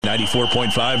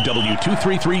94.5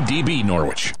 W233DB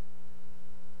Norwich.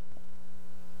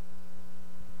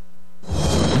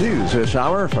 News this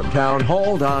hour from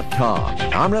townhall.com.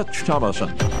 I'm Rich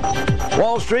Thomason.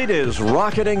 Wall Street is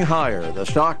rocketing higher. The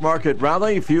stock market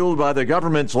rally fueled by the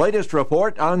government's latest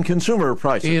report on consumer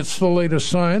prices. It's the latest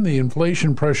sign the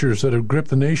inflation pressures that have gripped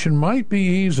the nation might be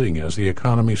easing as the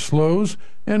economy slows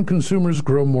and consumers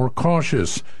grow more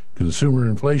cautious. Consumer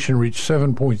inflation reached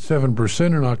 7.7%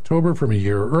 in October from a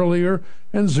year earlier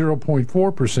and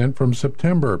 0.4% from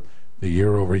September. The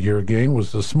year-over-year gain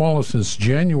was the smallest since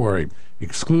January.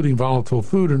 Excluding volatile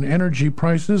food and energy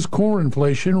prices, core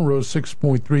inflation rose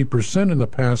 6.3% in the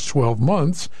past 12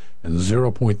 months and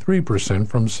 0.3%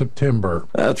 from September.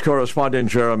 That's correspondent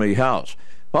Jeremy House.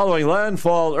 Following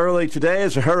landfall early today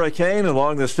as a hurricane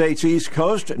along the state's east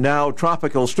coast, now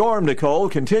tropical storm Nicole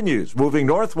continues, moving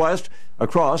northwest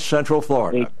across central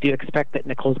Florida. We do expect that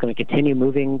Nicole's going to continue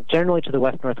moving generally to the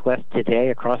west-northwest today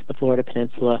across the Florida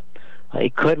Peninsula.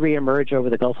 It could reemerge over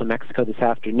the Gulf of Mexico this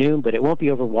afternoon, but it won't be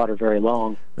over water very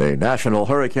long. The National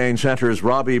Hurricane Center's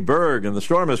Robbie Berg, and the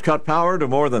storm has cut power to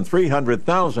more than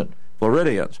 300,000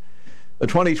 Floridians. The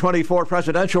 2024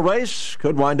 presidential race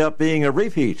could wind up being a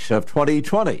repeat of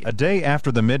 2020. A day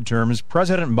after the midterms,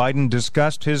 President Biden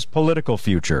discussed his political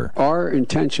future. Our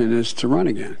intention is to run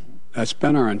again. That's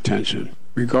been our intention,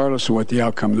 regardless of what the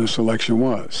outcome of this election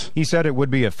was. He said it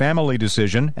would be a family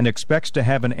decision and expects to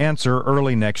have an answer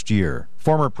early next year.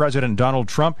 Former President Donald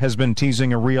Trump has been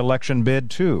teasing a re-election bid,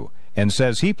 too, and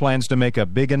says he plans to make a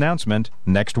big announcement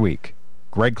next week.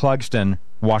 Greg Clugston,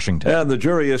 Washington. And the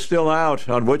jury is still out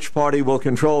on which party will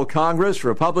control Congress.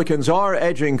 Republicans are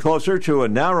edging closer to a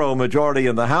narrow majority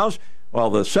in the House, while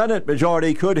the Senate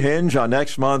majority could hinge on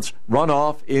next month's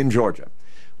runoff in Georgia.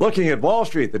 Looking at Wall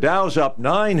Street, the Dow's up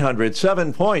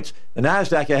 907 points. The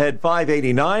Nasdaq ahead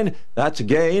 589. That's a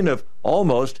gain of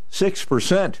almost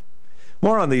 6%.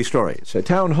 More on these stories at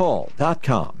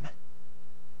townhall.com.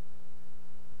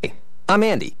 I'm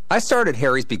Andy. I started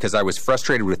Harry's because I was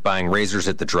frustrated with buying razors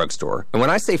at the drugstore. And when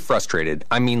I say frustrated,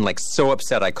 I mean like so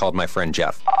upset I called my friend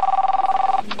Jeff.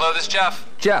 Hello, this is Jeff.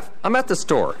 Jeff, I'm at the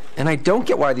store, and I don't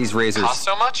get why these razors cost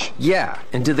so much? Yeah,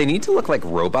 and do they need to look like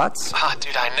robots?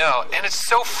 Dude, I know. And it's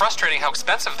so frustrating how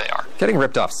expensive they are. Getting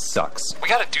ripped off sucks. We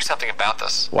gotta do something about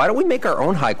this. Why don't we make our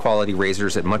own high-quality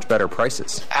razors at much better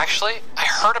prices? Actually, I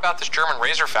heard about this German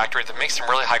razor factory that makes some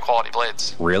really high-quality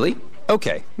blades. Really?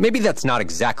 Okay, maybe that's not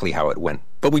exactly how it went.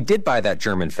 But we did buy that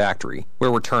German factory,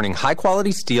 where we're turning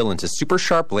high-quality steel into super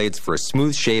sharp blades for a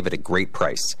smooth shave at a great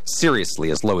price. Seriously,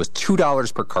 as low as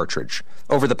 $2 per cartridge.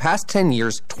 Over the past 10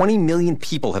 years, 20 million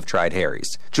people have tried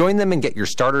Harry's. Join them and get your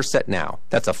starter set now.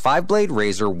 That's a 5-blade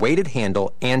razor, weighted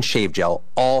handle, and shave gel,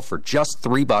 all for just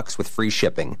 $3 with free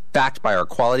shipping, backed by our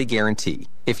quality guarantee.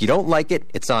 If you don't like it,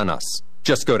 it's on us.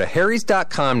 Just go to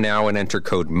harrys.com now and enter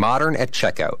code MODERN at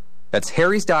checkout. That's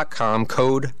harrys.com,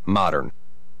 code MODERN.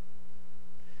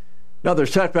 Another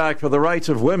setback for the rights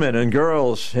of women and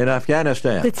girls in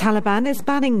Afghanistan. The Taliban is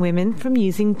banning women from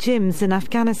using gyms in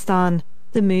Afghanistan.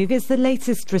 The move is the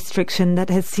latest restriction that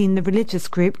has seen the religious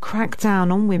group crack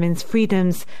down on women's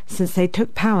freedoms since they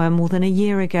took power more than a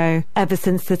year ago. Ever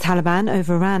since the Taliban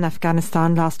overran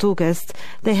Afghanistan last August,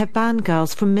 they have banned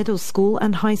girls from middle school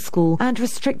and high school and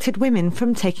restricted women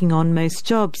from taking on most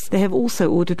jobs. They have also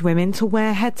ordered women to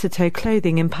wear head-to-toe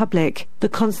clothing in public. The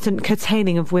constant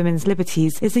curtailing of women's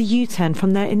liberties is a U-turn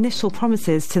from their initial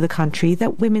promises to the country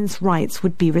that women's rights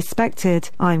would be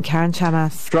respected. I'm Karen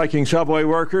Chamas. Striking subway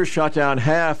workers shut down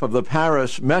half of the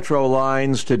Paris metro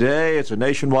lines today. It's a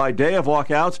nationwide day of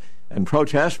walkouts and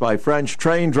protests by French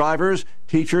train drivers,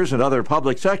 teachers, and other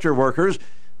public sector workers.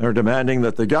 They're demanding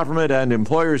that the government and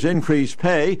employers increase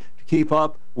pay to keep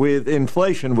up with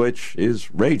inflation, which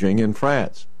is raging in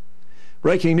France.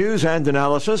 Breaking news and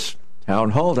analysis,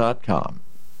 townhall.com.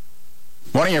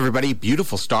 Morning, everybody.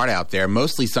 Beautiful start out there.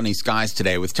 Mostly sunny skies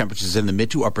today with temperatures in the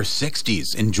mid to upper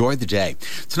 60s. Enjoy the day.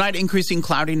 Tonight, increasing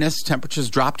cloudiness. Temperatures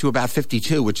drop to about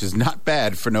 52, which is not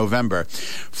bad for November.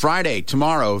 Friday,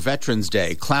 tomorrow, Veterans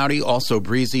Day. Cloudy, also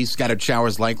breezy. Scattered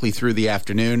showers likely through the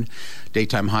afternoon.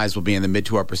 Daytime highs will be in the mid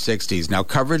to upper 60s. Now,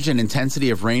 coverage and intensity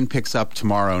of rain picks up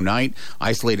tomorrow night.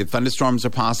 Isolated thunderstorms are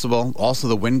possible. Also,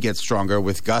 the wind gets stronger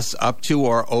with gusts up to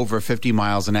or over 50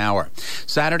 miles an hour.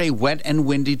 Saturday, wet and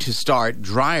windy to start.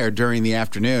 Drier during the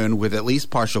afternoon with at least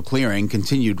partial clearing.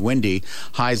 Continued windy.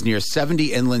 Highs near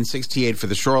 70 inland, 68 for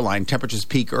the shoreline. Temperatures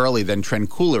peak early, then trend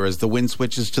cooler as the wind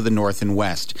switches to the north and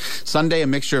west. Sunday, a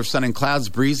mixture of sun and clouds,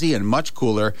 breezy and much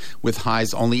cooler with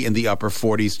highs only in the upper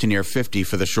 40s to near 50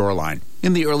 for the shoreline.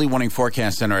 In the early morning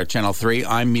forecast center at Channel 3,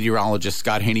 I'm meteorologist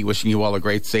Scott Haney, wishing you all a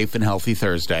great, safe, and healthy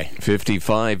Thursday.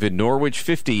 55 in Norwich,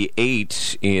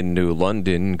 58 in New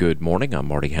London. Good morning. I'm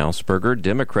Marty Hausberger.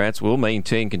 Democrats will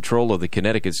maintain control of the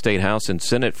Connecticut State House and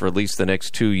Senate for at least the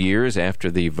next 2 years after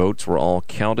the votes were all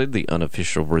counted. The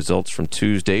unofficial results from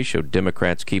Tuesday showed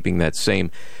Democrats keeping that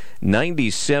same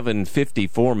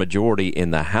 97-54 majority in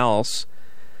the House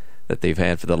that they've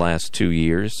had for the last 2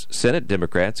 years. Senate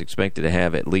Democrats expected to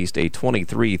have at least a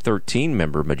 23-13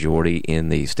 member majority in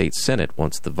the state Senate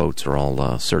once the votes are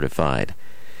all certified.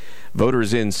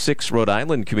 Voters in 6 Rhode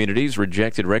Island communities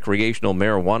rejected recreational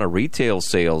marijuana retail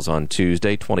sales on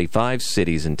Tuesday. 25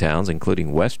 cities and towns,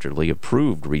 including Westerly,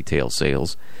 approved retail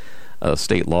sales. A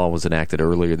state law was enacted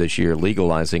earlier this year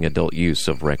legalizing adult use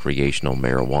of recreational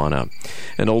marijuana.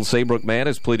 An Old Saybrook man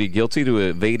has pleaded guilty to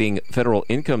evading federal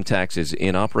income taxes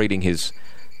in operating his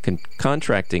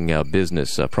contracting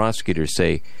business. Prosecutors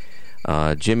say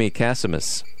Jimmy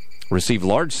Casimus received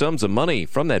large sums of money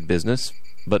from that business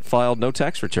but filed no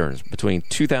tax returns. Between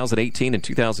 2018 and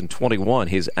 2021,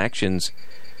 his actions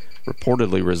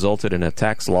reportedly resulted in a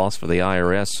tax loss for the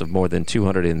IRS of more than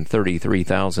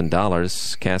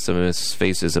 $233,000. Casimus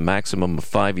faces a maximum of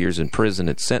 5 years in prison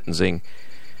at sentencing,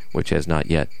 which has not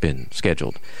yet been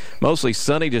scheduled. Mostly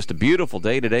sunny, just a beautiful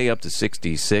day today, up to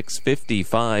 66,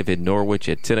 55 in Norwich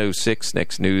at 10:06.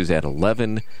 Next news at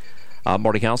 11. I'm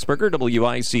Marty Hausberger,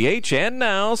 WICH, and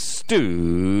now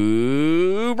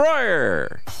Stu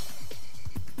Bryer.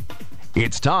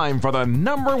 It's time for the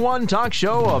 #1 talk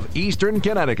show of Eastern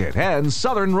Connecticut and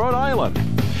Southern Rhode Island.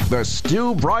 The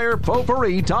Stu Bryer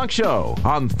Potpourri Talk Show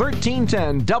on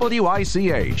 1310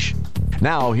 WICH.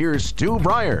 Now here's Stu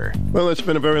Bryer. Well, it's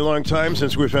been a very long time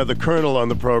since we've had the Colonel on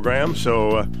the program,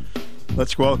 so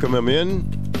let's welcome him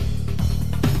in.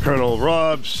 Colonel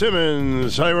Rob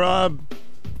Simmons. Hi, Rob.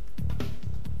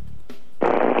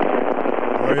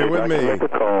 Are you with me?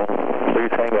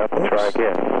 Please hang up and try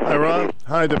again. Hi, Rob.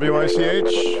 Hi,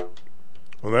 WICH.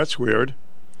 Well, that's weird.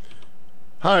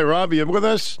 Hi, Rob. You with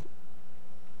us?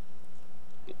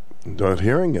 Not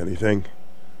hearing anything.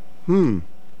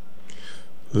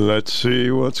 Let's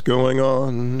see what's going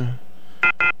on.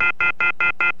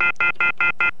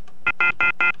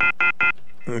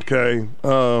 Okay.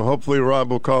 Hopefully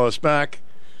Rob will call us back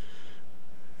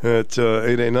at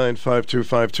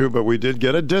 889-5252, but we did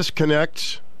get a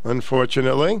disconnect,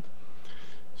 unfortunately.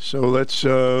 So let's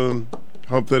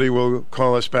hope that he will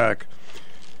call us back.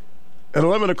 At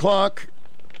 11 o'clock,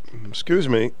 at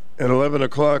 11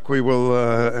 o'clock we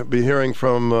will be hearing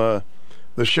from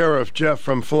the Sheriff Jeff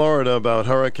from Florida about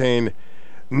Hurricane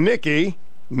Nicole.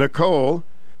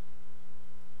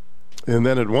 And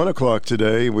then at 1 o'clock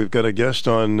today, we've got a guest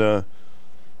on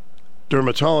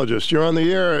dermatologist. You're on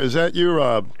the air. Is that you,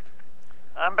 Rob?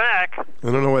 I'm back. I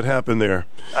don't know what happened there.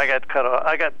 I got cut off.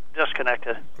 I got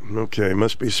disconnected. Okay,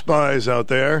 must be spies out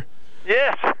there.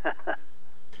 Yes.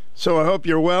 So I hope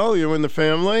you're well. You and the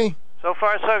family? So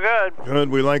far, so good. Good.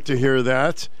 We like to hear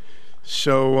that.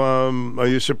 So are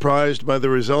you surprised by the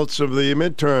results of the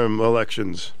midterm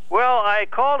elections? Well, I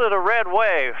called it a red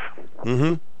wave.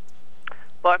 Mm-hmm.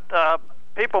 But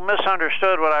people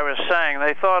misunderstood what I was saying.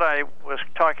 They thought I was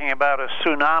talking about a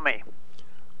tsunami.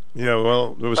 Yeah,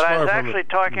 well, it was but far I was from actually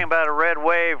talking about a red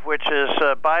wave, which is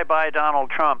bye-bye Donald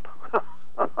Trump.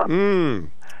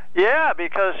 Yeah,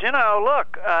 because,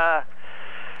 look,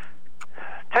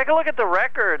 take a look at the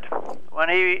record. When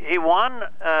he won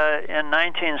in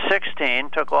 1916,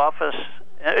 took office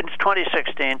in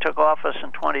 2016, took office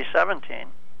in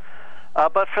 2017.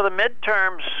 But for the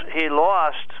midterms, he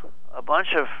lost a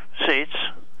bunch of seats.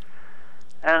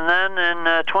 And then in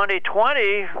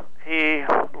 2020, he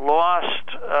lost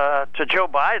to Joe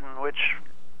Biden, which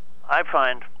I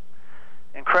find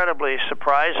incredibly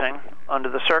surprising under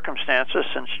the circumstances,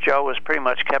 since Joe was pretty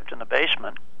much kept in the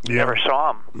basement. Yeah. Never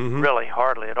saw him, really,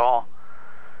 hardly at all.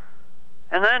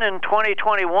 And then in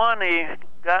 2021, he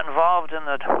got involved in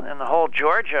the whole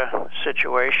Georgia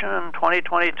situation. In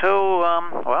 2022,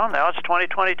 well, now it's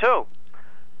 2022.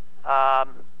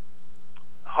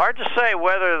 Hard to say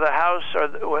whether the House,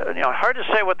 hard to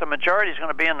say what the majority is going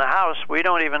to be in the House. We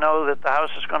don't even know that the House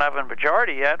is going to have a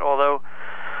majority yet, although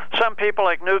some people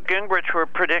like Newt Gingrich were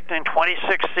predicting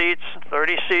 26 seats,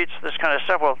 30 seats, this kind of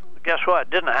stuff. Well, guess what? It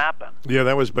didn't happen. Yeah,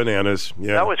 that was bananas.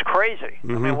 Yeah, that was crazy. I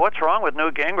mean, what's wrong with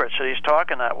Newt Gingrich that he's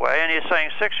talking that way? And he's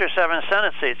saying 6 or 7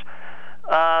 Senate seats.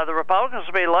 The Republicans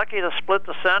will be lucky to split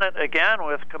the Senate again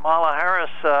with Kamala Harris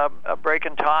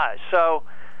breaking ties. So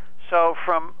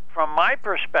from my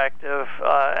perspective,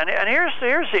 and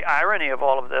here's the irony of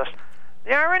all of this.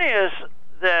 The irony is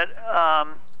that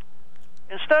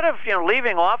instead of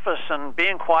leaving office and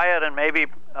being quiet and maybe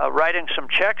writing some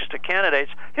checks to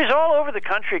candidates, he's all over the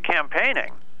country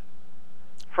campaigning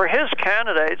for his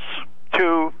candidates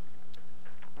to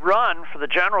run for the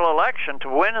general election, to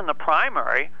win in the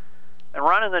primary and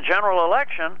run in the general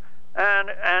election.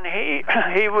 And he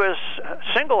was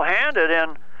single-handed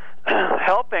in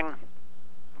helping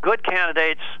good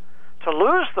candidates to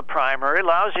lose the primary,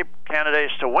 lousy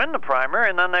candidates to win the primary,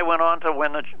 and then they went on to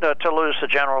win to lose the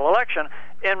general election,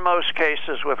 in most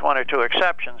cases with one or two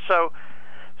exceptions. So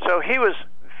he was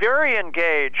very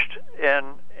engaged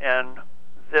in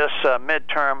this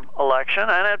midterm election,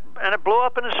 and it blew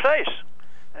up in his face.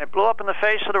 And it blew up in the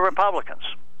face of the Republicans.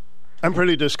 I'm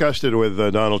pretty disgusted with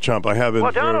Donald Trump. I have been for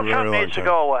a very long time. Well, Donald Trump needs to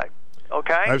go away.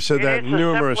 Okay, I've said that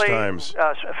numerous times.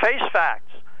 Face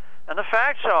facts, and the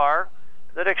facts are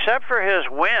that except for his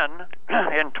win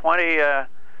in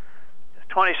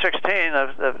 2016,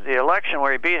 the election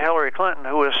where he beat Hillary Clinton,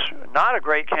 who was not a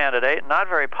great candidate, not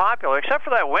very popular, except for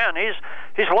that win,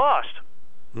 he's lost.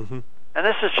 Mm-hmm. And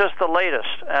this is just the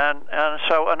latest. And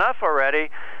so enough already.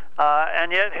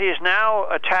 And yet he's now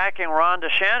attacking Ron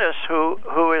DeSantis,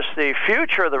 who is the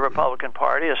future of the Republican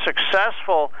Party, a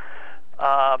successful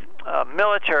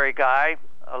military guy,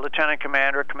 a lieutenant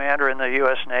commander in the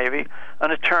U.S. Navy,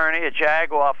 an attorney, a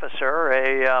JAG officer,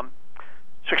 a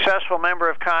successful member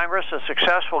of Congress, a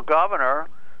successful governor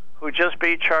who just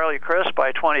beat Charlie Crist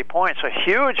by 20 points. A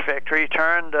huge victory,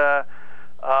 turned a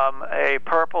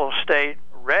purple state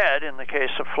red in the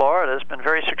case of Florida. Has been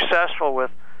very successful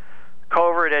with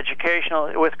COVID educational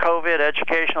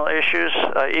issues,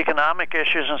 economic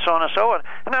issues, and so on and so on.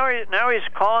 And now he's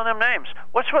calling them names.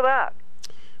 What's with that?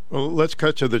 Well, let's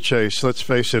cut to the chase. Let's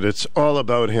face it, it's all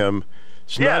about him.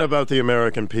 It's not about the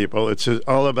American people. It's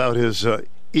all about his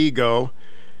ego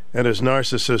and his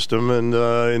narcissism, and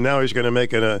now he's going to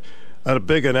make a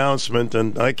big announcement,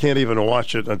 and I can't even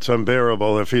watch it. It's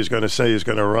unbearable if he's going to say he's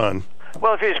going to run.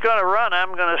 Well, if he's going to run,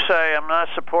 I'm going to say I'm not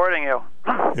supporting you.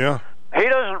 Yeah. He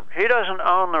doesn't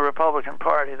own the Republican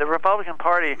Party. The Republican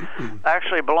Party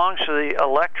actually belongs to the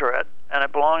electorate, and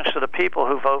it belongs to the people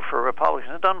who vote for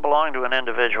Republicans. It doesn't belong to an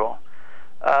individual.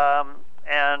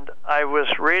 And I was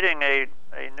reading a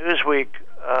Newsweek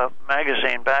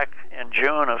magazine back in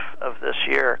June of this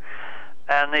year,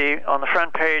 and on the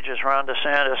front page is Ron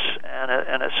DeSantis,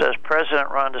 and it says President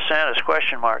Ron DeSantis ?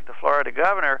 The Florida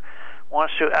governor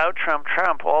wants to out-Trump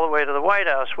Trump all the way to the White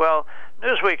House. Well,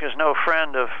 Newsweek is no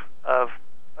friend of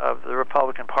the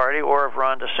Republican Party or of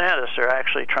Ron DeSantis. They're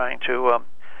actually trying to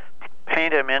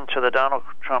paint him into the Donald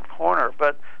Trump corner.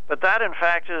 But that, in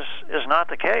fact, is not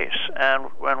the case. And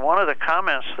when one of the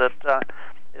comments that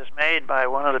is made by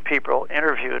one of the people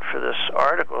interviewed for this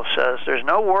article says, there's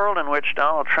no world in which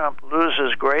Donald Trump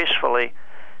loses gracefully.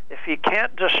 If he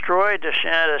can't destroy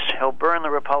DeSantis, he'll burn the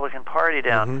Republican Party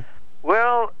down. Mm-hmm.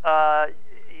 Well,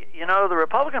 the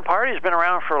Republican Party has been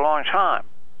around for a long time.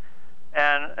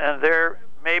 And there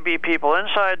may be people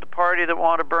inside the party that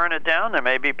want to burn it down. There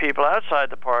may be people outside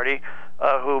the party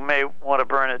who may want to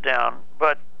burn it down.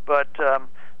 But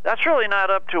that's really not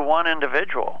up to one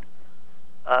individual.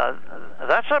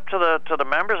 That's up to the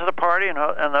members of the party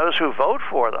and those who vote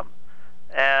for them.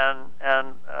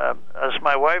 And as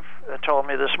my wife told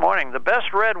me this morning, the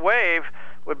best red wave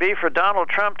would be for Donald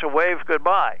Trump to wave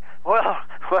goodbye.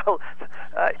 Well,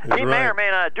 he may or may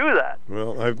not do that.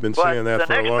 Well, I've been saying that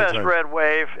for a long time. The next best red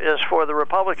wave is for the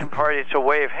Republican Party to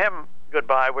wave him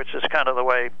goodbye, which is kind of the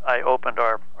way I opened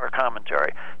our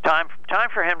commentary. Time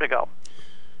for him to go.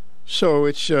 So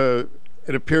it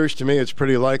appears to me it's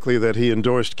pretty likely that he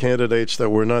endorsed candidates that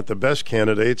were not the best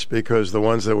candidates because the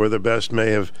ones that were the best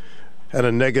may have had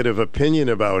a negative opinion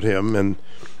about him. And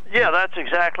yeah, that's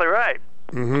exactly right.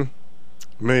 Mm-hmm.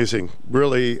 Amazing.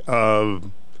 Really,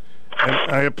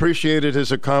 I appreciated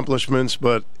his accomplishments,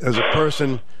 but as a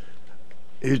person,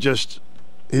 he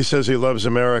says he loves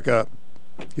America.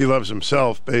 He loves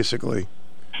himself, basically.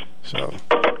 So,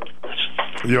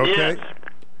 you okay? Yes.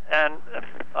 And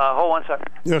hold one second.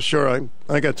 Yeah, sure.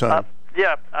 I got time.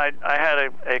 I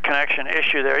had a connection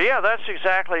issue there. Yeah, that's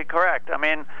exactly correct. I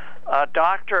mean,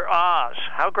 Dr. Oz,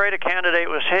 how great a candidate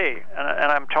was he?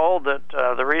 And I'm told that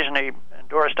the reason he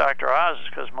endorsed Dr. Oz is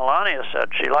because Melania said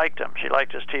she liked him. She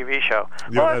liked his TV show.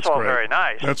 Yeah, well, that's all great. Very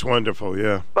nice. That's wonderful,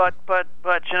 yeah. But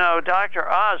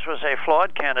Dr. Oz was a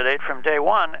flawed candidate from day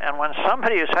one, and when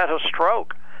somebody who's had a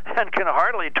stroke and can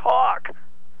hardly talk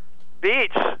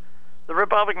beats the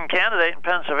Republican candidate in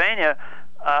Pennsylvania,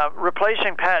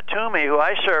 replacing Pat Toomey, who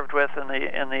I served with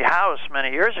in the House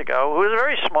many years ago, who was a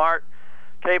very smart,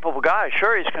 capable guy.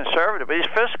 Sure, he's conservative, but he's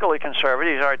fiscally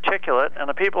conservative. He's articulate, and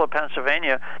the people of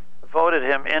Pennsylvania voted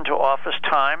him into office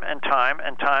time and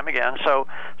time again. So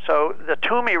the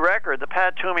Toomey record, the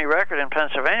Pat Toomey record in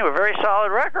Pennsylvania, was a very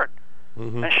solid record.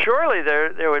 Mm-hmm. And surely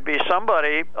there would be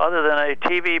somebody other than a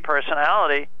TV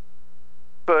personality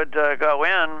could go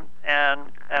in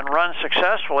and run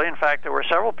successfully. In fact, there were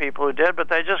several people who did, but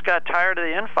they just got tired of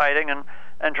the infighting and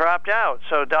dropped out.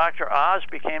 So Dr. Oz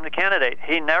became the candidate.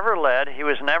 He never led. He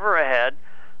was never ahead.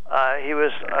 He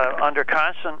was under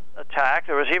constant attack.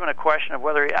 There was even a question of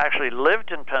whether he actually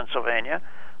lived in Pennsylvania,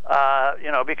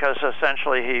 because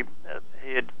essentially he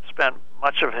had spent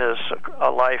much of his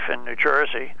life in New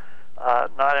Jersey,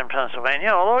 not in Pennsylvania,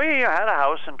 although he had a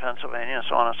house in Pennsylvania and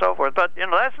so on and so forth. But,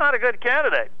 that's not a good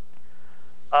candidate.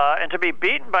 And to be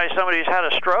beaten by somebody who's had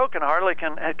a stroke and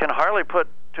can hardly put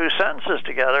two sentences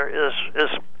together is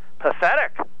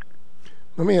pathetic.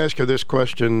 Let me ask you this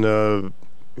question. I've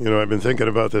been thinking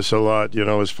about this a lot,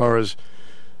 as far as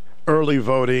early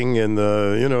voting and,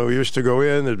 we used to go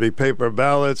in, there'd be paper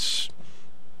ballots,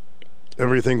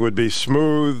 everything would be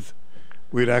smooth.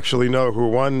 We'd actually know who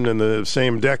won in the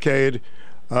same decade.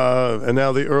 And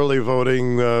now the early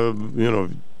voting,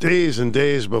 days and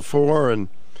days before, and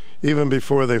even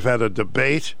before they've had a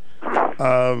debate.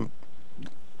 Are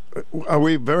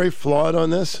we very flawed on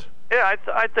this? Yeah,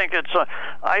 I think it's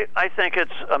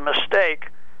a mistake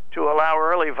to allow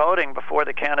early voting before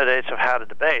the candidates have had a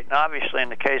debate. And obviously, in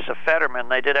the case of Fetterman,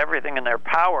 they did everything in their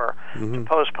power to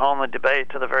postpone the debate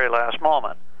to the very last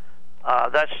moment.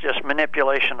 That's just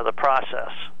manipulation of the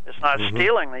process. It's not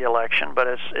stealing the election, but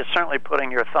it's certainly putting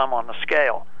your thumb on the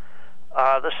scale.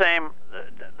 The same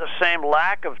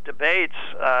lack of debates,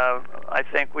 I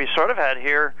think we sort of had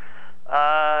here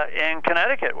in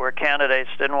Connecticut, where candidates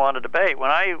didn't want to debate.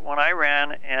 When I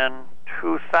ran in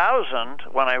 2000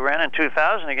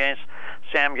 against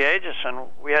Sam Gageson,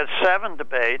 we had 7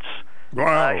 debates.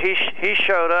 Wow. He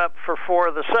showed up for 4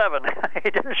 of the 7.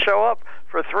 He didn't show up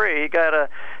for 3. He got a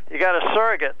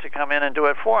surrogate to come in and do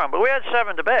it for him. But we had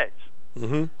 7 debates.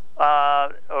 Mm-hmm. I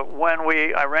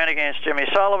ran against Jimmy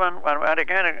Sullivan. When I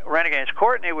ran against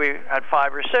Courtney, we had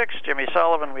 5 or 6. Jimmy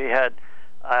Sullivan, we had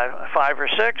 5 or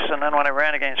 6. And then when I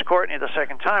ran against Courtney the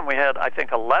second time, we had, I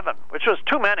think, 11, which was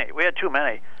too many. We had too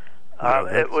many.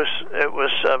 It was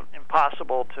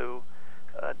impossible to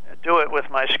do it with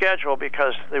my schedule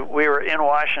because we were in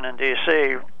Washington,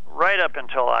 D.C. right up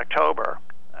until October.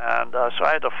 And so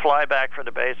I had to fly back for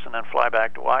debates and then fly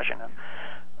back to Washington.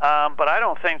 But I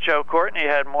don't think Joe Courtney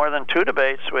had more than 2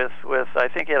 debates with I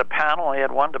think he had a panel. He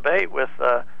had 1 debate with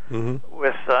Mike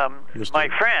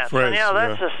France. And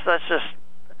that's just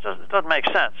it doesn't make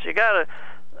sense.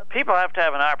 People have to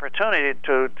have an opportunity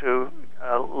to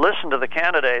listen to the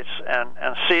candidates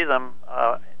and see them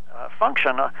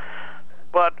function.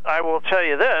 But I will tell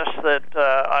you this, that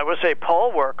I was a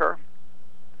poll worker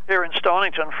here in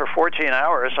Stonington for 14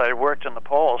 hours. I worked in the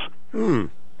polls, and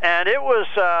it was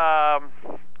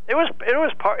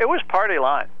party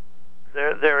line.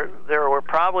 There were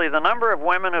probably the number of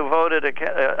women who voted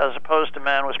as opposed to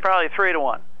men was probably 3 to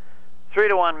 1, 3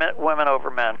 to 1 women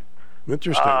over men.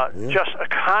 Interesting. Just a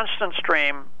constant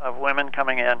stream of women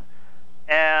coming in,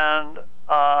 and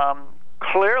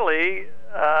clearly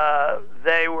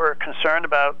they were concerned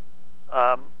about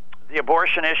the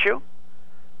abortion issue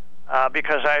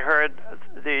because I heard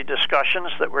the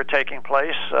discussions that were taking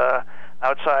place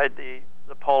outside the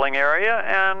polling area,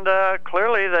 and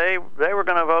clearly they were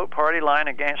going to vote party line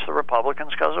against the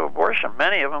Republicans because of abortion.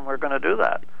 Many of them were going to do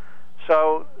that.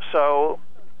 So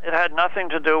it had nothing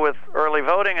to do with early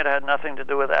voting. It had nothing to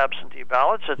do with absentee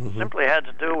ballots. It simply had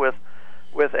to do with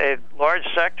a large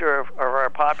sector of our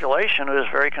population who is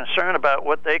very concerned about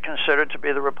what they consider to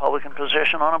be the Republican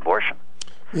position on abortion.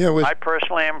 Yeah, I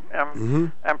personally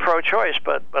am pro-choice,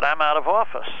 but I'm out of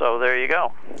office, so there you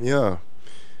go. Yeah.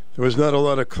 There was not a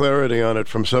lot of clarity on it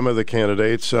from some of the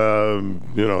candidates. Of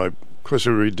course, it's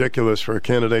ridiculous for a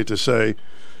candidate to say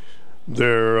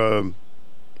they're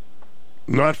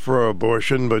not for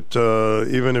abortion, but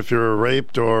even if you're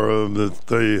raped or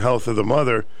the health of the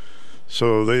mother.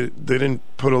 So they didn't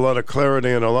put a lot of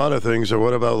clarity on a lot of things. Or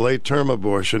what about late-term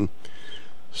abortion?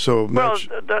 So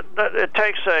it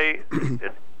takes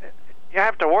you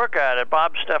have to work at it.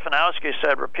 Bob Stefanowski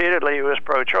said repeatedly he was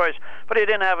pro-choice, but he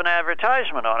didn't have an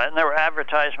advertisement on it, and there were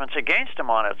advertisements against him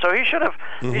on it. So he should have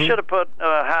put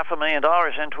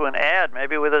 $500,000 into an ad,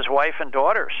 maybe with his wife and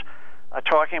daughters,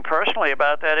 talking personally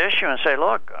about that issue and say,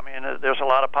 look, I mean, there's a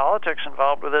lot of politics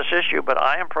involved with this issue, but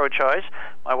I am pro-choice.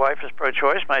 My wife is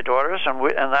pro-choice, my daughters, and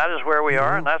that is where we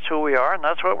are, and that's who we are, and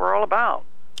that's what we're all about.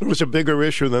 It was a bigger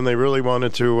issue than they really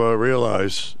wanted to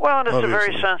realize. Well, and it's obviously a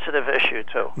very sensitive issue,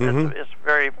 too. It's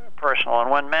very personal.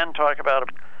 And when men talk about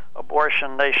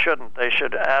abortion, they shouldn't. They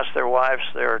should ask their wives,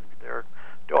 their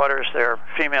daughters, their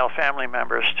female family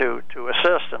members to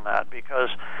assist in that, because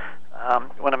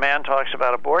when a man talks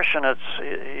about abortion,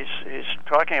 he's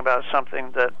talking about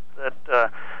something that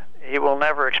he will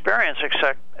never experience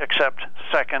except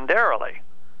secondarily.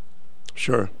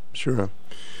 Sure.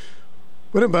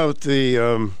 What about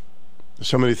the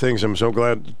so many things? I'm so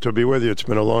glad to be with you. It's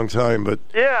been a long time, but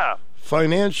yeah,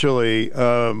 financially,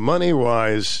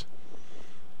 money-wise,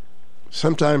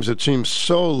 sometimes it seems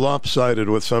so lopsided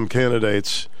with some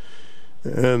candidates.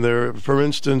 And there, for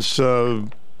instance,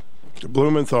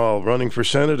 Blumenthal running for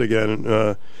Senate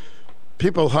again.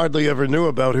 People hardly ever knew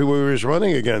about who he was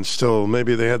running against till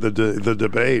maybe they had the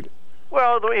debate.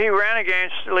 Well, he ran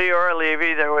against Leora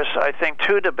Levy. There was, I think,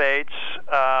 2 debates.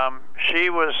 She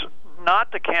was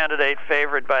not the candidate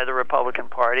favored by the Republican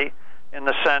Party in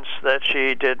the sense that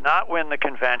she did not win the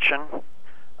convention.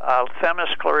 Themis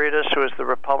Klarides, who is the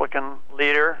Republican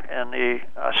leader in the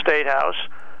State House,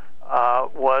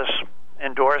 was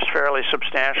endorsed fairly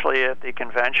substantially at the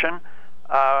convention,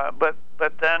 but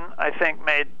then I think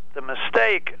made the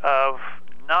mistake of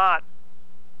not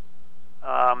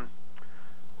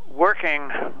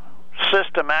working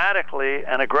systematically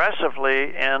and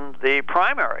aggressively in the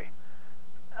primary.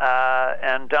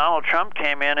 And Donald Trump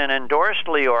came in and endorsed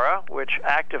Leora, which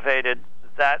activated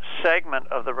that segment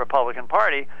of the Republican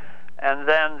Party, and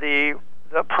then the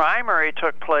primary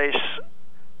took place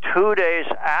 2 days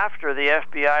after the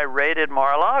FBI raided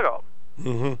Mar-a-Lago.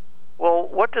 Mm-hmm. Well,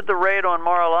 what did the raid on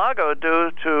Mar-a-Lago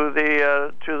do to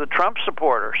the Trump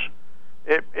supporters?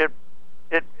 It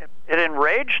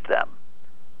enraged them,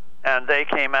 and they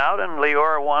came out, and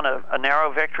Leora won a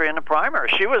narrow victory in the primary.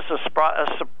 She was as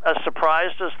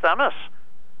surprised as Themis.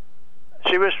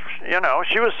 She was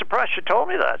surprised. She told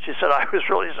me that. She said, I was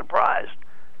really surprised.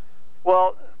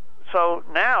 Well, so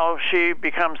now she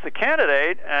becomes the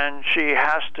candidate, and she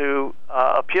has to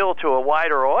appeal to a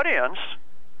wider audience,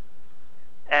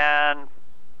 and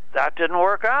that didn't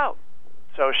work out.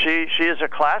 So she is a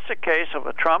classic case of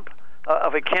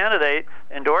a candidate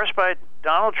endorsed by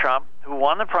Donald Trump who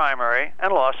won the primary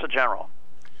and lost the general.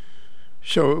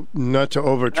 So not to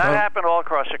over-Trump... That happened all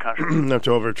across the country. Not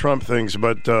to over-Trump things,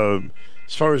 but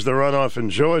as far as the runoff in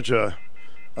Georgia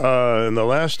in the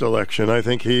last election, I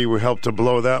think he helped to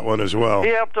blow that one as well. He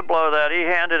helped to blow that. He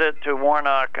handed it to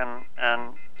Warnock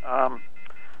and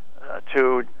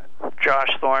to Josh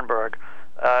Thornburg.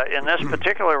 In this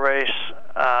particular race,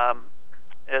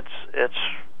 it's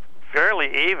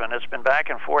fairly even. It's been back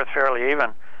and forth fairly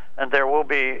even, and there will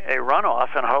be a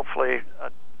runoff, and hopefully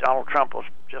Donald Trump will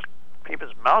just keep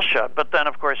his mouth shut. But then,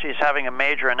 of course, he's having a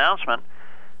major announcement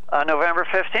November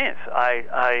 15th.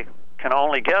 I can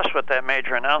only guess what that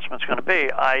major announcement's going to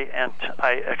be. I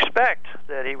expect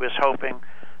that he was hoping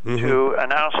to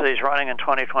announce that he's running in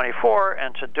 2024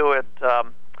 and to do it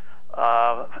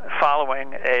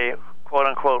following a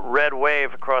quote-unquote red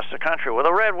wave across the country. Well,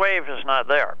 the red wave is not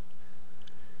there.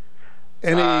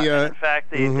 In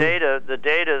fact, the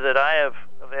data that I have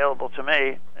available to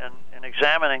me in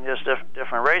examining these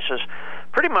different races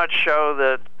pretty much show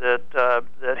that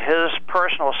his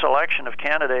personal selection of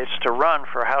candidates to run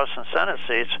for House and Senate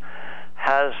seats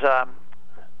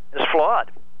is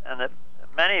flawed, and that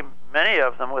many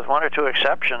of them, with one or two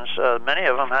exceptions, many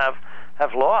of them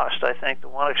have lost. I think the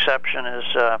one exception is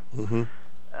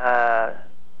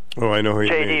I know who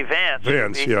J.D. Vance, who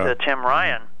beat Tim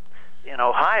Ryan in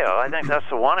Ohio. I think that's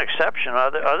the one exception.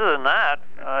 Other than that,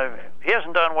 he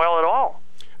hasn't done well at all.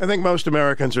 I think most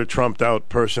Americans are Trumped out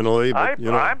personally. But,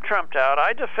 I'm Trumped out.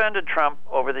 I defended Trump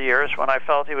over the years when I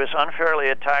felt he was unfairly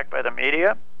attacked by the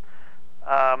media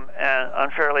and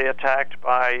unfairly attacked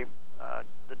by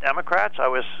the Democrats. I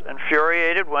was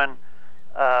infuriated when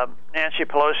Nancy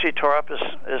Pelosi tore up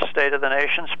his State of the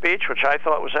Nation speech, which I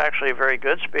thought was actually a very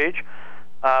good speech.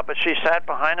 But she sat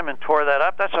behind him and tore that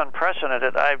up. That's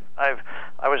unprecedented. I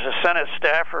was a Senate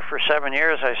staffer for 7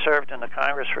 years. I served in the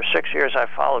Congress for 6 years. I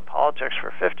followed politics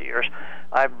for 50 years.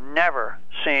 I've never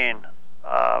seen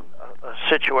a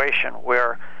situation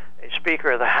where a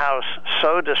Speaker of the House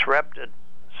so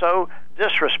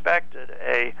disrespected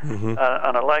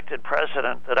an elected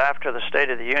president that after the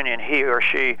State of the Union, he or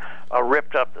she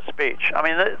ripped up the speech. I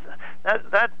mean,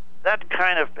 that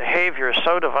kind of behavior is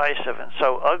so divisive and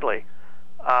so ugly.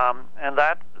 And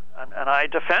I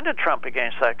defended Trump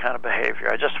against that kind of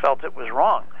behavior. I just felt it was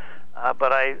wrong.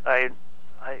 But I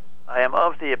am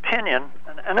of the opinion,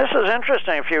 and this is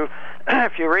interesting. If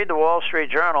you read the Wall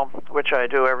Street Journal, which I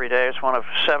do every day, it's one of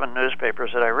 7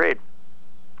 newspapers that I read.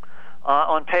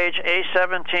 On page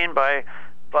A17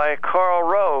 by Karl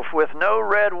Rove, with no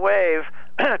red wave,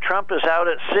 Trump is out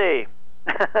at sea.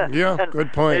 Yeah,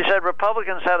 good point. He said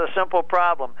Republicans had a simple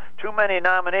problem. Too many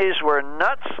nominees were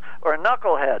nuts or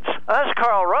knuckleheads. That's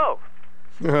Karl Rove.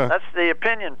 That's the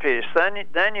opinion piece.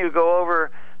 Then you go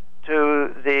over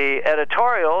to the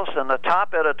editorials, and the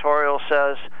top editorial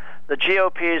says the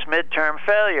GOP's midterm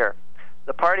failure.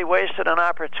 The party wasted an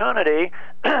opportunity,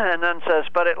 and then says,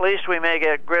 but at least we may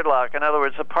get gridlock. In other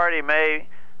words, the party may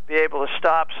be able to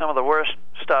stop some of the worst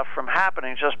stuff from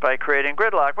happening just by creating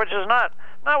gridlock, which is not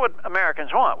what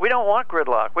Americans want. We don't want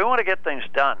gridlock. We want to get things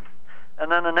done.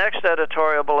 And then the next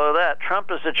editorial below that, Trump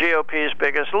is the GOP's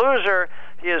biggest loser.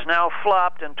 He has now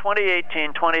flopped in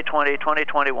 2018, 2020,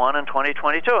 2021, and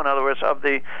 2022. In other words, of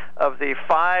the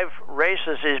 5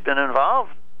 races he's been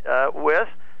involved with,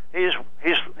 he's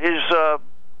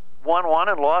won 1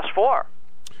 and lost 4.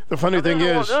 The funny thing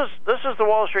is, this is the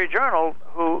Wall Street Journal,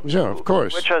 of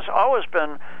course, which has always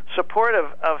been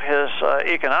supportive of his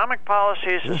economic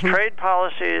policies, his trade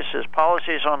policies, his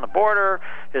policies on the border,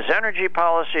 his energy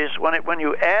policies. When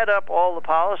you add up all the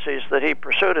policies that he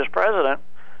pursued as president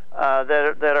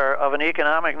that are of an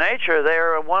economic nature, they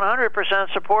are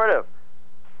 100% supportive.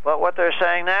 But what they're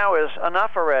saying now is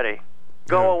enough already.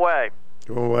 Go away.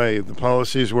 Go away. The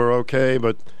policies were okay,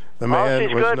 but the man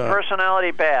policies was good, not.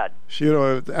 Personality bad. You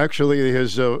know, actually,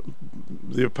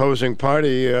 the opposing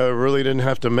party really didn't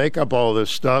have to make up all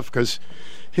this stuff because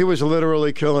he was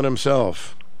literally killing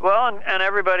himself. Well, and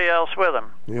everybody else with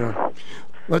him. Yeah.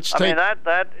 I mean,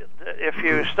 that if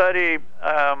you study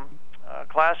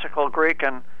classical Greek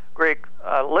and Greek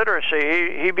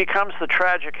literacy, he becomes the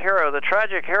tragic hero. The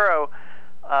tragic hero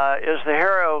is the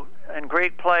hero in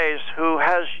Greek plays who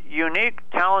has unique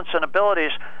talents and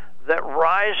abilities that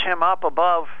rise him up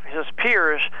above his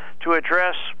peers to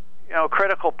address,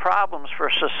 critical problems for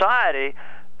society.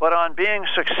 But on being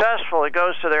successful, it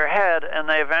goes to their head, and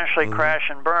they eventually crash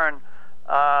and burn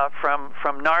from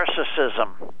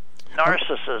narcissism.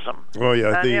 Well,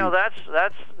 yeah, and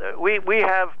that's we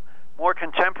have more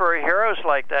contemporary heroes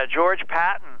like that. George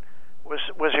Patton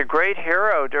was a great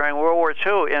hero during World War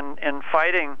II in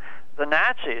fighting the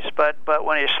Nazis, but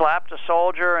when he slapped a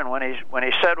soldier and when he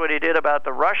said what he did about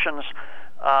the Russians,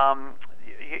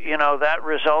 that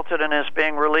resulted in his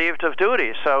being relieved of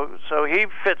duty. So he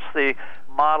fits the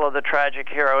model of the tragic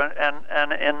hero.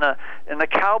 And in the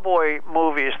cowboy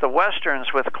movies, the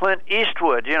westerns with Clint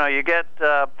Eastwood, you get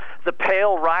the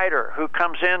Pale Rider who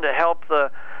comes in to help the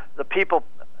people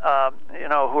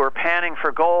who are panning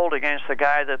for gold against the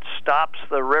guy that stops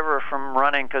the river from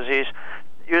running because he's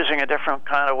using a different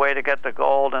kind of way to get the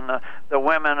gold, and the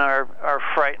women are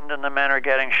frightened and the men are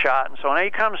getting shot and so on. And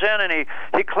he comes in and he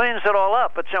cleans it all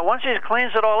up. But once he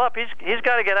cleans it all up, he's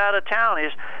got to get out of town.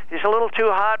 He's a little too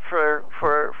hot for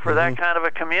that kind of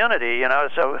a community,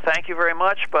 So thank you very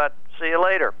much, but see you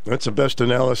later. That's the best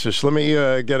analysis. Let me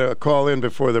get a call in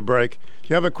before the break.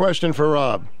 You have a question for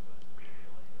Rob?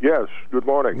 Yes. Good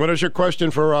morning. What is your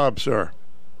question for Rob, sir?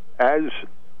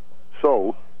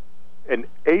 An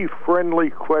A-friendly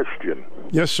question.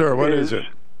 Yes, sir. What is it?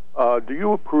 Do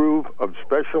you approve of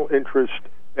special interest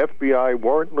FBI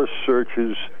warrantless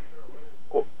searches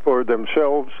for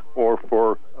themselves or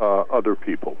for other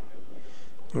people?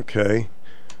 Okay.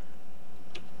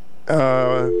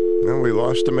 Well, we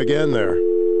lost him again there.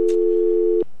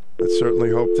 Let's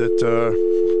certainly hope that...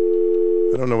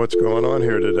 I don't know what's going on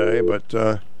here today, but...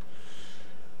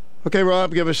 Okay,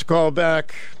 Rob, give us a call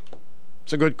back.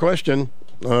 It's a good question.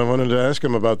 I wanted to ask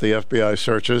him about the FBI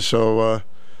searches, so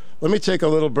let me take a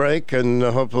little break, and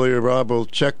hopefully Rob will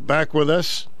check back with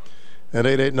us at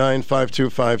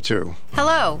 889-5252.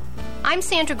 Hello, I'm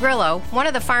Sandra Grillo, one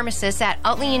of the pharmacists at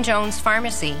Utley & Jones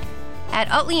Pharmacy. At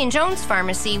Utley & Jones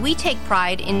Pharmacy, we take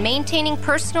pride in maintaining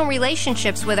personal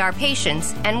relationships with our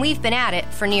patients, and we've been at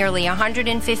it for nearly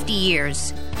 150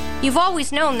 years. You've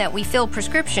always known that we fill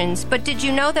prescriptions, but did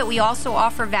you know that we also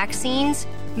offer vaccines,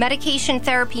 medication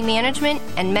therapy management,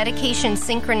 and medication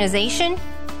synchronization?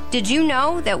 Did you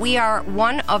know that we are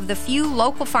one of the few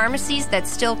local pharmacies that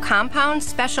still compound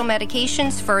special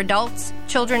medications for adults,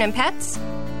 children, and pets?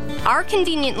 Our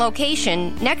convenient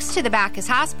location next to the Bacchus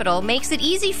Hospital makes it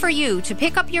easy for you to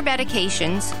pick up your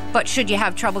medications, but should you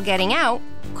have trouble getting out,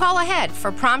 call ahead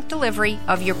for prompt delivery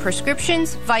of your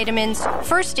prescriptions, vitamins,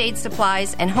 first aid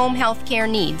supplies, and home health care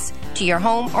needs to your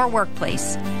home or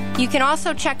workplace. You can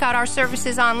also check out our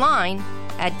services online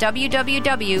at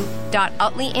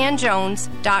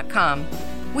www.utleyandjones.com.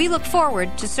 We look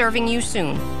forward to serving you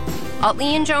soon.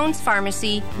 Utley & Jones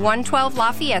Pharmacy, 112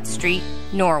 Lafayette Street,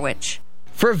 Norwich.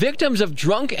 For victims of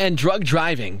drunk and drug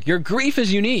driving, your grief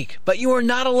is unique, but you are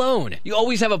not alone. You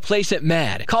always have a place at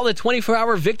MADD. Call the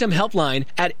 24-hour victim helpline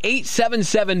at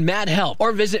 877-MADD-HELP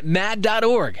or visit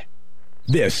MADD.org.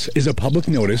 This is a public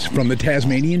notice from the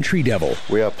Tasmanian Tree Devil.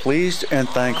 We are pleased and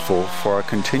thankful for our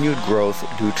continued growth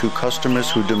due to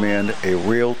customers who demand a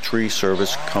real tree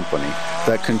service company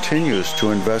that continues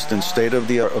to invest in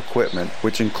state-of-the-art equipment,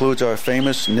 which includes our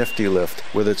famous Nifty Lift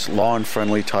with its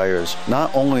lawn-friendly tires.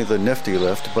 Not only the Nifty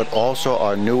Lift, but also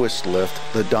our newest lift,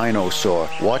 the Dinosaur.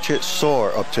 Watch it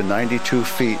soar up to 92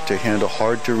 feet to handle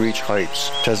hard-to-reach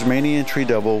heights. Tasmanian Tree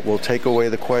Devil will take away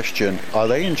the question, are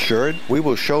they insured? We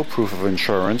will show proof of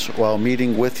insurance while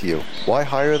meeting with you. Why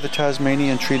hire the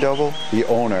Tasmanian Tree Devil? The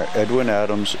owner, Edwin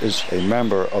Adams, is a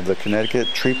member of the Connecticut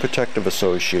Tree Protective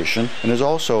Association and is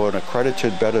also an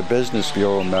accredited Better Business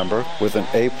Bureau member with an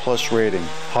A+ rating.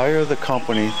 Hire the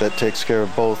company that takes care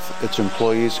of both its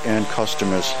employees and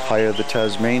customers. Hire the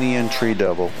Tasmanian Tree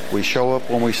Devil. We show up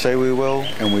when we say we will,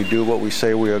 and we do what we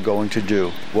say we are going to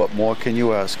do. What more can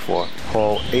you ask for?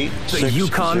 Call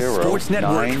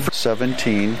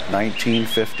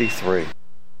 860-917-1953.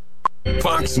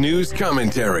 Fox News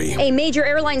commentary. A major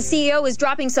airline CEO is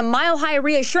dropping some mile-high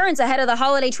reassurance ahead of the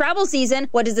holiday travel season.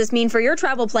 What does this mean for your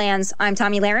travel plans? I'm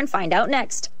Tommy Lahren. Find out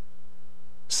next.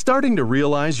 Starting to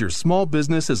realize your small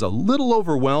business is a little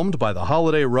overwhelmed by the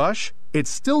holiday rush? It's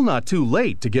still not too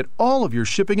late to get all of your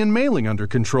shipping and mailing under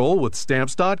control with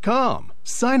Stamps.com.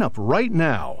 Sign up right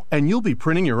now, and you'll be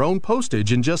printing your own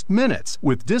postage in just minutes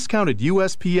with discounted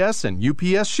USPS and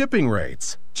UPS shipping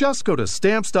rates. Just go to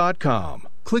Stamps.com,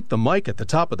 click the mic at the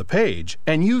top of the page,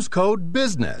 and use code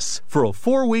BUSINESS for a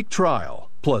 4-week trial,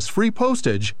 plus free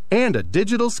postage and a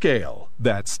digital scale.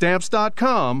 That's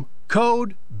Stamps.com,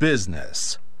 code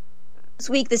BUSINESS. This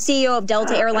week, the CEO of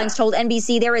Delta Airlines told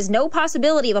NBC there is no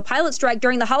possibility of a pilot strike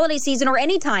during the holiday season or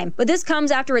any time. But this comes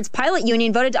after its pilot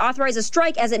union voted to authorize a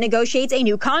strike as it negotiates a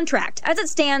new contract. As it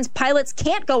stands, pilots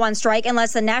can't go on strike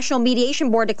unless the National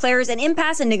Mediation Board declares an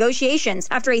impasse in negotiations.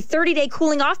 After a 30-day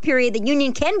cooling-off period, the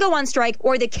union can go on strike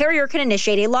or the carrier can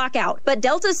initiate a lockout. But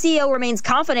Delta's CEO remains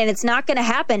confident it's not going to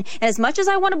happen. And as much as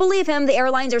I want to believe him, the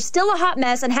airlines are still a hot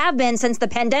mess and have been since the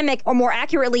pandemic, or more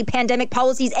accurately, pandemic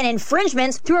policies and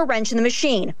infringements threw a wrench in the machine.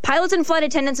 Pilots and flight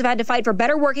attendants have had to fight for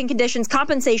better working conditions,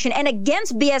 compensation, and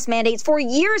against BS mandates for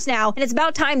years now, and it's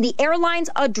about time the airlines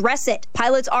address it.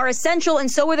 Pilots are essential,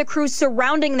 and so are the crews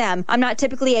surrounding them. I'm not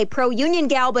typically a pro-union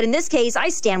gal, but in this case, I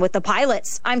stand with the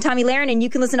pilots. I'm Tommy Lahren, and you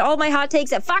can listen to all of my hot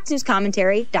takes at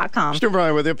foxnewscommentary.com. Mr.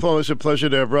 Bryer, with you, it's a pleasure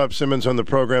to have Rob Simmons on the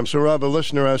program. So, Rob, a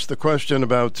listener asked the question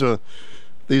about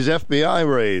these FBI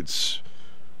raids.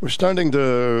 We're starting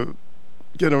to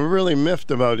get really miffed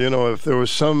about, if there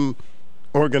was some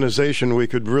organization we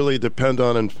could really depend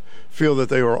on and feel that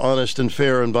they were honest and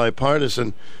fair and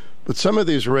bipartisan. But some of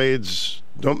these raids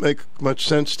don't make much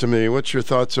sense to me. What's your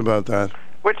thoughts about that?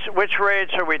 Which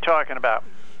raids are we talking about?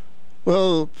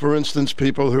 Well, for instance,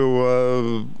 people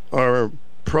who are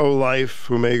pro-life,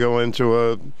 who may go into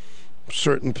a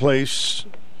certain place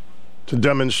to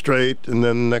demonstrate, and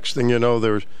then next thing you know,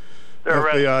 the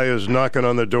FBI is knocking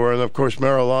on the door. And, of course,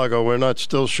 Mar-a-Lago, we're not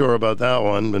still sure about that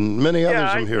one, and many others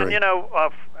I'm hearing.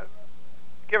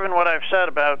 Given what I've said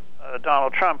about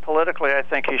Donald Trump, politically, I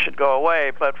think he should go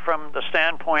away. But from the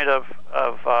standpoint of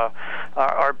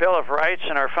our Bill of Rights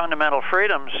and our fundamental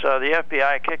freedoms, the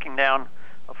FBI kicking down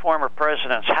a former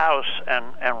president's house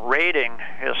and raiding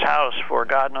his house for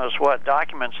God knows what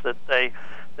documents that they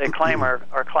claim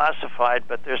are classified,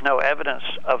 but there's no evidence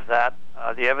of that.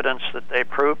 The evidence that they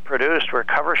produced were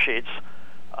cover sheets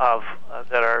of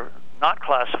that are not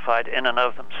classified in and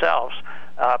of themselves.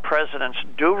 Presidents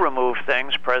do remove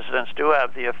things. Presidents do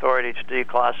have the authority to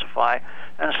declassify,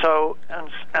 and so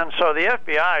the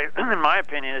FBI, in my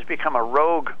opinion, has become a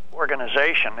rogue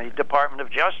organization. The Department of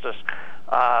Justice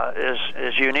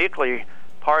is uniquely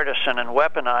partisan and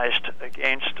weaponized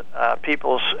against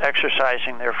people's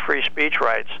exercising their free speech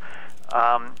rights.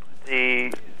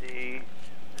 The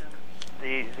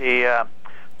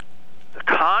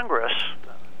Congress,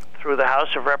 through the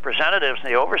House of Representatives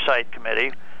and the Oversight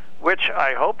Committee, which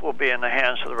I hope will be in the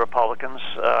hands of the Republicans,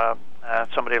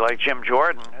 somebody like Jim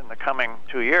Jordan in the coming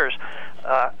 2 years,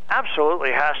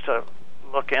 absolutely has to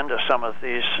look into some of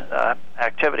these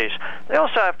activities. They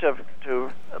also have to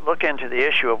look into the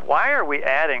issue of why are we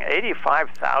adding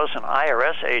 85,000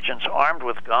 IRS agents armed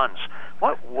with guns?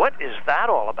 What is that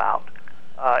all about?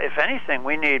 If anything,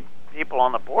 we need people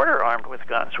on the border armed with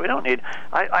guns. We don't need...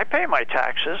 I pay my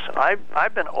taxes.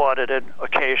 I've been audited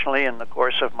occasionally in the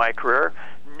course of my career.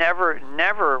 Never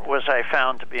was I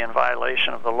found to be in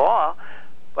violation of the law.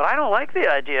 But I don't like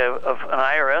the idea of an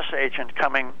IRS agent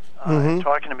coming and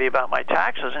talking to me about my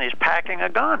taxes, and he's packing a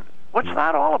gun. What's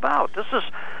that all about? This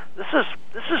This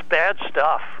is bad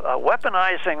stuff.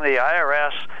 Weaponizing the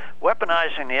IRS,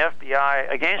 weaponizing the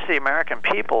FBI against the American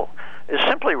people is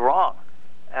simply wrong.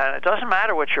 And it doesn't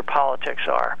matter what your politics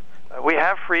are. We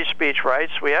have free speech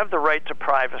rights. We have the right to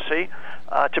privacy,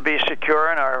 to be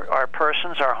secure in our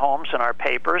persons, our homes, and our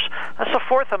papers. That's the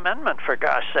Fourth Amendment, for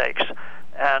gosh sakes.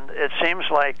 And it seems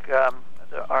like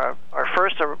our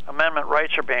First Amendment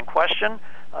rights are being questioned.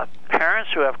 Parents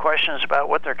who have questions about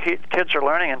what their kids are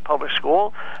learning in public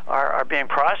school are being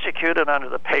prosecuted under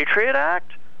the Patriot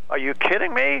Act. Are you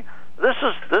kidding me? This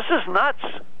is nuts.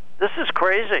 This is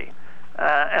crazy,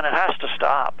 and it has to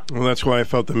stop. Well, that's why I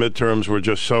felt the midterms were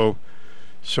just so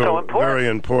important. Very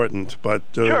important. But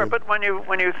sure, but when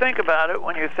you think about it,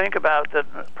 when you think about that,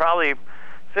 probably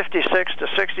 56 to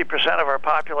 60% of our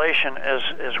population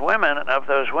is women, and of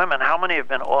those women, how many have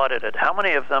been audited? How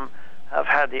many of them have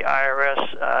had the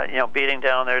IRS, beating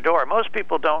down their door? Most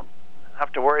people don't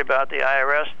have to worry about the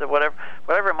IRS. That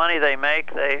whatever money they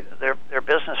make, their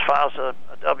business files a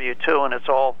W-2, and it's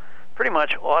all pretty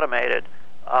much automated.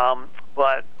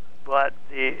 But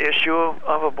the issue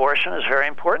of abortion is very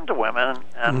important to women,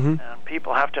 and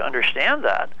people have to understand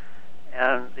that.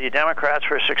 And the Democrats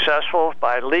were successful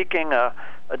by leaking a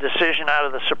decision out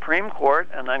of the Supreme Court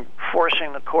and then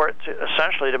forcing the court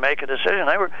essentially to make a decision.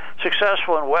 They were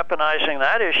successful in weaponizing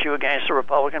that issue against the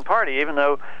Republican Party, even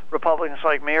though Republicans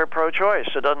like me are pro-choice.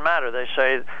 It doesn't matter. They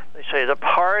say the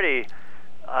party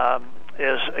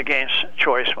is against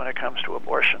choice when it comes to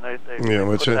abortion. They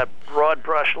put that broad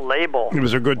brush label. It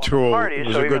was a good tool. Party, it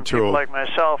was so a even good tool people like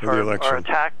myself are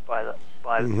attacked for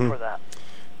that.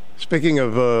 Speaking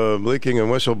of leaking and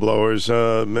whistleblowers,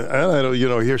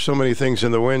 I hear so many things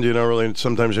in the wind. You don't really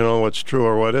sometimes you know what's true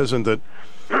or what isn't. That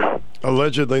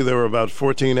allegedly there were about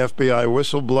 14 FBI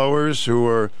whistleblowers who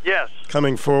were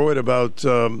coming forward about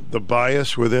the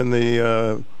bias within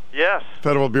the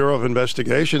Federal Bureau of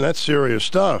Investigation. That's serious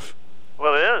stuff.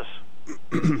 Well, it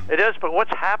is. It is. But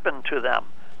what's happened to them?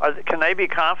 Can they be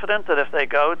confident that if they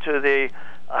go to the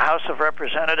House of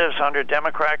Representatives under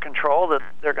Democrat control that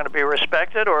they're going to be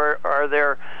respected, or are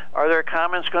their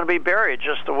comments going to be buried,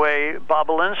 just the way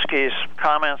Bobolinsky's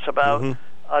comments about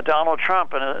Donald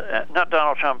Trump and not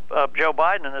Donald Trump, Joe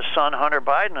Biden and his son Hunter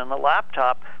Biden and the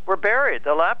laptop were buried.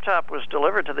 The laptop was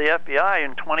delivered to the FBI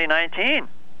in 2019,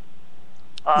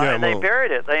 and they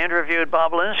buried it. They interviewed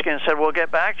Bobolinsky and said, "We'll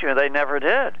get back to you." They never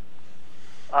did.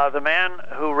 The man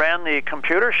who ran the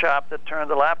computer shop that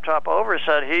turned the laptop over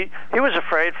said he was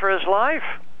afraid for his life,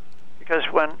 because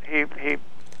when he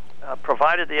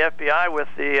provided the FBI with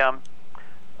the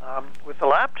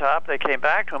laptop, they came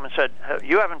back to him and said,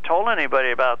 "You haven't told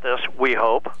anybody about this, we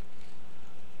hope."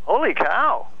 Holy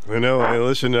cow! I know. I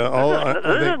listen to all. This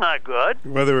is not good.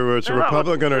 Whether it's a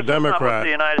Republican or Democrat,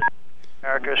 this is not what the United States of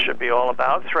America should be all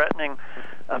about. Threatening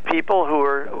people who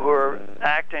are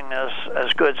acting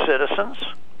as good citizens.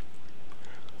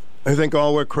 I think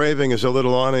all we're craving is a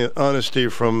little honesty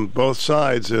from both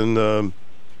sides, and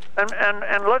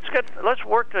let's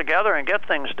work together and get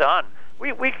things done.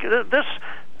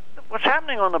 What's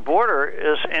happening on the border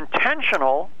is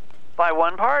intentional by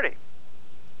one party.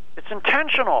 It's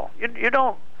intentional. You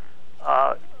don't.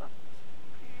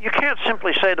 You can't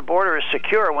simply say the border is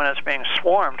secure when it's being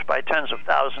swarmed by tens of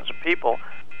thousands of people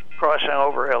crossing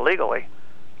over illegally.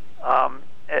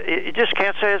 You just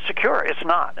can't say it's secure. It's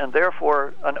not. And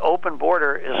therefore, an open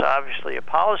border is obviously a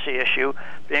policy issue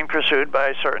being pursued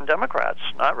by certain Democrats,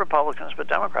 not Republicans, but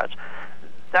Democrats.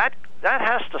 That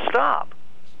has to stop,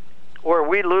 or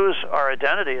we lose our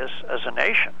identity as a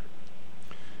nation.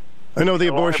 I know the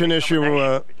abortion issue.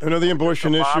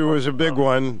 Is a big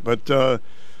one, but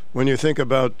when you think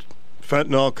about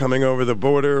fentanyl coming over the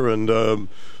border, and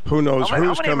who knows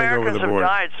who's coming over the border. How many Americans have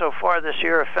died so far this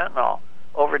year of fentanyl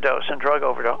overdose and drug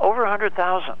overdose? Over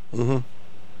 100,000.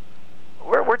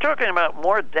 We're talking about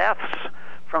more deaths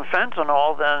from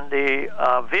fentanyl than the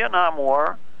Vietnam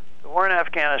War, the war in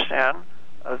Afghanistan,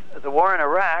 the war in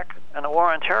Iraq, and the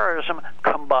war on terrorism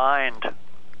combined.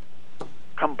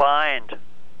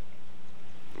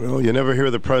 Well, you never hear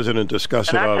the president discuss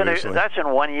it, obviously. That's in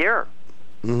 1 year.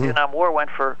 The Vietnam War went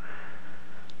for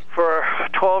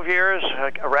 12 years.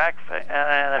 Iraq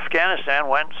and Afghanistan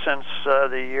went since the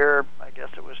year, I guess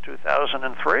it was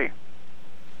 2003,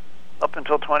 up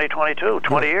until 2022,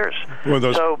 20 years. Well,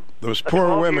 those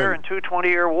poor women. 12-year and 2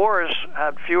 20-year wars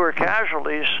had fewer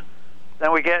casualties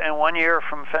than we get in 1 year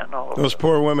from fentanyl. Those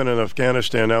poor women in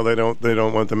Afghanistan, now they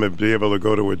don't want them to be able to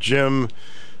go to a gym.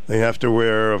 They have to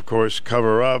wear, of course,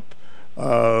 cover up.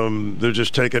 They're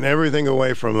just taking everything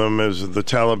away from them as the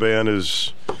Taliban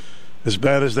is as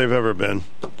bad as they've ever been.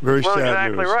 Very sad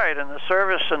exactly news. Right. And the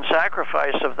service and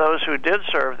sacrifice of those who did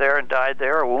serve there and died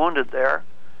there or wounded there,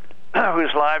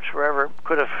 whose lives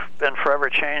could have been forever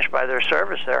changed by their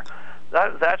service there.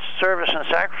 That service and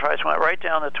sacrifice went right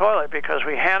down the toilet because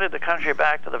we handed the country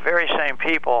back to the very same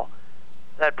people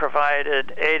that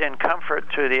provided aid and comfort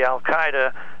to the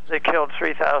Al-Qaeda that killed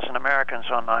 3,000 Americans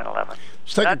on 9/11.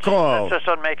 Let's take a call. That just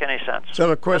doesn't make any sense. Let's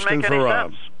have a question for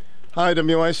Rob. Hi,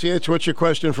 WICH. What's your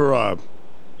question for Rob?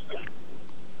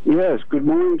 Yes. Good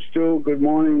morning, Stu. Good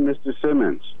morning, Mr.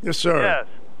 Simmons. Yes, sir.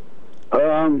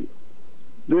 Yes.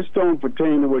 This don't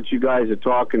pertain to what you guys are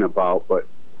talking about, but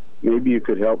maybe you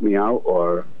could help me out.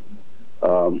 Or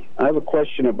I have a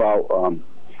question about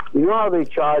you know how they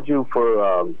charge you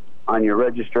for on your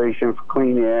registration for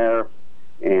clean air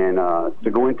and to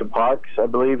go into parks? I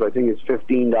believe I think it's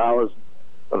 $15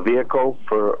 a vehicle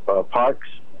for parks.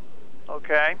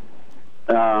 Okay.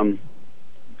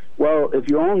 Well, if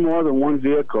you own more than one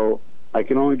vehicle, I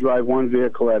can only drive one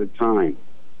vehicle at a time.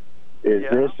 Is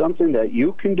there something that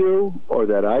you can do or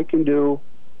that I can do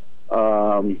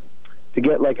to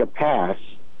get like a pass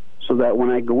so that when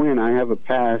I go in, I have a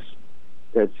pass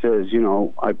that says,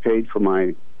 I paid for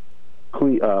my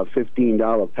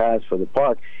 $15 pass for the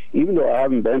park, even though I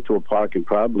haven't been to a park in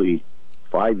probably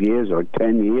 5 years or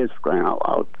 10 years, for crying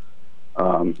out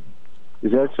loud.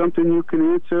 Is that something you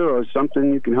can answer or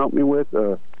something you can help me with?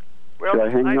 Should I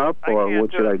hang up or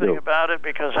what should I do? I can't do anything about it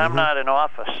because I'm not in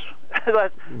office.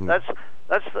 That's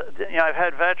I've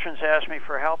had veterans ask me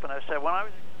for help, and I said when I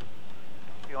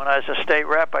was a state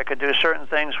rep, I could do certain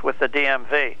things with the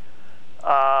DMV,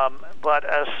 but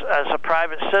as a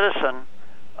private citizen,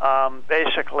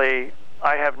 basically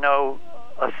I have no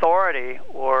authority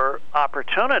or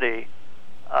opportunity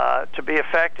to be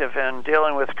effective in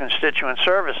dealing with constituent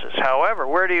services. However,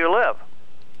 where do you live?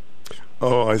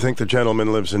 Oh, I think the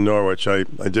gentleman lives in Norwich. I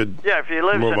did. Yeah, if he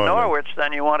lives in Norwich,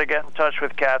 then you want to get in touch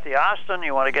with Kathy Austin.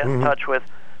 You want to get in touch with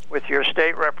your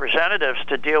state representatives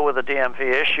to deal with the DMV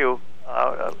issue,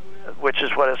 which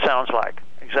is what it sounds like.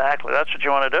 Exactly. That's what you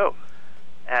want to do.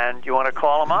 And you want to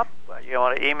call them up, you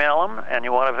want to email them, and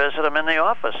you want to visit them in the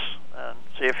office and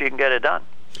see if you can get it done.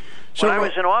 So when I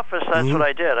was in office, that's what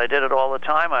I did. I did it all the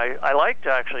time. I liked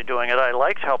actually doing it. I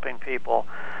liked helping people.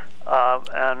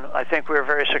 And I think we were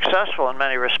very successful in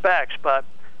many respects, but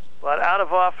out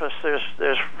of office,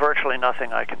 there's virtually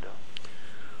nothing I can do.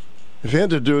 If you had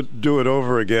to do it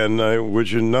over again,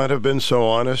 would you not have been so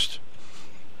honest?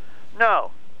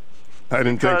 No. I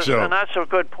didn't think so. And that's a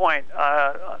good point.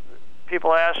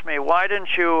 People ask me, why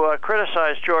didn't you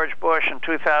criticize George Bush in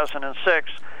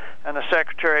 2006 and the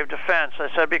Secretary of Defense? I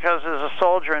said, because as a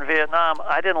soldier in Vietnam,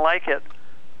 I didn't like it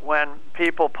when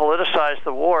people politicized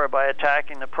the war by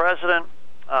attacking the president,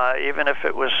 even if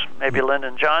it was maybe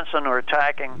Lyndon Johnson, or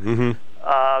attacking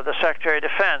the Secretary of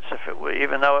Defense,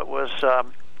 even though it was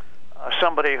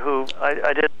somebody who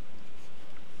I did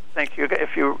think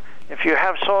if you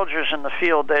have soldiers in the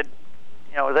field, they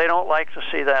don't like to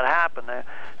see that happen, and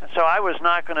so I was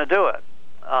not going to do it,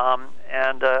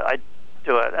 and I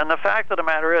do it. And the fact of the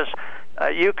matter is,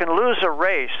 you can lose a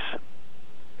race,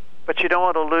 but you don't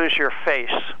want to lose your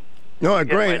face. No,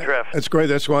 great. That's great.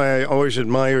 That's why I always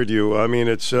admired you. I mean,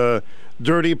 it's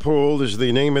dirty pool is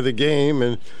the name of the game.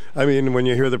 And, I mean, when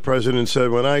you hear the president said,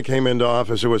 when I came into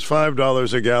office, it was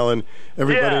 $5 a gallon,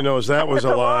 everybody knows that was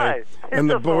a lie. And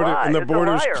the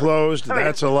border's closed. I mean,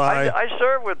 that's a lie. I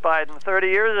served with Biden 30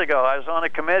 years ago. I was on a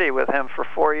committee with him for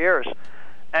 4 years.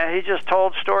 And he just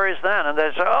told stories then. And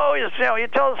they said, he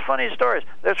tells funny stories.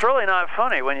 It's really not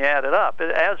funny when you add it up.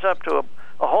 It adds up to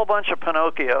a whole bunch of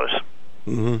Pinocchios.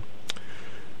 Mm-hmm.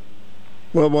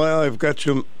 Well, while I've got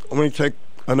you, let me take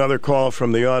another call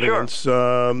from the audience.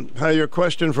 Sure. Your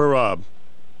question for Rob?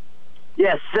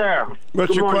 Yes, sir.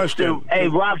 What's your question? Hey,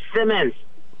 Rob Simmons.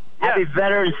 Happy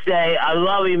Veterans Day. I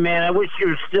love you, man. I wish you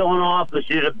were still in office.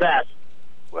 You're the best.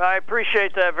 Well, I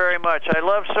appreciate that very much. I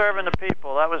love serving the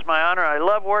people. That was my honor. I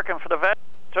love working for the veterans,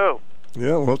 too.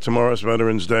 Yeah, well, tomorrow's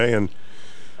Veterans Day, and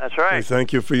that's right. I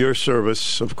thank you for your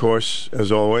service, of course,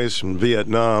 as always, in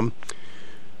Vietnam.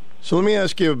 So let me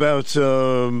ask you about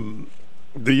the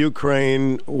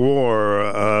Ukraine war.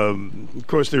 Of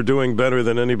course, they're doing better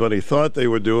than anybody thought they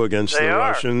would do against the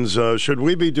Russians. Should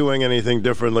we be doing anything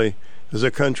differently as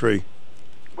a country?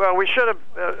 Well, we should have,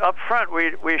 up front,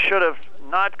 we should have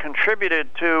not contributed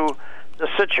to the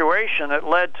situation that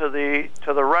led to the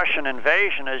Russian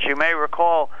invasion. As you may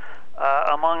recall,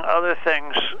 among other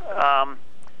things,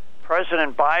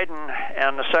 President Biden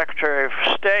and the Secretary of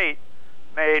State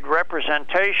made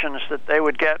representations that they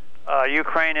would get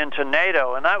Ukraine into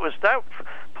NATO, and that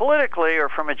politically or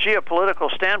from a geopolitical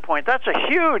standpoint, that's a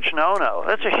huge no-no.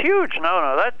 That's a huge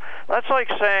no-no. That's like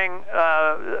saying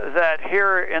that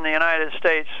here in the United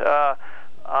States,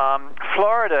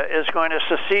 Florida is going to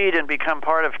secede and become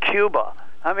part of Cuba.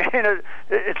 I mean,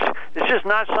 it's just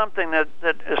not something that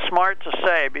is smart to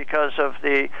say because of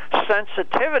the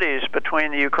sensitivities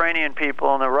between the Ukrainian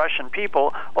people and the Russian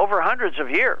people over hundreds of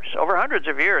years. Over hundreds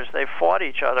of years, they've fought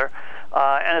each other,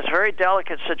 and it's a very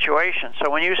delicate situation. So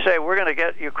when you say we're going to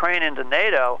get Ukraine into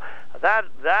NATO, that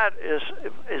is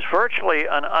virtually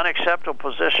an unacceptable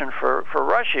position for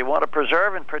Russia. You want to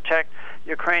preserve and protect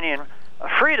Ukrainian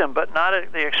freedom, but not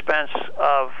at the expense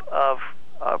of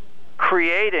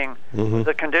creating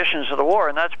the conditions of the war,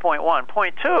 and that's point one.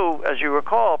 Point two, as you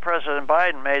recall, President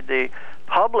Biden made the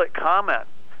public comment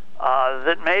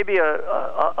that maybe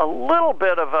a little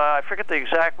bit of I forget the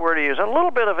exact word he used, a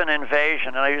little bit of an invasion,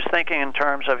 and I was thinking in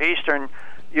terms of eastern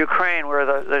Ukraine where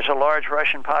there's a large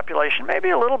Russian population, maybe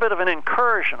a little bit of an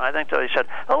incursion. I think that he said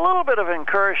a little bit of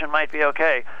incursion might be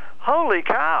okay. Holy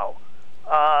cow.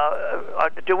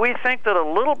 Do we think that a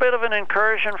little bit of an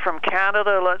incursion from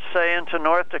Canada, let's say, into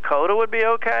North Dakota would be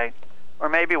okay? Or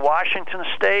maybe Washington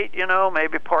State,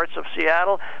 maybe parts of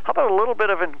Seattle? How about a little bit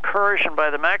of incursion by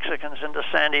the Mexicans into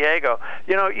San Diego?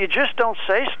 You just don't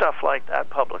say stuff like that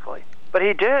publicly. But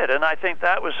he did, and I think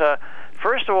that was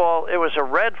first of all, it was a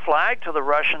red flag to the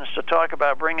Russians to talk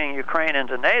about bringing Ukraine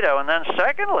into NATO, and then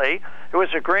secondly, it was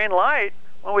a green light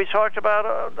when we talked about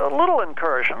a little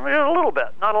incursion, a little bit,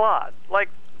 not a lot, like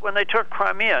when they took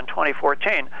Crimea in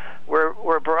 2014, where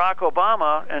Barack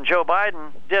Obama and Joe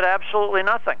Biden did absolutely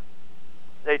nothing.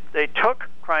 They took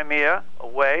Crimea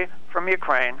away from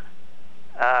Ukraine,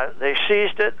 they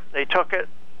seized it, they took it,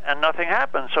 and nothing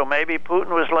happened. So maybe Putin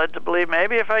was led to believe,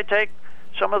 maybe if I take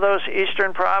some of those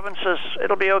eastern provinces,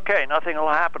 it'll be okay, nothing will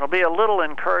happen. It'll be a little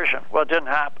incursion. Well, it didn't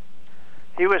happen.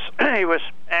 He was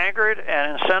angered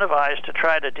and incentivized to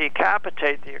try to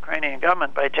decapitate the Ukrainian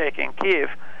government by taking Kyiv,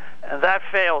 and that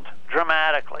failed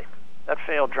dramatically.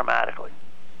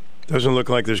 Doesn't look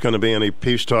like there's going to be any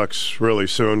peace talks really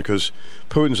soon because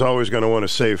Putin's always going to want to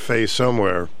save face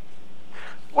somewhere.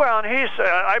 Well, and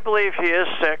I believe he is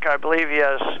sick. I believe he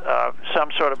has some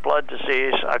sort of blood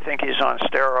disease. I think he's on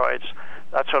steroids.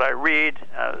 That's what I read.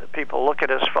 People look at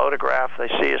his photograph. They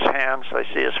see his hands. They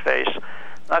see his face.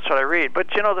 That's what I read. But,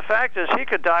 the fact is he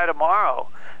could die tomorrow,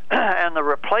 and the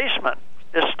replacement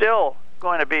is still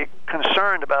going to be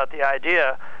concerned about the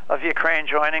idea of Ukraine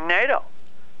joining NATO.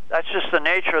 That's just the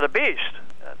nature of the beast.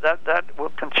 That will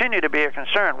continue to be a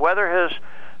concern. Whether his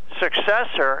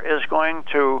successor is going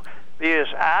to be as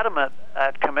adamant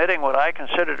at committing what I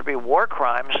consider to be war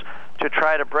crimes to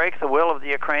try to break the will of the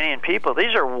Ukrainian people.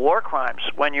 These are war crimes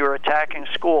when you're attacking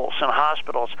schools and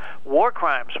hospitals, war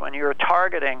crimes when you're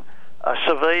targeting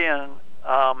civilian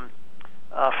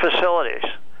facilities.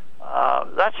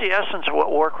 That's the essence of what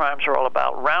war crimes are all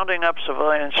about, rounding up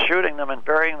civilians, shooting them, and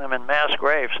burying them in mass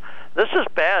graves. This is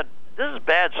bad. This is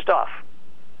bad stuff.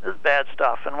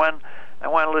 And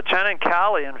when Lieutenant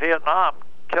Cowley in Vietnam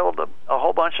killed a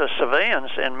whole bunch of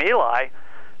civilians in My Lai,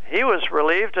 he was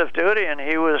relieved of duty, and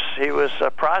he was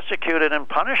prosecuted and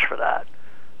punished for that.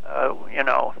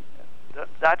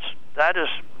 That is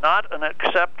not an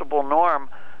acceptable norm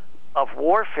of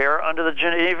warfare under the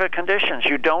Geneva Conditions.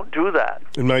 You don't do that.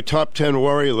 In my top 10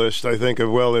 worry list, I think of,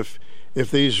 well, if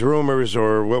these rumors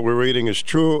or what we're reading is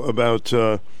true about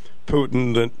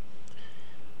Putin, that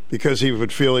because he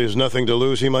would feel he has nothing to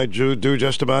lose, he might do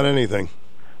just about anything.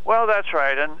 Well, that's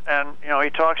right, and he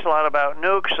talks a lot about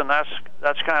nukes, and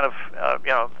that's kind of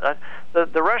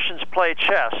the Russians play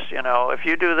chess. If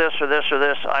you do this or this or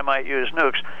this, I might use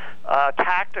nukes.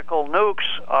 Tactical nukes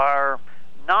are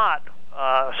not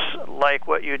like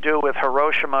what you do with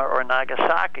Hiroshima or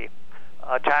Nagasaki.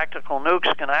 Tactical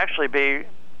nukes can actually be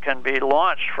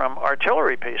launched from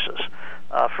artillery pieces,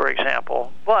 for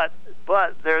example. But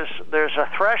there's a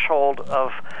threshold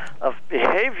of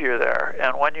behavior there,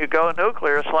 and when you go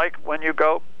nuclear, it's like when you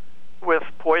go with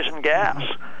poison gas.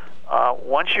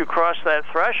 Once you cross that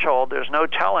threshold, there's no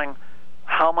telling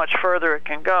how much further it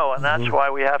can go, and that's why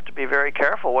we have to be very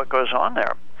careful what goes on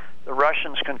there. The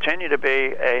Russians continue to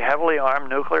be a heavily armed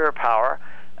nuclear power,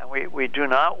 and we do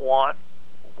not want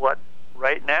what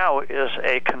right now is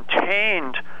a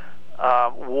contained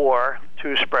war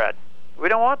to spread. We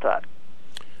don't want that.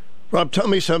 Rob, tell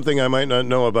me something I might not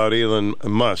know about Elon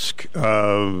Musk.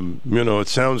 It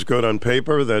sounds good on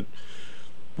paper that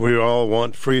we all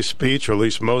want free speech, or at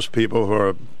least most people who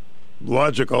are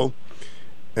logical,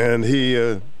 and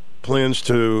he plans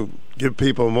to give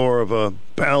people more of a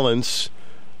balance.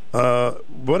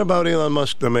 What about Elon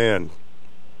Musk, the man?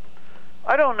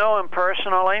 I don't know him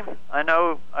personally. I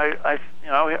know,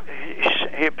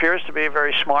 he appears to be a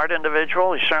very smart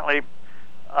individual. He's certainly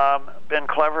been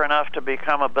clever enough to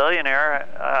become a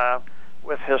billionaire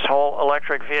with his whole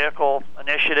electric vehicle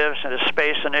initiatives and his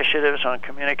space initiatives on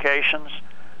communications,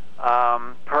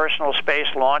 personal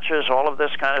space launches, all of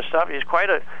this kind of stuff. He's quite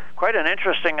an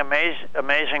interesting,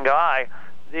 amazing guy.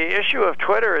 The issue of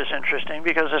Twitter is interesting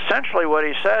because essentially what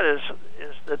he said is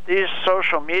that these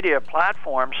social media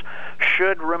platforms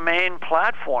should remain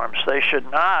platforms. They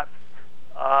should not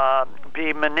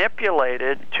be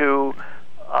manipulated to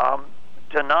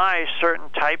deny certain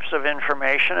types of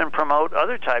information and promote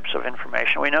other types of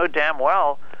information. We know damn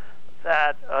well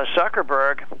that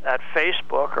Zuckerberg at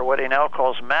Facebook, or what he now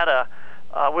calls Meta,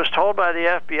 was told by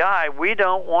the FBI, we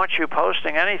don't want you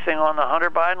posting anything on the Hunter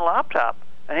Biden laptop.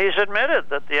 And he's admitted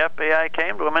that the FBI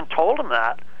came to him and told him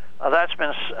that. That's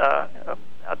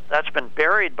been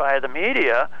buried by the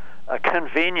media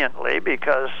conveniently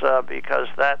because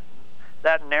that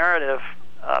narrative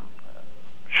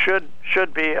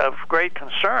should be of great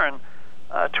concern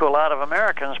to a lot of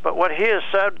Americans. But what he has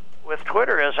said with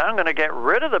Twitter is, I'm going to get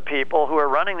rid of the people who are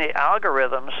running the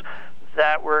algorithms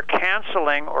that were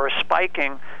canceling or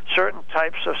spiking certain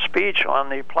types of speech on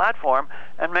the platform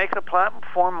and make the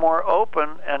platform more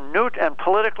open and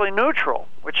politically neutral,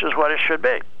 which is what it should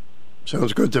be.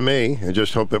 Sounds good to me. I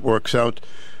just hope it works out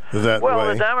that way. Well,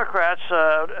 the Democrats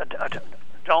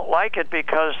don't like it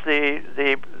because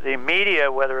the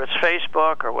media, whether it's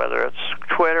Facebook or whether it's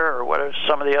Twitter or whether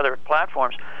some of the other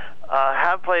platforms,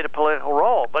 have played a political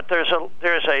role. But there's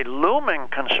a looming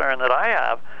concern that I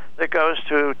have that goes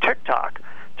to TikTok.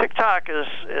 TikTok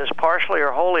is partially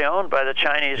or wholly owned by the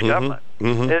Chinese government.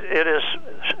 Mm-hmm. It is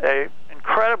an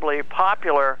incredibly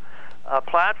popular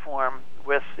platform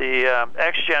with the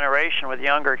X generation, with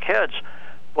younger kids,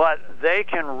 but they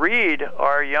can read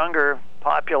our younger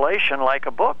population like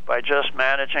a book by just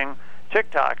managing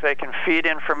TikTok. They can feed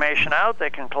information out.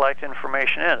 They can collect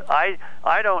information in. I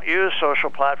don't use social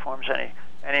platforms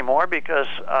anymore because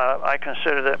I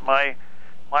consider that my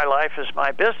life is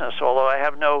my business. Although I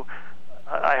have no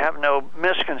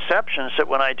misconceptions that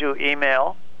when I do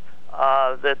email,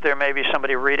 that there may be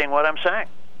somebody reading what I'm saying.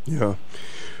 Yeah.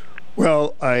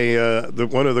 Well,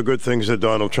 one of the good things that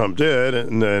Donald Trump did,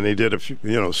 and then he did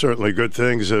certainly good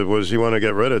things, was he wanted to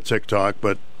get rid of TikTok,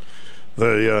 but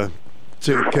they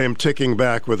came ticking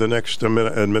back with the next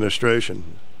administration.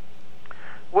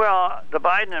 Well, the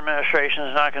Biden administration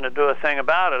is not going to do a thing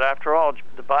about it. After all,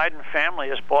 the Biden family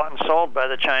is bought and sold by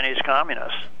the Chinese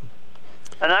communists.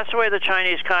 And that's the way the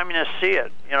Chinese communists see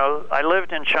it. I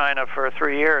lived in China for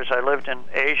 3 years. I lived in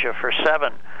Asia for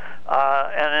 7.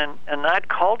 And in that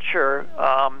culture,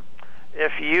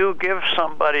 if you give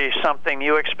somebody something,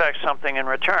 you expect something in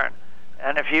return.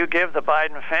 And if you give the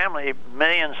Biden family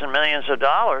millions and millions of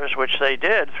dollars, which they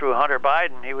did through Hunter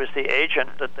Biden, he was the agent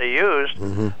that they used.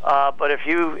 Mm-hmm. But if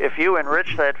you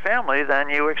enrich that family, then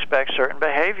you expect certain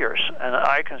behaviors. And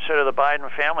I consider the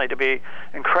Biden family to be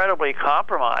incredibly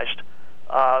compromised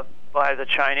by the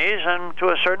Chinese and to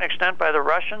a certain extent by the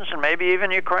Russians and maybe even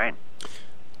Ukraine.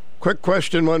 Quick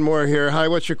question, one more here. Hi,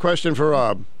 what's your question for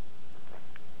Rob?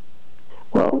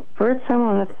 Well, first I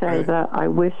want to say that I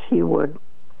wish he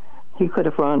could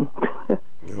have run.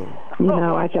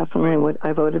 I definitely would.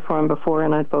 I voted for him before,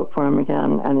 and I'd vote for him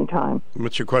again anytime.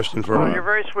 What's your question for Rob? You're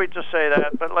very sweet to say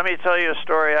that, but let me tell you a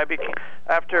story.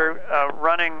 After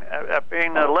running, being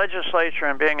in the legislature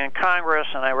and being in Congress,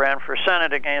 and I ran for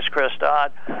Senate against Chris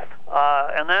Dodd,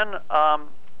 and then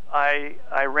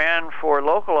I ran for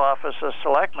local office as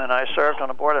selectman. I served on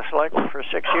the board of selectmen for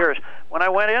 6 years. When I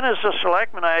went in as a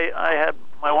selectman, I had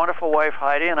my wonderful wife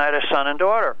Heidi, and I had a son and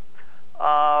daughter.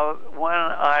 When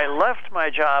I left my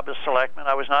job as selectman,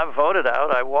 I was not voted out.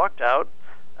 I walked out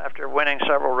after winning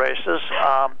several races.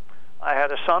 I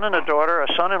had a son and a daughter, a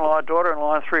son-in-law, a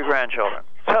daughter-in-law, and 3 grandchildren.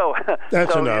 So,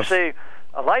 that's enough. You see,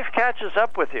 life catches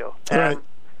up with you. Right.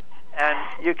 And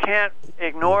you can't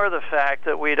ignore the fact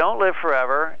that we don't live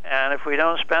forever, and if we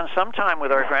don't spend some time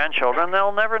with our grandchildren,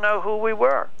 they'll never know who we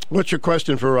were. What's your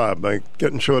question for Rob? I'm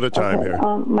getting short of time here.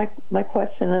 My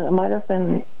question, it might have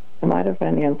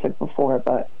been answered before,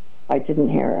 but I didn't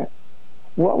hear it.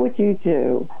 What would you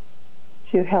do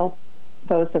to help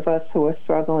those of us who are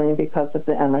struggling because of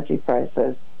the energy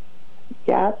prices?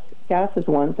 Gas is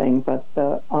one thing, but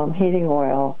the heating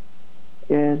oil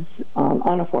is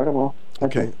unaffordable.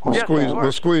 Okay,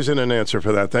 we'll squeeze in an answer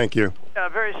for that. Thank you.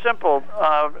 Very simple.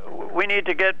 We need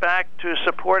to get back to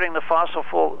supporting the fossil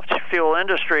fuel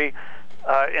industry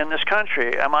in this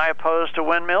country. Am I opposed to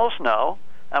windmills? No.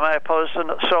 Am I opposed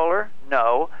to solar?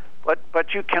 No.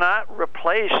 But you cannot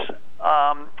replace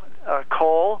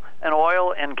coal and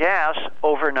oil and gas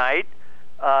overnight.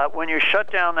 When you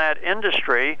shut down that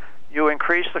industry, you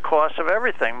increase the cost of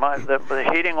everything. The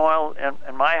heating oil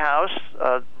in my house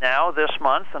now this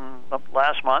month and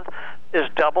last month is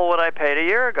double what I paid a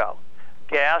year ago.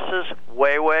 Gas is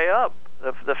way up.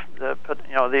 The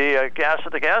gas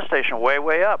at the gas station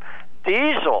way up.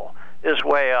 Diesel is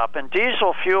way up, and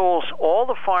diesel fuels all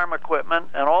the farm equipment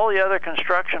and all the other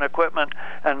construction equipment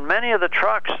and many of the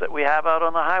trucks that we have out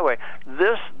on the highway.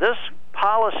 This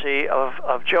policy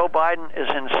of Joe Biden is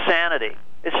insanity.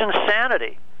 It's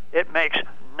insanity. It makes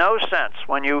no sense.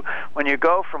 When you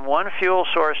go from one fuel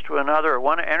source to another,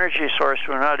 one energy source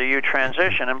to another, you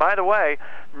transition. And by the way,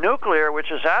 nuclear,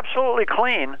 which is absolutely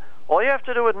clean, all you have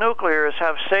to do with nuclear is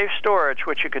have safe storage,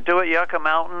 which you could do at Yucca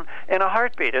Mountain in a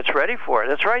heartbeat. It's ready for it.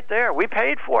 It's right there. We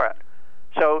paid for it.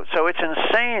 So it's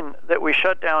insane that we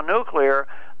shut down nuclear,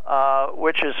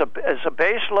 which is a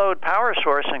base load power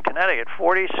source in Connecticut.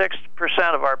 46%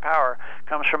 of our power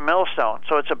comes from Millstone,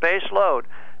 so it's a base load.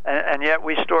 And yet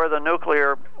we store the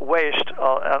nuclear waste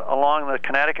along the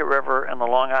Connecticut River and the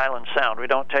Long Island Sound. We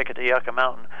don't take it to Yucca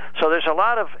Mountain. So there's a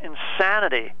lot of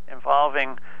insanity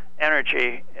involving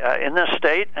energy in this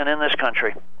state and in this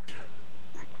country.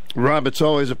 Rob, it's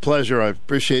always a pleasure. I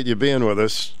appreciate you being with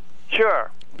us.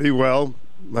 Sure. Be well.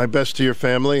 My best to your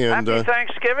family. And Happy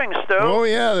Thanksgiving, Stu. Oh,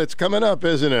 yeah, it's coming up,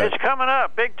 isn't it? It's coming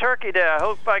up. Big Turkey Day. I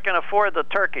hope I can afford the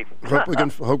turkey.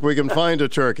 Hope we can find a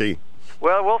turkey.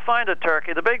 Well, we'll find a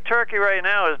turkey. The big turkey right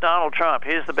now is Donald Trump.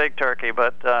 He's the big turkey,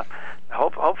 but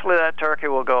hopefully that turkey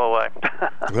will go away.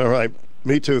 All right.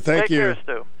 Me too. Thank you. Take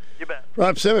care, Stu. You bet.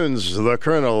 Rob Simmons, the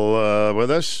Colonel, with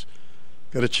us.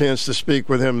 Got a chance to speak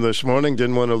with him this morning.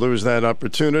 Didn't want to lose that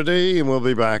opportunity, and we'll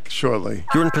be back shortly.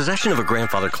 You're in possession of a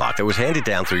grandfather clock that was handed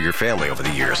down through your family over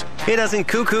the years. It hasn't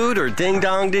cuckooed or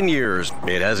ding-donged in years.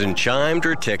 It hasn't chimed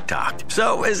or tick-tocked.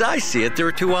 So, as I see it, there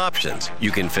are two options.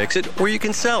 You can fix it, or you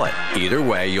can sell it. Either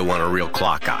way, you'll want a real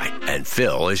clock guy. And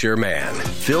Phil is your man.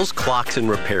 Phil's Clocks and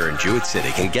Repair in Jewett City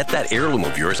can get that heirloom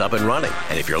of yours up and running.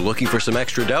 And if you're looking for some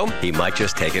extra dough, he might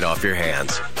just take it off your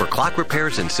hands. For clock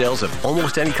repairs and sales of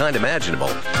almost any kind imaginable,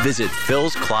 visit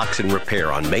Phil's Clocks and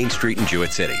Repair on Main Street in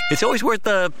Jewett City. It's always worth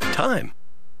the time.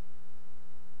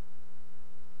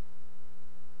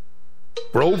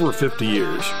 For over 50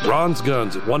 years, Ron's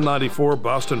Guns at 194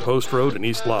 Boston Post Road in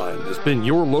East Lyme has been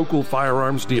your local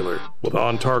firearms dealer with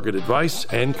on-target advice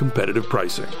and competitive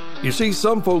pricing. You see,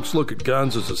 some folks look at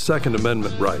guns as a Second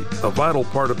Amendment right, a vital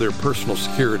part of their personal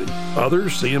security.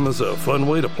 Others see them as a fun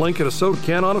way to blanket a soda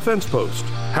can on a fence post.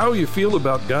 How you feel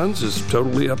about guns is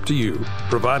totally up to you.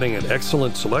 Providing an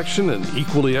excellent selection and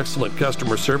equally excellent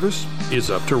customer service is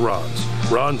up to Ron's.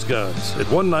 Ron's Guns at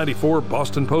 194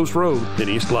 Boston Post Road in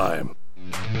East Lyme.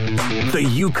 The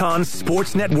UConn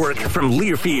Sports Network from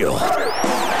Learfield.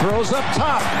 Throws up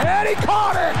top, and he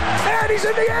caught it, and he's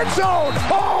in the end zone.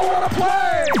 Oh, what a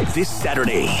play! This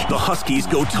Saturday, the Huskies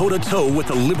go toe-to-toe with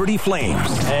the Liberty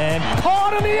Flames. And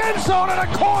caught in the end zone in a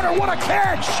corner. What a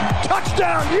catch!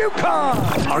 Touchdown,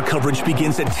 UConn! Our coverage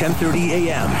begins at 10:30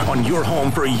 a.m. on your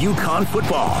home for UConn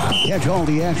football. Catch all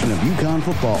the action of UConn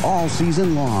football all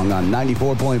season long on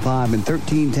 94.5 and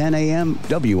 1310 a.m.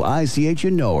 WICH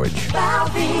in Norwich.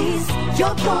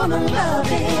 You're gonna love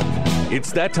it.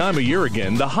 It's that time of year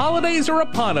again. The holidays are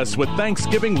upon us with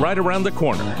Thanksgiving right around the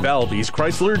corner. Valby's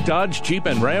Chrysler, Dodge, Jeep,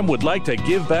 and Ram would like to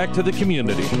give back to the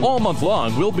community. All month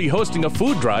long, we'll be hosting a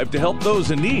food drive to help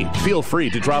those in need. Feel free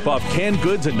to drop off canned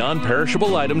goods and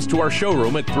non-perishable items to our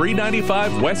showroom at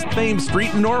 395 West Thames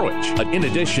Street in Norwich. In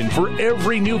addition, for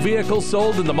every new vehicle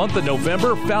sold in the month of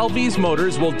November, Valby's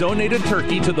Motors will donate a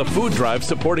turkey to the food drive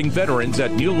supporting veterans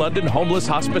at New London Homeless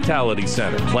Hospitality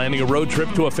Center. Planning a road trip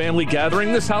to a family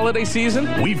gathering this holiday season?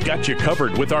 We've got you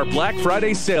covered with our Black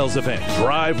Friday sales event.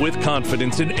 Drive with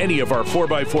confidence in any of our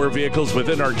 4x4 vehicles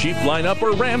within our Jeep lineup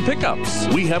or Ram pickups.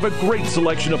 We have a great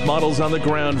selection of models on the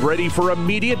ground ready for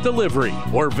immediate delivery.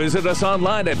 Or visit us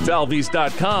online at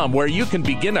valvys.com where you can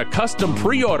begin a custom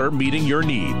pre-order meeting your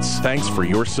needs. Thanks for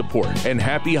your support and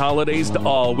happy holidays to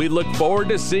all. We look forward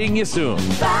to seeing you soon.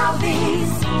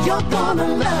 Valvys, you're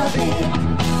gonna love it.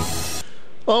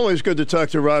 Always good to talk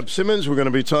to Rob Simmons. We're going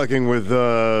to be talking with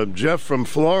Jeff from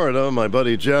Florida, my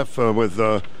buddy Jeff, with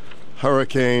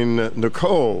Hurricane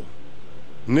Nicole.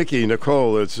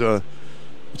 It's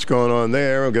what's going on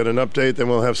there. We'll get an update, then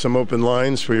we'll have some open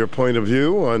lines for your point of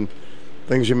view on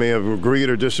things you may have agreed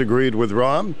or disagreed with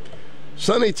Rob.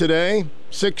 Sunny today,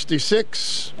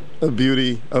 66, a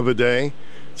beauty of a day.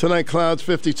 Tonight, clouds,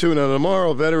 52. Now,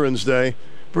 tomorrow, Veterans Day,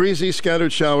 breezy,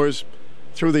 scattered showers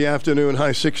through the afternoon,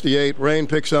 high 68. Rain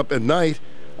picks up at night,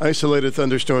 Isolated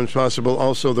thunderstorms possible.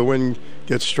 Also, the wind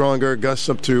gets stronger, gusts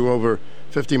up to over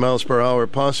 50 miles per hour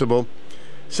possible.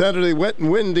 Saturday, wet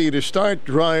and windy to start,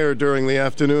 drier during the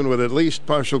afternoon with at least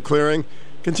partial clearing.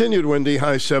 Continued windy,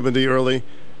 high 70 early,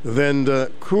 then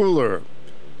cooler.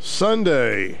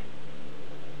 Sunday,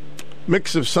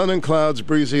 mix of sun and clouds,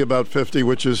 breezy about 50,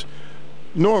 which is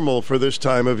normal for this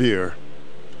time of year.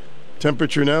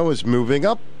 Temperature now is moving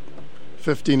up,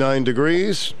 59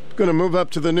 degrees. Going to move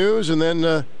up to the news and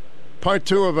then part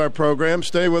 2 of our program.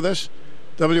 Stay with us.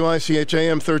 WICH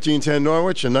AM 1310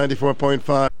 Norwich and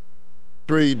 94.5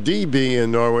 3DB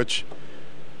in Norwich.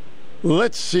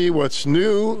 Let's see what's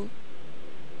new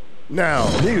now.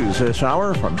 News this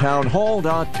hour from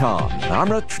townhall.com.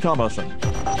 I'm Rich Thomason.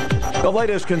 The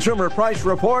latest consumer price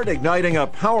report igniting a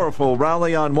powerful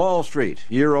rally on Wall Street.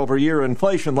 Year-over-year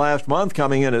inflation last month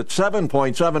coming in at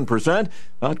 7.7%.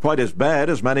 Not quite as bad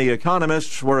as many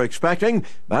economists were expecting.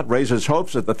 That raises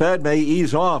hopes that the Fed may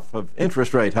ease off of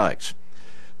interest rate hikes.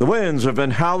 The winds have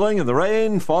been howling and the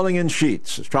rain falling in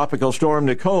sheets as Tropical Storm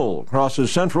Nicole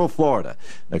crosses central Florida.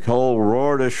 Nicole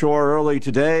roared ashore early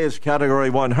today as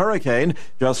Category 1 hurricane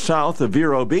just south of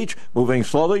Vero Beach, moving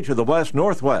slowly to the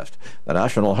west-northwest. The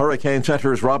National Hurricane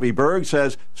Center's Robbie Berg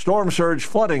says storm surge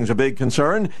flooding's a big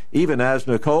concern, even as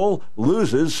Nicole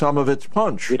loses some of its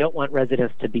punch. We don't want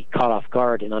residents to be caught off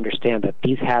guard and understand that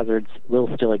these hazards will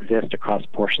still exist across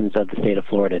portions of the state of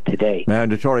Florida today.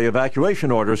 Mandatory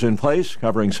evacuation orders in place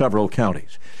covering several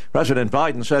counties. President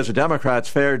Biden says the Democrats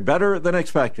fared better than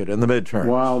expected in the midterm.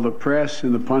 While the press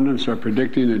and the pundits are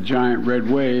predicting a giant red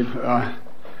wave,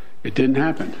 it didn't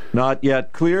happen. Not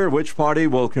yet clear which party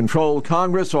will control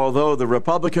Congress, although the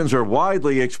Republicans are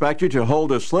widely expected to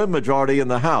hold a slim majority in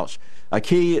the House. A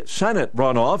key Senate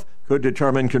runoff could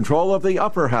determine control of the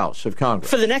upper house of Congress.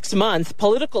 For the next month,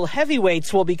 political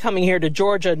heavyweights will be coming here to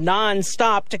Georgia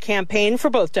nonstop to campaign for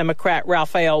both Democrat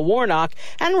Raphael Warnock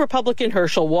and Republican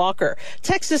Herschel Walker.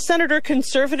 Texas Senator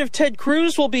conservative Ted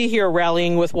Cruz will be here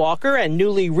rallying with Walker, and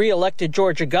newly re-elected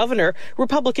Georgia Governor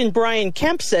Republican Brian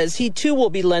Kemp says he too will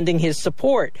be lending his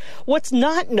support. What's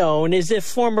not known is if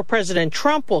former President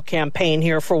Trump will campaign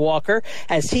here for Walker,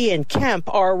 as he and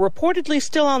Kemp are reportedly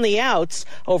still on the outs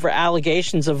over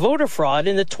allegations of voter fraud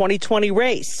in the 2020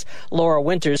 race. Laura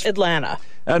Winters, Atlanta.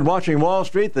 And watching Wall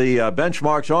Street, the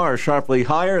benchmarks are sharply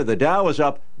higher. The Dow is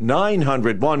up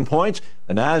 901 points.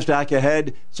 The NASDAQ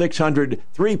ahead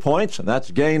 603 points, and that's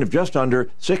a gain of just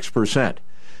under 6%.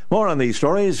 More on these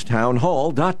stories,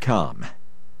 townhall.com.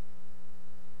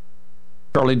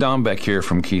 Charlie Dombeck here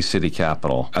from Key City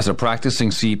Capital. As a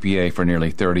practicing CPA for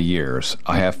nearly 30 years,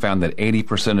 I have found that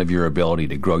 80% of your ability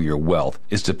to grow your wealth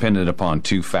is dependent upon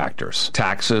two factors: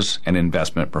 taxes and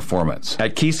investment performance.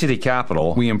 At Key City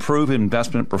Capital, we improve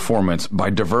investment performance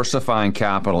by diversifying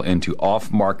capital into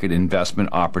off-market investment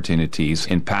opportunities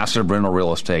in passive rental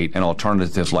real estate and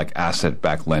alternatives like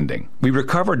asset-backed lending. We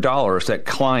recover dollars that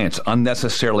clients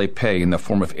unnecessarily pay in the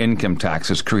form of income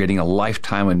taxes, creating a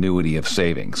lifetime annuity of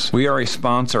savings. We are a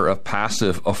sponsor of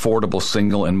passive, affordable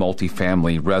single and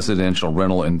multifamily residential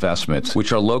rental investments,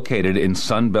 which are located in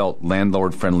Sunbelt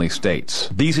landlord-friendly states.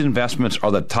 These investments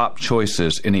are the top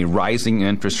choices in a rising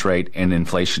interest rate and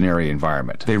inflationary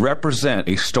environment. They represent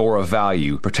a store of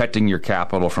value, protecting your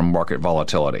capital from market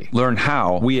volatility. Learn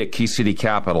how we at Key City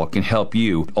Capital can help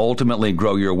you ultimately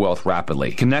grow your wealth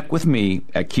rapidly. Connect with me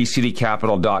at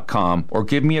keycitycapital.com or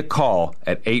give me a call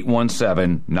at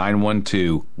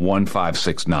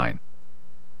 817-912-1569.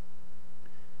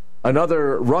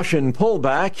 Another Russian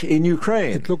pullback in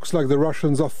Ukraine. It looks like the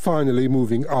Russians are finally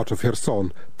moving out of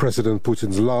Kherson, President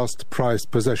Putin's last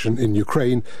prized possession in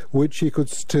Ukraine, which he could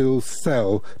still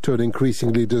sell to an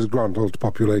increasingly disgruntled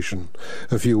population.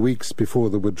 A few weeks before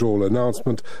the withdrawal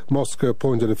announcement,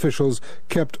 Moscow-appointed officials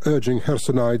kept urging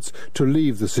Khersonites to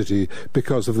leave the city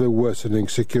because of the worsening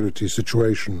security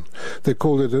situation. They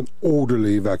called it an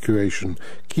orderly evacuation.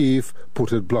 Kyiv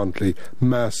put it bluntly,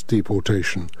 mass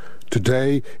deportation.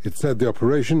 Today, it said the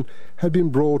operation had been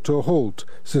brought to a halt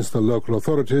since the local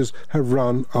authorities have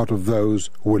run out of those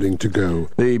willing to go.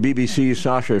 The BBC's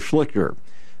Sasha Schlichter.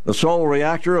 The sole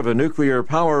reactor of a nuclear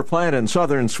power plant in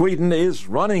southern Sweden is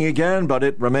running again, but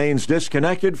it remains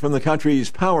disconnected from the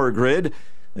country's power grid.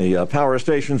 The power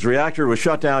station's reactor was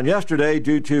shut down yesterday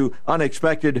due to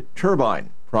unexpected turbine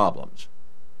problems.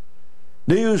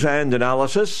 News and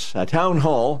analysis at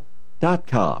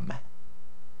townhall.com.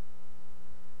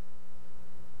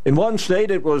 In one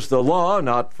state, it was the law,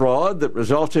 not fraud, that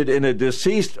resulted in a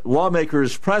deceased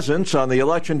lawmaker's presence on the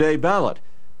Election Day ballot.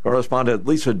 Correspondent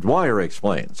Lisa Dwyer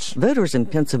explains. Voters in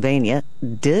Pennsylvania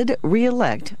did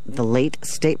re-elect the late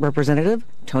state representative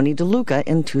Tony DeLuca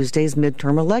in Tuesday's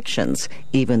midterm elections,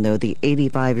 even though the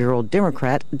 85-year-old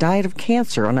Democrat died of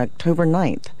cancer on October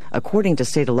 9th. According to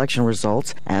state election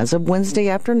results, as of Wednesday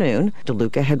afternoon,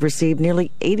 DeLuca had received nearly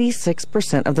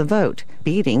 86% of the vote,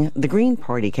 beating the Green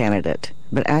Party candidate.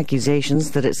 But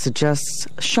accusations that it suggests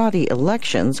shoddy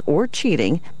elections or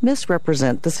cheating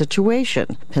misrepresent the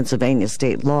situation. Pennsylvania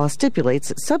state law stipulates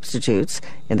that substitutes,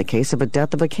 in the case of a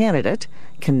death of a candidate,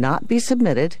 cannot be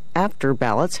submitted after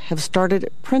ballots have started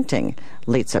printing.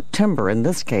 Late September in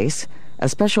this case, a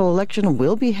special election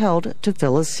will be held to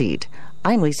fill a seat.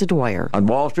 I'm Lisa Dwyer. On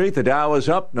Wall Street, the Dow is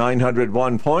up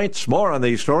 901 points. More on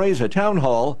these stories at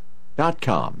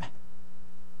townhall.com.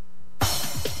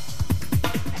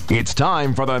 It's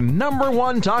time for the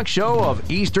 #1 talk show of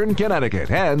Eastern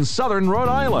Connecticut and Southern Rhode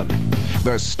Island.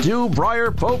 The Stu Bryer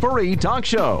Potpourri Talk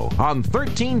Show on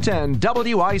 1310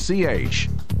 WICH.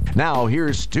 Now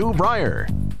here's Stu Bryer.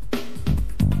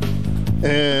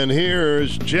 And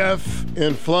here's Jeff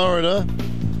in Florida,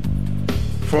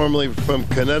 formerly from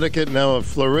Connecticut, now a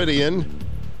Floridian.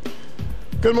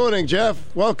 Good morning,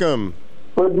 Jeff. Welcome.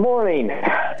 Good morning.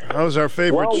 How's our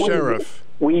favorite sheriff?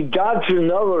 We dodged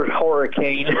another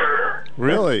hurricane.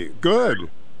 Really? Good.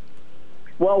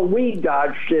 Well, we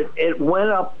dodged it. It went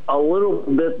up a little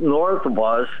bit north of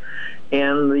us,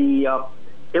 and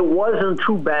it wasn't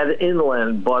too bad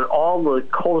inland, but all the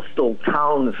coastal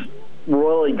towns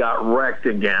really got wrecked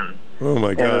again. Oh,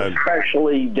 my God. And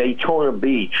especially Daytona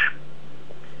Beach.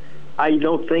 I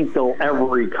don't think they'll ever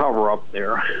recover up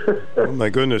there. Oh, my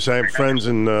goodness. I have friends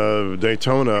in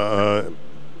Daytona.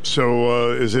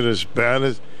 So is it as bad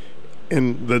as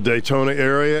in the Daytona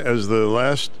area as the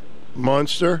last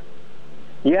monster?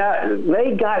 Yeah,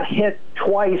 they got hit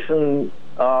twice in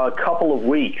a couple of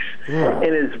weeks. And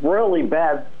it's really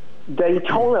bad.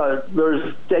 Daytona,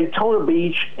 there's Daytona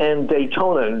Beach and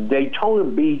Daytona. Daytona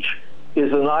Beach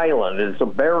is an island. It's a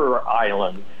barrier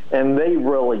island. And they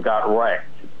really got wrecked.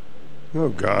 Oh,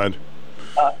 God.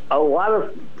 A lot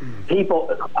of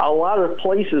people, a lot of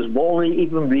places won't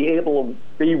even be able to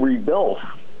be rebuilt.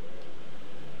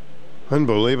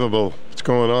 Unbelievable what's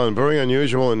going on. Very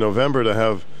unusual in November to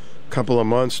have a couple of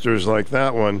monsters like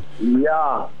that one.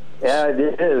 Yeah,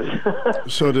 it is.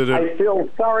 So did it? I feel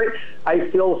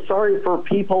sorry for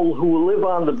people who live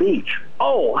on the beach.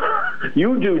 Oh,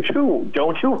 you do too,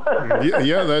 don't you?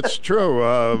 yeah, that's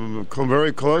true.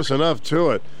 Very close enough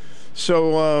to it.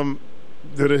 So,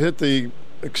 did it hit the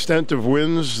extent of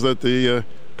winds that the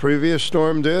previous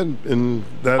storm did in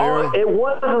that area? It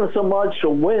wasn't so much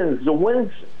the winds. The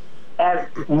winds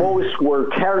at most were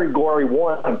Category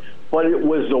 1, but it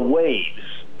was the waves.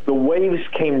 The waves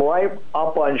came right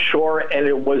up on shore, and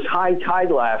it was high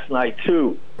tide last night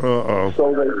too. Uh-oh.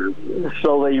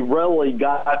 So they really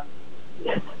got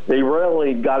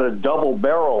a double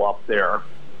barrel up there.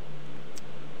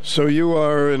 So you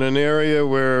are in an area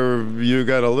where you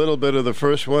got a little bit of the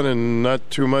first one and not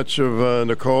too much of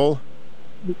Nicole?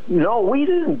 No, we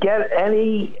didn't get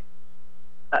any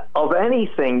of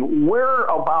anything. We're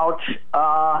about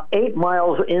 8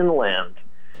 miles inland,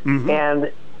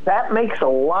 and that makes a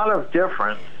lot of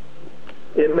difference.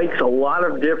 It makes a lot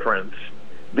of difference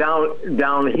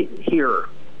down here.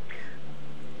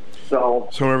 So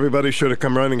everybody should have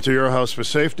come running to your house for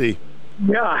safety.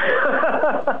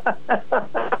 Yeah.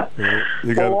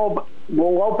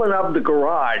 We'll open up the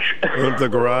garage. Open up the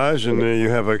garage, and you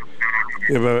have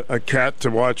a cat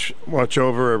to watch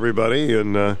over everybody,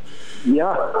 and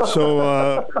yeah. So,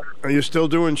 are you still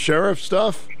doing sheriff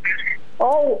stuff?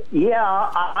 Oh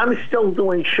yeah, I'm still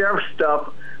doing sheriff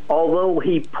stuff. Although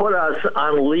he put us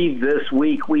on leave this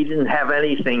week, we didn't have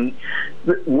anything.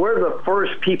 We're the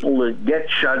first people to get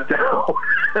shut down.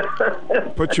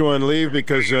 Put you on leave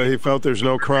because he felt there's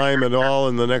no crime at all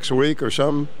in the next week or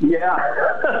something? Yeah.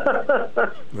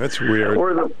 That's weird.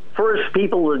 We're the first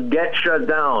people to get shut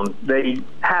down. They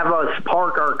have us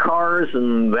park our cars,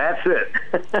 and that's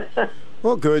it.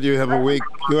 Well, good. You have a week.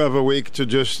 You have a week to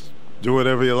just do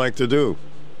whatever you like to do.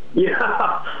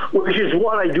 Yeah, which is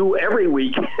what I do every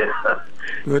week.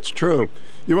 That's true.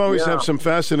 You always have some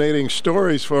fascinating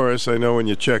stories for us, I know, when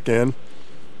you check in.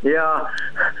 Yeah.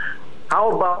 How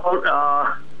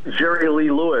about Jerry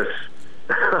Lee Lewis?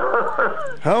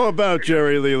 How about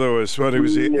Jerry Lee Lewis? What, he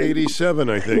was 87,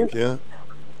 I think, yeah?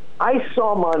 I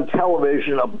saw him on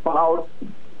television about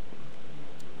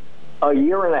a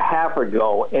year and a half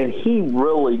ago, and he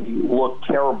really looked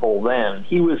terrible then.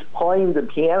 He was playing the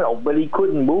piano, but he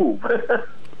couldn't move.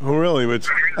 Oh, really?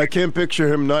 I can't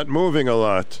picture him not moving a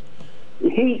lot.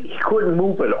 He couldn't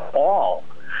move at all.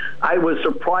 I was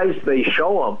surprised they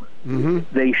show them.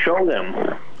 Mm-hmm. They show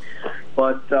them.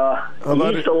 But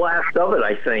he's the last of it,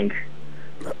 I think.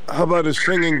 How about his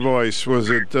singing voice? Was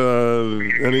it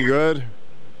any good?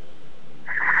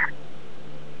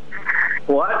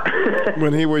 What?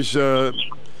 When he was,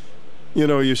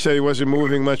 you say he wasn't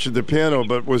moving much at the piano,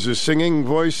 but was his singing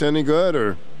voice any good,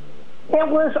 or? It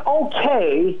was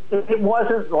okay. It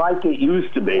wasn't like it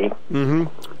used to be. Mm-hmm.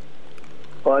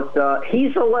 But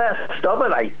he's the last of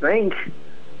it, I think.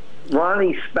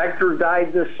 Ronnie Spector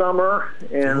died this summer.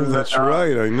 And that's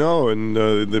right, I know. And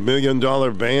the $1 Million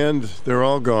Band, they're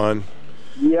all gone.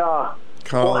 Yeah.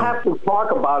 We'll have to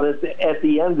talk about it at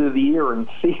the end of the year and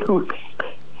see who's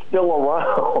still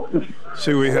around.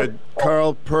 See, we had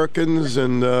Carl Perkins,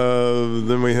 and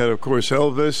then we had, of course,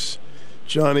 Elvis,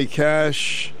 Johnny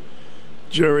Cash,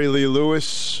 Jerry Lee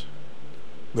Lewis,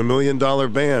 the $1 Million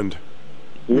Band.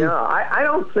 Yeah, I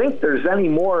don't think there's any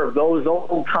more of those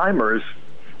old-timers.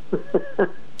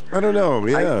 I don't know,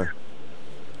 yeah.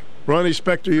 Ronnie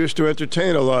Spector used to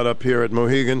entertain a lot up here at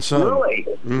Mohegan Sun. Really?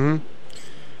 Mm-hmm.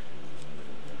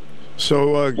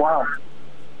 So, wow.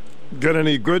 Got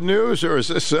any good news, or is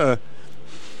this this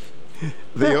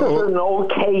is an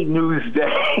okay news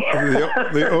day?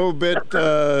 the obit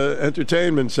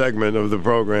entertainment segment of the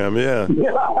program, yeah.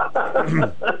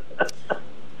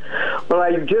 But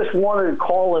I just wanted to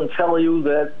call and tell you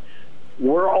that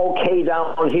we're okay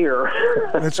down here.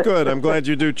 That's good. I'm glad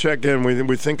you do check in.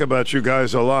 We think about you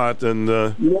guys a lot, and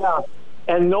yeah,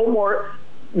 and no more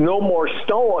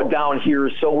snow down here,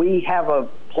 so we have a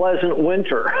pleasant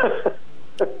winter.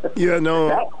 Yeah,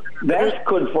 no, that's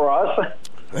good for us.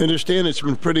 I understand it's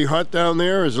been pretty hot down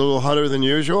there. Is it a little hotter than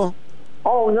usual?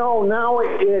 Oh no, now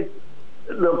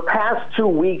the past 2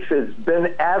 weeks has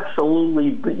been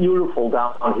absolutely beautiful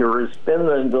down here. It's been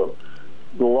in the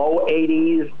low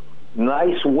 80s.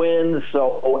 Nice winds,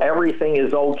 so everything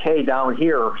is okay down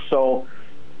here. So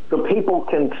the people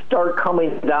can start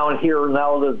coming down here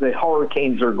now that the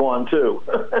hurricanes are gone too.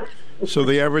 So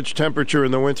the average temperature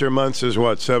in the winter months is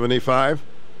what, 75?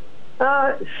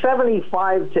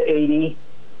 75 to 80.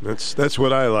 That's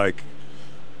what I like.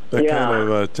 That kind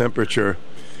of temperature.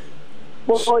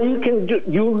 Well, you can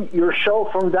do your show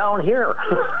from down here.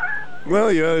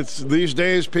 Well, yeah, it's these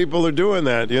days people are doing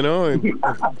that, and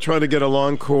try to get a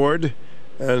long cord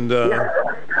and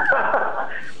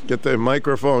get the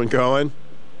microphone going.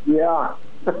 Yeah.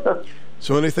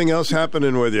 So anything else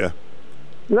happening with you?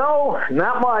 No,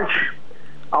 not much.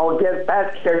 I'll get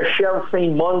back to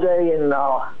Sheriffing Monday, and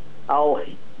I'll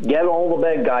get all the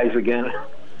bad guys again.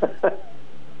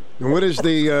 And what is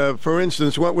for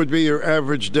instance, what would be your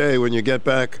average day when you get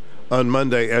back on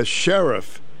Monday as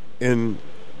sheriff in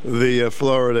the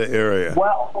Florida area?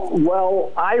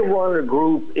 Well, I run a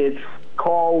group. It's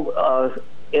called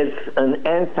it's an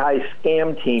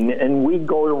anti-scam team, and we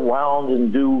go around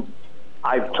and do.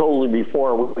 I've told you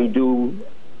before, we do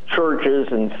churches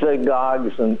and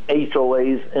synagogues and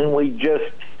HOAs, and we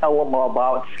just tell them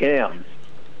about scams.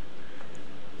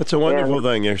 That's a wonderful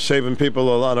thing. You're saving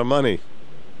people a lot of money.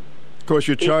 Of course,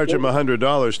 you charge them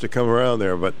 $100 to come around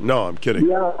there, but no, I'm kidding.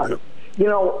 Yeah.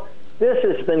 This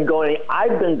has been going.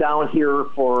 I've been down here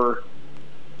for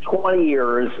 20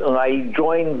 years, and I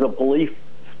joined the police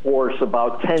force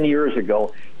about 10 years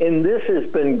ago, and this has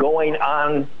been going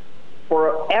on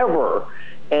forever.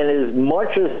 And as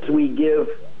much as we give,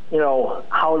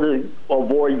 how to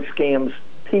avoid scams,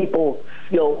 people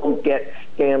still get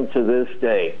scammed to this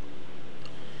day.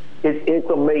 It's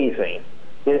amazing.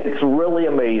 It's really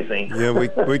amazing. Yeah,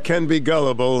 we can be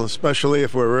gullible, especially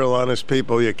if we're real honest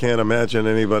people. You can't imagine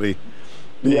anybody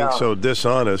being so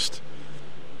dishonest.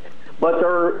 But there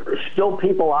are still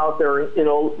people out there,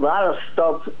 a lot of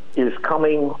stuff is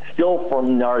coming still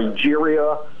from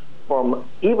Nigeria, from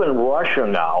even Russia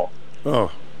now.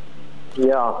 Oh.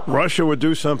 Yeah. Russia would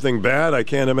do something bad? I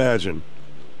can't imagine.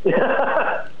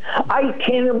 I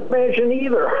can't imagine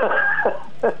either.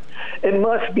 It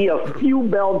must be a few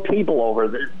bad people over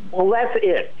there. Well, that's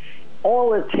it.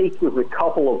 All it takes is a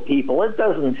couple of people. It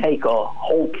doesn't take a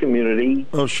whole community.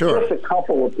 Oh, sure. Just a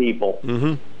couple of people.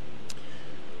 Mm-hmm.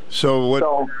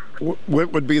 So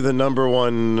what would be the number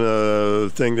one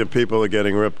thing that people are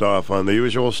getting ripped off on? The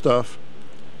usual stuff?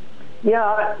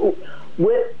 Yeah.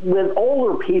 With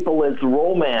older people, it's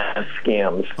romance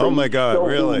scams. Oh, my God,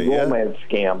 really? Romance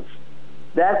scams.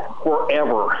 That's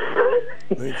forever.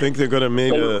 They think they're going to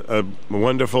meet a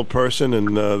wonderful person,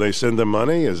 and they send them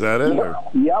money? Is that it?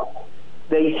 Yep.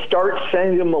 They start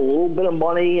sending them a little bit of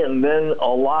money and then a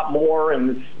lot more,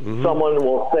 and someone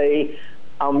will say,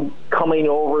 I'm coming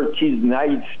over to the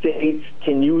United States.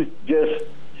 Can you just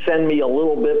send me a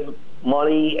little bit of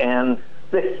money? And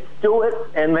they do it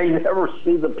and they never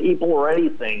see the people or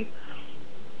anything.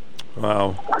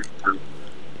 Wow.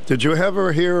 Did you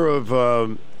ever hear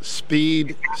of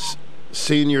speed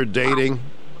senior dating?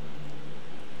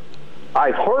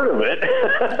 I've heard of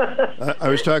it. I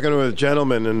was talking to a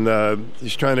gentleman, and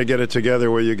he's trying to get it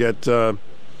together where you get 10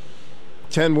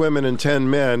 women and 10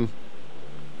 men,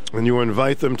 and you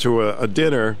invite them to a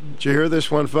dinner. Did you hear this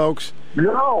one, folks?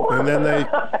 No. And then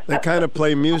they kind of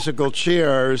play musical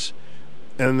chairs,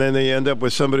 and then they end up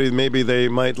with somebody maybe they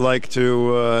might like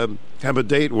to have a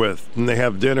date with. And they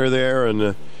have dinner there,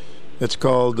 and it's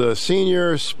called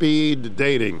senior speed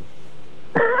dating.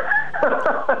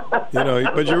 You know,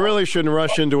 but you really shouldn't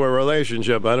rush into a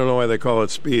relationship. I don't know why they call it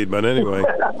speed, but anyway.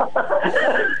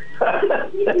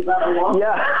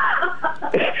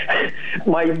 Yeah.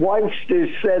 My wife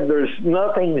just said there's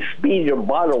nothing speedy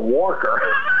about a walker.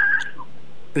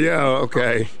 Yeah,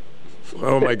 okay.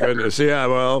 Oh, my goodness. Yeah,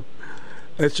 well,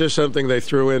 it's just something they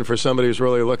threw in for somebody who's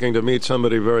really looking to meet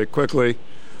somebody very quickly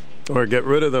or get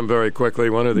rid of them very quickly,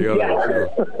 one or the other.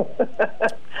 Yeah.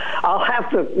 So. I'll have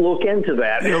to look into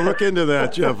that. Yeah, look into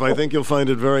that, Jeff. I think you'll find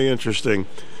it very interesting.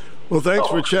 Well, thanks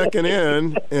for checking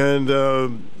in,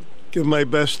 and give my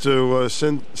best to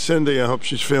Cindy. I hope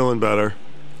she's feeling better.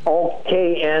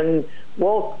 Okay, and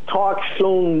we'll talk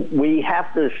soon. We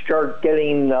have to start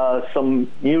getting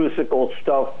some musical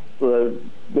stuff, the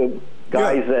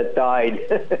guys that died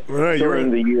during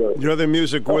the year. You're the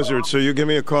music wizard, so you give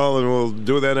me a call, and we'll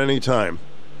do that anytime.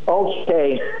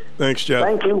 Okay. Thanks, Jeff.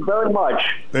 Thank you very much.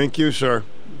 Thank you, sir.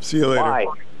 See you later. Bye.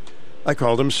 I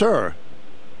called him sir.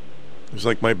 He was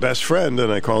like my best friend,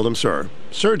 and I called him sir.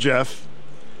 Sir Jeff,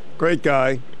 great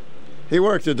guy. He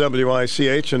worked at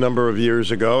WICH a number of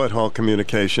years ago at Hall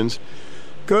Communications.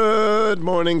 Good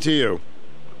morning to you.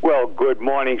 Well, good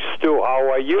morning, Stu. How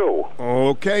are you?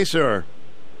 Okay, sir.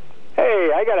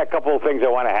 Hey, I got a couple of things I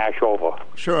want to hash over.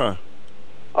 Sure.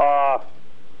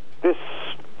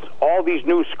 All these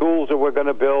new schools that we're going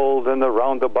to build and the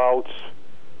roundabouts.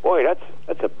 Boy,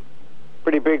 that's a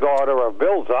pretty big order of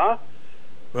bills, huh?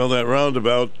 Well, that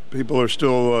roundabout, people are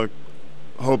still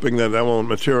hoping that won't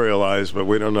materialize, but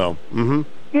we don't know. Mm-hmm.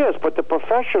 Yes, but the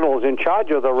professionals in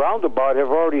charge of the roundabout have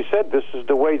already said this is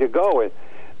the way to go. And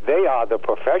they are the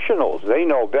professionals. They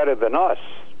know better than us.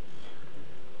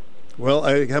 Well,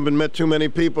 I haven't met too many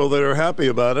people that are happy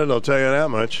about it, I'll tell you that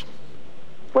much.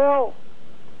 Well,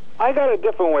 I got a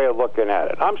different way of looking at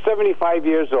it. I'm 75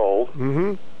 years old,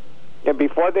 mm-hmm. and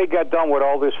before they got done with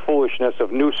all this foolishness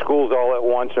of new schools all at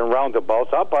once and roundabouts,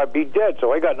 I'll probably be dead,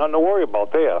 so I got nothing to worry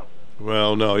about there.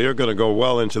 Well, no, you're going to go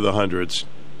well into the hundreds.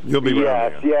 You'll be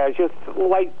Yes, yes, just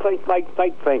light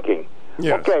thinking.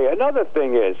 Yes. Okay, another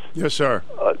thing is... Yes, sir.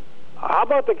 How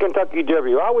about the Kentucky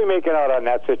Derby? How are we making out on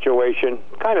that situation?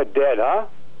 Kind of dead, huh?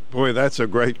 Boy, that's a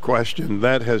great question.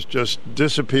 That has just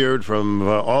disappeared from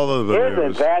all of the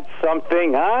news. Isn't that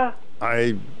something, huh?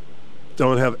 I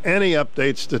don't have any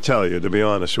updates to tell you, to be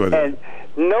honest with you. And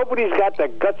nobody's got the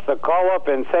guts to call up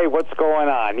and say what's going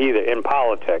on, either in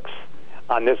politics,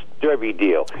 on this Derby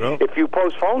deal. Well, if you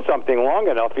postpone something long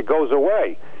enough, it goes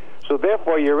away. So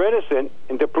therefore, you're innocent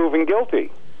into proven guilty.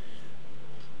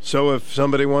 So if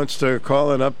somebody wants to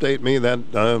call and update me,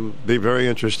 that'd be very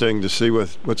interesting to see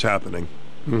what's happening.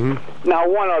 Mm-hmm. Now,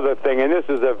 one other thing, and this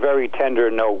is a very tender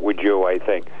note with you, I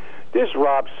think. This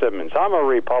Rob Simmons, I'm a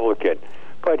Republican,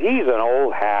 but he's an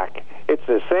old hack. It's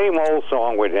the same old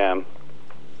song with him.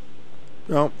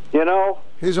 Well, you know?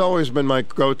 He's always been my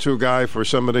go-to guy for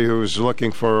somebody who's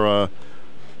looking for,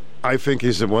 I think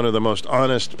he's one of the most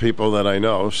honest people that I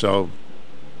know, so...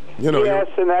 You know, yes,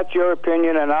 and that's your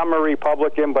opinion, and I'm a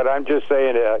Republican, but I'm just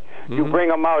saying you bring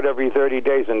them out every 30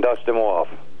 days and dust them off.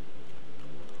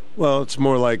 Well, it's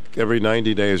more like every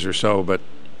 90 days or so, but...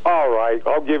 All right,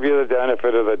 I'll give you the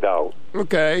benefit of the doubt.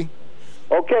 Okay.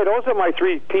 Okay, those are my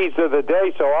 3 P's of the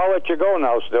day, so I'll let you go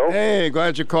now, Stu. Hey,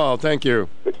 glad you called. Thank you.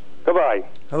 Goodbye.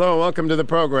 Hello, welcome to the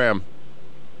program.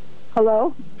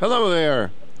 Hello? Hello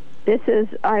there. This is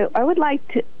I would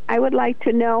like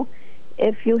to know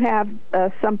if you have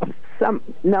some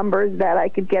numbers that I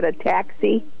could get a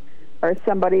taxi or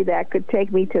somebody that could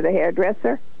take me to the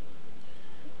hairdresser.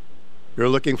 You're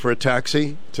looking for a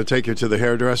taxi to take you to the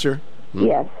hairdresser?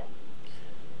 Yes.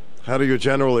 How do you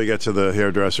generally get to the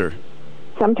hairdresser?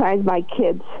 Sometimes my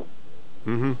kids.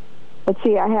 Mm-hmm. But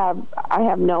see, I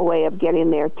have no way of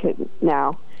getting there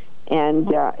now. And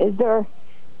is there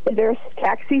a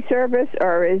taxi service,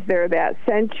 or is there that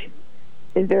cinch?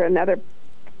 Is there another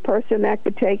person that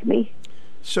could take me?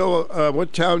 So,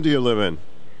 what town do you live in?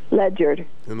 Ledyard.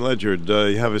 In Ledyard.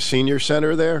 You have a senior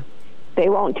center there? They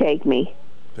won't take me.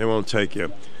 They won't take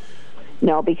you.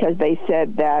 No, because they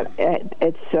said that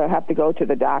it's have to go to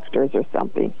the doctors or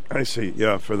something. I see.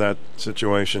 Yeah, for that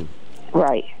situation.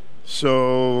 Right.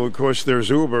 So, of course,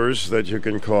 there's Ubers that you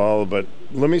can call, but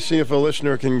let me see if a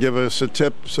listener can give us a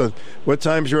tip. So, what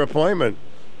time's your appointment?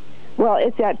 Well,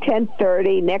 it's at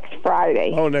 10:30 next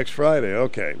Friday. Oh, next Friday.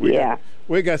 Okay.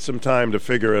 We got some time to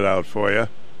figure it out for you.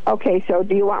 Okay, so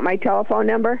do you want my telephone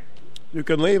number? You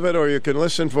can leave it, or you can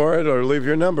listen for it, or leave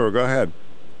your number. Go ahead.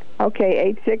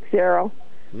 Okay,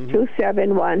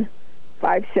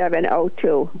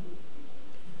 860-271-5702.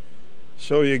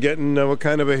 So you're getting, what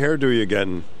kind of a hairdo you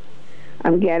getting?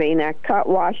 I'm getting a cut,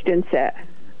 washed, and set.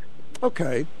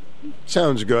 Okay.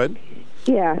 Sounds good.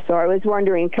 Yeah, so I was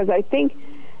wondering, because I think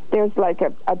there's like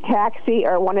a taxi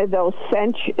or one of those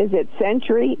is it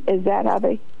Century? Is that how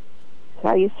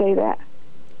you say that?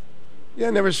 Yeah,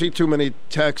 I never see too many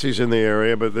taxis in the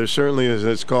area, but there certainly is.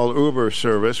 It's called Uber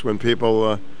service when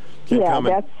people can come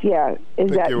and do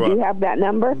you have that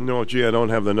number? No, gee, I don't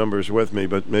have the numbers with me,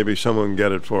 but maybe someone can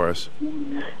get it for us.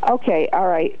 Okay, all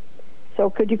right. So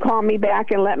could you call me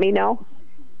back and let me know?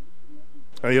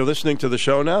 Are you listening to the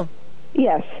show now?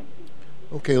 Yes.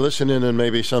 Okay, listen in and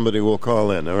maybe somebody will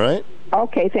call in, all right?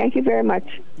 Okay, thank you very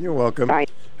much. You're welcome. Bye.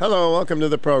 Hello, welcome to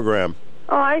the program.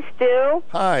 Oh, hi, Stu.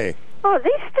 Hi. Oh,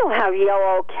 they still have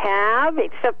Yellow Cab,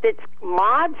 except it's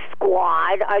Mod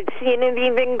Squad. I've seen them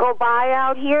even go by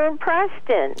out here in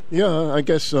Preston. Yeah, I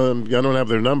guess I don't have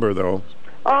their number, though.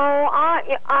 Oh,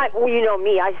 well, you know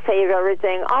me, I save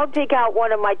everything. I'll dig out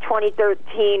one of my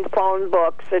 2013 phone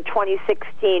books or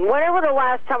 2016. Whenever the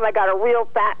last time I got a real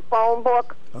fat phone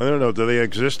book. I don't know, do they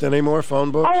exist anymore,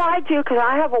 phone books? Oh, I do, because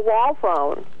I have a wall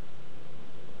phone.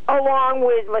 Along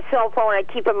with my cell phone I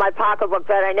keep in my pocketbook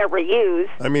that I never use.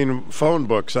 I mean, phone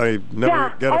books. I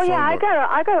never get a phone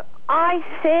book. I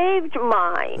saved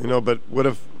mine. You know, but what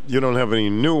if you don't have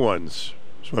any new ones?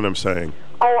 That's what I'm saying.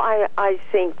 Oh, I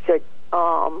think that,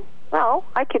 well,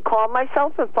 I could call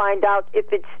myself and find out if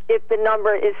the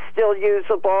number is still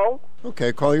usable.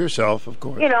 Okay, call yourself, of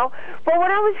course. You know, but what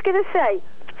I was going to say,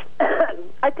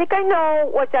 I think I know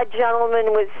what that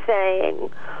gentleman was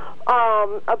saying.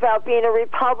 About being a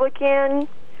Republican.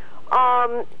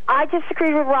 I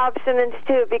disagree with Rob Simmons,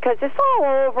 too, because it's all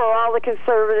over all the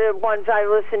conservative ones I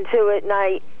listen to at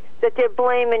night that they're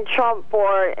blaming Trump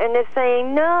for it, and they're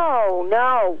saying,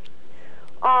 no.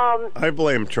 I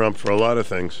blame Trump for a lot of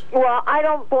things. Well, I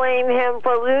don't blame him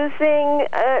for losing,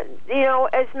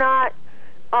 it's not...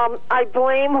 I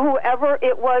blame whoever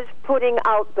it was putting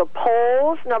out the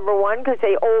polls, number one, because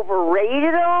they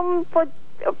overrated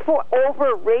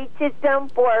them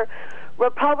for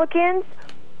Republicans.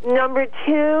 Number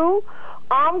two,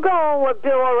 I'm going what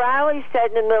Bill O'Reilly said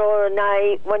in the middle of the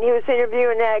night when he was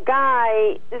interviewing that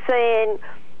guy, saying,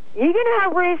 you're going to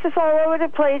have racists all over the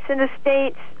place in the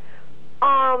states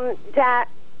that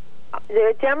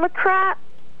they're Democrat.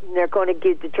 They're going to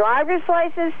give the driver's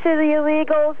license to the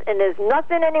illegals, and there's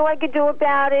nothing anyone can do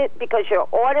about it because you're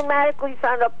automatically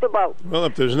signed up to vote. Well,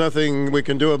 if there's nothing we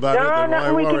can do about it, then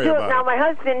why worry about it? Now, my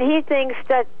husband, he thinks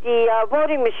that the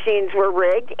voting machines were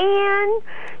rigged, and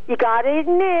you got to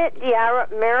admit, the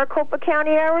Maricopa County,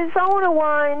 Arizona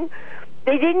one,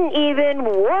 they didn't even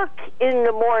work in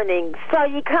the morning, so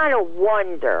you kind of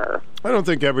wonder. I don't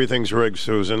think everything's rigged,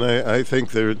 Susan. I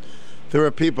think there are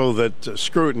people that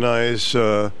scrutinize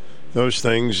those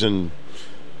things, and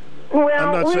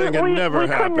I'm not saying it never happened.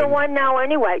 We couldn't have won now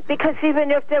anyway, because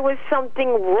even if there was something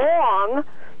wrong,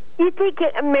 you think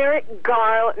meritless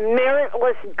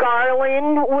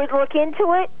Garland would look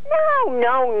into it?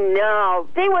 No.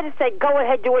 They would have said, go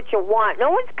ahead, do what you want.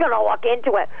 No one's going to look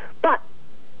into it. But,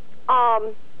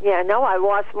 I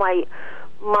lost my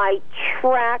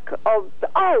track of...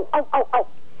 Oh.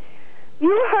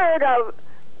 You heard of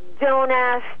Don't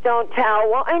Ask, Don't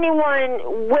Tell. Well,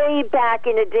 anyone way back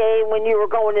in the day when you were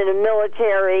going in the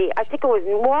military, I think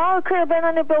it could have been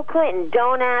under Bill Clinton.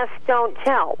 Don't ask, don't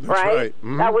tell, That's right.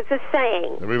 Mm-hmm. That was a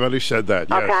saying. Everybody said that,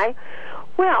 yes. Okay.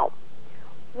 Well,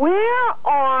 where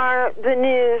are the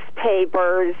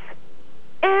newspapers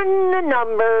and the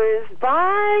numbers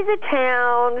by the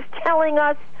towns telling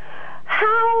us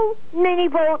how many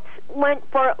votes went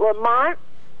for Lamont,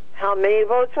 how many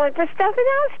votes went for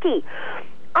Stefanowski?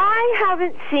 I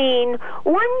haven't seen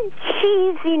one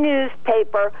cheesy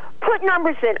newspaper put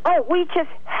numbers in. Oh, we just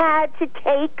had to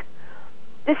take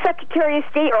the Secretary of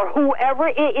State or whoever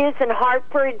it is in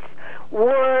Hartford's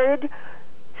word,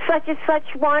 such and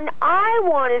such one. I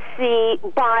want to see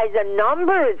by the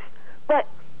numbers, but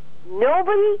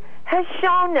nobody has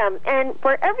shown them. And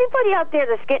for everybody out there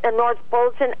that's getting a North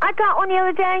Bulletin, I got one the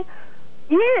other day.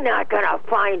 You're not going to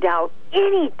find out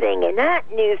anything in that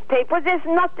newspaper. There's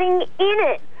nothing in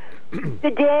it.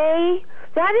 Today,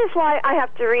 that is why I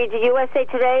have to read the USA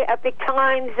Today, Epic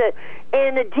Times,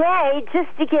 and the Day, just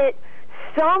to get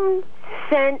some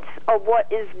sense of what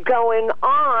is going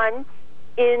on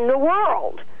in the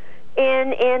world,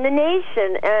 in the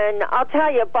nation. And I'll tell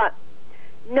you, but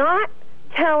not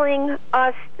telling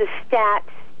us the stats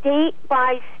state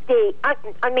by state,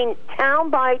 I mean town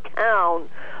by town,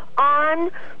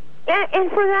 and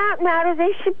for that matter,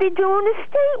 they should be doing the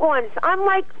state ones. I'm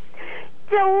like,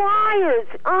 the liars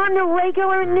on the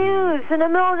regular news in the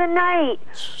middle of the night.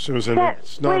 Susan,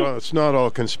 it's not all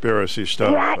conspiracy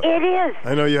stuff. Yeah, it is.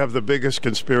 I know you have the biggest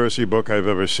conspiracy book I've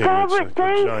ever seen.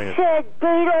 They said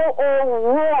Beto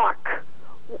O'Rourke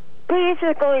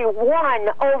basically won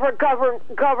over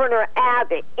Governor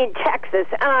Abbott in Texas,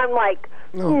 and I'm like,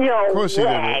 no of course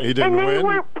way. He didn't and they win.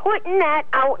 were putting that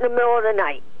out in the middle of the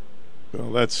night.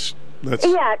 Well, that's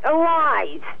yeah,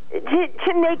 lies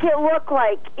to make it look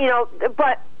like,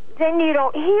 but then you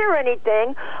don't hear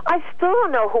anything. I still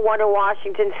don't know who won in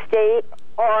Washington State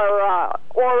or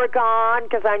Oregon,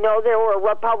 because I know there were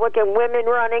Republican women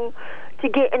running to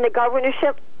get in the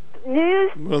governorship.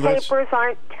 Newspapers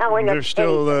aren't telling us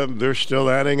anything. They're still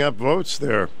adding up votes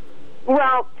there.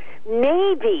 Well,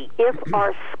 maybe if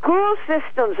our school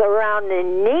systems around the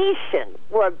nation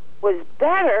was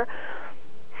better,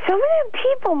 some of them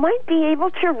people might be able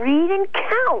to read and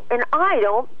count, and I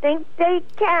don't think they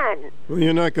can. Well,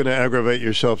 you're not going to aggravate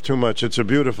yourself too much. It's a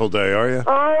beautiful day, are you?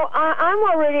 Oh, I'm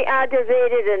already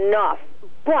aggravated enough,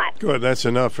 but... Good, that's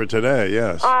enough for today,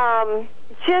 yes.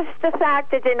 Just the fact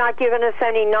that they're not giving us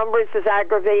any numbers is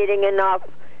aggravating enough.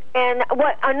 And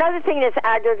another thing that's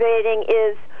aggravating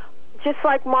is, just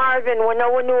like Marvin, when no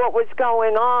one knew what was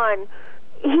going on,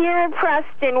 here in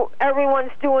Preston,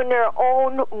 everyone's doing their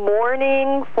own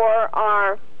mourning for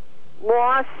our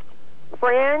lost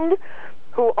friend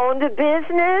who owned a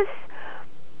business,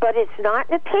 but it's not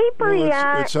in the paper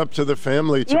yet. It's up to the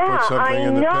family to put something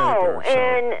in the paper. Yeah, I know,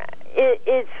 and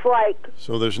it's like...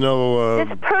 So there's no...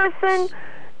 this person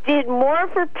did more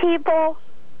for people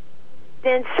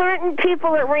than certain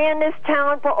people that ran this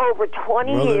town for over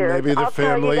 20 years. Maybe the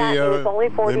family, only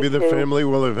 42. maybe the family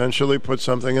will eventually put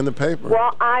something in the paper.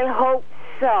 Well, I hope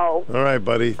so. All right,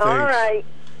 buddy. Thanks. All right.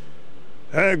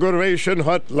 Aggravation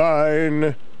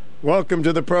Hotline. Welcome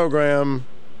to the program.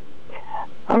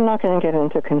 I'm not going to get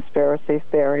into conspiracy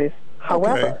theories.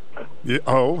 However... Okay.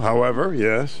 However,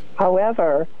 yes.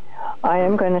 However, I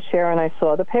am going to share, and I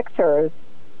saw the pictures.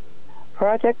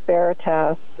 Project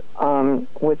Veritas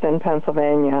was in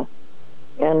Pennsylvania,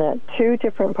 and at two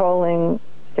different polling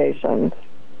stations,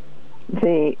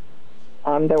 there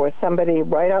was somebody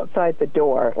right outside the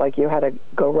door, like you had to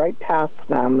go right past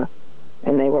them,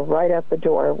 and they were right at the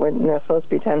door when they're supposed to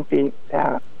be 10 feet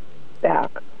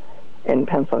back in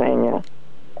Pennsylvania,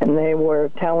 and they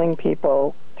were telling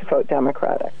people to vote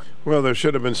Democratic. Well, there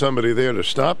should have been somebody there to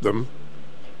stop them.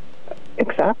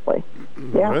 Exactly.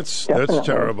 Yeah, that's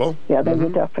terrible. Yeah, they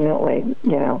would definitely,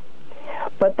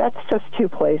 But that's just two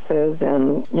places,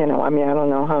 and, I don't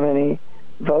know how many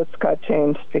votes got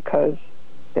changed because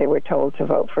they were told to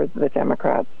vote for the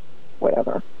Democrats,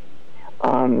 whatever.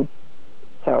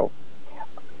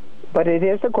 But it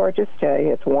is a gorgeous day.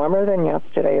 It's warmer than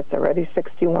yesterday. It's already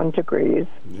 61 degrees.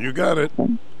 You got it.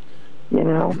 What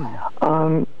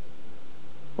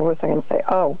was I going to say?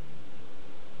 Oh,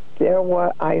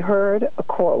 I heard a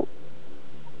quote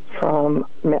from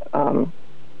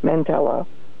Mandela,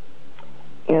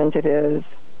 and it is,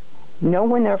 no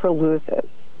one ever loses.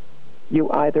 You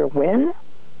either win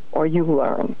or you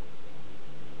learn.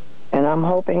 And I'm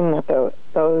hoping that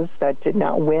those that did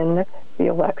not win the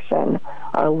election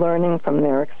are learning from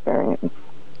their experience.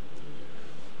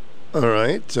 All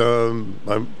right.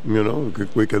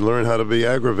 We can learn how to be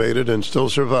aggravated and still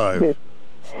survive.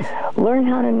 Learn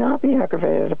how to not be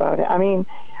aggravated about it. I mean,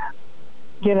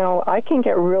 I can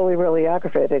get really, really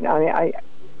aggravated. I mean,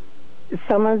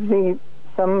 some of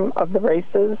the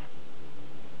races,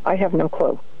 I have no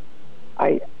clue.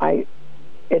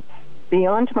 It's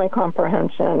beyond my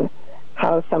comprehension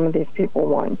how some of these people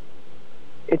won.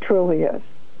 It truly is.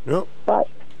 Yep. But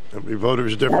every voter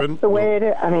is different. That's the way it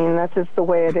is. I mean, that's just the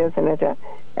way it is in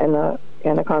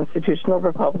a constitutional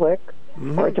republic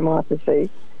or a democracy.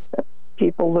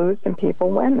 People lose and people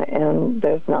win, and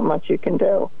there's not much you can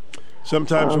do.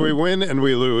 Sometimes we win and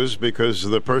we lose because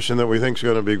the person that we think is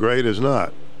going to be great is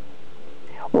not.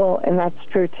 Well, and that's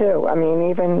true, too. I mean,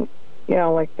 even,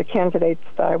 like the candidates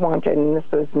that I wanted, and this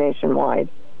was nationwide,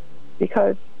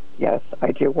 because, yes,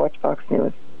 I do watch Fox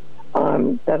News,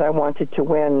 that I wanted to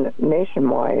win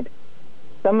nationwide,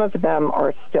 some of them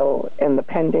are still in the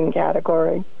pending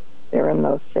category. They're in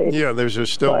those states. Yeah,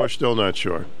 we're still not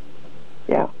sure.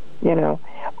 Yeah,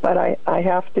 but I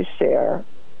have to share.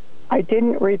 I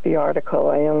didn't read the article.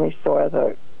 I only saw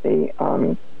the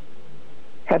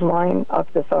headline of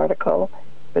this article.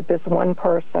 But this one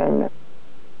person,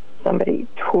 somebody,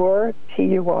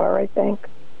 T-U-R, I think,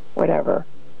 whatever,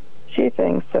 she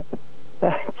thinks that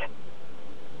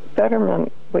Fetterman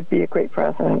would be a great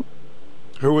president.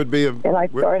 Who would be and I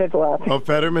started laughing. Oh,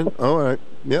 Fetterman? All right.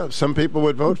 Yeah, some people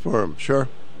would vote for him, sure.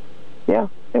 Yeah,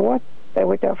 they would. They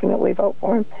would definitely vote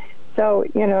for him. So,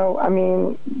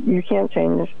 you can't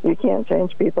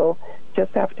change people.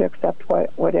 Just have to accept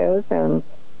what is, and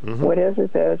what is.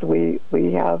 We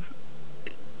have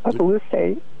a blue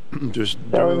state.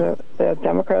 So the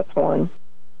Democrats won.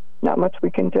 Not much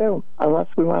we can do unless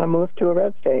we want to move to a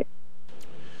red state.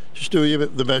 Just do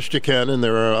the best you can, and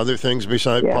there are other things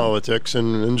besides politics,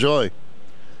 and enjoy.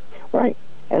 Right.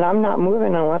 And I'm not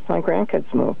moving unless my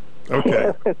grandkids move.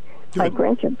 Okay. My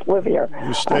grandkids live here.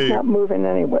 I'm not moving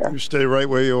anywhere. You stay right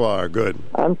where you are. Good.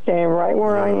 I'm staying right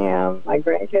where I am. My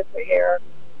grandkids are here.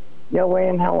 No way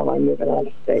in hell am I moving out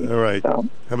of state. All right. So,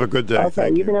 have a good day. Okay.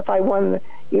 Thank even you. if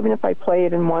I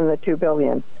played and won the $2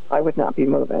 billion, I would not be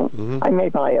moving. Mm-hmm. I may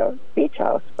buy a beach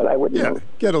house, but I wouldn't move.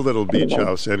 Get a little beach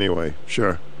house anyway.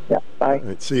 Sure. Yeah. Bye. All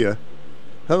right, see ya.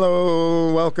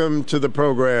 Hello. Welcome to the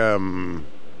program.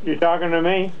 You talking to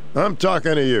me? I'm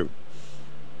talking to you.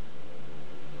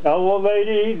 Hello,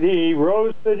 lady. The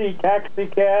Rose City taxi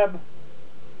cab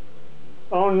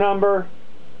phone number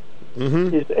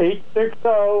is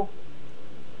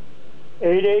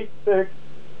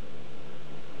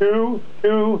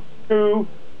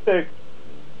 860-886-2226.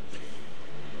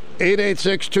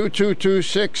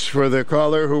 886-2226 for the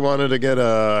caller who wanted to get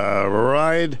a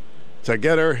ride to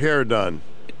get her hair done.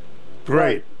 Great.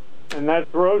 Right. And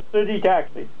that's Rose City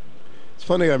Taxi. It's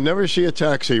funny, I've never seen a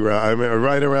taxi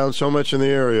ride around so much in the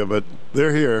area, but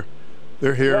they're here.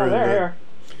 They're here. Yeah, they're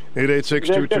here.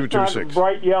 886-2226. They're just not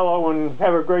bright yellow and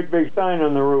have a great big sign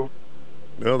on the roof.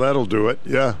 Well, that'll do it,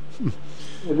 yeah.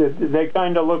 They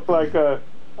kind of look like a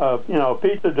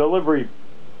pizza delivery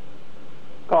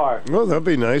car. Well, that'd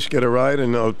be nice. Get a ride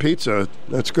and a pizza.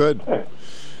 That's good.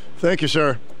 Thank you,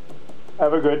 sir.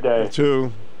 Have a good day. You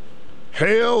too.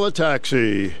 Hail a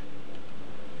taxi.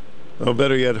 Oh,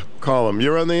 better yet, call him.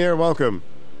 You're on the air. Welcome.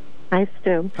 Hi,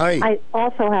 Stu. Hi. I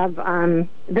also have,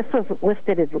 this was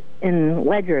listed in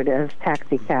Ledyard as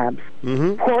taxi cabs.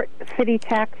 Mm-hmm. Port City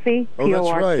Taxi, Oh, that's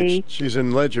P-O-R-T. right. She's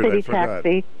in Ledyard. City I forgot.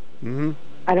 Taxi. Mm-hmm.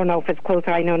 I don't know if it's closer.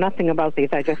 I know nothing about these.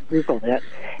 I just Googled it.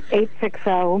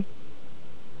 860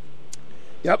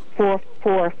 Yep.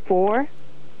 444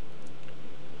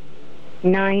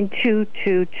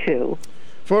 9222.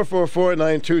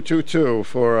 444-9222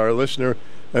 for our listener.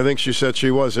 I think she said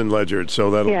she was in Ledyard, so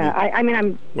that'll Yeah, be I'm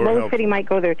more Rose helpful. City might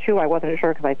go there too. I wasn't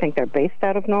sure because I think they're based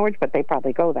out of Norwich, but they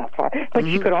probably go that far. But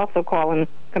you could also call and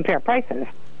compare prices.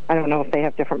 I don't know if they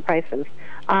have different prices.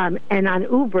 And on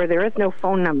Uber, there is no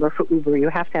phone number for Uber. You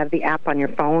have to have the app on your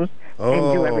phone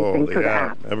and do everything through the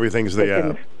app. Everything's the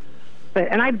app.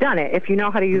 And I've done it. If you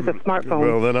know how to use a smartphone,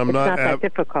 Well, then it's not that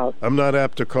difficult. I'm not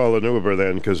apt to call an Uber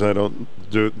then because I don't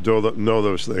know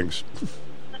those things.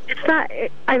 It's not.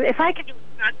 If I could do it,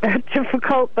 it's not that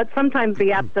difficult. But sometimes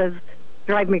the app does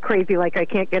drive me crazy. Like I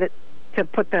can't get it to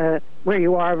put the where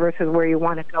you are versus where you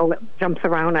want to go. It jumps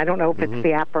around. I don't know if it's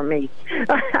the app or me.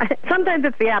 Sometimes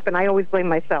it's the app, and I always blame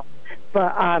myself.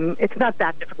 But it's not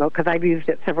that difficult because I've used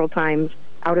it several times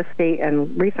out of state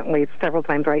and recently several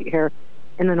times right here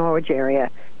in the Norwich area.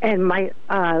 And my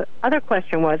other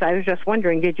question was, I was just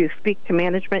wondering, did you speak to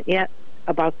management yet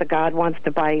about the God wants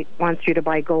you to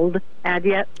buy gold ad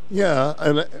yet? Yeah,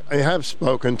 and I have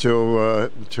spoken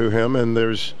to him, and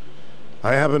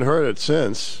I haven't heard it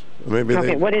since. Maybe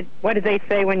okay. What did they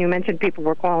say when you mentioned people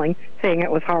were calling saying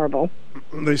it was horrible?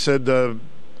 They said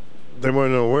they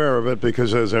weren't aware of it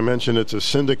because, as I mentioned, it's a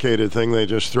syndicated thing they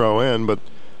just throw in, but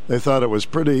they thought it was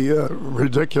pretty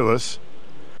ridiculous.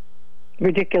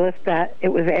 Ridiculous that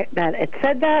it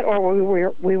said that, or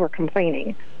we were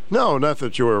complaining. No, not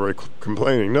that you were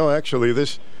complaining. No, actually,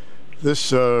 this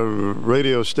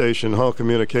radio station, Hall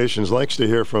Communications, likes to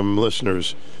hear from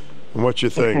listeners and what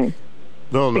you think. Okay.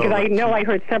 No, because I know I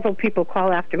heard several people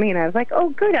call after me, and I was like,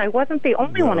 "Oh, good, I wasn't the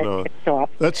only one that pissed off."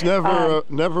 That's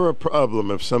never a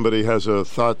problem if somebody has a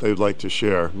thought they'd like to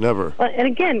share. Never. And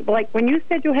again, like when you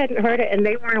said you hadn't heard it and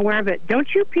they weren't aware of it, don't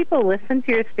you people listen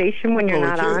to your station when you're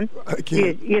not on? I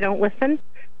can't. You don't listen?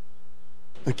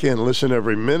 I can't listen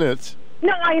every minute.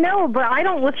 No, I know, but I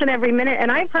don't listen every minute,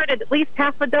 and I've heard it at least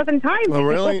half a dozen times. Oh,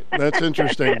 really? That's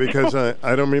interesting, because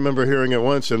I don't remember hearing it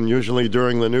once, and usually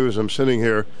during the news, I'm sitting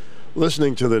here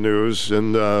listening to the news,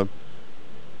 and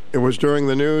it was during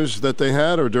the news that they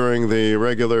had, or during the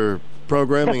regular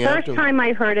programming? The first time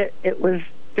I heard it, it was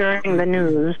during the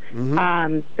news.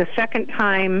 Mm-hmm. The second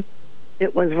time,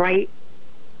 it was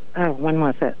when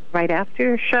was it? Right after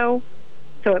your show?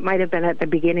 So it might have been at the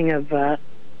beginning of the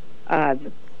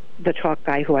talk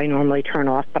guy who I normally turn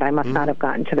off, but I must not have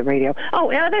gotten to the radio. Oh,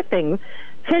 another thing,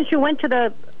 since you went to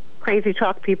the Crazy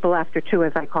Talk people after 2,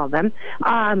 as I call them,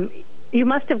 you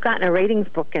must have gotten a ratings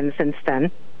book in since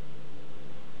then.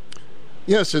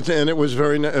 Yes, and it was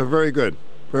very good.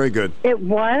 Very good. It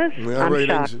was? Yeah, I'm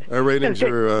shocked. Our ratings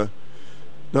are,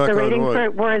 knock the on ratings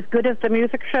wood. were as good as the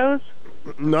music shows?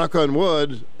 Knock on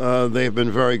wood, they've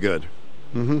been very good.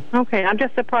 Mm-hmm. Okay, I'm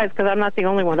just surprised because I'm not the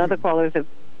only one. Other callers have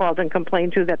called and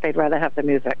complained, too, that they'd rather have the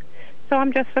music. So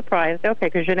I'm just surprised. Okay,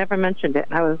 because you never mentioned it.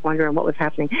 I was wondering what was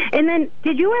happening. And then,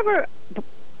 did you ever,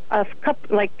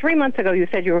 3 months ago, you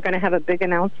said you were going to have a big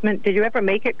announcement. Did you ever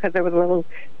make it? Because there was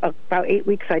about 8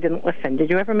 weeks I didn't listen. Did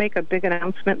you ever make a big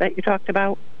announcement that you talked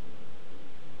about?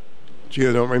 Gee,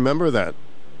 I don't remember that.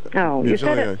 Oh, you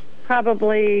said it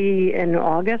probably in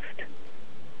August?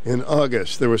 In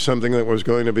August. There was something that was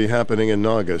going to be happening in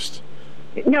August.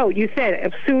 No, you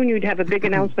said soon you'd have a big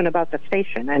announcement about the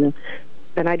station, and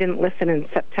then I didn't listen in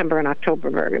September and October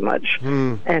very much.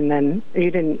 And then you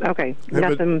didn't, okay,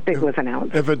 nothing big was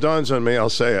announced. If it dawns on me, I'll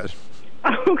say it.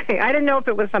 Okay, I didn't know if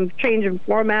it was some change in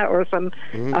format or some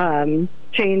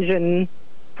change in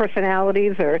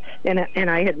personalities, and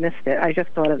I had missed it. I just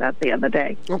thought of that the other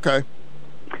day. Okay.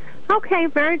 Okay,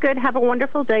 very good. Have a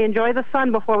wonderful day. Enjoy the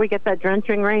sun before we get that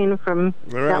drenching rain from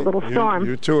that little storm.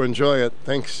 You too. Enjoy it.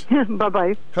 Thanks.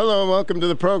 Bye-bye. Hello, welcome to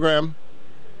the program.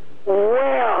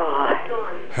 Well.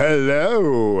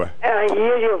 Hello. I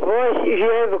hear your voice. You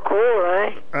have a cold,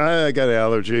 right? I got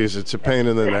allergies. It's a pain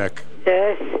in the neck.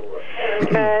 Yes.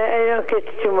 I don't get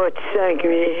too much sun.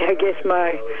 I guess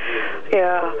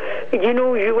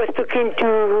you was talking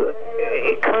to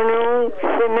Colonel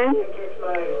Simmons.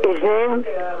 His name?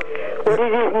 What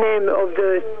is his name of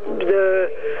the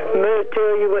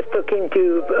military you was talking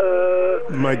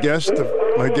to? My guest?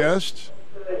 What is his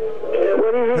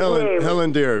name?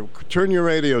 Helen, dear, turn your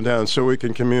radio down so we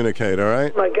can communicate, all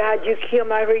right? My God, you hear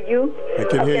my radio? I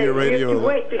can hear your radio.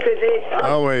 Wait, because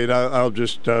I'll wait. I'll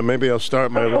just, maybe I'll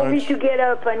start my lunch. I need to get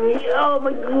up. Oh,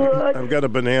 my God. I've got a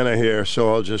banana here,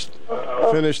 so I'll just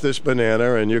finish this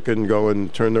banana, and you can go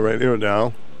and turn the radio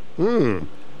down.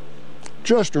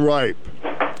 Just ripe.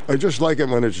 I just like it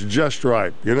when it's just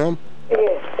ripe, you know?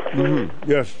 Yes. Mm-hmm.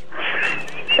 Yes.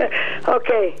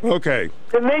 Okay.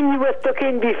 The man you was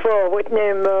talking before, what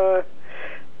name?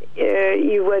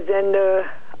 He was in the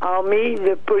army.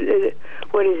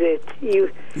 What is it? You're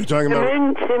talking about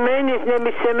Simmons. His name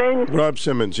is Simmons. Rob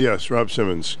Simmons. Yes, Rob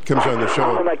Simmons comes on the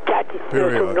show. Oh my God! It's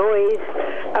some noise.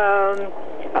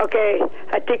 Okay,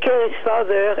 I took care of his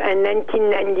father in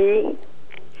 1990.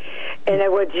 And I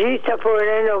was just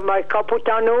operating of my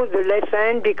Capitano, the left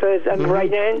hand, because I'm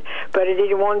right hand, but I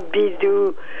didn't want to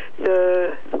do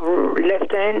the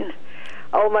left hand.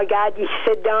 Oh my God, he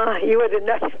sat down. He was a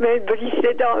nice man, but he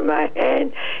sat down in my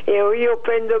hand. He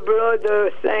opened the blood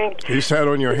thing. He sat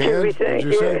on your hand? Did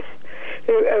you say?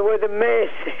 It was a mess.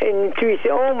 And he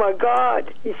said, oh my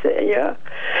God. He said, yeah.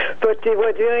 But it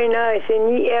was very nice.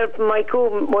 And he helped Michael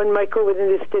when Michael was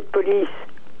in the state police,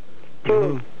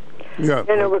 too. Yeah.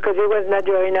 Because it was not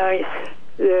very nice.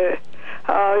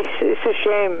 It's a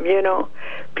shame,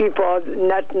 People are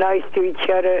not nice to each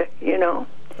other,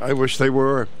 I wish they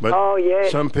were, but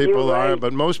some people are,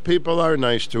 but most people are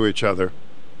nice to each other.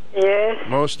 Yes.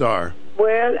 Most are.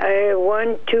 Well,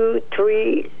 1, 2,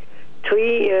 3,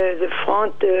 the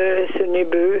front is a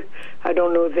neighbor. I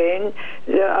don't know then.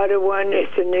 The other one is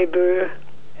a neighbor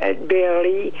at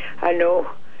Barely, I know.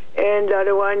 And the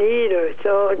other one either,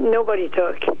 so nobody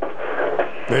talk.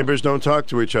 Neighbors don't talk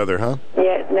to each other, huh?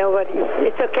 Yeah, nobody.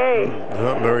 It's okay.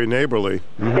 Not very neighborly.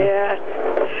 Mm-hmm. Yeah.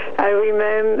 I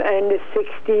remember in the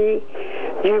 60s,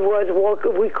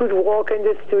 we could walk in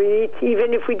the street,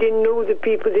 even if we didn't know the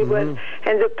people. They were,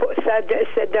 and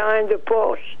sat down in the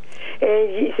porch.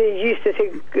 And they used to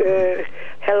say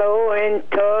hello and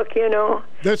talk,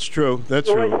 That's true. That's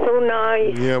true. It was so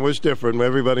nice. Yeah, it was different.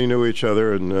 Everybody knew each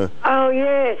other. And oh,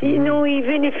 yes.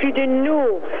 Even if you didn't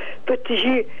know. But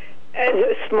you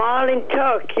smile and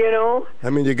talk, I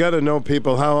mean, you got to know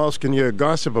people. How else can you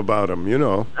gossip about them,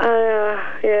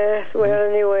 Yes. Well,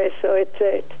 anyway, so it's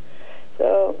it.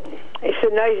 So, It's a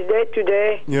nice day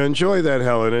today. You enjoy that,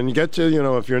 Helen, and you get to,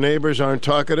 if your neighbors aren't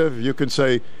talkative, you could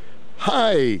say,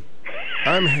 "Hi,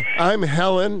 I'm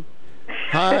Helen.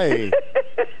 Hi,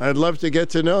 I'd love to get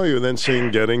to know you." Then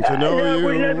sing "Getting to Know You." I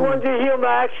would not want to hear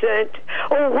my accent.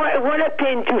 Oh, when I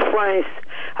came to France,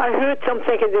 I heard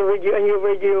something on your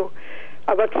radio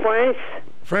about France.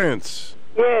 France.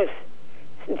 Yes.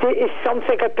 Is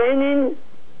something happening?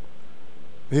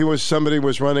 Somebody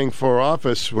was running for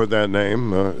office with that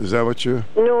name. Is that what you?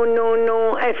 No.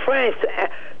 France,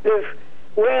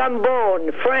 where I'm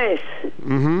born, France.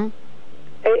 Mm-hmm.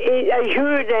 I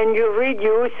heard on your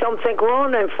radio something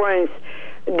wrong in France.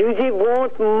 Do they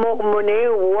want more money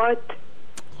or what?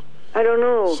 I don't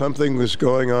know. Something was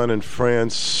going on in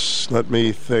France. Let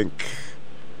me think.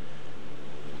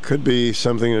 Could be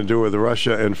something to do with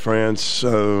Russia and France.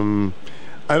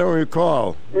 I don't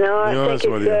recall. No, I think it's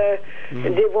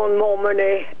they want more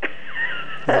money.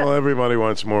 Well, everybody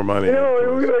wants more money. No,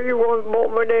 everybody wants more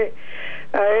money.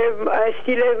 I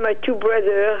still have my two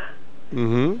brothers.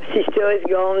 Mm-hmm. Sister is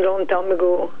gone a long time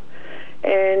ago.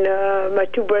 And my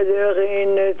two brothers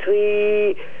and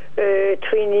three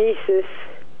nieces.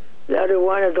 The other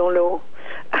one, I don't know.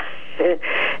 And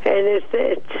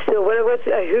so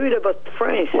I heard about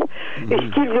France. Mm-hmm.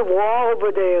 It's still the war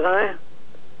over there, huh?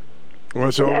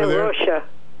 What's over there? Russia.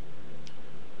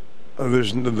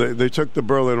 They took the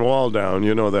Berlin Wall down.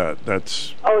 You know that.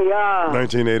 That's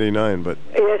 1989. But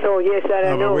yes, I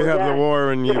know. But we have that. the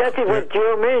war in Ukraine. That was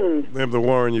German. We have the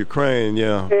war in Ukraine.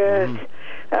 Yeah. Yes. Mm-hmm.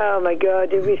 Oh my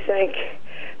God! Everything.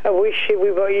 I wish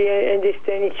everybody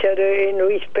understand each other and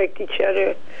respect each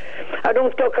other. I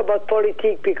don't talk about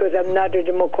politics because I'm not a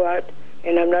Democrat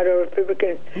and I'm not a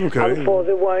Republican. Okay. I'm for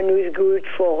the one who is good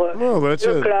for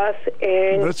the class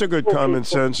and. That's a good common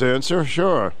sense answer.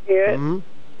 Sure. Yes. Mm-hmm.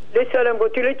 Listen, I'm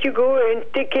going to let you go and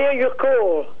take care of your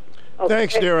call. Okay?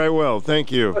 Thanks, dear. I will. Thank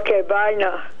you. Okay, bye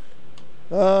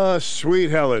now. Sweet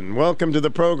Helen. Welcome to the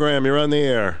program. You're on the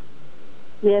air.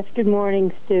 Yes, good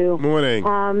morning, Stu. Morning.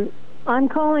 I'm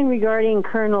calling regarding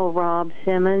Colonel Rob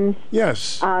Simmons.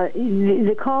 Yes.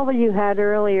 The caller you had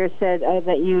earlier said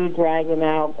that you drag him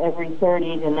out every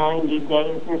 30 to 90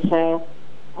 days or so.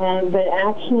 But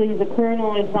actually, the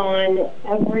Colonel is on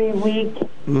every week.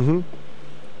 Mm-hmm.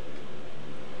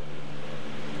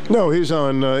 No, he's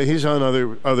on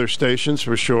other stations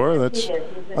for sure. That's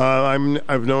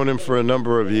I've known him for a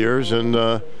number of years, and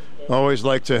always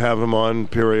like to have him on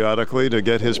periodically to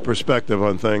get his perspective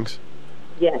on things.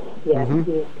 Yes, Mm-hmm.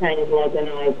 He's kind of like an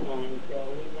icon. So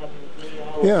we love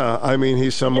him. Yeah, I mean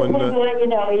he's someone. Just to let you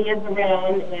know, he is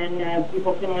around, and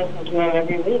people can listen to him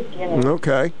every week.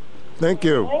 Okay, thank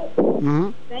you. Right? Mm-hmm.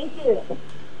 Thank you.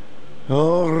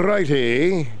 All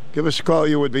righty. Give us a call.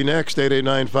 You would be next.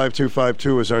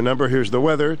 889-5252 is our number. Here's the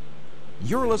weather.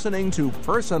 You're listening to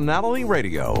Personality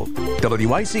Radio.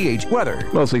 WICH weather.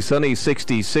 Mostly sunny,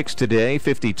 66 today,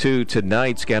 52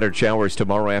 tonight. Scattered showers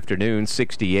tomorrow afternoon,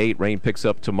 68. Rain picks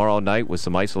up tomorrow night with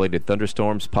some isolated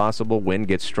thunderstorms possible. Wind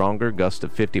gets stronger, gusts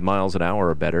of 50 miles an hour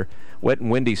or better. Wet and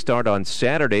windy start on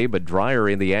Saturday, but drier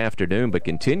in the afternoon, but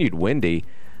continued windy.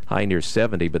 High near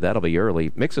 70, but that'll be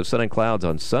early. Mix of sun and clouds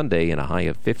on Sunday and a high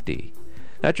of 50.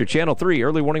 That's your Channel 3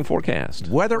 early warning forecast.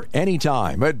 Weather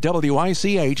anytime at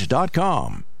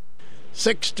WICH.com.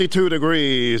 62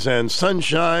 degrees and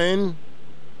sunshine.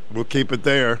 We'll keep it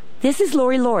there. This is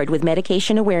Lori Lord with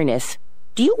Medication Awareness.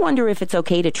 Do you wonder if it's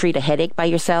okay to treat a headache by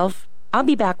yourself? I'll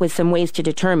be back with some ways to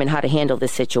determine how to handle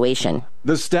this situation.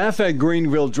 The staff at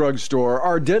Greenville Drug Store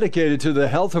are dedicated to the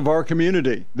health of our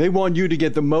community. They want you to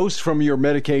get the most from your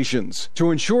medications.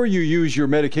 To ensure you use your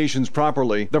medications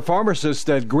properly, the pharmacists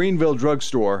at Greenville Drug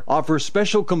Store offer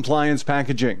special compliance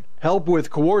packaging, help with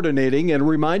coordinating and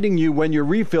reminding you when your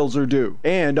refills are due,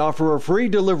 and offer a free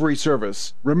delivery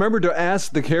service. Remember to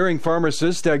ask the caring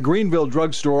pharmacist at Greenville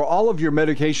Drug Store all of your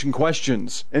medication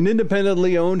questions. An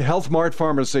independently owned Health Mart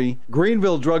pharmacy,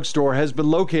 Greenville Drug Store has been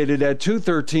located at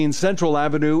 213 Central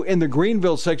Avenue in the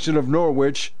Greenville section of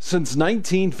Norwich since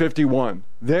 1951.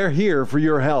 They're here for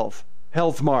your health.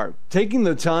 Health Mart, taking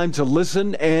the time to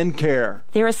listen and care.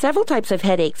 There are several types of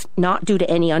headaches not due to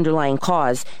any underlying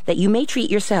cause that you may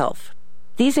treat yourself.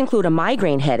 These include a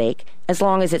migraine headache, as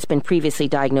long as it's been previously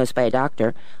diagnosed by a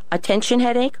doctor, a tension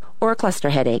headache, or a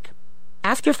cluster headache.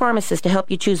 Ask your pharmacist to help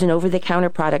you choose an over-the-counter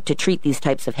product to treat these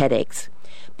types of headaches.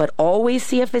 But always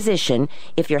see a physician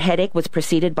if your headache was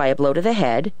preceded by a blow to the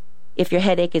head, if your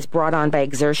headache is brought on by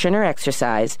exertion or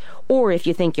exercise, or if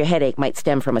you think your headache might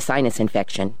stem from a sinus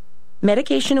infection.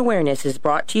 Medication Awareness is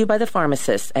brought to you by the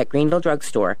pharmacists at Greenville Drug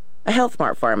Store, a Health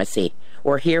Mart pharmacy.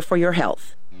 We're here for your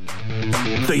health.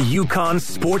 The Yukon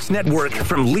Sports Network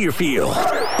from Learfield.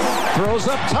 Throws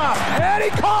up top, and he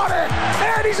caught it!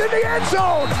 And he's in the end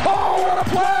zone! Oh, what a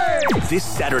play! This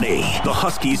Saturday, the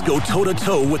Huskies go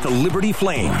toe-to-toe with the Liberty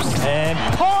Flames. And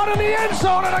caught in the end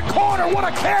zone in a corner! What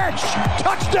a catch!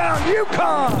 Touchdown,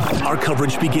 UConn! Our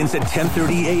coverage begins at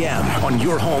 10:30 a.m. on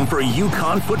your home for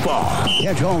UConn football.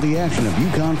 Catch all the action of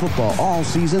UConn football all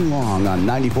season long on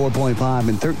 94.5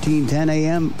 and 1310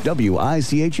 a.m.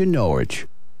 WICH in Norwich.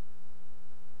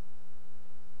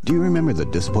 Do you remember the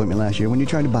disappointment last year when you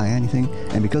tried to buy anything,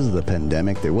 and because of the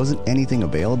pandemic, there wasn't anything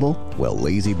available? Well,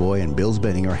 Lazy Boy and Bill's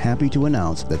Bedding are happy to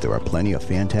announce that there are plenty of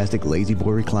fantastic Lazy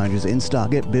Boy recliners in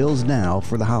stock at Bill's now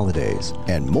for the holidays.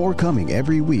 And more coming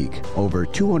every week. Over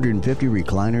 250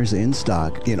 recliners in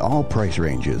stock in all price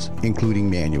ranges,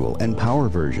 including manual and power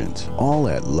versions, all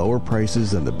at lower prices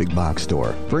than the big box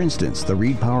store. For instance, the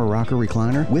Reed Power Rocker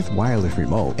recliner with wireless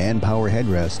remote and power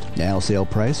headrest, now sale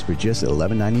price for just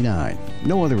 $11.99.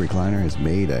 No other recliner has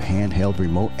made a handheld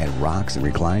remote and rocks and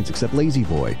reclines except Lazy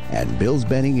Boy. And Bill's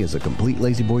Bedding is a complete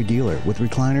Lazy Boy dealer with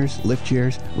recliners, lift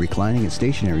chairs, reclining and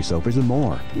stationary sofas, and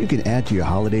more. You can add to your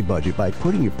holiday budget by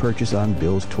putting your purchase on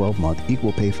Bill's 12-month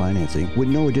equal pay financing with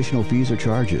no additional fees or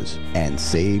charges. And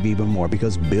save even more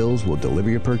because Bill's will deliver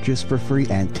your purchase for free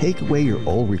and take away your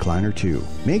old recliner too.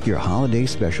 Make your holiday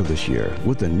special this year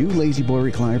with the new Lazy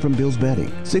Boy recliner from Bill's Bedding,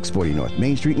 640 North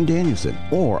Main Street in Danielson,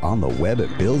 or on the web at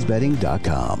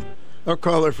billsbedding.com. A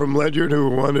caller from Ledyard who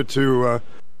wanted to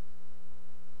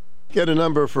get a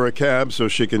number for a cab so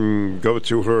she can go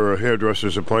to her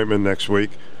hairdresser's appointment next week.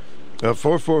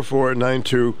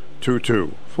 444-9222.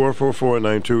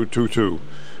 444-9222.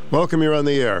 Welcome, you're on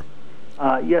the air.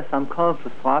 Yes, I'm calling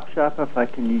for Swap Shop, if I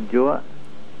can do it.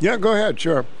 Yeah, go ahead,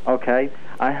 sure. Okay.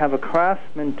 I have a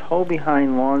Craftsman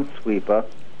tow-behind lawn sweeper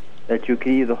that you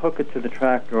can either hook it to the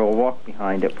tractor or walk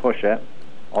behind it, push it.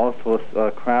 Also,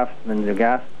 a Craftsman, the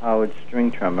gas-powered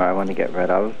string trimmer I want to get rid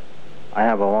of. I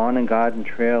have a lawn and garden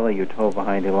trailer you tow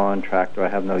behind a lawn tractor I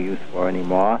have no use for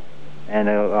anymore. And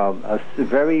a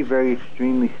very, very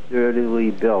extremely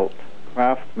sturdily built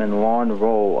Craftsman lawn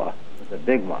roller. It's a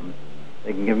big one.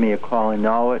 They can give me a call in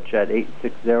Norwich at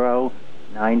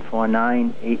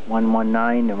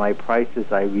 860-949-8119. And my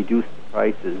prices, I reduced the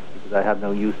prices because I have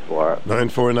no use for it.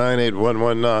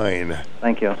 949-8119.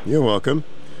 Thank you. You're welcome.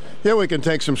 Yeah, we can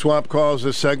take some swap calls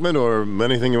this segment or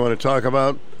anything you want to talk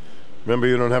about. Remember,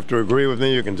 you don't have to agree with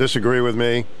me. You can disagree with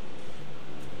me.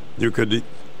 You could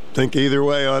think either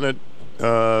way on it.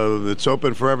 It's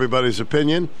open for everybody's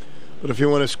opinion. But if you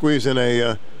want to squeeze in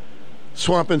a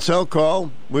swap and sell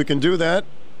call, we can do that,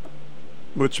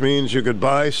 which means you could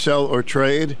buy, sell, or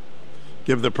trade.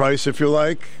 Give the price if you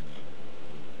like.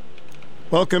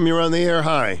 Welcome. You're on the air.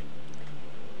 Hi.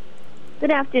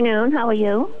 Good afternoon. How are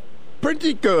you?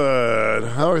 Pretty good.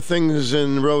 How are things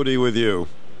in Rhodey with you?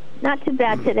 Not too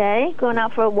bad today. Going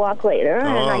out for a walk later,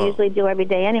 and I usually do every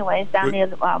day anyways, down near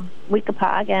the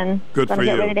Weekapaug, and good going to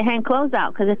get ready to hang clothes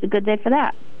out because it's a good day for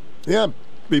that. Yeah,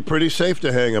 be pretty safe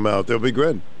to hang them out. They'll be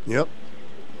good. Yep.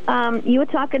 You were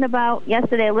talking about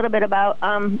yesterday a little bit about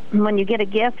when you get a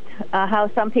gift, how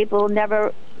some people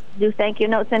never do thank you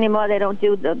notes anymore. They don't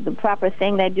do the proper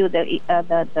thing. They do the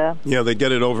yeah, they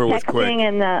get it over with quick. Texting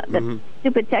and the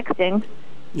stupid texting.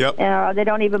 Yep. They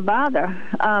don't even bother.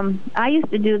 I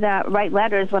used to do that, write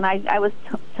letters when I was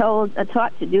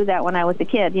taught to do that when I was a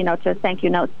kid. You know, to thank you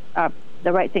notes are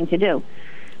the right thing to do.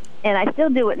 And I still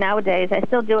do it nowadays. I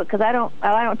still do it because I don't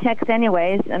text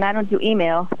anyways, and I don't do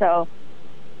email. So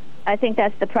I think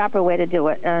that's the proper way to do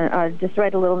it. Just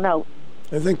write a little note.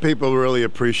 I think people really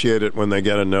appreciate it when they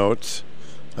get a note.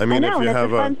 I mean, I know, if you that's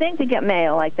have a fun thing to get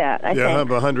mail like that. I think. have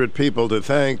 100 people to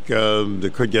thank,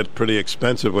 it could get pretty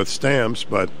expensive with stamps,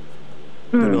 but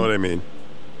you know what I mean.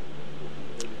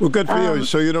 Well, good for you.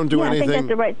 So you don't do anything. I think that's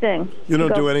the right thing. You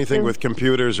don't do anything with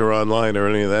computers or online or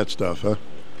any of that stuff, huh?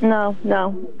 No.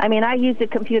 I mean, I use a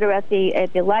computer at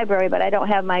the library, but I don't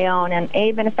have my own. And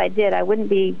even if I did, I wouldn't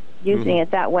be using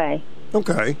it that way.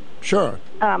 Okay, sure.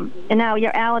 And now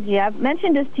your allergy. I've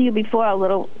mentioned this to you before a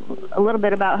little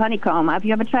bit about honeycomb. Have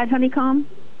you ever tried honeycomb?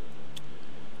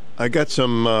 I got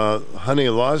some honey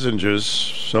lozenges,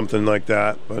 something like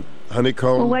that, but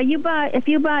honeycomb. Well, do you buy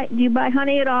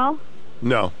honey at all?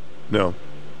 No.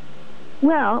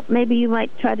 Well, maybe you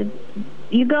might try to.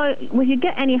 When you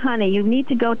get any honey, you need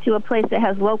to go to a place that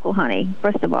has local honey,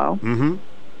 first of all. Mm-hmm.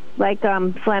 Like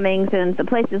Fleming's and some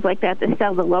places like that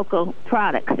sell the local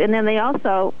products. And then they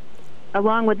also,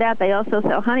 along with that, they also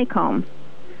sell honeycomb.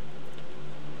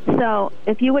 So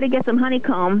if you were to get some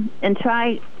honeycomb and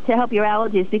try to help your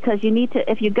allergies, because you need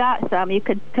to, if you got some, you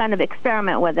could kind of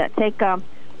experiment with it. Take a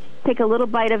little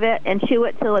bite of it and chew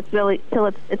it till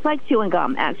it's like chewing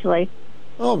gum, actually.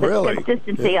 Oh, really? The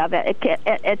consistency of it.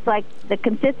 It's like the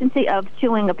consistency of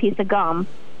chewing a piece of gum.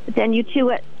 But then you chew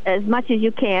it as much as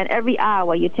you can. Every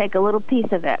hour you take a little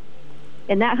piece of it.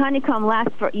 And that honeycomb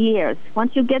lasts for years.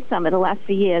 Once you get some, it'll last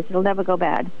for years. It'll never go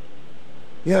bad.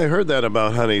 Yeah, I heard that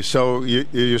about honey. So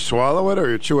you swallow it or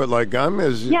you chew it like gum?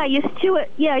 Yeah, you chew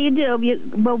it. Yeah, you do.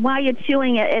 But while you're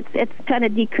chewing it, it's kind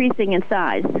of decreasing in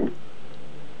size.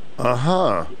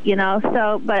 Uh-huh. You know,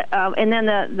 so, but, and then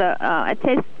it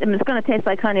tastes, it's going to taste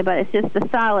like honey, but it's just the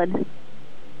solid,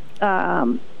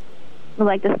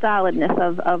 like the solidness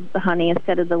of the honey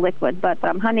instead of the liquid. But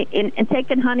honey, and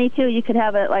taking honey, too, you could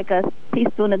have it like a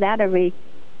teaspoon of that every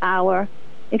hour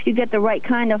if you get the right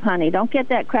kind of honey. Don't get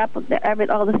that crap that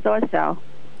all the stores sell.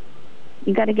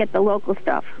 You got to get the local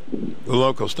stuff. The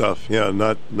local stuff, yeah,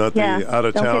 not the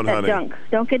out-of-town honey. Junk.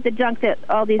 Don't get the junk that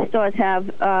all these stores have.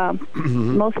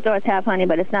 Most stores have honey,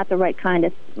 but it's not the right kind.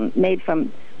 It's made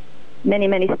from many,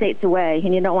 many states away,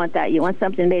 and you don't want that. You want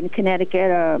something made in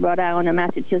Connecticut or Rhode Island or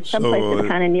Massachusetts, someplace that's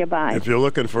kind of nearby. If you're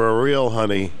looking for a real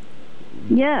honey,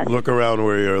 look around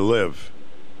where you live.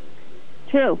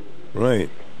 True. Right.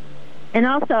 And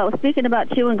also, speaking about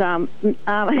chewing gum,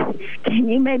 can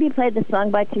you maybe play the song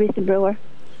by Teresa Brewer?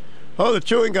 Oh, the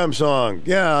chewing gum song.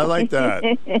 Yeah, I like that.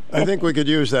 I think we could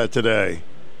use that today.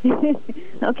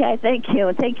 Okay, thank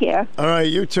you. Take care. All right,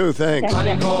 you too. Thanks.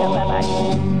 Bye-bye.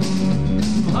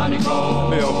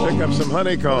 Honeycomb. I'll pick up some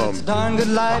honeycomb. It's a darn good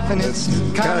life, and it's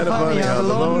kind of funny how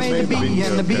the Lord made the bee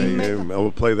and the bee. Okay,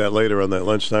 we'll play that later on that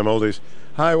Lunchtime Oldies.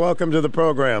 Hi, welcome to the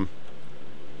program.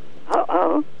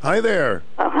 Uh-oh. Hi there.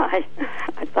 Oh, hi.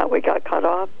 I thought we got cut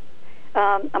off.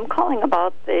 I'm calling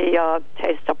about the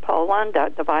Taste of Poland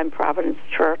at Divine Providence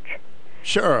Church.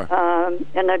 Sure.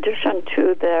 In addition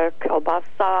to their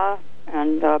kielbasa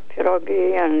and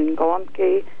pierogi and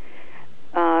gołąbki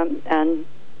and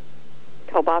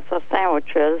kielbasa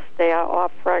sandwiches, they are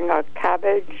offering a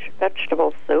cabbage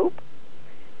vegetable soup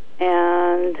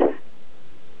and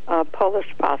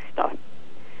Polish pasta.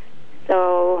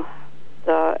 So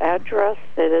the address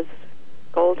is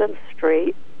Golden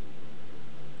Street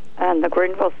and the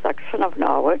Greenville section of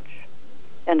Norwich.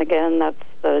 And again, that's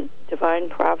the Divine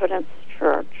Providence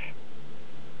Church.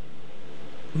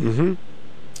 Mm-hmm.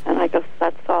 And I guess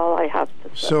that's all I have to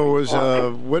say.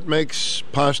 So what makes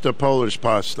pasta Polish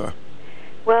pasta?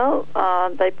 Well,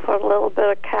 they put a little bit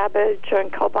of cabbage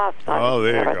and kielbasa. Oh,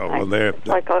 there you go. Well, there.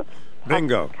 Like a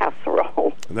bingo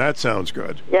casserole. That sounds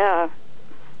good. Yeah.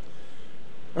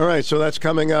 All right, so that's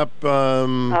coming up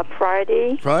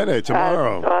Friday. Friday,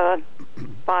 tomorrow.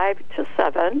 5 to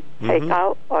 7,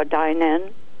 takeout or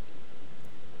dine-in.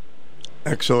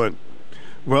 Excellent.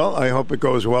 Well, I hope it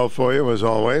goes well for you, as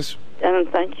always. And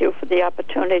thank you for the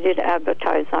opportunity to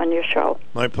advertise on your show.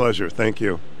 My pleasure. Thank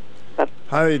you.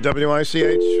 Hi,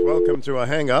 WICH. Welcome to a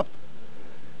hang-up.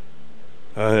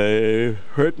 I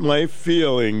hurt my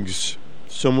feelings.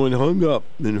 Someone hung up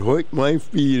and hurt my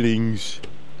feelings.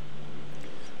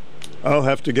 I'll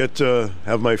have to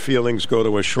have my feelings go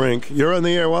to a shrink. You're on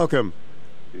the air. Welcome.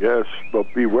 Yes,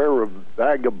 but beware of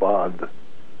vagabond,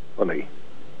 honey.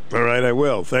 All right, I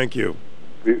will. Thank you.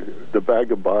 The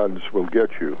vagabonds will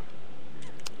get you.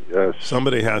 Yes.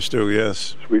 Somebody has to,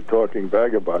 yes. Sweet-talking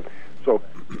vagabond. So,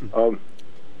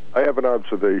 I have an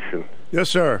observation. Yes,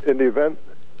 sir. In the event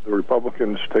the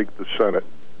Republicans take the Senate,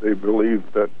 they believe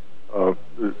that the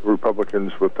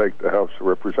Republicans will take the House of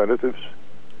Representatives.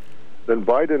 Then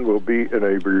Biden will be in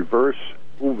a reverse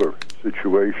Hoover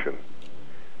situation.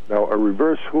 Now, a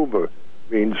reverse Hoover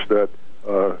means that,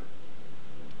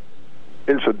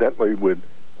 incidentally,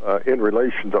 in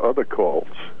relation to other calls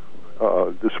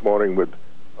this morning with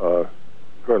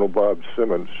Colonel Bob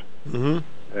Simmons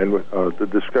and with, the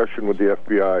discussion with the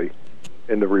FBI,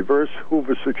 in the reverse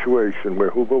Hoover situation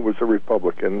where Hoover was a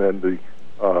Republican and the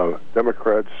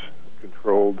Democrats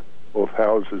controlled both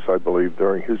houses, I believe,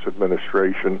 during his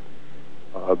administration,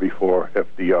 before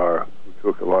FDR,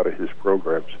 who took a lot of his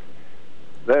programs.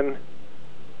 Then,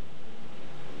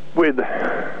 with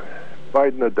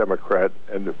Biden a Democrat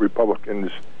and the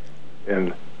Republicans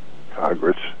in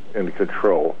Congress in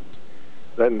control,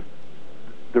 then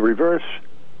the reverse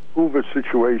Hoover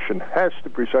situation has to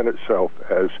present itself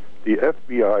as the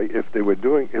FBI, if they were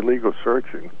doing illegal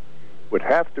searching, would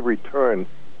have to return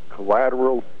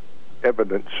collateral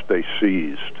evidence they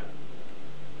seized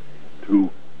to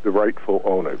the rightful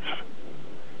owners.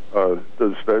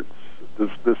 Does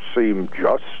this seem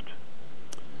just?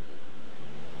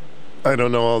 I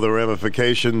don't know all the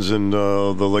ramifications and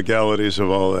the legalities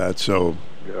of all that, so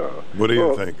what do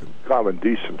you think? Common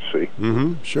decency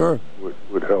sure.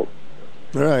 would help.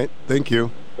 All right, thank you.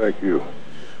 Thank you.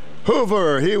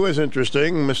 Hoover, he was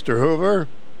interesting, Mr. Hoover.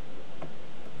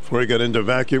 before we get into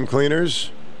vacuum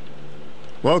cleaners.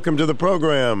 Welcome to the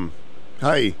program.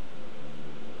 Hi.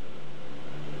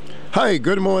 Hi,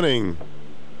 good morning.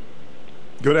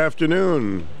 Good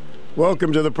afternoon.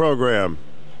 Welcome to the program.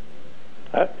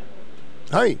 Hi.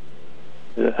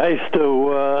 Hi,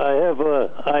 Stu. I have an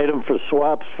item for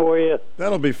swaps for you.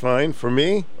 That'll be fine. For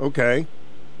me? Okay.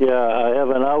 Yeah, I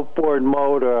have an outboard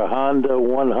motor, a Honda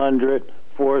 100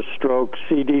 4-stroke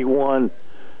CD1,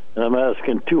 and I'm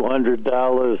asking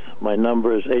 $200. My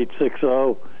number is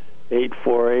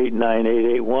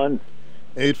 860-848-9881.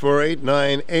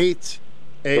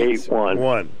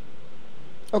 848-9881.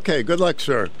 Okay, good luck,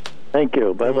 sir. Thank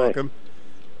you. Bye-bye. You're welcome.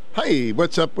 Hi,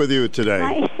 what's up with you today?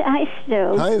 Hi,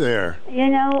 Stu. Hi there. You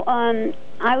know,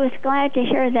 I was glad to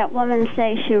hear that woman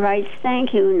say she writes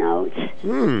thank you notes.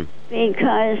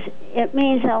 Because it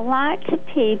means a lot to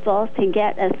people to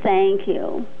get a thank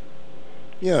you.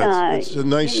 Yeah, it's a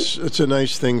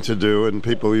nice thing to do, and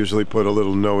people usually put a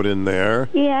little note in there.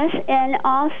 Yes, and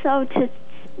also to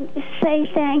say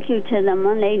thank you to them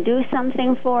when they do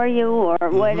something for you or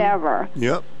whatever.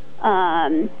 Yep.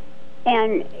 And,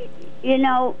 you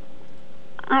know,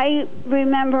 I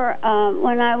remember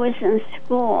when I was in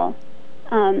school,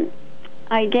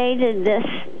 I dated this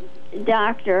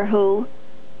doctor who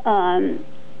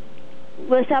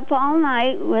was up all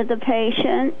night with a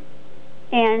patient,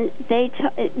 and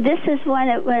this is when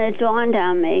it dawned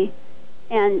on me,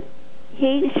 and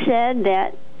he said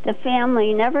that the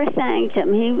family never thanked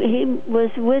him. He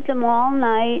was with them all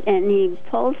night, and he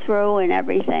pulled through and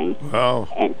everything. Wow.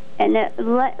 And it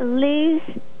leaves.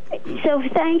 So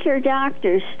thank your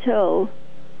doctors too.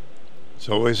 It's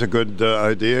always a good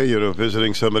idea, you know,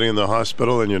 visiting somebody in the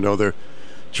hospital, and you know they're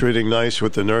treating nice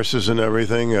with the nurses and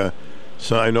everything.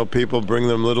 So I know people bring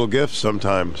them little gifts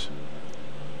sometimes.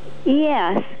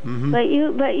 Yes, but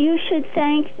you should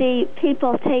thank the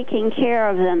people taking care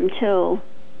of them too.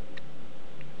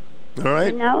 All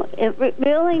right. You know, it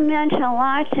really meant a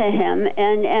lot to him,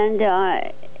 and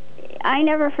I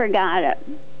never forgot it.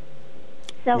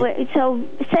 So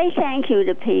say thank you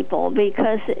to people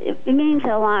because it means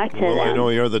a lot to them. Well, I know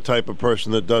you're the type of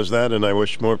person that does that, and I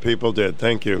wish more people did.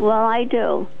 Thank you. Well, I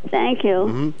do. Thank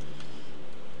you.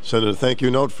 Send a thank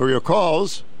you note for your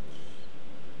calls.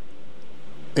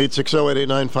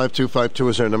 860-889-5252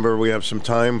 is our number. We have some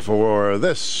time for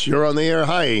this. You're on the air.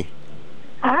 Hi.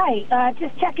 Hi.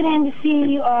 Just checking in to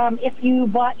see if you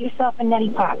bought yourself a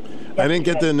neti pot. I didn't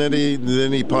get the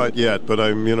neti pot yet, but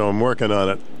I'm working on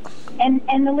it.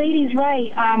 And the lady's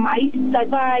right. I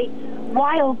buy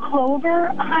wild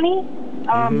clover honey.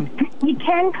 You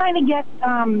can kind of get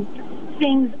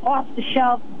things off the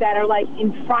shelf that are like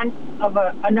in front of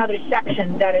another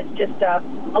section that is just a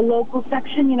local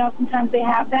section. You know, sometimes they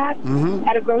have that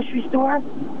at a grocery store.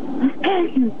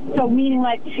 So meaning,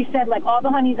 like she said, like all the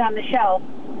honey's on the shelf,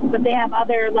 but they have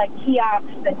other like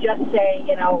kiosks that just say,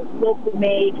 you know, local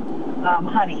made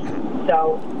honey.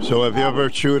 So have you ever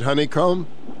chewed honeycomb?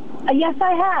 Yes,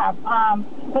 I have,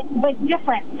 but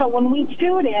different. So when we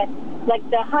chewed it, like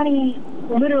the honey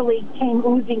literally came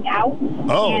oozing out.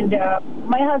 Oh. And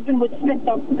my husband would spit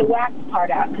the wax part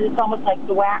out because it's almost like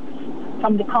the wax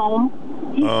from the comb.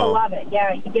 He used to love it.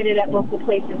 Yeah, you get it at local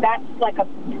places. That's like a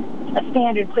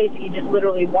standard place that you just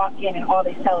literally walk in and all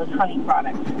they sell is honey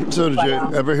products. So did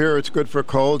you ever hear it's good for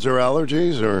colds or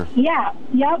allergies? Or Yeah,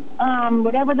 yep.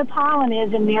 Whatever the pollen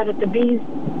is in there that the bees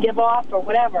give off or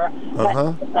whatever.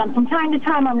 But from time to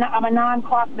time, I'm a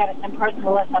non-cough medicine person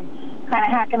unless I'm kind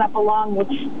of hacking up along,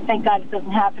 which thank God it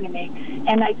doesn't happen to me.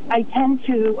 And I tend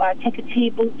to take a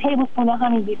tablespoon of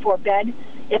honey before bed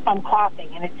if I'm coughing,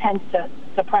 and it tends to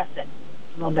suppress it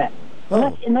a little bit.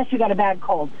 Unless you got a bad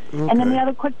cold. Okay. And then the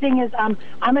other quick thing is I'm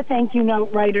a thank you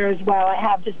note writer as well. I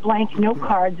have just blank note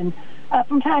cards, and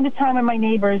from time to time when my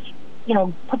neighbors, you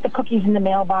know, put the cookies in the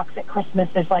mailbox at Christmas,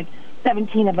 there's like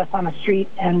 17 of us on the street,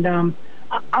 and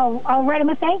I'll write them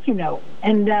a thank you note,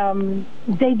 and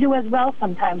they do as well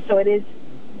sometimes. So it's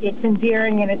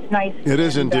endearing and it's nice. It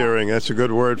is endearing. That's a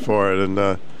good word for it. And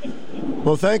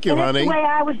well, thank you, honey. That's the way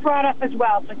I was brought up as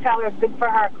well. So tell her it's good for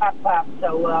her. Clap, clap.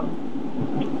 So.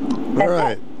 All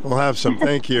right. We'll have some.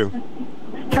 Thank you.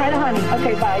 Try the honey.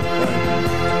 Okay, bye.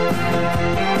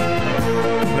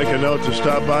 Make a note to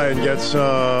stop by and get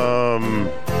some.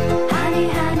 Honey,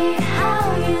 honey,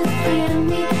 how you thrill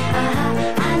me.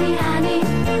 Honey, honey.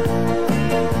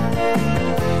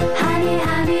 Honey,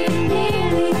 honey,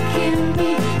 nearly killed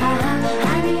me.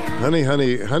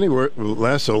 Honey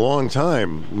lasts a long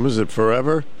time. Was it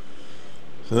forever?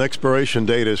 The expiration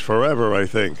date is forever, I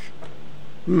think.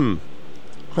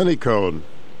 Honeycomb.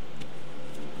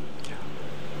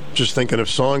 Just thinking of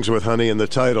songs with honey in the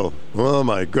title. Oh,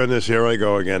 my goodness, here I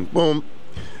go again. Boom.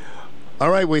 All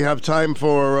right, we have time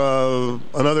for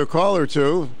another call or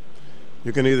two.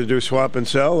 You can either do swap and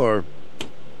sell or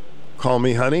call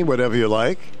me honey, whatever you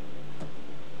like.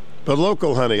 But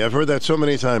local honey, I've heard that so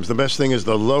many times. The best thing is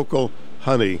the local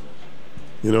honey.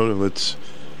 You know,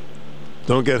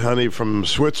 don't get honey from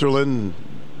Switzerland.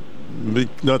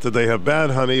 Not that they have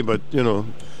bad honey, but, you know,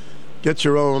 get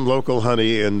your own local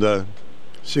honey and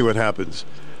see what happens.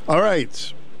 All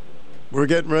right, we're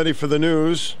getting ready for the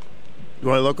news. Do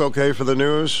I look okay for the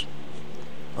news?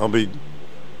 I'll be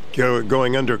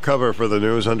going undercover for the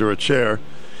news under a chair.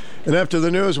 And after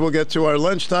the news, we'll get to our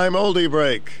lunchtime oldie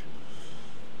break.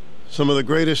 Some of the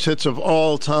greatest hits of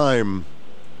all time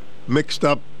mixed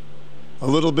up a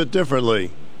little bit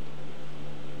differently.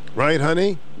 Right,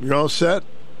 honey? You all set?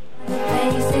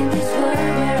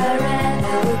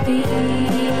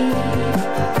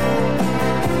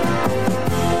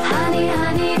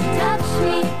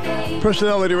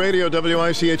 Personality Radio,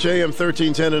 WICH AM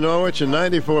 1310 in Norwich and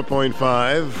 94.5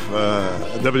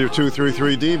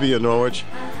 W233DV in Norwich.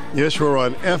 Yes, we're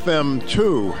on FM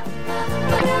 2.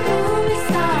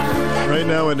 Right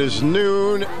now it is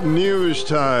noon news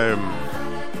time.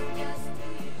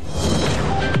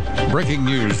 Breaking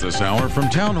news this hour from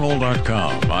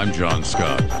townhall.com. I'm John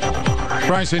Scott.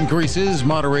 Price increases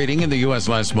moderating in the U.S.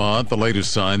 last month, the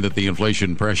latest sign that the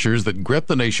inflation pressures that grip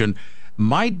the nation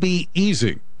might be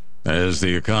easing as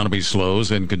the economy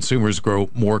slows and consumers grow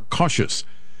more cautious.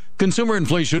 Consumer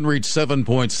inflation reached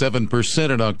 7.7%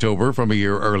 in October from a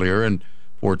year earlier and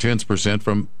 0.4%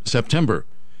 from September.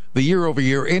 The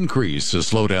year-over-year increase, a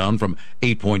slowdown from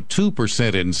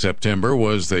 8.2% in September,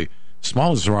 was the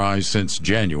smallest rise since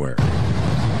January.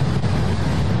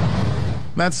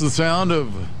 That's the sound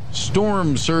of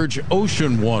storm surge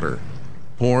ocean water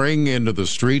pouring into the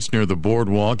streets near the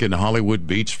boardwalk in Hollywood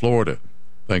Beach, Florida.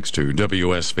 Thanks to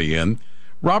WSVN.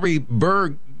 Robbie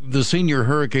Berg, the senior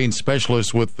hurricane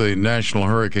specialist with the National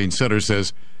Hurricane Center,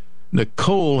 says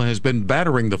Nicole has been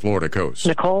battering the Florida coast.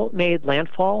 Nicole made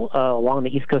landfall along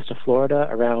the east coast of Florida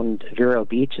around Vero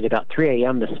Beach at about 3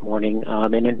 a.m. this morning,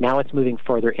 and now it's moving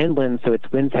further inland, so its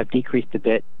winds have decreased a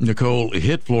bit. Nicole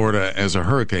hit Florida as a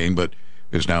hurricane, but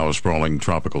is now a sprawling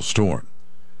tropical storm.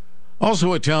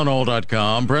 Also at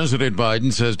townhall.com, President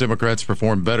Biden says Democrats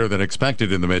performed better than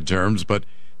expected in the midterms, but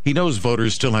he knows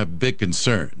voters still have big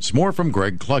concerns. More from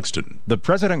Greg Clugston. The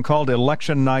president called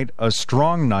election night a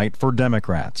strong night for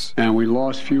Democrats. And we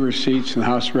lost fewer seats in the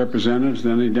House of Representatives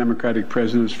than any Democratic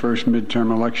president's first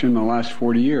midterm election in the last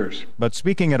 40 years. But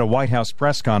speaking at a White House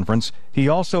press conference, he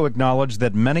also acknowledged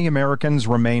that many Americans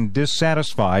remain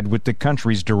dissatisfied with the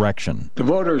country's direction. The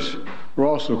voters were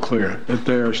also clear that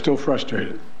they are still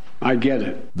frustrated. I get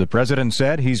it. The president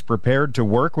said he's prepared to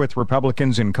work with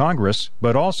Republicans in Congress,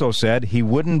 but also said he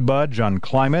wouldn't budge on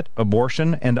climate,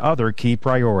 abortion, and other key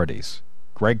priorities.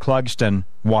 Greg Clugston,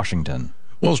 Washington.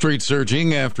 Wall Street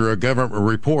surging after a government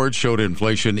report showed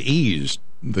inflation eased.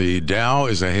 The Dow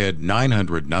is ahead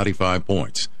 995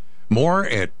 points. More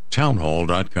at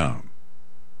townhall.com.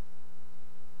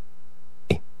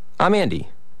 I'm Andy.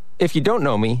 If you don't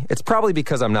know me, it's probably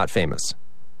because I'm not famous.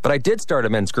 But I did start a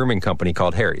men's grooming company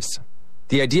called Harry's.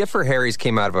 The idea for Harry's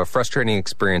came out of a frustrating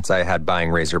experience I had buying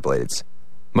razor blades.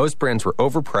 Most brands were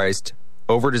overpriced,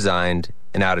 overdesigned,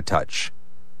 and out of touch.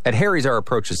 At Harry's, our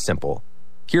approach is simple.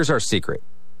 Here's our secret.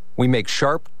 We make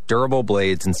sharp, durable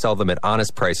blades and sell them at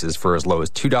honest prices for as low as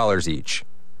 $2 each.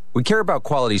 We care about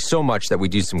quality so much that we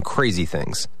do some crazy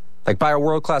things, like buy a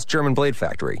world-class German blade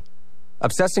factory.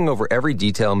 Obsessing over every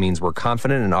detail means we're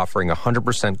confident in offering a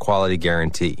 100% quality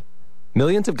guarantee.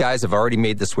 Millions of guys have already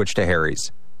made the switch to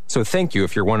Harry's, so thank you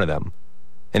if you're one of them.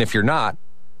 And if you're not,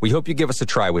 we hope you give us a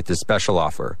try with this special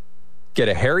offer. Get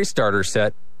a Harry starter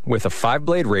set with a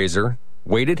 5-blade razor,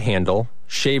 weighted handle,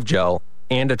 shave gel,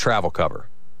 and a travel cover.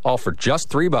 All for just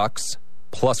 $3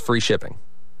 plus free shipping.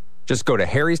 Just go to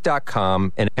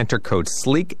harrys.com and enter code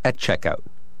SLEEK at checkout.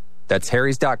 That's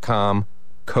harrys.com,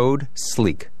 code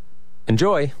SLEEK.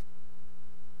 Enjoy!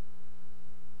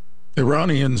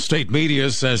 Iranian state media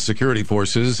says security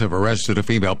forces have arrested a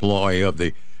female employee of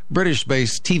the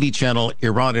British-based TV channel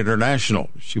Iran International.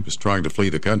 She was trying to flee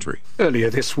the country. Earlier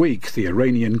this week, the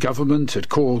Iranian government had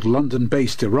called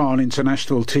London-based Iran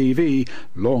International TV,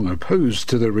 long opposed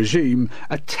to the regime,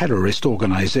 a terrorist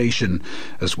organisation.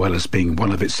 As well as being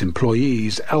one of its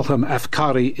employees, Elham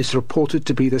Afkari is reported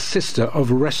to be the sister of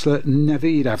wrestler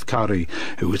Naveed Afkari,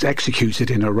 who was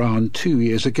executed in Iran 2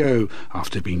 years ago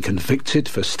after being convicted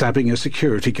for stabbing a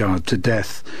security guard to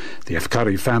death. The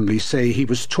Afkari family say he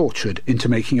was tortured into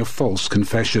making a false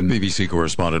confession. BBC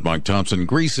correspondent Mike Thompson.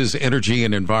 Greece's energy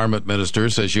and environment minister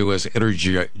says U.S.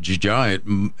 energy giant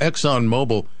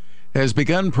ExxonMobil has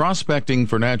begun prospecting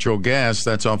for natural gas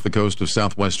that's off the coast of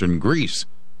southwestern Greece,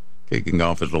 kicking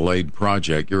off a delayed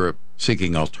project. Europe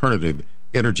seeking alternative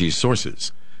energy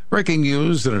sources. Breaking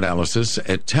news and analysis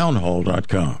at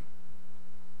townhall.com.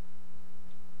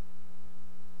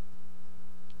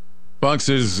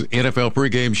 Fox's NFL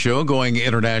pregame show going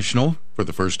international for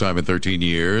the first time in 13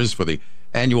 years for the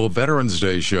annual Veterans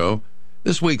Day show.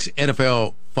 This week's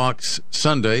NFL Fox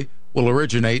Sunday will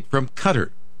originate from Qatar.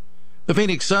 The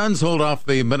Phoenix Suns hold off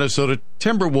the Minnesota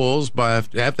Timberwolves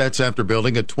that's after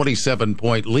building a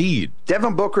 27-point lead.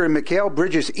 Devin Booker and Mikal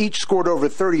Bridges each scored over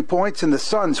 30 points in the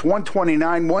Suns'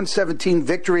 129-117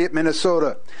 victory at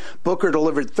Minnesota. Booker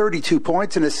delivered 32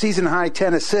 points and a season-high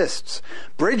 10 assists.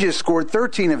 Bridges scored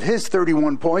 13 of his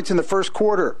 31 points in the first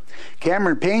quarter.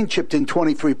 Cameron Payne chipped in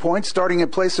 23 points, starting in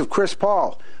place of Chris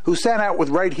Paul, who sat out with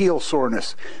right heel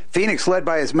soreness. Phoenix led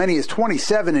by as many as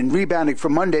 27 in rebounding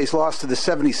from Monday's loss to the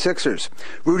 76ers.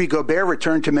 Rudy Gobert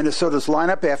returned to Minnesota's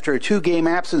lineup after a 2-game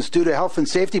absence due to health and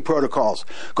safety protocols.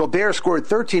 Gobert scored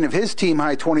 13 of his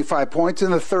team-high 25 points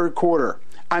in the third quarter.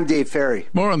 I'm Dave Ferry.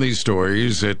 More on these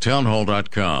stories at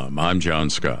townhall.com. I'm John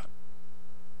Scott.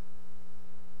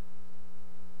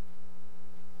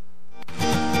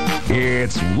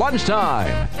 It's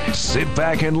lunchtime. Sit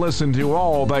back and listen to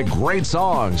all the great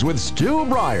songs with Stu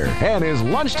Bryer and his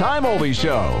Lunchtime Oldie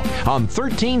Show on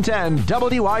 1310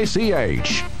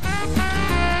 WICH.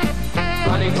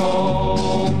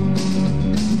 Honeycomb,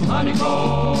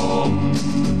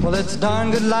 honeycomb. Well, it's a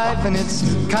darn good life, and it's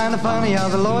kind of funny how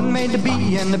the Lord made the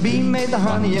bee, and the bee made the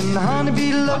honey, and the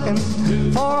honeybee looking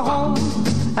for a home.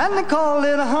 And they called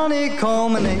it a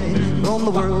honeycomb, and they roamed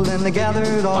the world, and they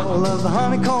gathered all of the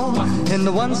honeycomb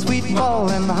into one sweet ball.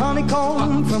 And the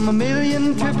honeycomb from a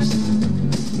million trips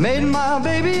made my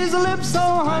baby's lips. So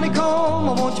honeycomb,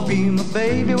 oh, won't you be my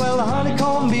baby? Well, the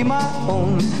honeycomb be my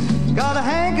own. Got a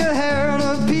hank of hair and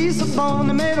a piece of bone,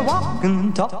 they made a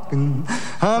walking, talking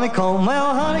honeycomb.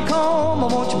 Well, honeycomb, oh,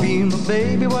 won't you be my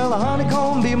baby? Well, the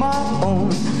honeycomb be my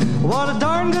own. What a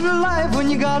darn good life when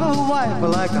you got a wife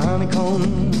like a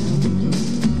honeycomb.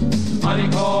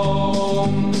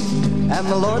 Honeycomb. And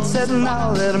the Lord said,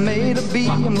 now that I made a bee,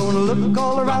 I'm gonna look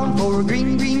all around for a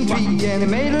green, green tree. And he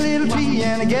made a little tree,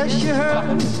 and I guess you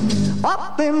heard.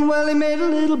 Up then, well, he made a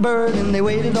little bird, and they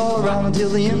waited all around until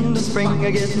the end of spring,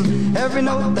 getting every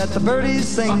note that the birdies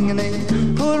sing, and they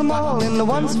put them all in the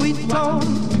one sweet tone.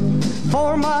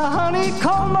 For my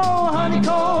honeycomb, oh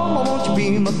honeycomb, oh, won't you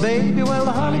be my baby? Well,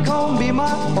 the honeycomb be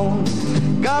my own.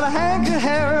 Got a hank of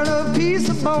hair and a piece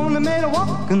of bone, and made a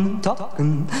walking,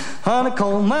 talking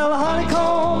honeycomb. Well, the honeycomb,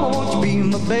 oh, won't you be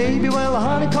my baby? Well, the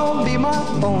honeycomb be my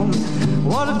own.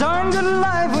 What a darn good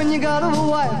life when you got a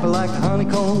wife like a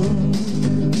honeycomb.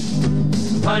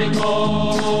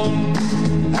 Honeycomb.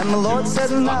 And the Lord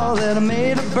said, now that I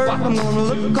made a bird, I'm gonna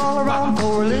look all around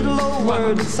for a little old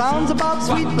word that sounds about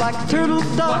sweet like a turtle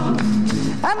dove.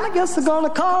 And I guess they're gonna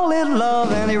call it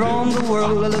love. And he roamed the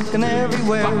world looking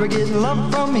everywhere, getting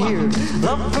love from here,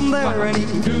 love from there. And he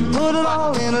put it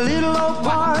all in a little old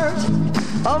part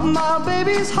of my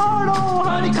baby's heart. Oh,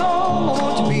 honeycomb,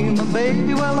 won't you be my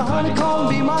baby? Well, the honeycomb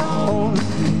be my own.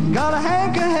 Got a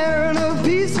hank of hair and a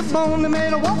piece of bone, they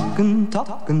made a walking,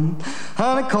 talking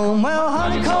honeycomb. Well,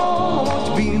 honeycomb, won't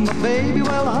you be my baby?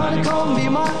 Well, the honeycomb be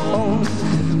my own.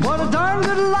 What a darn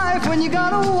good life when you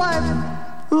got a wife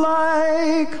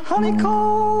like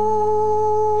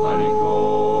honeycomb. Honeycomb.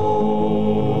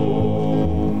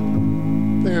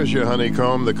 There's your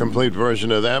honeycomb, the complete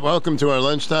version of that. Welcome to our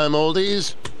Lunchtime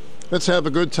Oldies. Let's have a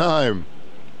good time.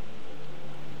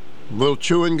 Little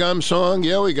chewing gum song?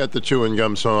 Yeah, we got the chewing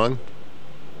gum song.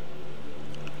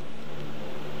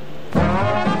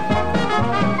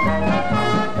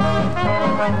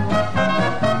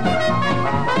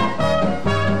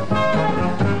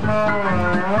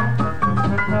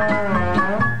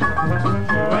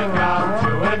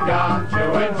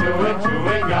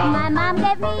 My mom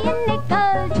gave me a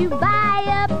nickel to buy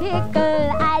a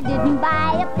pickle. I didn't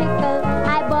buy a pickle,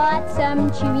 I bought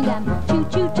some chewing gum. Chew,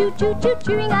 chew, chew, chew, chew,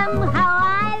 chewing gum. How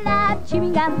I love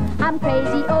chewing gum. I'm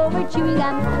crazy over chewing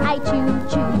gum. I chew,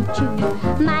 chew, chew.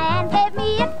 My aunt gave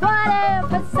me a quarter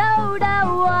for soda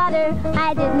water.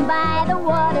 I didn't buy the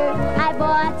water, I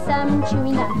bought some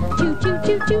chewing gum. Chew, chew,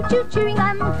 chew, chew, chew, chewing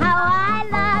gum. How I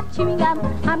love chewing gum.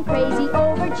 I'm crazy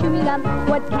over chewing gum.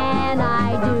 What can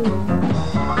I do?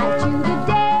 I chew the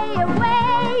day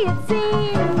away, it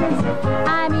seems.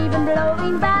 I'm even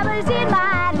blowing bubbles in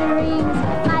my dreams.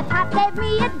 My pop gave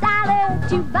me $1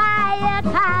 to buy a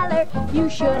collar. You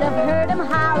should have heard him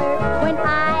holler.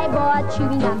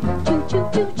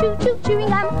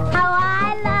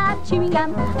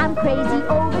 crazy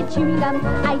over chewing gum.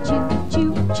 I chew,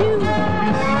 chew, chew.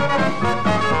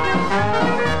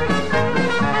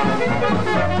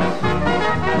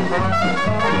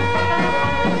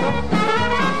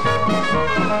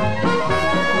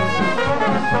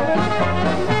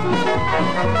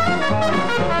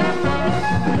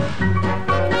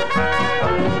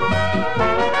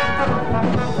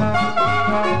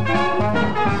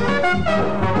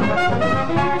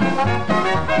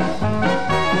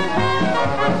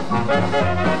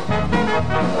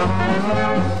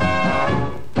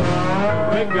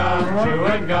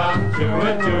 Chewing gum,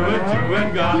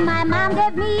 chewing gum. My mom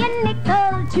gave me a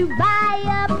nickel to buy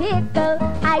a pickle.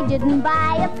 I didn't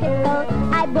buy a pickle,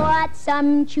 I bought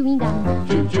some chewing gum.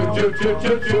 Chew,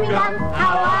 chewing gum.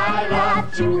 How I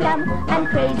love chewing gum. I'm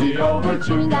crazy over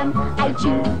chewing gum. I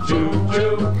chew,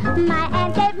 chew. My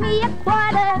aunt gave me a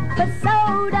quarter for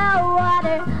soda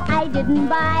water. I didn't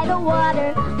buy the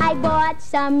water, I bought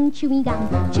some chewing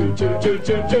gum. Chew,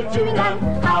 chewing gum.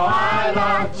 How I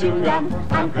love chewing gum.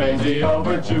 I'm crazy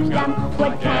over chewing gum.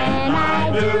 What can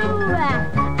I do?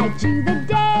 I chew the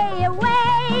day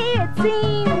away, it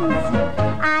seems.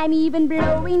 I'm even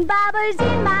blowing bubbles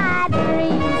in my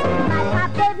dreams. My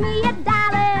pop gave me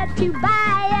 $1 to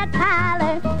buy a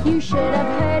collar. You should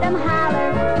have heard him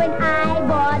holler when I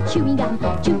bought chewing gum.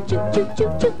 Chew,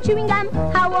 chewing gum.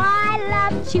 How I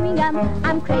love chewing gum.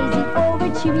 I'm crazy over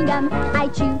chewing gum. I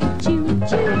chew, chew.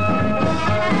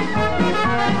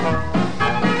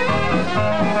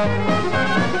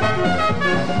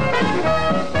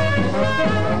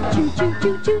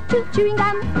 Chew, chewing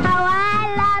gum. How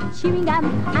I love chewing gum.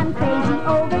 I'm crazy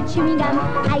over chewing gum.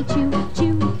 I chew,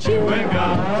 chew. Chewing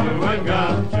gum.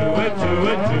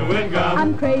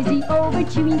 I'm crazy over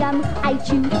chewing gum. I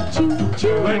chew, chew.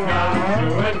 Chewing gum.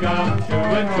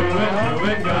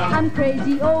 I'm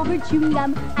crazy over chewing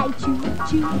gum. I chew,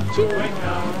 chew.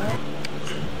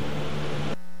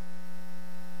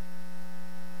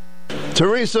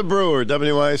 Teresa Brewer,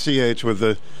 WICH, with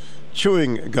the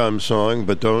chewing gum song,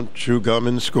 but don't chew gum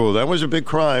in school. That was a big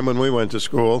crime when we went to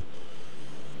school.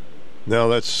 Now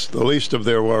that's the least of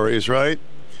their worries, right?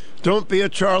 Don't be a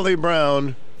Charlie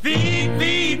Brown. Fee,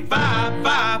 fee, fi,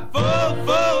 fi, fo,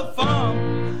 fo,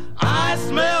 fum. I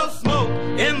smell smoke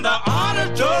in the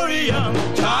auditorium.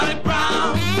 Charlie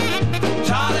Brown,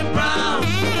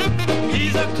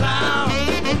 he's a clown.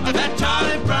 That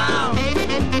Charlie Brown,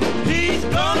 he's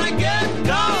gonna get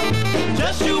caught.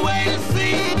 Just you wait and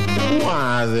see.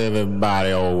 Why is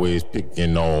everybody always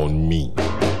picking on me?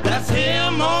 That's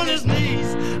him on his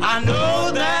knees. I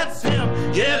know that's him.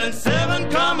 Yelling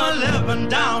 7,11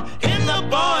 down in the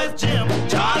boys' gym.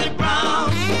 Charlie Brown,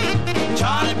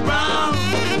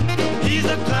 he's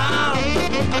a clown.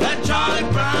 That Charlie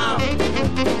Brown,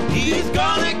 he's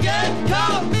gonna get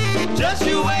caught. Just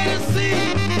you wait and see.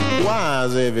 Why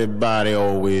is everybody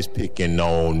always picking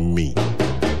on me?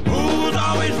 Who's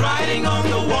always writing on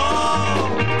the wall?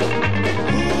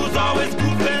 Who's always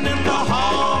goofing in the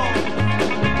hall?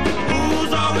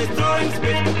 Who's always throwing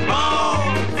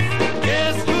spitballs?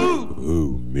 Guess who?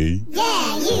 Who, me?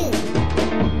 Yeah, you.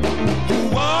 Who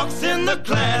walks in the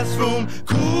classroom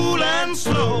cool and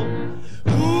slow?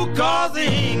 Who calls the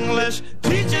English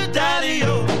teacher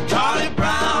daddy-o? Charlie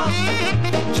Brown,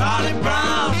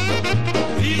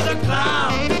 he's a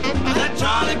clown. That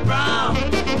Charlie Brown,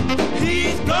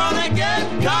 he's gonna get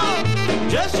caught.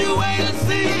 Just you wait and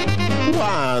see.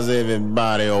 Why is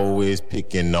everybody always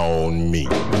picking on me?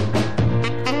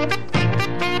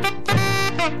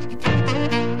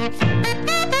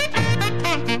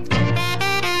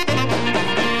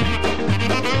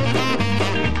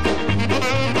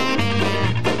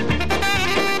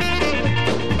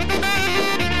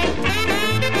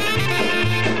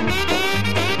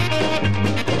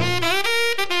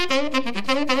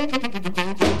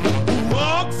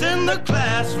 Walks in the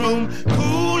classroom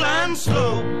cool and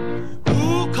slow.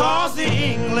 Who calls the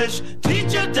English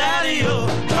teacher daddy-o?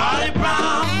 Charlie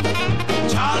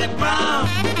Brown,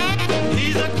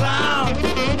 he's a clown.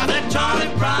 That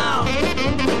Charlie Brown,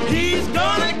 he's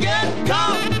gonna get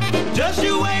caught. Just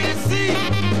you wait and see.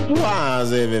 Why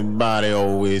is everybody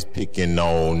always picking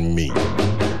on me?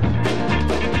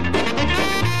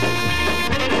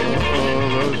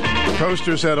 Those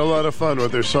coasters had a lot of fun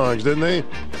with their songs, didn't they?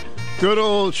 Good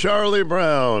old Charlie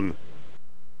Brown.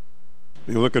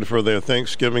 Be looking for their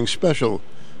Thanksgiving special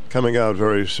coming out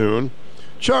very soon.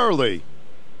 Charlie.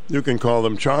 You can call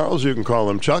him Charles, you can call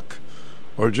him Chuck,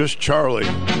 or just Charlie.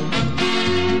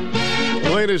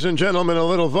 Ladies and gentlemen, a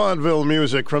little vaudeville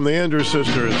music from the Andrews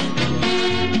Sisters.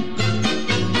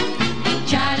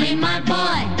 Charlie, my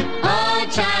boy, oh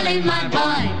Charlie, my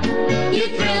boy, you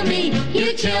thrill me,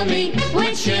 you chill me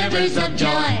with shivers shivers of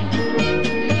joy.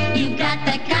 You've got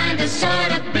that kind of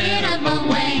sort of bit of a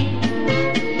way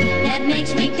that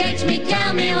makes me, takes me,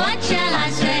 tell me, what shall I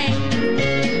say?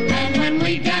 And when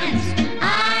we dance,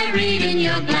 I read in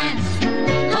your glance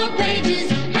whole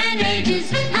pages and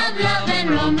ages of love and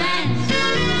romance.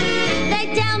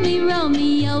 They tell me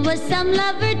Romeo was some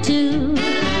lover too,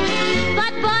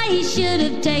 but boy, he should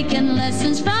have taken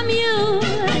lessons from you.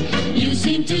 You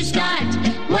seem to start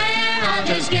where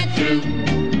others get through.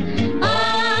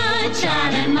 Oh,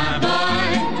 Charlie, my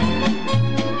boy.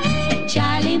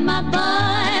 Charlie, my boy.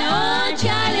 Oh,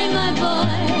 Charlie, my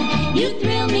boy. You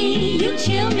thrill me, you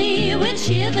chill me with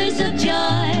shivers of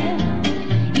joy.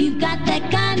 You've got that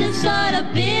kind of sort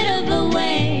of bit of a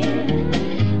way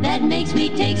that makes me,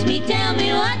 takes me, tell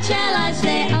me, what shall I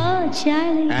say? Oh,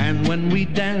 Charlie. And when we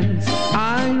dance,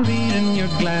 I read in your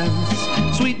glance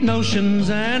sweet notions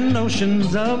and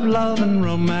notions of love and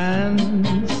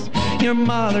romance. Your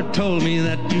mother told me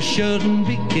that you shouldn't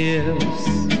be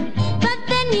kissed, but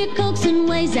then your coaxing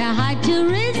ways are hard to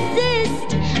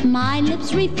resist. My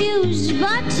lips refuse,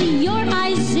 but your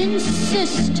eyes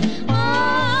insist.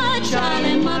 Oh,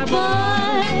 Charlie, my boy.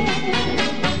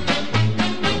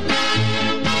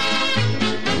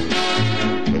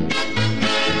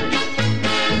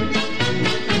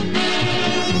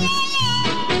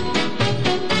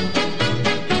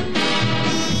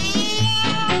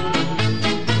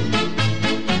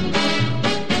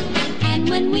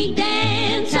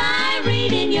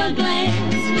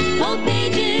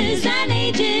 Pages and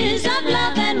ages of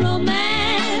love and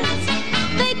romance.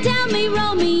 They tell me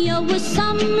Romeo was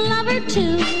some lover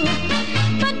too,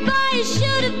 but boy,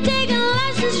 should have taken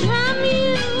lessons from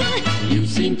you. You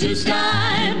seem to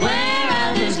start where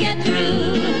others get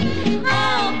through.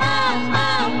 Oh, oh,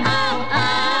 oh, oh,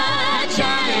 oh,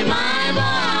 Charlie, my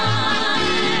boy.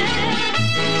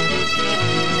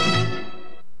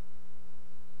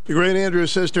 The Great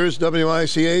Andrews Sisters,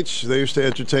 WICH, they used to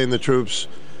entertain the troops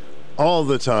all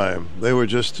the time. They were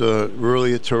just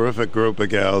really a terrific group of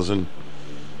gals. And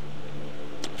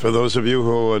for those of you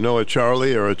who know a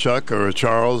Charlie or a Chuck or a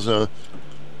Charles, a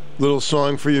little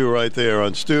song for you right there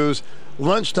on Stu's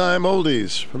Lunchtime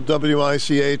Oldies from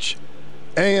WICH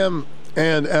AM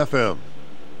and FM.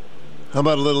 How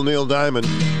about a little Neil Diamond?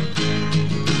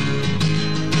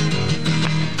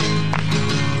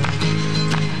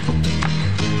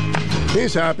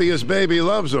 He's happy his baby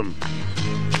loves him.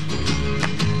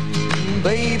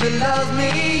 Baby loves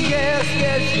me, yes,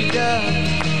 yes she does.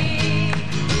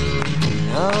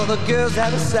 All the girls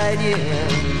out of sight, yeah.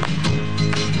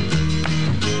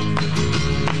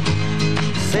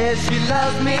 Says she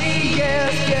loves me,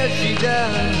 yes, yes she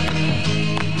does.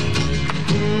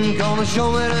 Gonna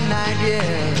show me tonight,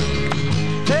 yeah.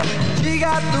 Hey, she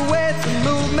got the way to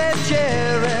move me,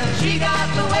 cherry. She got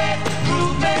the way to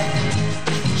move me.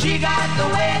 She got the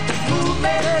way to move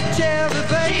me, cherry,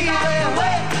 baby. She got the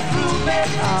way to move me.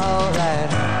 All right.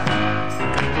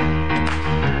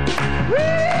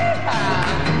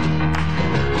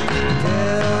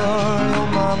 Tell your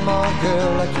mama,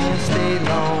 girl, I can't stay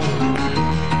long.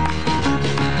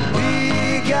 We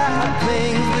got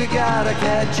things we gotta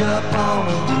catch up on.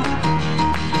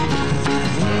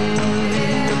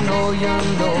 You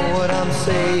know what I'm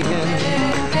saying.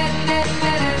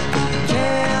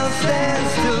 Can't stand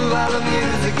still while the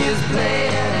music is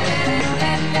playing.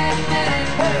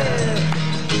 Hey.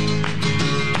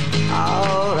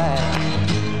 All right.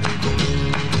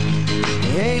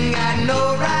 You ain't got no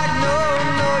right, no,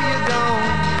 you don't.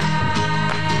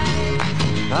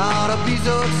 Ought to be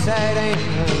so exciting.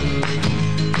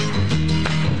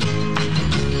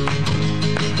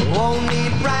 Won't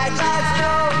need bright lights,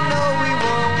 no, we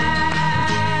won't.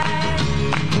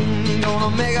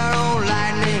 Gonna make our own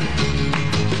lightning.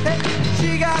 Hey, she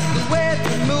got the way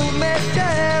to move me,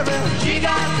 cherry. She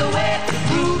got the way to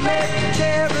move me,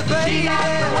 cherry, baby. She got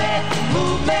the way to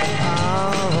move me.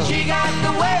 She got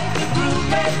the way to groove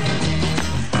me.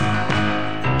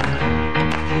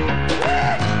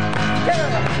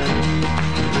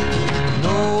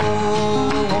 No,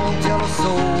 won't tell a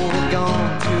soul we're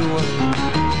gone to.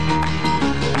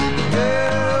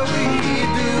 Girl, we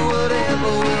do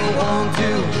whatever we want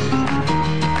to.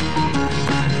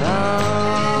 I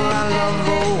love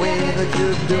the way that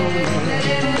you're doing.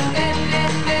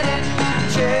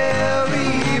 Cherry,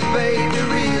 baby,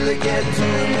 really get to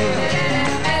me.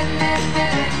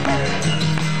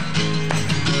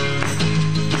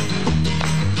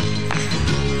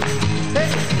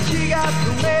 Hey, she got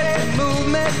the way to move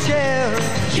me, cherry.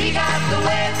 She got the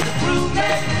way to prove me,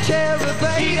 cherry,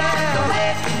 baby. She got the way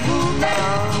to move me.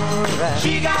 Right.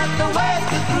 She got the way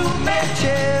to prove me,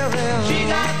 cherry. She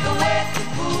got the way to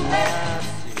move me.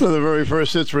 For the very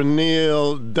first hits for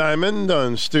Neil Diamond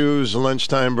on Stu's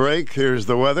lunchtime break. Here's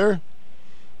the weather.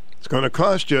 It's going to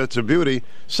cost you. It's a beauty.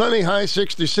 Sunny, high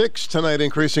 66. Tonight,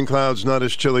 increasing clouds, not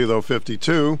as chilly, though,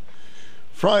 52.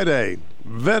 Friday,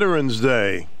 Veterans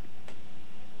Day.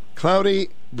 Cloudy,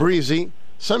 breezy,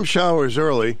 some showers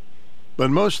early, but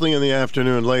mostly in the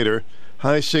afternoon later.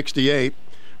 High 68.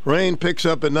 Rain picks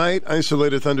up at night.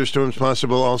 Isolated thunderstorms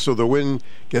possible. Also, the wind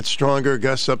gets stronger.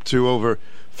 Gusts up to over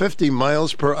 50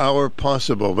 miles per hour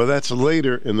possible, but that's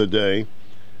later in the day.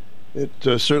 It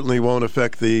certainly won't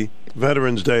affect the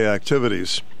Veterans Day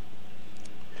activities.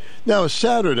 Now,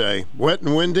 Saturday, wet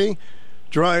and windy,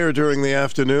 drier during the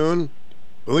afternoon.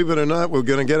 Believe it or not, we're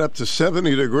going to get up to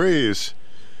 70 degrees.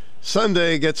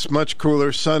 Sunday gets much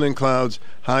cooler, sun and clouds,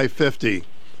 high 50.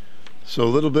 So a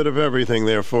little bit of everything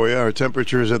there for you. Our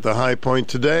temperatures at the high point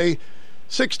today,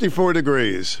 64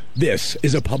 degrees. This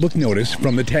is a public notice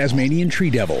from the Tasmanian Tree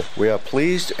Devil. We are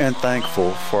pleased and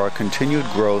thankful for our continued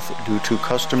growth due to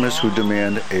customers who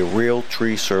demand a real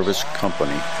tree service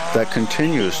company that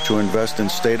continues to invest in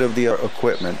state-of-the-art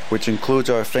equipment, which includes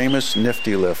our famous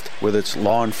Nifty Lift with its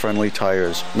lawn-friendly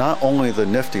tires. Not only the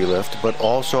Nifty Lift, but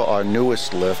also our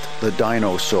newest lift, the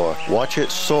Dinosaur. Watch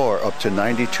it soar up to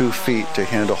 92 feet to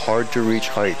handle hard-to-reach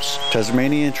heights.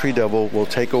 Tasmanian Tree Devil will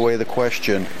take away the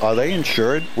question, are they insured?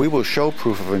 We will show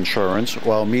proof of insurance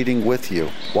while meeting with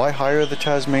you. Why hire the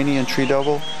Tasmanian Tree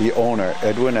Devil? The owner,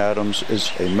 Edwin Adams,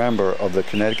 is a member of the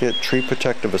Connecticut Tree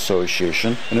Protective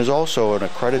Association and is also an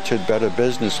accredited Better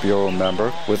Business Bureau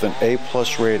member with an A+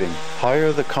 rating.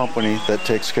 Hire the company that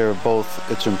takes care of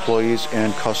both its employees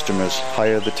and customers.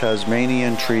 Hire the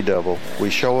Tasmanian Tree Devil.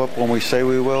 We show up when we say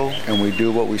we will, and we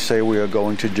do what we say we are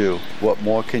going to do. What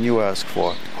more can you ask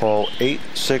for? Call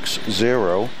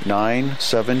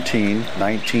 860-917-1953.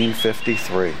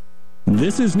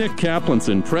 This is Nick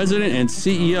Kaplanson, President and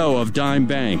CEO of Dime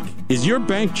Bank. Is your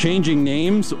bank changing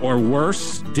names or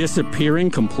worse, disappearing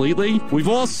completely? We've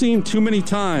all seen too many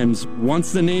times,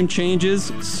 once the name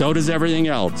changes, so does everything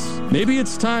else. Maybe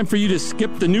it's time for you to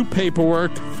skip the new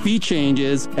paperwork, fee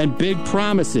changes, and big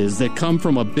promises that come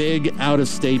from a big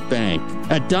out-of-state bank.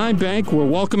 At Dime Bank, we're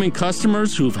welcoming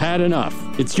customers who've had enough.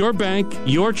 It's your bank,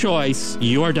 your choice,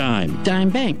 your dime. Dime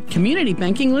Bank. Community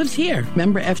banking lives here.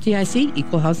 Member FDIC,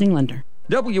 Equal Housing Lender.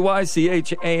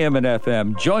 WICH AM and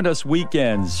FM. Join us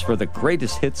weekends for the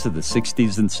greatest hits of the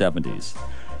 60s and 70s.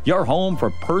 Your home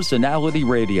for personality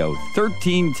radio,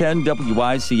 1310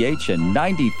 WICH and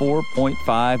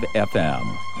 94.5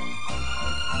 FM.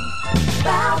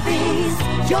 Valby's,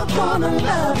 you're gonna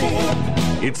love it.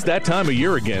 It's that time of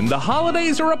year again. The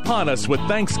holidays are upon us with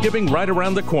Thanksgiving right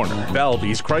around the corner.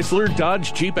 Valby's Chrysler,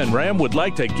 Dodge, Jeep, and Ram would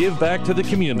like to give back to the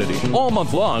community. All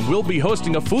month long, we'll be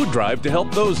hosting a food drive to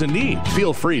help those in need.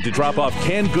 Feel free to drop off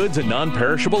canned goods and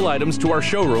non-perishable items to our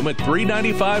showroom at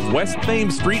 395 West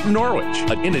Thames Street in Norwich.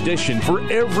 In addition, for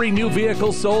every new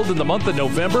vehicle sold in the month of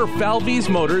November, Valby's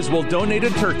Motors will donate a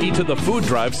turkey to the food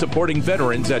drive supporting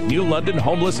veterans at New London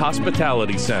Homeless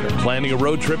Hospitality Center. Planning a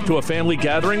road trip to a family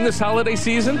gathering this holiday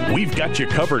season? We've got you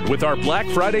covered with our Black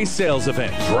Friday sales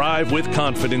event. Drive with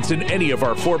confidence in any of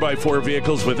our 4x4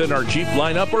 vehicles within our Jeep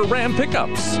lineup or Ram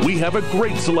pickups. We have a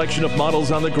great selection of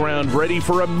models on the ground ready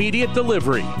for immediate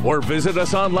delivery. Or visit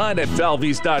us online at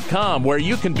valvys.com where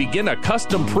you can begin a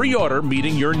custom pre-order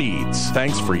meeting your needs.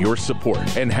 Thanks for your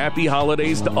support and happy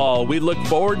holidays to all. We look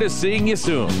forward to seeing you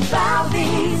soon.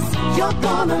 Valby's, you're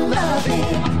gonna love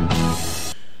it.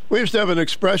 We used to have an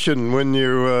expression when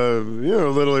you're a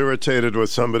little irritated with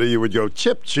somebody. You would go,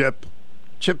 chip, chip,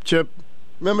 chip, chip.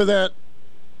 Remember that?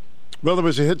 Well, there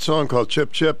was a hit song called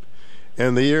Chip, Chip,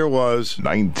 and the year was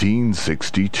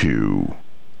 1962.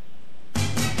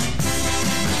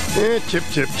 Chip, chip,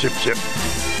 chip, chip.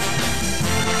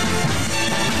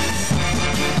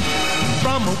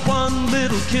 From one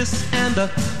little kiss and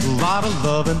a lot of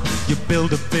loving, you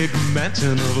build a big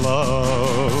mansion of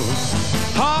love.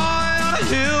 High on a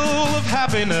hill of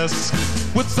happiness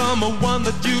with someone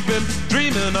that you've been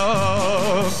dreaming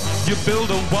of. You build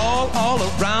a wall all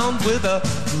around with a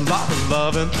lot of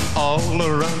loving all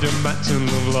around your mansion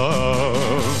of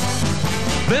love.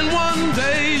 Then one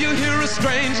day you hear a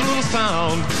strange little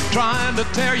sound trying to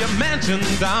tear your mansion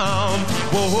down.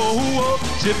 Whoa, whoa, whoa,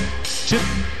 chip, chip.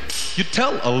 You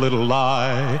tell a little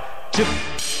lie, chip,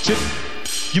 chip.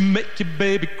 You make your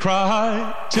baby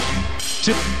cry, chip,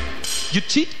 chip. You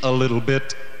cheat a little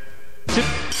bit, chip,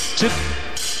 chip.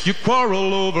 You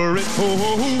quarrel over it.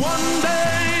 Oh, one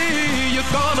day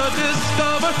you're gonna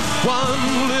discover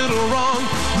one little wrong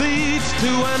leads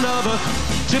to another.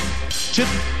 Chip, chip.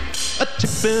 A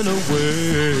chipping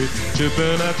away,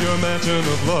 chipping at your mansion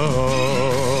of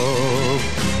love.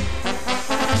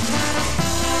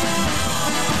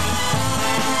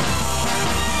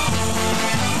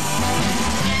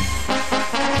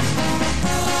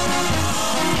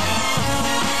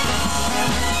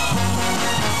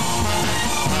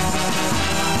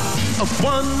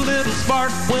 One little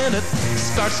spark when it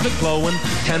starts to glowing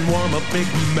can warm a big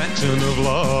mansion of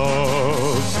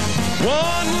love.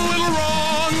 One little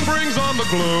wrong brings on the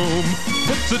gloom,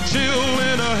 puts a chill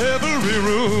in a heavy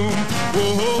room.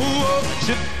 Whoa, whoa, whoa.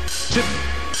 Chip, chip,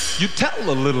 you tell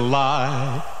a little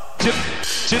lie. Chip,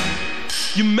 chip,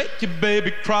 you make your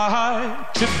baby cry.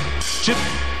 Chip, chip,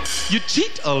 you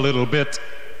cheat a little bit.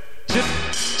 Chip,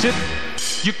 chip,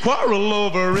 you quarrel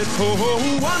over it.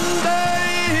 Oh, one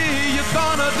day you're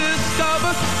gonna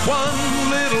discover one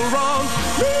little wrong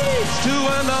leads to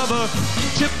another.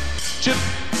 Chip, chip,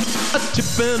 a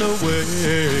chipping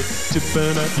away,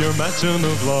 chipping at your mansion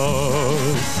of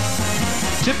love.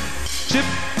 Chip, chip,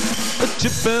 a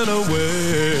chipping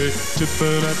away,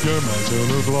 chipping at your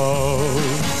mansion of love.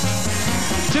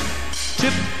 Chip,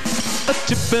 chip, a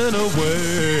chipping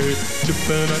away,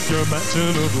 chipping at your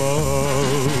mansion of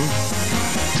love.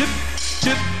 Chip,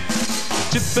 chip,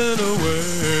 chipping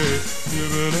away, chipping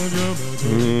at your mansion of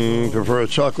love. Prefer a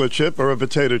chocolate chip or a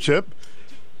potato chip?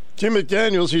 Jim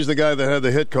McDaniels, he's the guy that had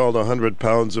the hit called 100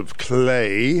 Pounds of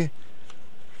Clay.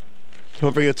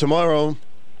 Don't forget, tomorrow,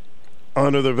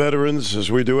 honor the veterans,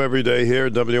 as we do every day here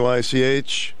at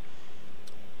WICH.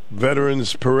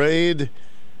 Veterans Parade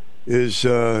is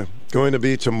going to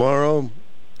be tomorrow.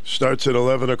 Starts at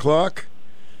 11 o'clock.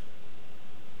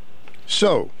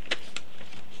 So,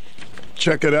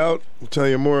 check it out. We'll tell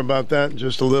you more about that in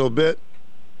just a little bit.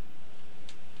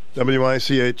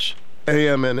 WICH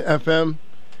AM and FM.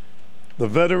 The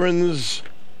Veterans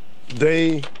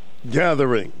Day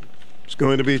Gathering. It's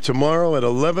going to be tomorrow at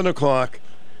 11 o'clock.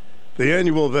 The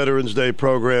annual Veterans Day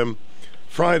program,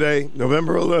 Friday,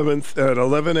 November 11th at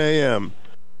 11 a.m.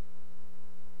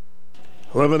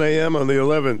 11 a.m. on the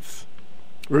 11th.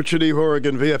 Richard E.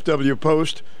 Horrigan, VFW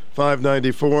Post,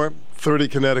 594, 30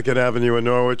 Connecticut Avenue in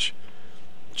Norwich.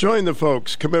 Join the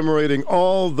folks commemorating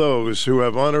all those who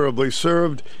have honorably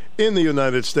served in the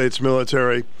United States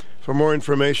military. For more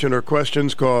information or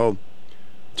questions, call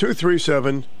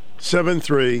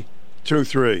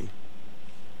 237-7323.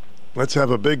 Let's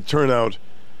have a big turnout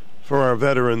for our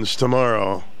veterans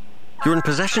tomorrow. You're in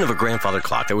possession of a grandfather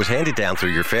clock that was handed down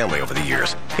through your family over the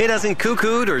years. It hasn't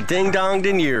cuckooed or ding-donged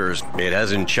in years. It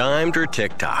hasn't chimed or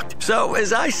tick-tocked. So,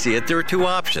 as I see it, there are two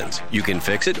options. You can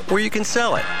fix it or you can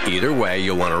sell it. Either way,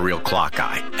 you'll want a real clock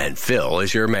guy. And Phil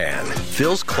is your man.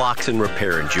 Phil's Clocks and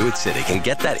Repair in Jewett City can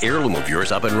get that heirloom of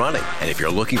yours up and running. And if you're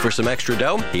looking for some extra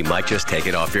dough, he might just take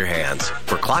it off your hands.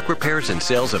 For clock repairs and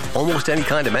sales of almost any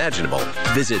kind imaginable,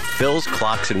 visit Phil's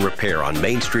Clocks and Repair on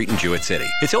Main Street in Jewett City.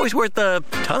 It's always worth the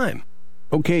time.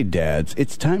 Okay, dads,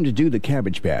 it's time to do the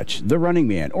Cabbage Patch, the Running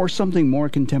Man, or something more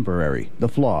contemporary, the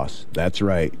Floss. That's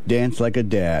right, dance like a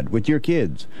dad with your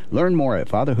kids. Learn more at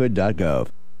fatherhood.gov.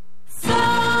 Soldier boy,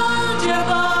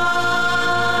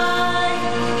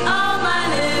 oh my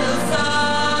little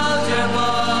soldier boy,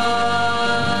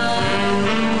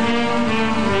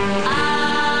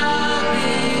 I'll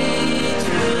be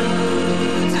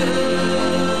true to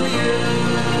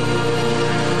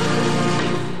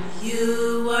you.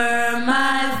 You were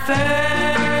my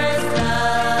first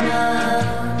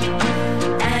love,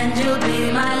 and you'll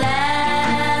be my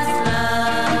last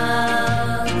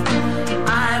love.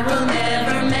 I will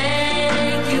never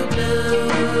make you blue.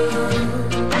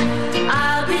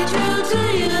 I'll be true to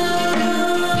you.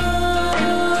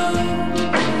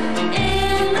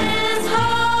 In this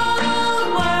whole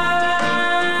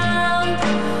world,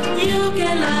 you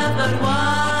can love but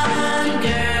one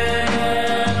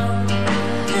girl.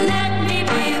 Let me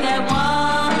be that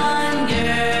one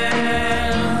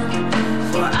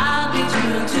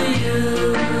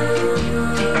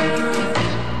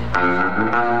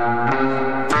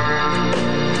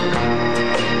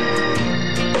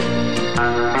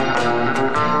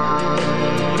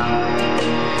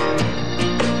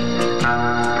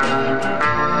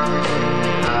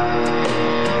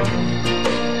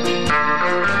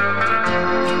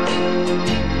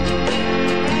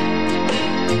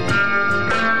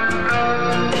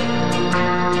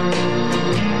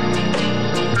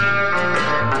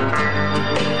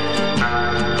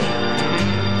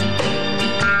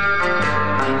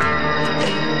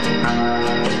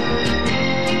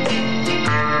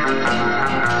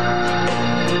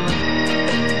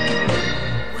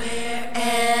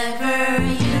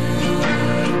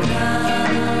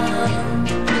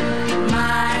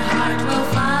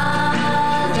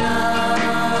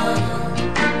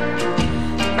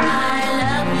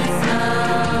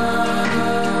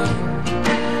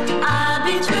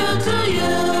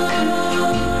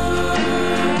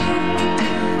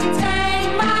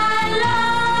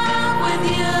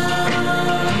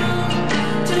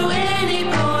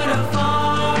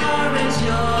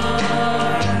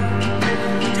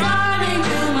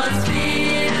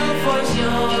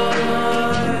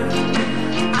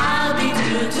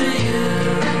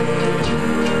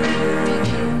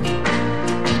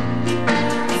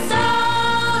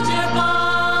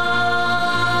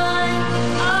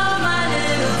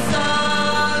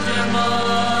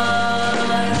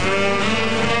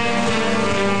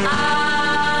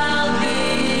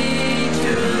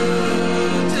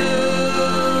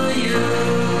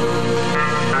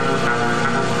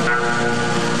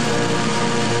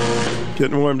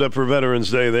Getting warmed up for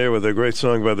Veterans Day there with a great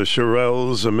song by the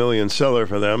Shirelles, a million seller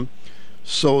for them,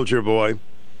 Soldier Boy.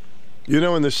 You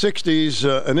know, in the 60s,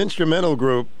 an instrumental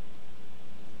group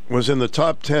was in the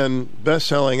top 10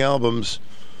 best-selling albums.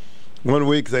 One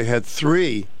week they had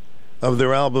 3 of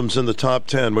their albums in the top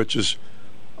 10, which is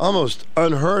almost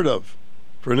unheard of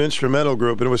for an instrumental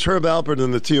group. And it was Herb Alpert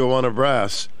and the Tijuana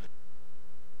Brass.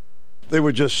 They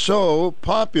were just so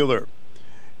popular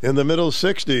in the middle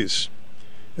 60s.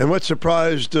 And what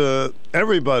surprised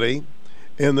everybody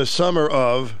in the summer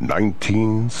of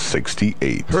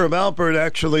 1968, Herb Alpert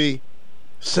actually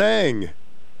sang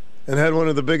and had one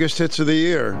of the biggest hits of the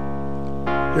year.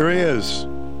 Here he is.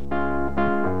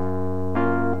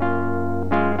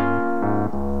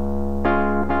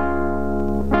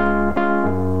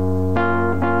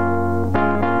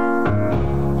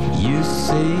 You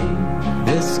see,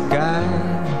 this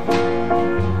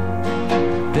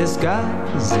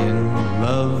guy's in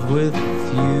love with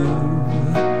you.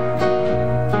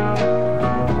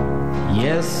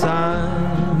 Yes,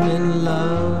 I'm in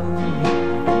love.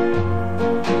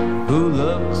 Who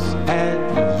looks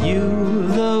at you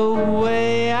the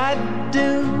way I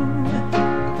do?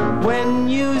 When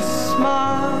you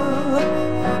smile,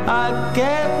 I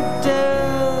can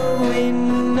tell we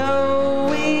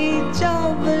know each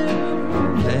other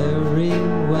very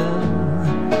well.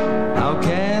 How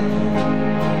can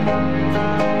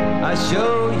I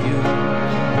show you?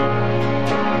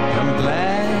 I'm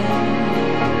glad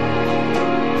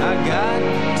I got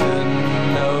to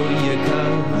know you,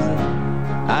 'cause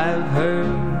I've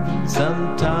heard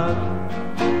some talk.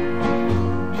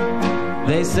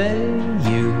 They say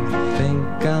you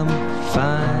think I'm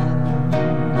fine.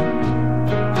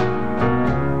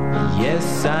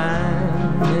 Yes,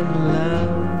 I'm in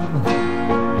love.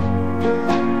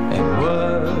 And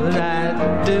what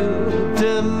I do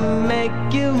to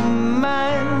make you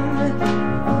mine,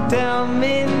 tell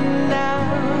me now,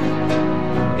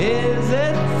 is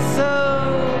it so?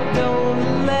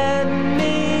 Don't let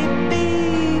me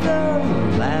be the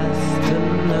last to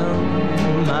know.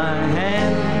 My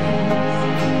hands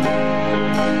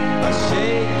are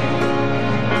shaking,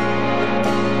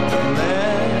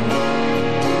 let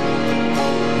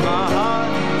my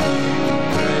heart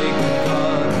break,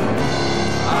 'cause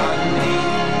I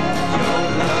need your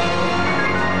love.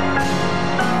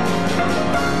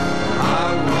 I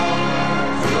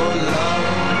want your love.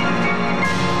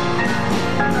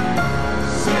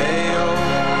 Say you're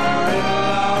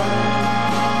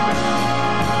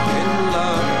in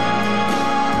love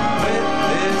with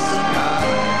this guy.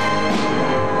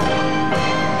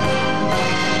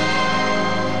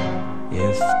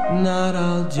 If not,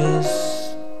 I'll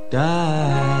just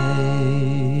die.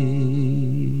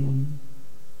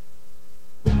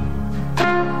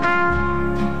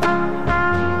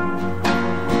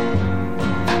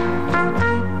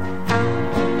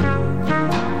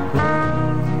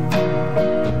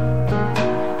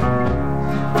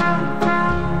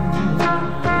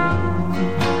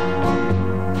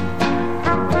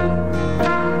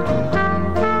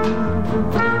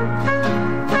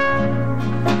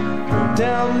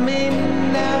 Tell me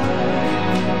now,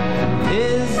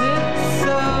 is it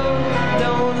so?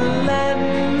 Don't let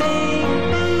me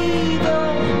be the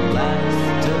last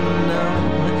to know.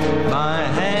 My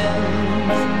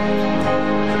hands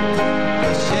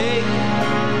are shaking,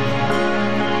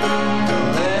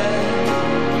 let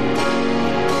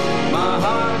my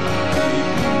heart keep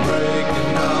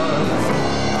breaking, 'cause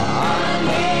I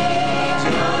need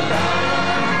your love.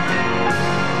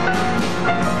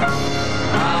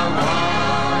 I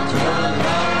want your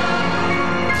love.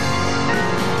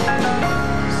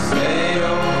 Say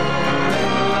you're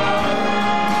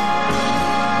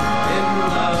in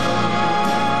love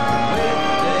with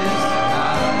this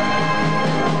guy.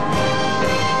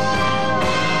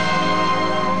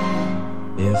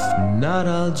 If not,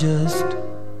 I'll just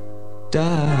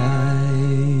die.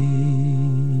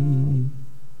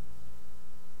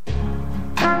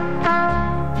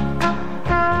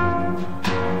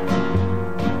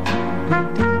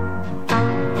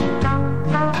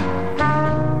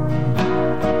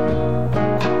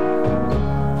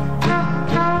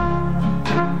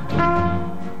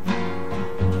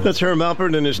 That's Herb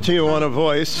Alpert and his Tijuana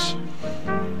voice.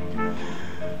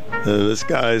 This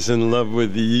guy's in love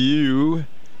with you.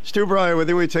 Stu Bryer with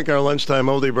you. We take our lunchtime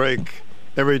oldie break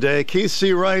every day. Keith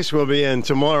C. Rice will be in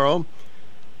tomorrow,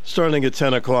 starting at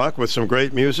 10 o'clock with some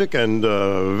great music and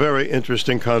a very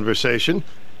interesting conversation.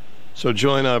 So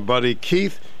join our buddy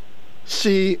Keith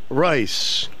C.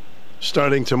 Rice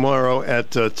starting tomorrow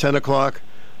at 10 o'clock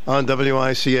on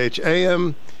WICH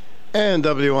AM and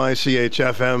WICH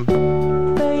FM.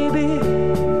 Baby,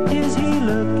 is he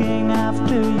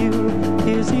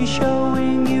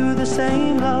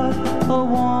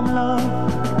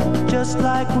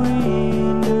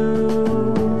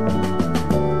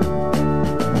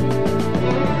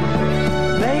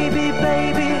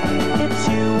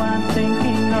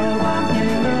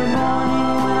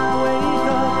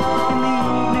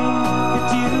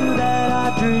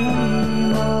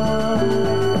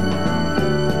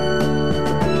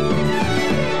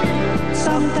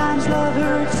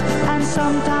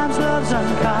sometimes love's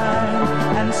unkind,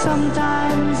 and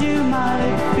sometimes you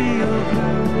might feel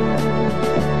blue.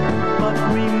 But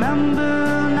remember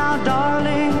now,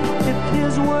 darling, if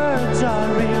his words are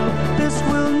real, this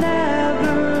will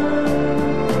never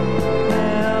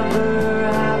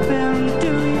happen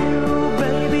to you,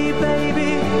 baby,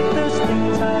 baby. There's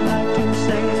things I'd like to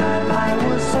say. I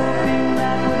was hoping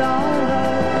that with our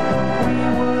love we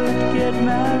would get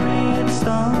married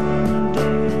someday.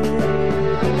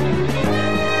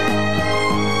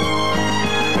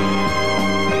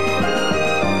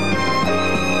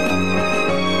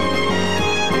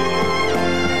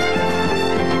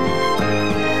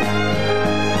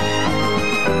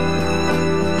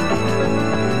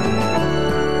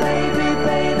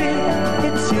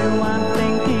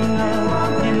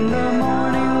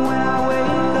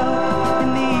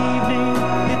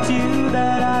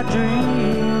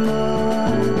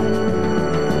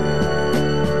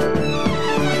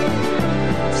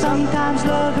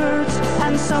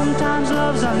 Sometimes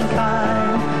love's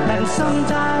unkind, and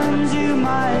sometimes you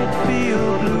might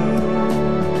feel blue.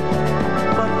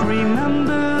 But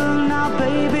remember now,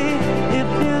 baby, if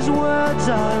his words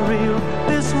are real,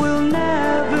 this will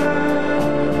never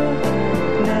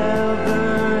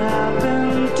happen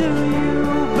to you,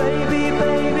 baby,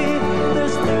 baby.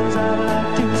 There's things I'd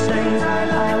like to say.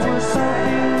 I was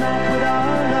hoping that with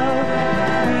our love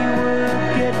we would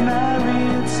get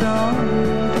married someday.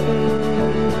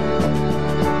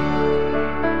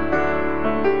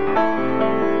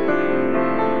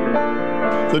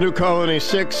 The new Colony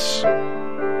 6,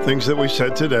 things that we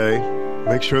said today.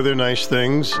 Make sure they're nice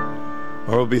things,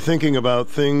 or we'll be thinking about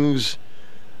things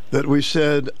that we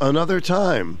said another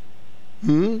time.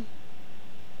 You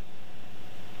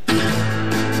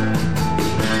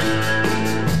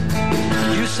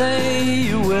say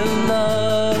you will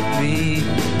love me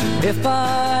if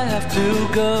I have to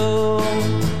go.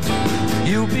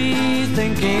 You'll be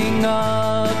thinking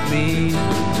of me.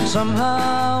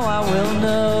 Somehow I will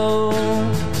know.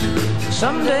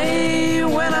 Someday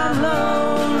when I'm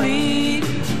lonely,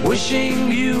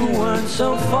 wishing you weren't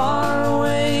so far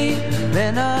away,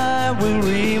 then I will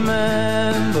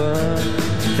remember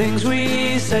things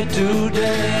we said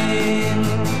today.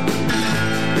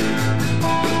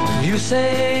 You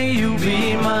say you'll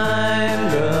be mine,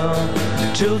 girl,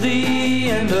 till the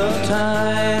end of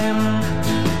time.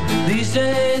 These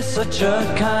days such a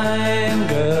kind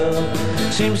girl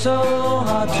seems so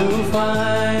hard to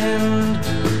find.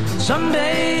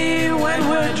 Someday when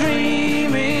we're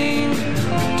dreaming,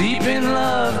 deep in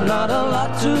love, not a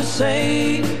lot to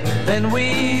say, then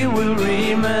we will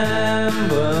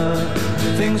remember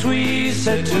things we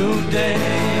said today.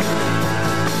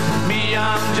 Me,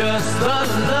 I'm just the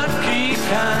lucky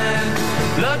kind.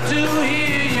 Love to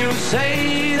hear you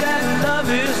say that love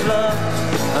is love,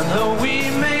 and though we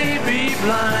may be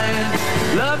blind,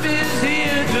 love is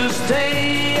here to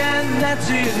stay, and that's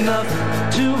enough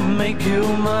to make you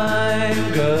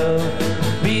mine, girl.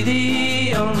 Be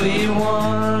the only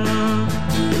one.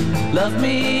 Love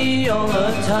me all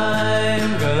the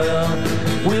time, girl.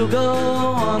 We'll go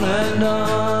on and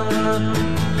on.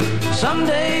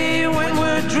 Someday when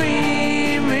we're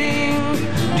dreaming,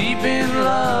 deep in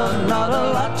love, not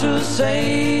a lot to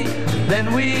say,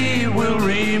 then we will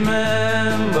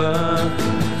remember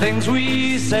things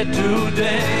we said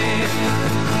today.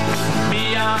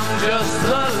 Me, I'm just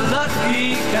the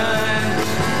lucky kind.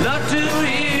 Love to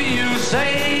hear you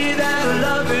say that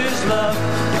love is love,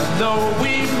 and though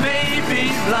we may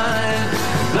be blind,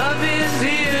 love is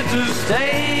here to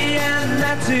stay, and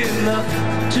that's enough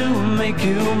to make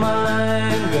you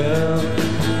mine, girl.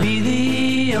 Be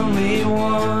the only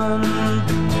one.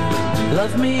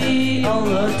 Love me all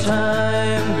the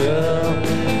time, girl.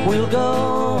 We'll go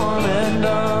on and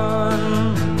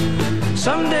on.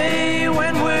 Someday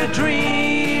when we're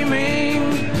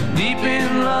dreaming, deep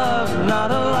in love,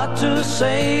 not a lot to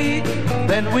say,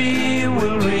 then we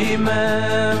will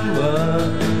remember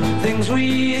things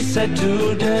we said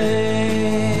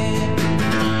today.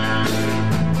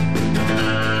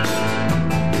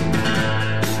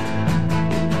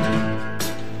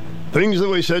 Things that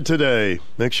we said today.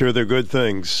 Make sure they're good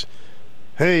things.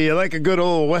 Hey, you like a good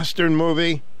old Western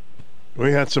movie?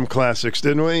 We had some classics,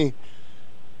 didn't we?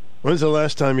 When's the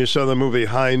last time you saw the movie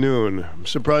High Noon? I'm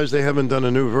surprised they haven't done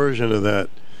a new version of that.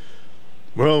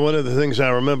 Well, one of the things I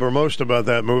remember most about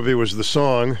that movie was the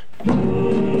song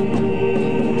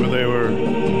where they were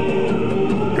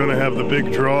going to have the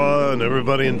big draw and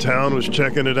everybody in town was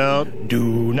checking it out.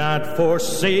 Do not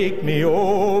forsake me,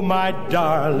 oh my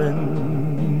darling,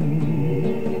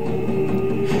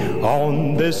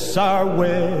 on this our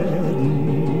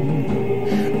wedding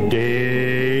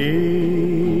day.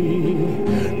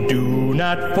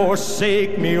 not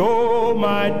forsake me, oh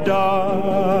my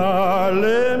darling.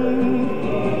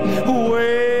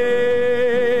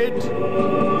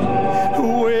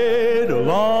 Wait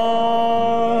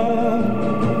along.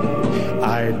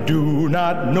 I do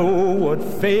not know what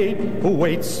fate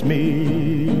awaits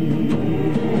me.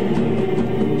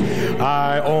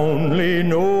 I only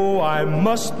know I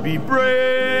must be brave,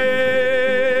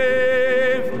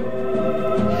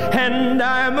 and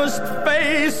I must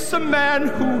face a man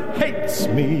who hates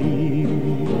me,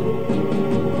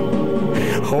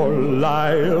 or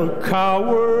lie a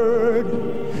coward,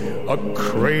 a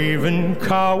craven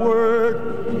coward,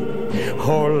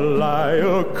 or lie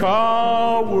a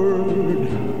coward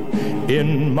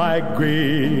in my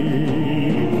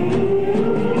grave.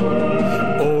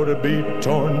 Oh, to be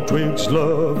torn twigs,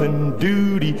 love and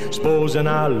duty, supposing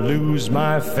I lose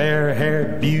my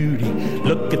fair-haired beauty.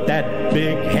 Look at that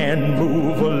big hand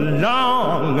move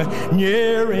along,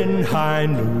 near in high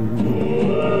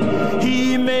noon.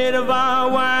 He made a vow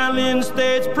while in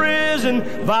state's prison,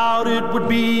 vowed it would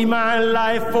be my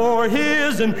life for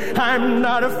his, and I'm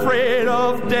not afraid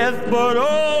of death, but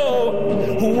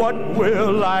oh, what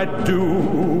will I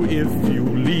do if you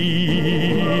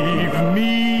leave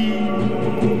me?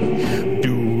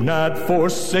 Do not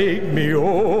forsake me,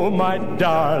 oh my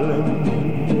darling.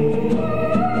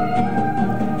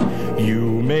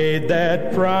 You made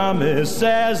that promise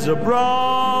as a bride.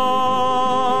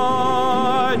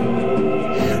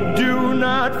 Do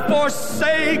not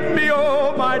forsake me,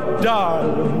 oh my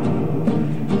darling.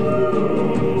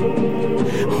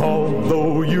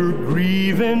 Although you're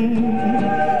grieving,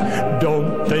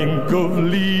 don't think of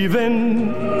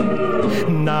leaving,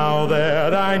 now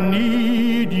that I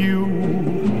need you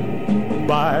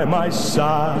by my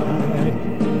side.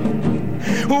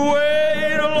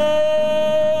 Wait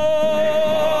along,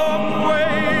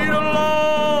 wait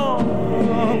along,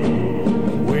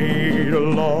 wait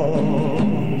along,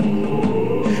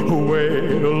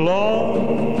 wait along.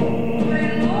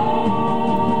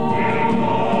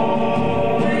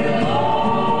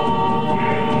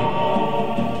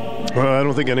 Well, I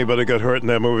don't think anybody got hurt in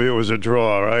that movie. It was a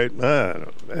draw, right?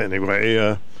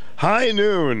 Anyway, High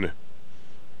Noon.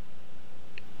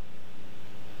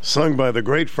 Sung by the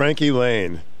great Frankie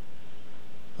Lane.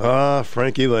 Ah,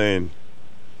 Frankie Lane.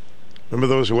 Remember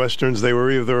those westerns? They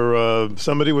were either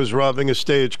somebody was robbing a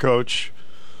stagecoach,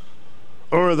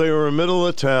 or they were in the middle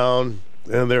of town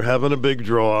and they're having a big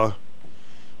draw,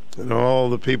 and all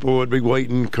the people would be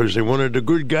waiting because they wanted the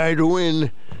good guy to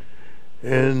win.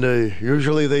 And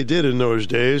usually they did in those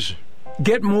days.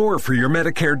 Get more for your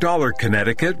Medicare dollar,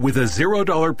 Connecticut, with a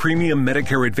 $0 premium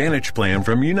Medicare Advantage plan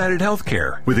from United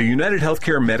Healthcare. With a United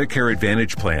Healthcare Medicare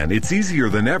Advantage plan, it's easier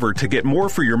than ever to get more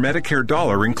for your Medicare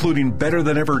dollar, including better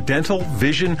than ever dental,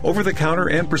 vision, over-the-counter,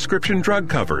 and prescription drug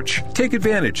coverage. Take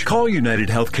advantage. Call United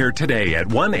Healthcare today at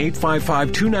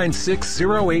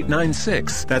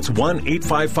 1-855-296-0896. That's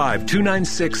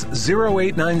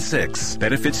 1-855-296-0896.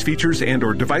 Benefits, features, and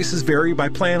or devices vary by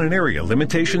plan and area.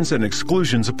 Limitations and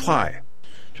exclusions apply.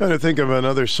 Trying to think of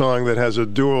another song that has a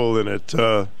duel in it.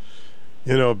 In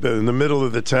the middle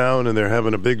of the town, and they're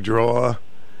having a big draw.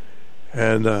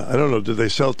 And I don't know, did they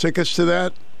sell tickets to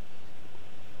that?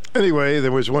 Anyway,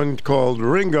 there was one called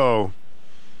Ringo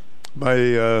by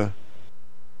the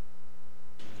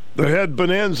head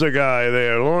Bonanza guy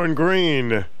there, Lorne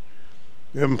Green.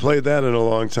 We haven't played that in a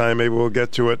long time. Maybe we'll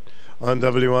get to it on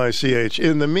WICH.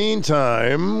 In the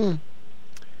meantime,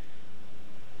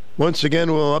 once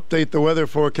again, we'll update the weather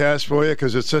forecast for you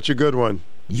because it's such a good one.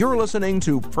 You're listening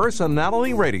to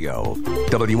Personality Radio.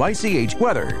 WICH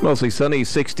weather. Mostly sunny,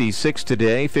 66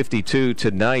 today, 52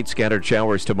 tonight. Scattered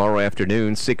showers tomorrow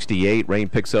afternoon, 68. Rain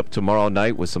picks up tomorrow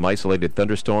night with some isolated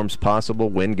thunderstorms possible.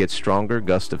 Wind gets stronger,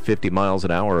 gusts of 50 miles an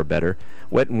hour or better.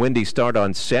 Wet and windy start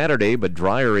on Saturday, but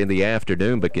drier in the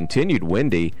afternoon, but continued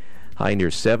windy. High near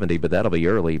 70, but that'll be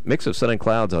early. Mix of sun and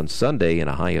clouds on Sunday and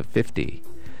a high of 50.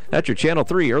 That's your Channel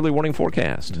 3 early warning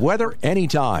forecast. Weather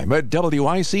anytime at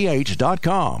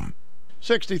WICH.com.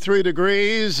 63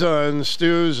 degrees on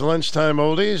Stu's Lunchtime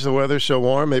Oldies. The weather's so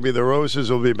warm, maybe the roses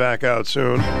will be back out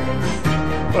soon.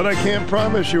 But I can't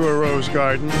promise you a rose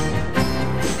garden.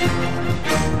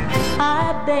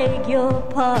 I beg your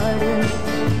pardon.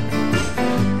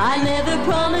 I never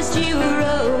promised you a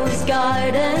rose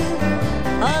garden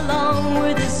along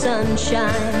with the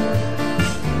sunshine.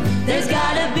 There's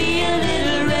gotta be a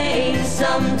little rain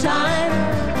sometime.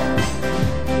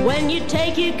 When you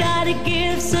take, you gotta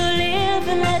give. So live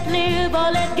and let live or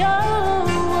let go.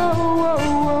 Oh,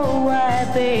 oh, oh, I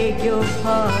beg your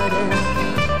pardon.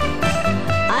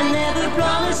 I never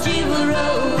promised you a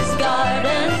rose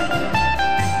garden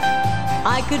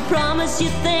I could promise you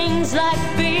things like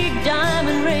big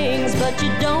diamond rings, but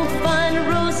you don't find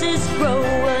roses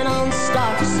growing on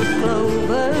stalks of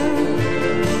clover.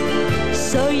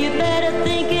 So you better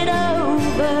think it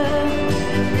over.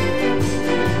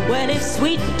 Well, if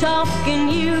sweet talking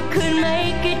you could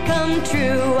make it come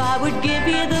true, I would give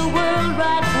you the world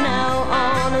right now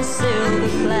on a silver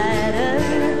platter.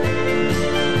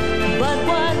 But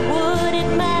what would it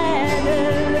matter?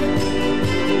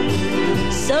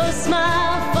 So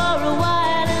smile for a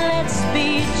while and let's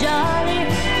be jolly.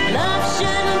 Love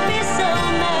shouldn't be so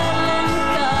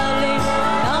melancholy.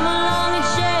 Come along and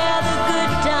share the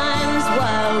good times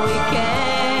while we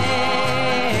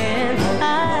can.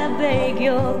 I beg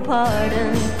your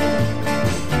pardon.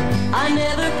 I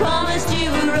never promised you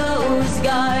a rose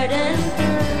garden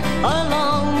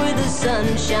along with the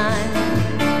sunshine.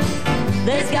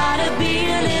 There's gotta be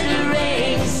a little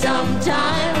rain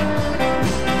sometime.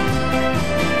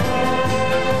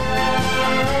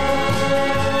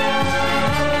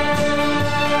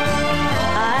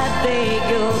 I beg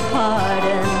your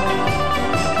pardon.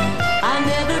 I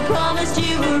never promised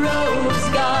you a rose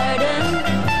garden.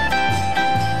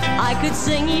 I could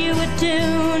sing you a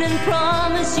tune and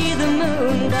promise you the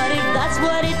moon, but if that's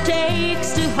what it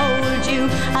takes to hold you,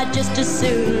 I'd just as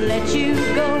soon let you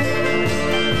go.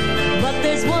 But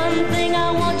there's one thing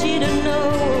I want you to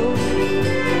know.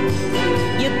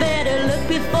 You better look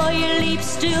before you leap.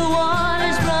 Still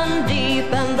waters run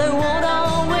deep, and there won't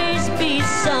always be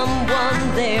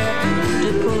someone there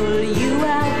to pull you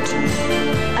out.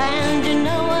 And you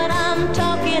know what I'm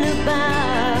talking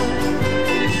about.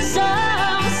 So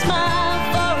smile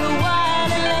for a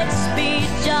while and let's be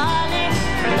jolly.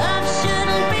 Love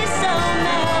shouldn't be so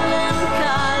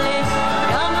melancholy.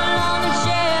 Come along and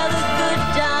share the good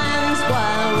times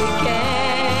while we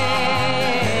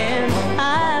can. I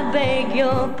beg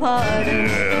your pardon.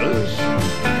 Yes.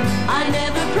 I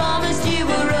never promised you a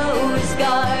rose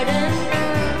garden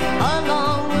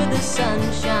along with the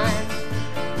sunshine.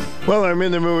 Well, I'm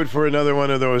in the mood for another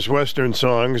one of those Western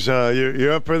songs.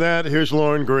 You up for that? Here's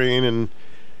Lorne Greene, and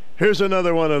here's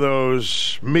another one of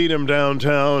those meet 'em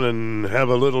downtown and have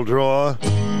a little draw.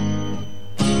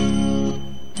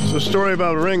 It's a story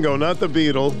about Ringo, not the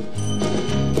Beatle.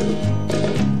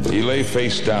 He lay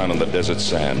face down on the desert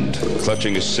sand,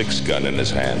 clutching his 6-gun in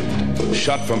his hand.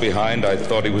 Shot from behind, I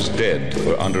thought he was dead,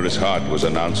 for under his heart was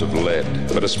an ounce of lead.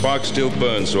 But a spark still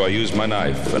burned, so I used my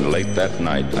knife, and late that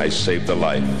night I saved the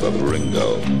life of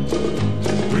Ringo.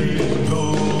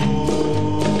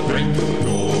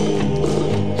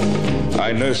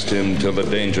 I nursed him till the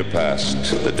danger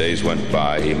passed. The days went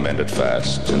by, he mended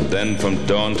fast. And then from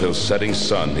dawn till setting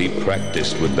sun, he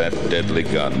practiced with that deadly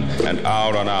gun. And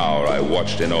hour on hour I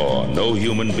watched in awe. No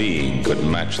human being could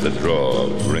match the draw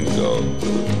of Ringo.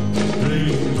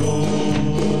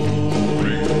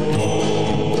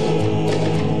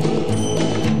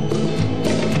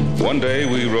 One day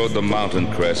we rode the mountain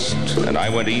crest, and I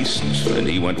went east and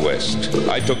he went west.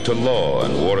 I took to law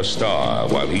and wore a star,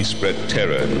 while he spread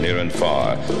terror near and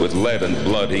far. With lead and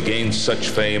blood he gained such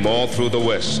fame all through the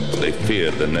west, they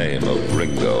feared the name of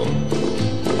Ringo.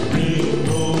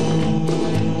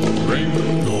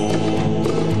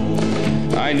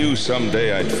 I knew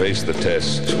someday I'd face the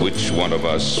test, which one of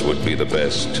us would be the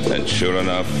best. And sure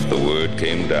enough, the word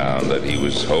came down that he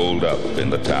was holed up in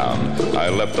the town. I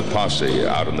left the posse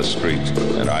out in the street,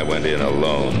 and I went in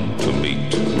alone to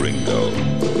meet Ringo.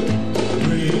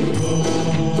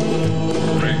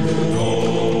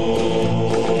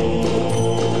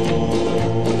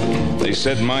 They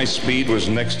said my speed was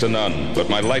next to none, but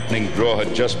my lightning draw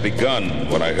had just begun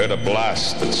when I heard a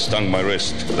blast that stung my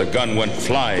wrist. The gun went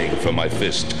flying from my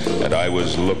fist, and I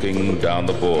was looking down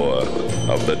the bore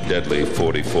of the deadly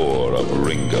 44 of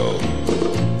Ringo.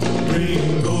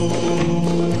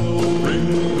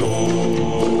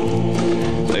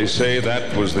 They say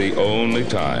that was the only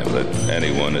time that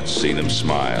anyone had seen him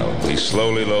smile. He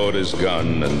slowly lowered his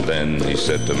gun, and then he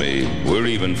said to me, "We're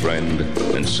even, friend."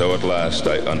 And so at last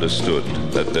I understood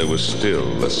that there was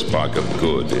still a spark of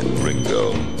good in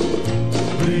Ringo.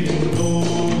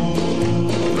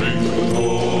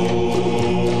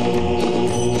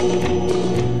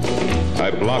 I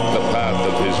blocked the path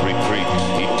of his retreat.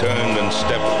 He turned and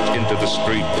stepped into the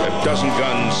street. A dozen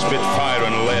guns spit fire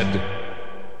and lead.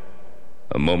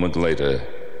 A moment later,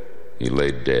 he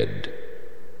lay dead.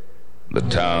 The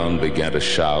town began to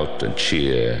shout and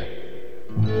cheer.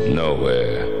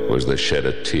 Nowhere was there shed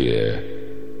a tear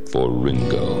for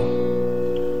Ringo.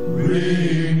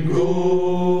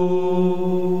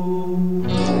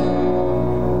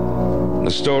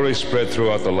 The story spread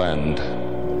throughout the land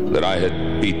that I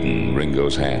had beaten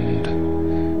Ringo's hand.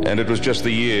 And it was just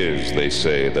the years, they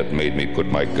say, that made me put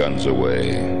my guns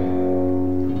away.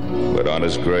 But on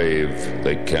his grave,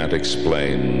 they can't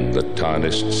explain the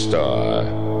tarnished star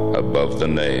above the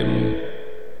name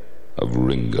of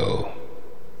Ringo.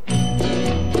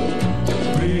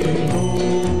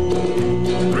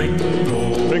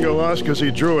 Ringo lost because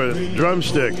he drew a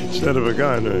drumstick instead of a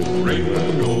gun.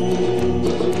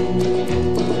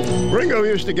 Ringo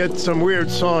used to get some weird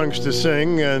songs to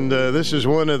sing, and this is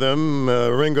one of them,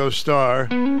 Ringo Starr,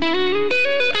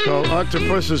 called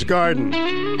Octopus's Garden.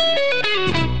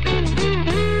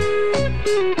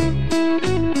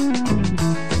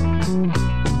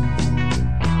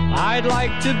 I'd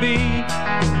like to be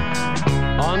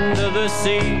under the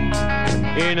sea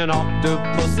in an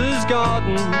octopus's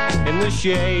garden in the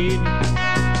shade.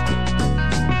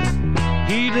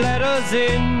 He'd let us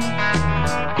in,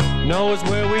 knows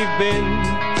where we've been,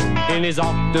 in his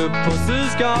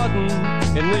octopus's garden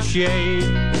in the shade.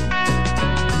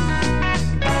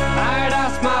 I'd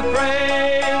ask my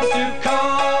friends to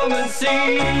come and see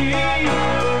an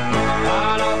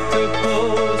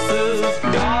octopus's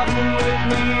garden with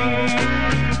me.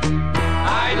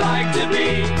 I'd like to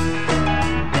be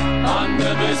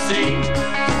under the sea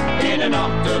in an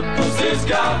octopus's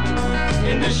garden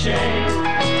in the shade.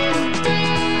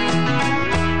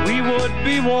 We would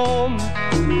be warm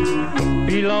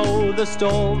below the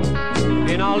storm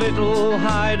in our little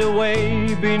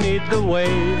hideaway beneath the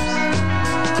waves,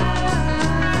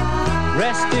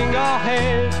 resting our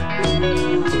head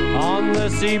on the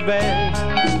seabed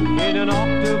in an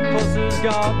octopus's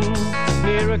garden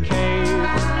near a cave.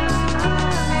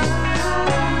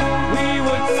 We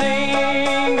would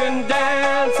sing and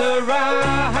dance around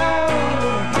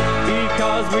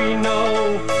because we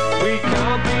know we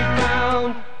can't be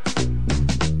found.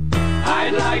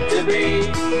 I'd like to be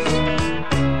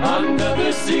under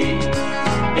the sea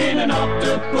in an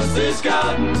octopus's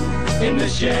garden in the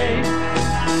shade.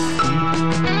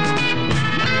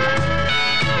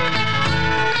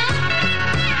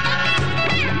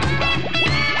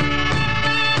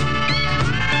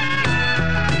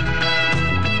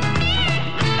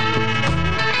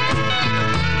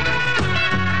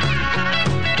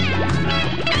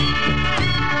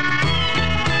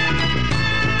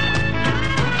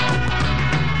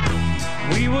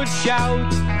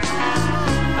 Shout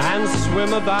and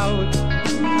swim about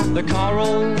the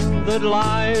coral that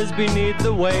lies beneath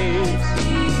the waves.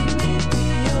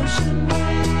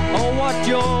 Oh, what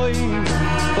joy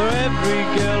for every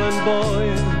girl and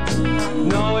boy,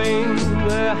 knowing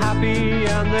they're happy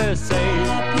and they're safe.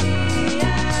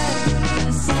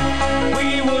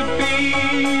 We would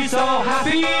be so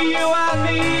happy, you and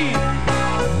me,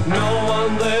 no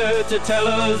one there to tell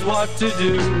us what to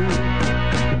do.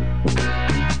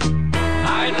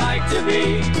 I'd like to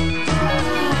be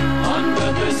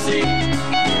under the sea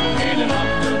in an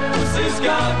octopus's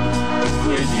garden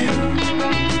with you.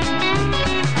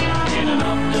 In an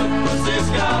octopus's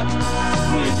garden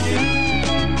with you.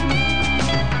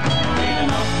 In an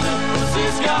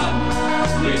octopus's garden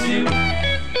with you.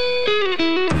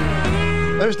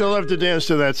 I used to love to dance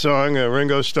to that song.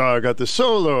 Ringo Starr got the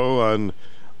solo on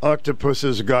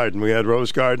Octopus's Garden. We had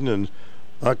Rose Garden and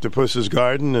Octopus's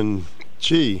Garden, and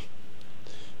gee,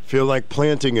 feel like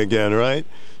planting again, right?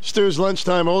 Stu's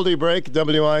Lunchtime Oldie Break,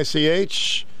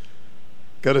 WICH.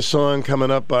 Got a song coming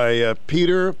up by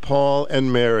Peter, Paul,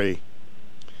 and Mary.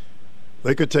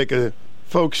 They could take a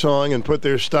folk song and put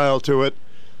their style to it,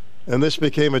 and this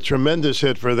became a tremendous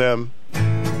hit for them. If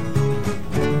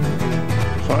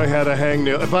I had a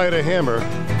hangnail, if I had a hammer.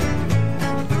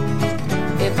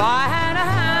 If I had a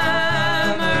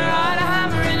hammer, I'd a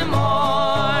hammer in the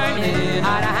morning,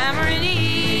 I'd a hammer in the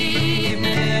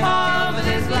evening, over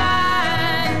this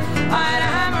line. I'd a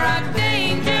hammer out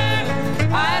danger,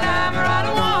 I'd a hammer out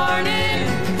of warning,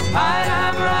 I'd a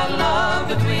hammer out love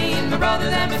between my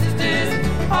brothers and my sisters,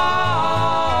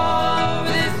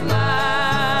 over this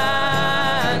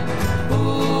line.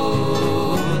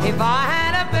 Ooh, if I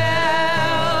had a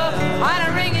bell, I'd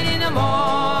a ring it in the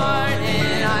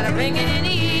morning, I'd a ring it in the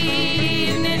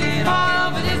evening, all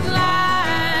over this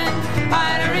line.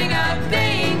 I'd a ring out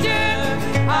danger,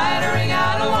 I'd a ring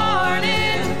out a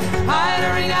warning, I'd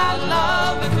a ring out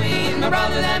love between my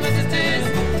brothers and my sisters,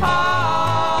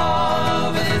 all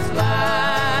over this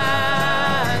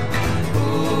line.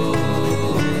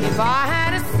 Ooh, if I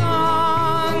had a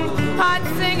song, I'd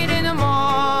sing it in the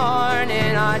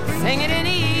morning, I'd sing it in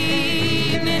the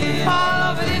evening,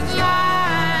 all over this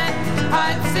line.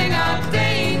 I'd sing out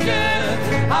danger,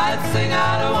 I'd sing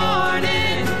out a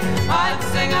warning, I'd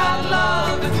sing out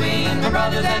love between my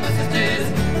brothers and my sisters,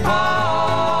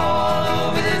 all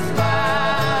over this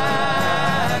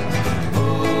line.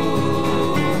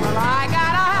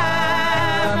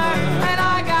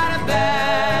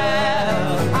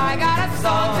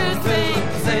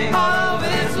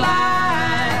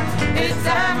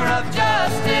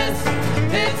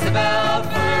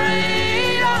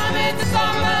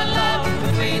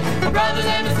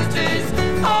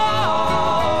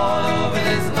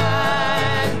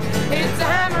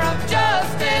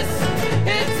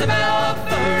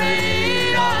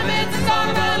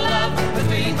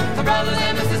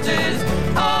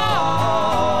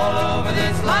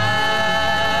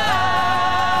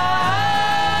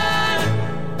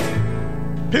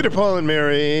 Paul and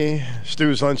Mary,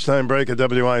 Stu's lunchtime break at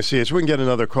WICH. We can get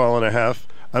another call and a half,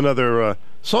 another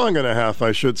song and a half,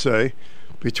 I should say,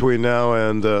 between now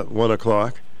and 1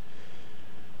 o'clock.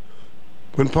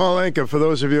 When Paul Anka, for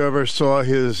those of you who ever saw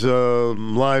his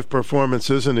live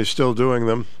performances, and he's still doing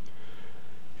them,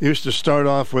 he used to start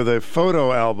off with a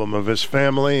photo album of his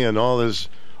family and all his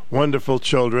wonderful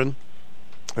children,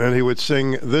 and he would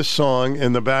sing this song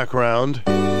in the background.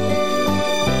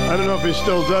 I don't know if he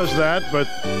still does that, but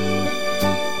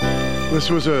this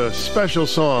was a special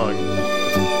song.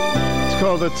 It's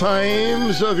called The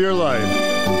Times of Your Life.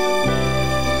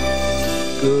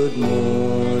 Good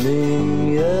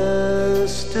morning,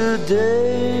 yesterday.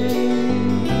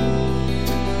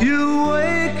 You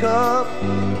wake up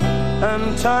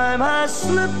and time has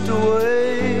slipped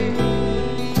away,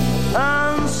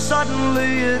 and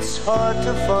suddenly it's hard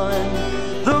to find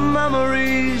the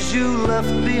memories you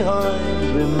left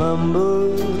behind.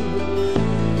 Remember,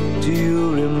 do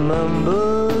you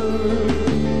remember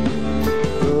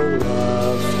the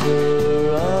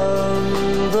laughter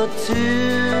and the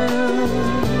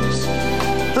tears,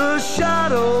 the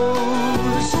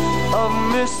shadows of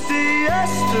misty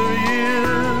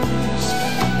yesteryears,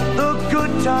 the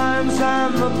good times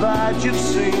and the bad you've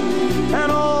seen,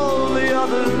 and all the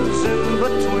others in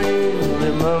between?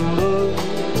 Remember,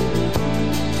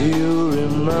 do you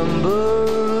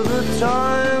remember the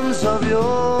times of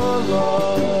your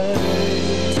life?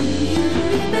 Do you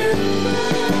remember?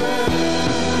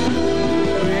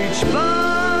 Reach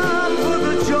back for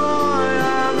the joy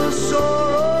and the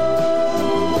sorrow.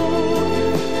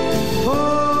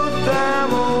 Put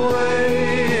them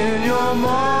away in your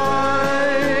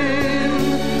mind.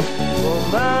 For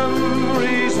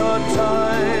memories are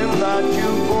time that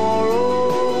you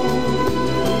borrow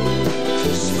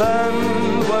to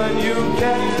spend when you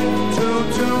get to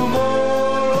tomorrow.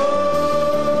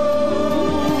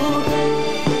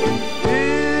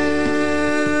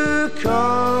 Here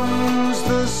comes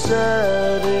the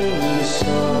setting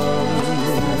sun.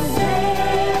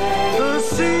 The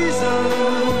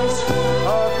seasons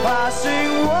are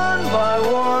passing one by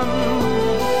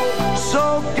one,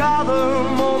 so gather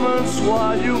moments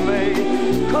while you may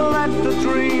collect the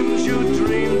dreams you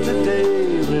dreamed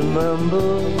today.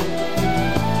 Remember,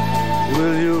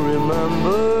 will you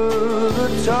remember the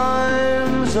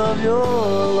times of your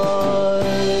life?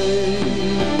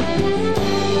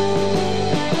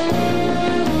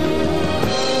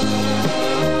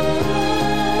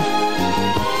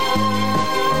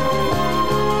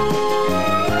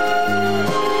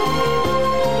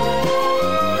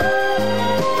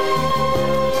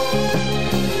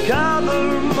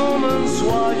 Gather moments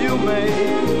while you may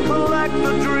collect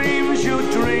the dreams you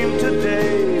dreamed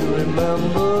today.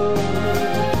 Remember,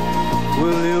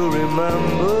 will you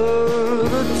remember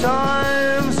the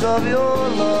times of your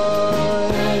life?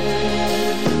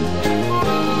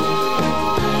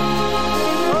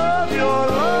 Of your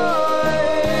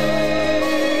life.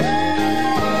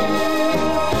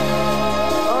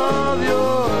 Of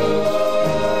your life.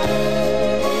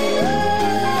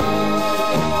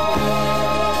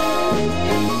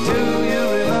 Do you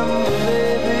remember,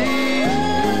 baby?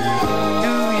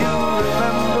 Do you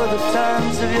remember the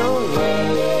times of your life?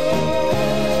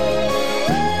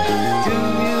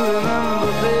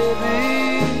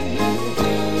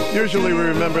 Usually we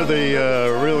remember the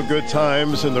real good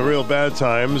times and the real bad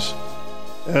times,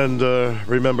 and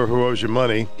remember who owes you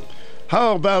money.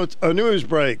 How about a news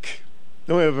break?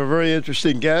 Then we have a very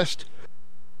interesting guest.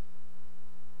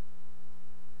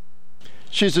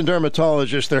 She's a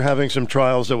dermatologist. They're having some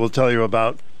trials that we'll tell you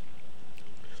about.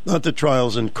 Not the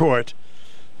trials in court,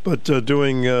 but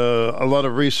doing a lot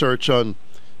of research on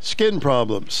skin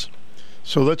problems.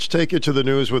 So let's take you to the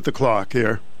news with the clock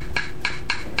here.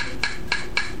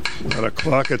 It's not a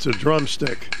clock, it's a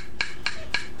drumstick.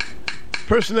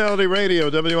 Personality Radio,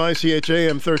 WICH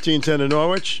AM 1310 in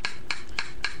Norwich.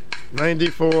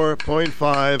 94.5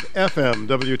 FM,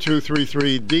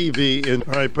 W233DV in...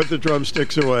 All right, put the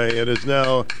drumsticks away. It is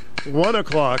now 1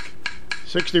 o'clock,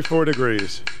 64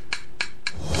 degrees.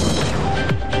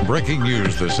 Breaking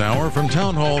news this hour from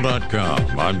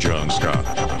townhall.com. I'm John Scott.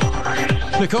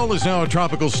 Nicole is now a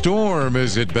tropical storm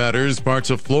as it batters parts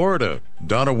of Florida.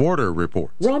 Donna Warder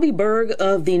reports. Robbie Berg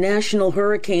of the National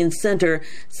Hurricane Center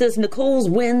says Nicole's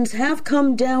winds have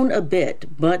come down a bit,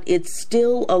 but it's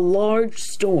still a large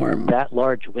storm. That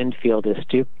large wind field is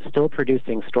still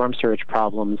producing storm surge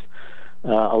problems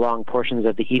along portions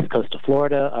of the east coast of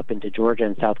Florida, up into Georgia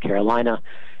and South Carolina.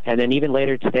 And then even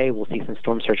later today, we'll see some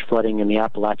storm surge flooding in the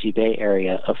Appalachia Bay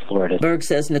area of Florida. Berg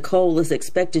says Nicole is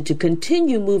expected to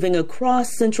continue moving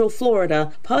across central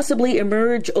Florida, possibly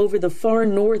emerge over the far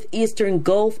northeastern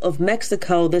Gulf of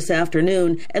Mexico this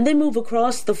afternoon, and then move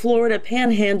across the Florida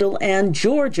Panhandle and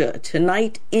Georgia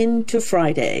tonight into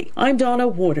Friday. I'm Donna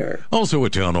Warder. Also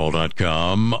at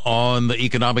townhall.com, on the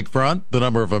economic front, the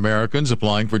number of Americans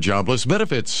applying for jobless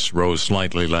benefits rose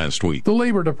slightly last week. The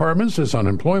Labor Department says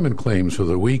unemployment claims for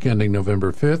the week ending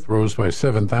November 5th rose by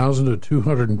 7,000 to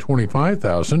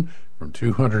 225,000 from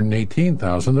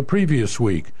 218,000 the previous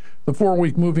week. The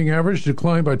 4-week moving average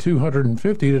declined by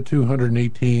 250 to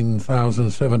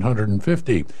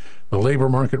 218,750. The labor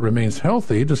market remains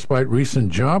healthy despite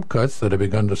recent job cuts that have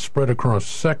begun to spread across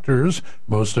sectors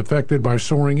most affected by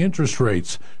soaring interest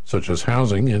rates, such as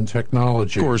housing and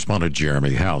technology. Correspondent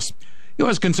Jeremy House.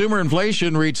 U.S. consumer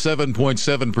inflation reached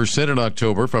 7.7% in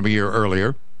October from a year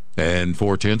earlier, and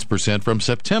 0.4% from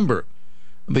September.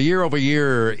 The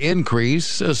year-over-year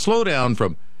increase, a slowdown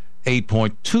from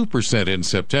 8.2% in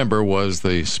September, was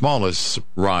the smallest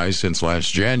rise since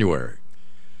last January.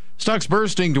 Stocks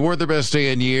bursting toward their best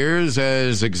day in years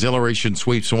as exhilaration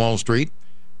sweeps Wall Street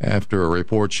after a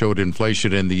report showed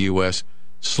inflation in the U.S.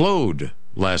 slowed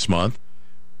last month.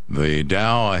 The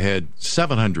Dow had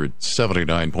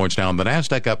 779 points down, the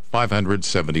Nasdaq up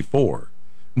 574.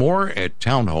 More at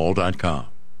townhall.com.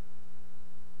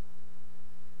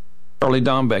 Charlie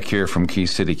Dombeck here from Key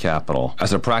City Capital.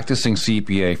 As a practicing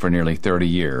CPA for nearly 30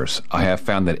 years, I have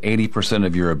found that 80%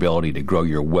 of your ability to grow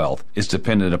your wealth is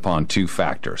dependent upon two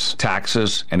factors: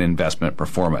 taxes and investment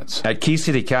performance. At Key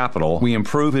City Capital, we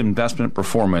improve investment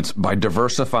performance by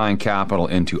diversifying capital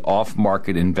into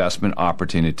off-market investment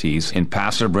opportunities in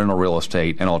passive rental real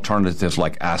estate and alternatives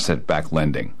like asset-backed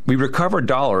lending. We recover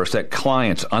dollars that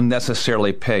clients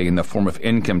unnecessarily pay in the form of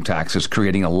income taxes,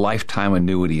 creating a lifetime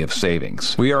annuity of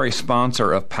savings. We are a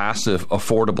sponsor of passive,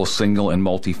 affordable single and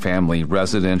multifamily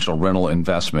residential rental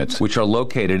investments, which are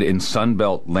located in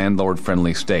Sunbelt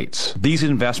landlord-friendly states. These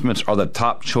investments are the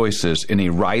top choices in a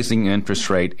rising interest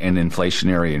rate and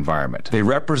inflationary environment. They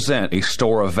represent a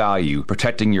store of value,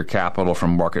 protecting your capital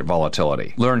from market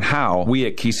volatility. Learn how we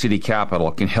at Key City Capital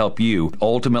can help you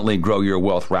ultimately grow your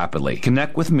wealth rapidly.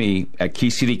 Connect with me at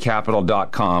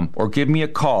keycitycapital.com or give me a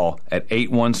call at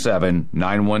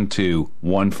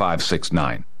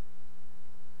 817-912-1569.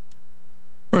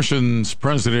 Russia's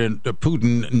President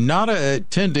Putin not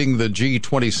attending the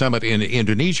G20 summit in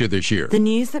Indonesia this year. The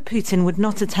news that Putin would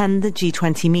not attend the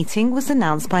G20 meeting was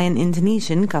announced by an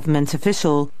Indonesian government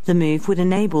official. The move would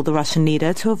enable the Russian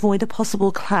leader to avoid a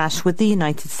possible clash with the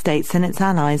United States and its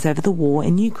allies over the war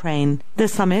in Ukraine. The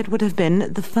summit would have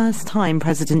been the first time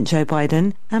President Joe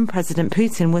Biden and President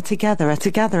Putin were together at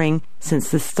a gathering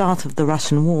since the start of the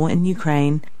Russian war in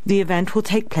Ukraine. The event will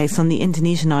take place on the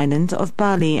Indonesian island of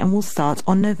Bali and will start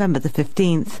on November the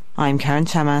 15th. I'm Karen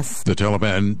Chamas. The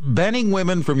Taliban banning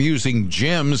women from using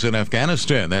gyms in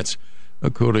Afghanistan. That's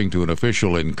according to an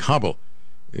official in Kabul.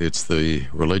 It's the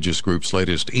religious group's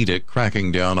latest edict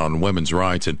cracking down on women's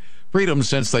rights and freedom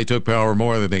since they took power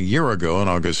more than a year ago in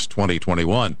August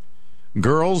 2021.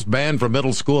 Girls banned from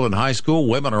middle school and high school.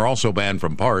 Women are also banned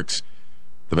from parks.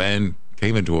 The ban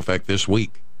came into effect this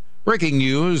week. Breaking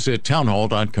news at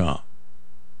townhall.com.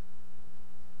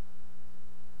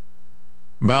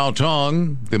 Bao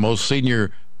Tong, the most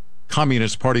senior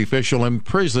Communist Party official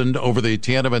imprisoned over the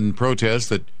Tiananmen protests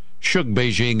that shook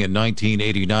Beijing in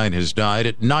 1989, has died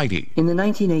at 90. In the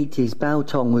 1980s, Bao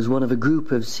Tong was one of a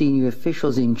group of senior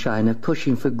officials in China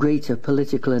pushing for greater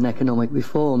political and economic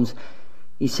reforms.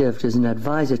 He served as an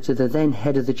advisor to the then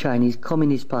head of the Chinese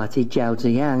Communist Party, Zhao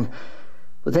Ziyang.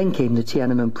 But then came the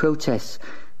Tiananmen protests.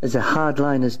 As the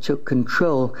hardliners took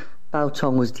control, Bao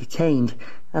Tong was detained,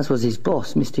 as was his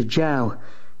boss, Mr. Zhao.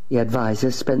 The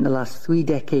advisor spent the last 3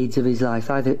 decades of his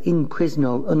life either in prison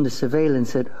or under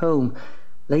surveillance at home.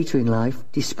 Later in life,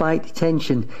 despite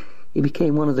detention, he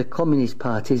became one of the Communist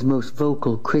Party's most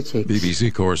vocal critics.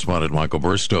 BBC correspondent Michael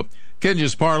Burstow.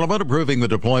 Kenya's parliament approving the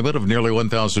deployment of nearly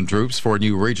 1,000 troops for a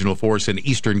new regional force in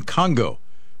eastern Congo.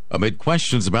 Amid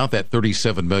questions about that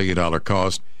 $37 million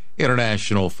cost,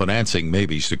 international financing may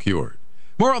be secured.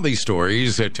 More on these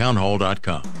stories at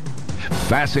townhall.com.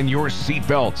 Fasten your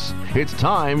seatbelts. It's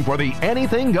time for the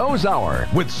Anything Goes Hour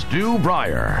with Stu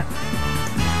Bryer.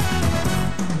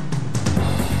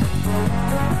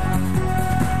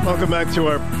 Welcome back to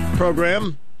our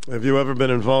program. Have you ever been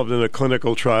involved in a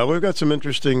clinical trial? We've got some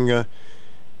interesting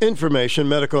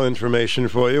medical information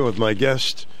for you with my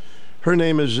guest. Her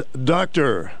name is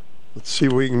Dr. Let's see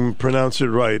if we can pronounce it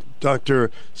right.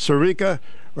 Dr. Sarika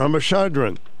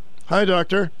Ramachandran. Hi,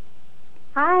 Doctor.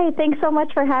 Hi, thanks so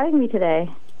much for having me today.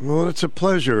 Well, it's a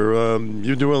pleasure.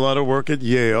 You do a lot of work at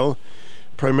Yale,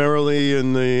 primarily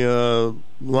in the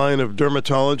line of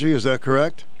dermatology. Is that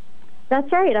correct? That's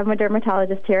right. I'm a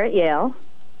dermatologist here at Yale.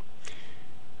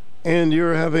 And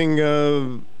you're having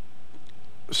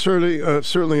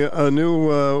certainly a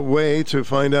new way to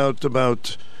find out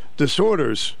about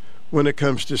disorders when it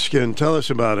comes to skin. Tell us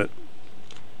about it.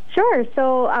 Sure.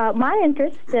 So my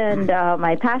interest and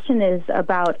my passion is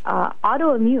about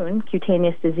autoimmune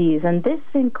cutaneous disease, and this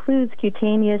includes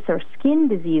cutaneous or skin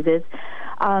diseases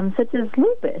such as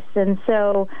lupus. And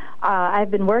so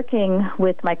I've been working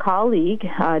with my colleague,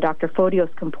 Dr. Fotios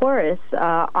Kampouris,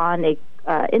 on a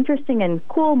interesting and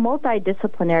cool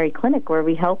multidisciplinary clinic where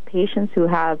we help patients who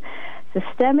have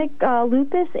systemic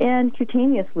lupus and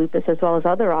cutaneous lupus, as well as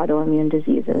other autoimmune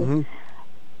diseases. Mm-hmm.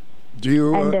 Do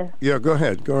you? Yeah, go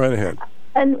ahead. Go right ahead.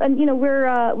 And you know,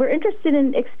 we're interested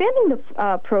in expanding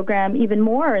the program even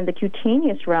more in the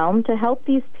cutaneous realm to help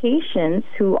these patients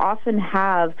who often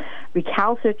have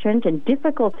recalcitrant and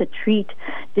difficult to treat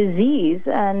disease,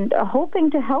 and hoping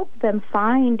to help them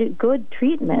find good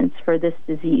treatments for this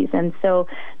disease. And so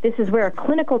this is where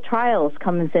clinical trials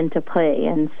comes into play.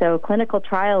 And so clinical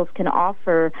trials can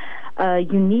offer a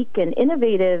unique and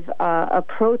innovative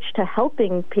approach to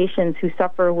helping patients who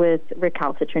suffer with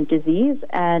recalcitrant disease,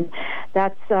 and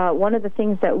that's one of the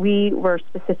things that we were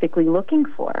specifically looking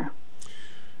for.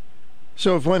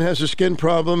 So if one has a skin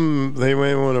problem, they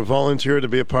may want to volunteer to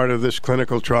be a part of this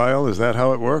clinical trial. Is that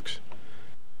how it works?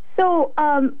 So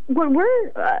what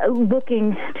we're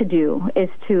looking to do is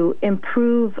to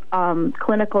improve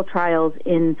clinical trials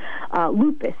in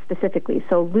lupus specifically.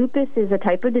 So lupus is a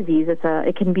type of disease.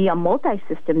 It can be a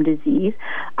multi-system disease,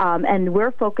 and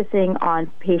we're focusing on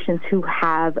patients who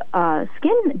have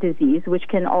skin disease, which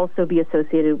can also be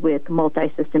associated with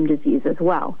multi-system disease as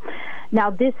well. Now,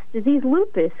 this disease,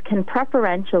 lupus, can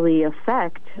preferentially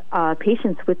affect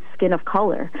patients with skin of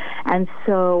color, and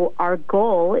so our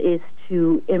goal is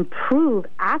to improve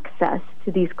access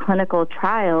to these clinical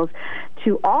trials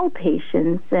to all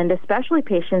patients, and especially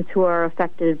patients who are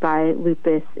affected by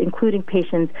lupus, including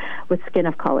patients with skin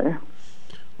of color.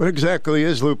 What exactly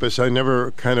is lupus? I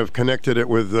never kind of connected it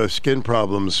with skin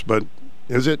problems, but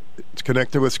is it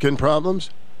connected with skin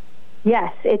problems?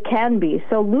 Yes, it can be.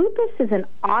 So lupus is an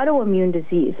autoimmune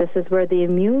disease. This is where the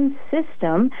immune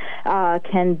system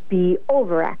can be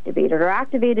overactivated or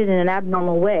activated in an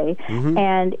abnormal way,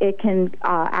 and it can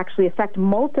actually affect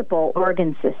multiple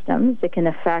organ systems. It can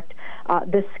affect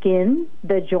the skin,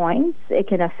 the joints. It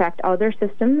can affect other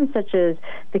systems such as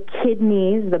the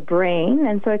kidneys, the brain,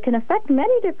 and so it can affect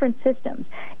many different systems.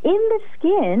 In the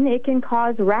skin, it can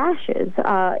cause rashes.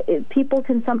 People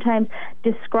can sometimes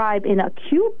describe in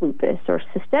acute lupus or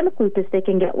systemic lupus, they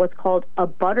can get what's called a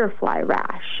butterfly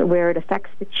rash, where it affects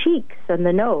the cheeks and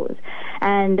the nose.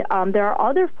 And there are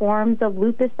other forms of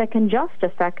lupus that can just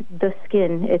affect the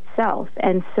skin itself.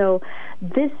 And so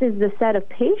this is the set of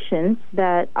patients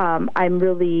that I'm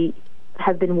really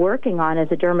have been working on as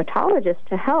a dermatologist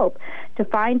to help to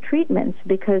find treatments,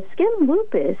 because skin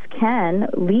lupus can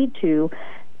lead to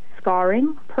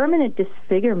scarring, permanent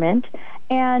disfigurement,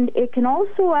 and it can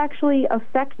also actually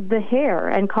affect the hair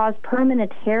and cause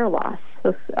permanent hair loss.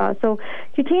 So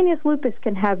cutaneous lupus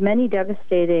can have many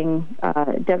devastating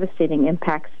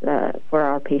impacts for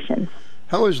our patients.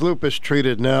 How is lupus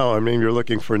treated now? I mean, you're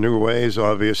looking for new ways,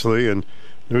 obviously, and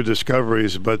new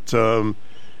discoveries, but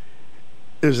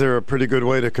is there a pretty good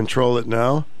way to control it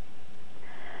now?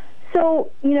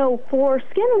 So, you know, for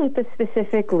skin lupus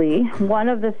specifically, one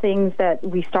of the things that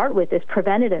we start with is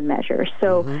preventative measures.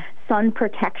 So sun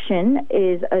protection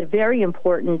is a very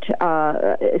important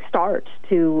start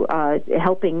to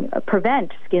helping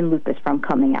prevent skin lupus from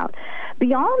coming out.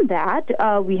 Beyond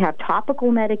that, we have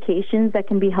topical medications that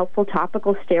can be helpful,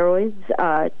 topical steroids,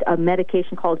 a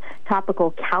medication called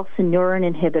topical calcineurin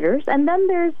inhibitors, and then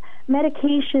there's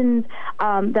medications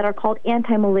that are called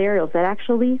antimalarials that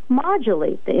actually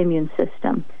modulate the immune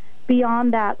system.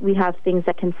 Beyond that, we have things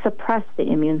that can suppress the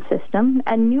immune system,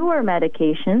 and newer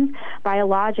medications,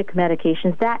 biologic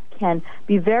medications, that can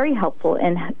be very helpful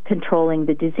in controlling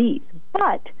the disease.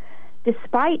 But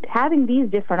despite having these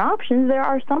different options, there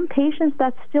are some patients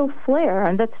that still flare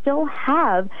and that still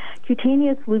have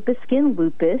cutaneous lupus, skin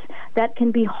lupus, that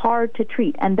can be hard to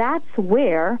treat. And that's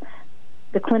where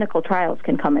the clinical trials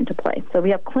can come into play. So we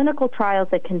have clinical trials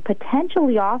that can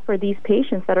potentially offer these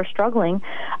patients that are struggling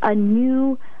a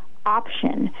new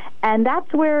option. And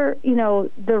that's where,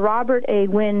 the Robert A.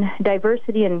 Wynn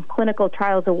Diversity in Clinical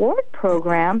Trials Award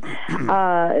Program,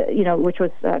 which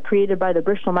was created by the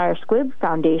Bristol-Myers Squibb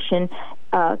Foundation,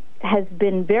 has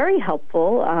been very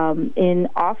helpful in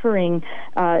offering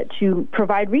to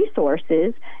provide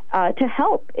resources to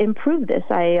help improve this.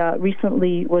 I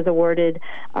recently was awarded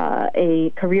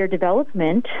a career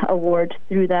development award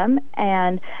through them,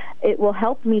 and it will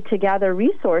help me to gather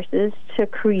resources to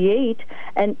create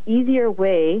an easier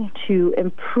way to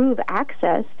improve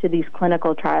access to these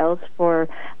clinical trials for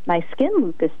my skin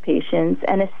lupus patients,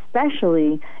 and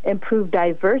especially improve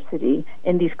diversity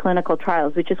in these clinical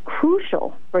trials, which is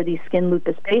crucial for these skin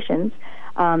lupus patients.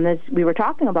 As we were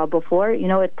talking about before,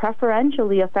 it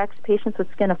preferentially affects patients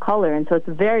with skin of color, and so it's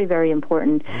very, very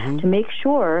important to make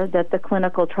sure that the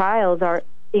clinical trials are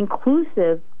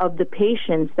inclusive of the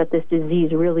patients that this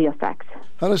disease really affects.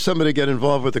 How does somebody get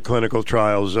involved with the clinical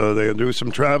trials? They do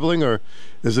some traveling, or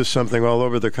is this something all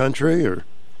over the country? Or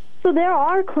So there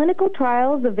are clinical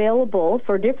trials available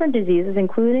for different diseases,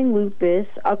 including lupus,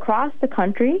 across the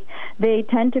country. They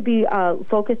tend to be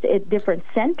focused at different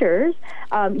centers.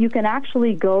 You can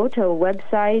actually go to a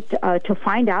website to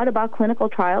find out about clinical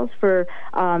trials for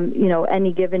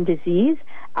any given disease.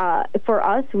 For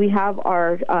us, we have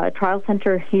our trial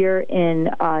center here in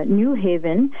New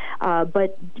Haven,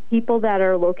 but people that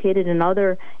are located in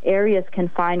other areas can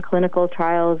find clinical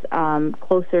trials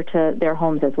closer to their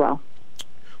homes as well.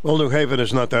 Well, New Haven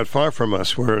is not that far from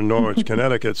us. We're in Norwich,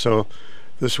 Connecticut, so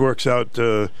this works out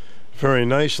very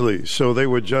nicely. So they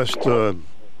would just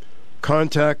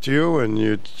contact you, and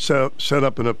you'd set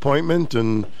up an appointment,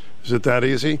 and is it that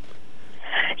easy?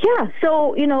 Yeah,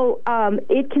 so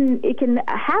it can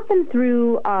happen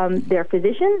through their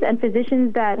physicians, and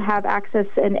physicians that have access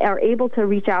and are able to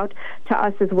reach out to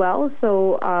us as well.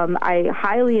 So I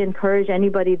highly encourage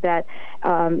anybody that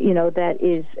that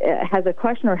has a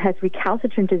question or has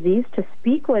recalcitrant disease to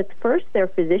speak with first their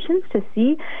physicians to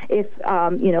see if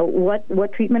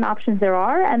what treatment options there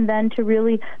are, and then to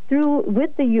really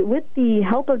with the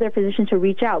help of their physician to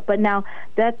reach out. But now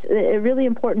that's a really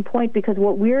important point, because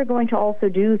what we're going to also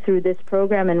do through this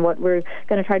program, and what we're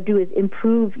going to try to do, is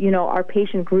improve our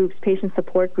patient groups, patient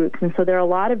support groups. And so there are a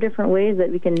lot of different ways that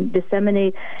we can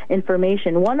disseminate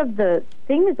information. One of the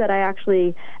things that I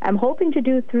actually am hoping to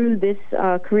do through this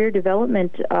career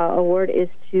development award is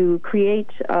to create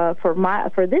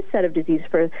for this set of disease,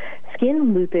 for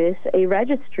skin lupus, a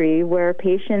registry where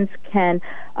patients can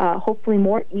hopefully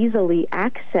more easily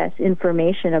access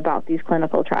information about these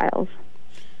clinical trials.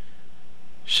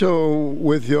 So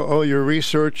with all your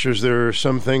research, is there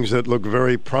some things that look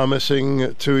very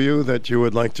promising to you that you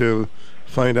would like to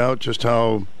find out just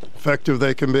how effective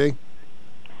they can be?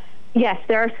 Yes,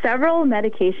 there are several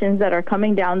medications that are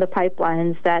coming down the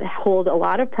pipelines that hold a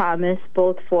lot of promise,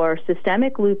 both for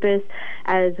systemic lupus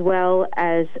as well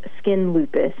as skin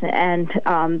lupus. And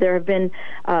there have been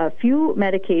very few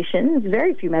medications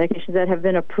that have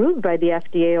been approved by the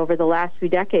FDA over the last few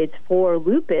decades for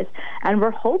lupus. And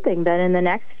we're hoping that in the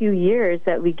next few years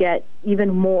that we get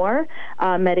even more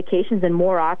medications and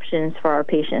more options for our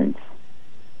patients.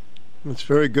 That's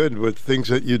very good with things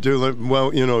that you do.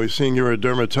 Well, seeing you're a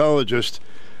dermatologist,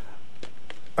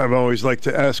 I've always liked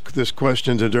to ask this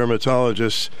question to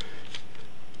dermatologists.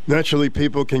 Naturally,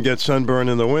 people can get sunburn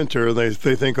in the winter. They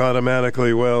think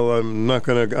automatically, well, I'm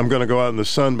going to go out in the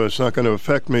sun, but it's not going to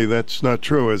affect me. That's not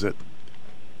true, is it?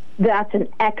 That's an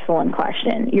excellent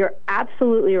question. You're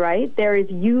absolutely right. There is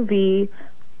UV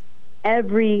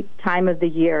every time of the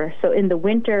year. So in the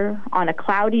winter, on a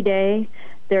cloudy day,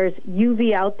 there's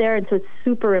UV out there, and so it's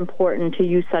super important to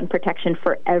use sun protection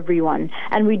for everyone.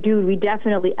 And we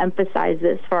definitely emphasize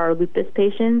this for our lupus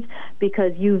patients,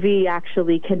 because UV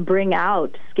actually can bring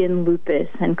out skin lupus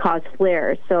and cause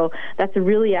flares. So that's a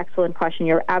really excellent question.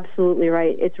 You're absolutely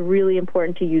right. It's really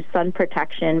important to use sun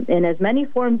protection in as many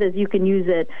forms as you can use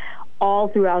it all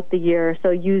throughout the year. So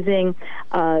using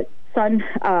sun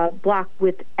block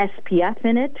with SPF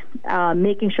in it,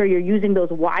 making sure you're using those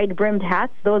wide-brimmed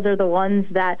hats. Those are the ones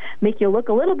that make you look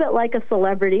a little bit like a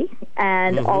celebrity,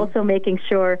 and also making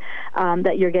sure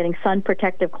that you're getting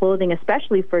sun-protective clothing,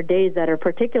 especially for days that are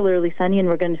particularly sunny and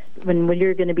when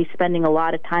you're going to be spending a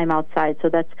lot of time outside. So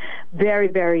that's very,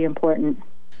 very important.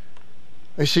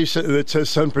 I see it says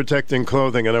sun-protecting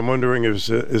clothing, and I'm wondering, is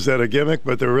that a gimmick?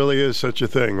 But there really is such a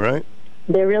thing, right?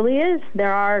 There really is.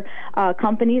 There are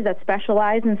companies that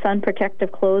specialize in sun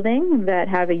protective clothing that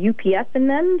have a UPF in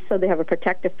them, so they have a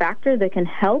protective factor that can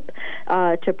help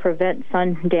to prevent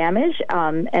sun damage.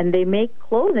 And they make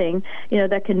clothing,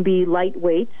 that can be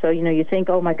lightweight. So, you think,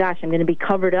 oh my gosh, I'm going to be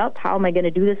covered up. How am I going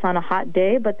to do this on a hot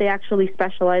day? But they actually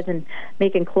specialize in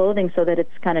making clothing so that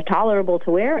it's kind of tolerable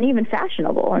to wear and even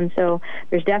fashionable. And so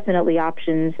there's definitely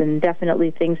options and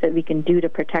definitely things that we can do to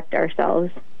protect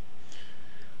ourselves.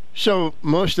 So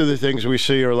most of the things we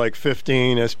see are like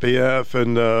 15 SPF,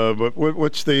 and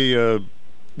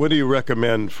what do you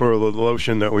recommend for the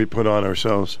lotion that we put on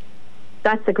ourselves?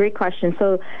 That's a great question.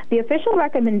 So the official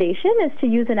recommendation is to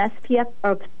use an SPF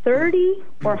of 30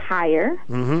 or higher.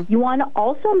 Mm-hmm. You want to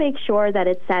also make sure that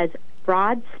it says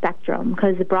broad spectrum,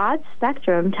 because the broad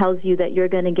spectrum tells you that you're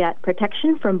going to get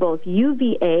protection from both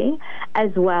UVA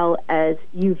as well as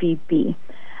UVB.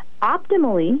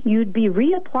 Optimally, you'd be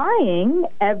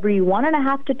reapplying every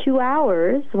 1.5 to 2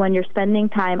 hours when you're spending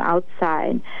time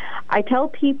outside. I tell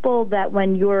people that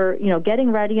when you're,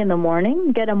 getting ready in the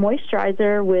morning, get a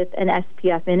moisturizer with an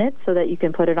SPF in it so that you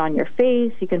can put it on your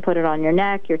face, you can put it on your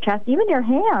neck, your chest, even your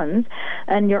hands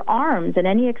and your arms and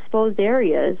any exposed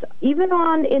areas, even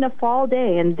in a fall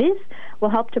day. And this will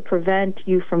help to prevent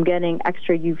you from getting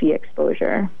extra UV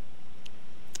exposure.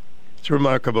 It's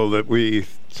remarkable that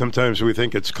sometimes we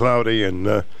think it's cloudy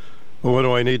and, what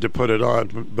do I need to put it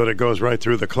on? But it goes right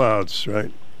through the clouds,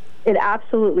 right? It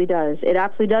absolutely does. It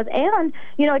absolutely does. And,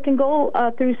 it can go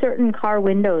through certain car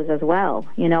windows as well.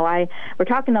 We're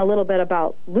talking a little bit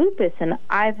about lupus, and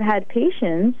I've had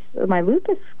patients, my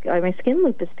skin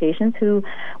lupus patients, who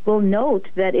will note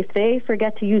that if they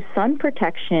forget to use sun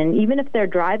protection, even if they're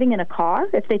driving in a car,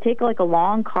 if they take like a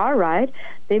long car ride,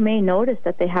 they may notice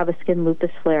that they have a skin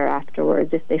lupus flare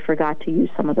afterwards if they forgot to use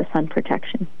some of the sun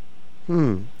protection.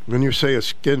 When you say a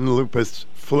skin lupus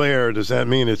flare, does that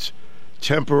mean it's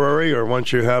temporary, or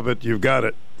once you have it, you've got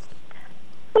it?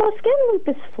 Well, skin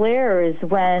lupus flare is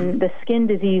when the skin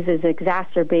disease is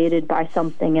exacerbated by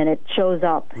something and it shows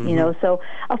up, So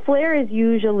a flare is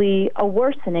usually a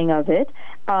worsening of it.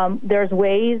 There's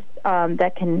ways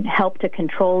that can help to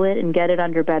control it and get it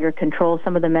under better control.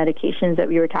 Some of the medications that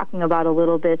we were talking about a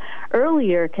little bit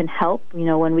earlier can help.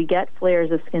 When we get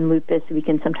flares of skin lupus, we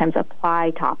can sometimes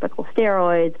apply topical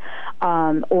steroids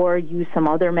or use some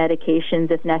other medications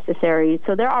if necessary.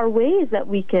 So there are ways that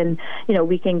we can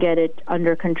get it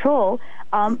under control.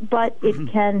 But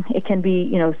it can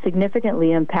be,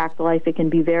 significantly impact life. It can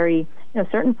be very,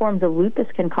 certain forms of lupus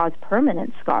can cause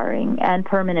permanent scarring and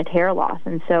permanent hair loss.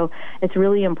 And so it's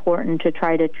really important to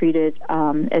try to treat it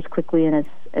as quickly and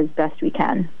as best we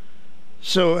can.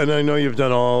 So, and I know you've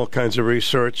done all kinds of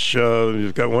research.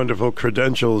 You've got wonderful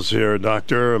credentials here,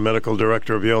 doctor, a medical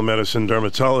director of Yale Medicine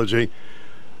Dermatology.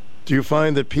 Do you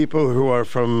find that people who are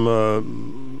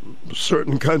from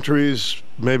certain countries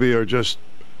maybe are just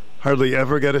hardly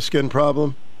ever get a skin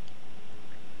problem?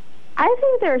 I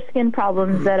think there are skin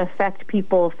problems that affect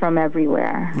people from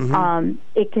everywhere. Mm-hmm.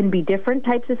 It can be different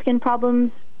types of skin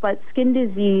problems, but skin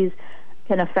disease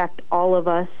can affect all of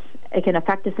us. It can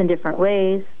affect us in different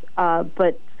ways,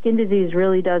 but skin disease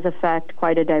really does affect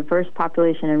quite a diverse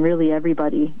population and really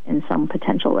everybody in some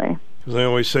potential way. Because I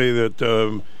always say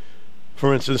that,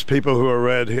 for instance, people who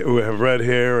have red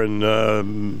hair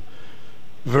and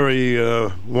very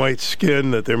white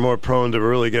skin, that they're more prone to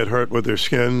really get hurt with their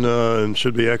skin and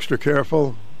should be extra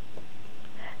careful?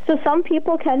 So some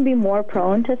people can be more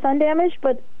prone to sun damage,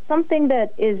 but something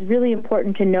that is really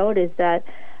important to note is that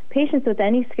patients with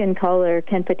any skin color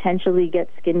can potentially get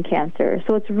skin cancer.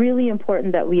 So it's really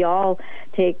important that we all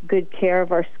take good care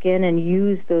of our skin and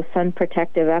use those sun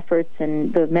protective efforts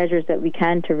and the measures that we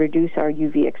can to reduce our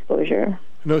UV exposure.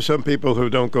 I know some people who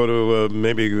don't go to,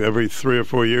 maybe every 3 or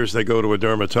 4 years they go to a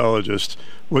dermatologist.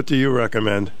 What do you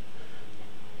recommend?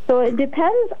 So it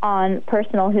depends on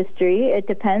personal history. It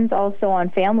depends also on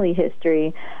family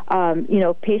history.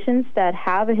 Patients that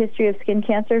have a history of skin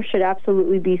cancer should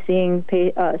absolutely be seeing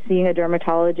a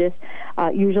dermatologist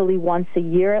usually once a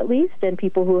year at least, and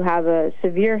people who have a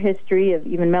severe history of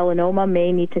even melanoma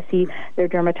may need to see their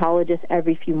dermatologist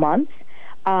every few months.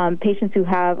 Patients who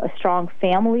have a strong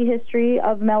family history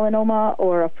of melanoma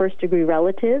or a first-degree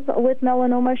relative with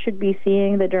melanoma should be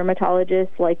seeing the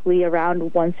dermatologist likely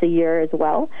around once a year as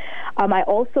well. I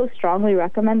also strongly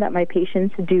recommend that my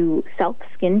patients do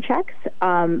self-skin checks.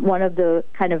 One of the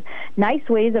kind of nice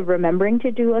ways of remembering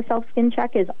to do a self-skin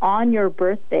check is on your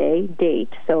birthday date.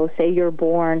 So say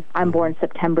I'm born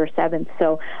September 7th.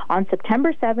 So on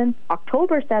September 7th,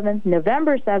 October 7th,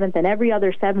 November 7th, and every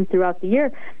other 7th throughout the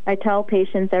year, I tell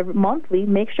patients monthly,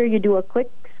 make sure you do a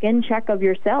quick skin check of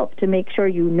yourself to make sure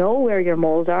you know where your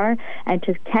moles are and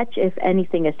to catch if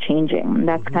anything is changing. And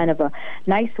that's kind of a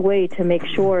nice way to make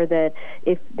sure that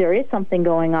if there is something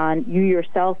going on, you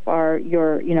yourself are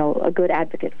a good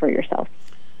advocate for yourself.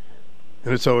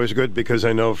 And it's always good because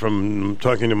I know from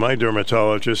talking to my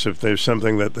dermatologist, if there's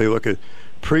something that they look at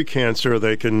pre-cancer,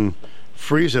 they can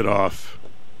freeze it off.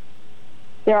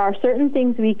 There are certain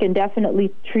things we can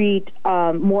definitely treat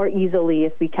more easily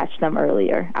if we catch them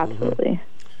earlier. Absolutely.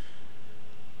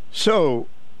 So,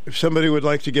 if somebody would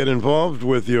like to get involved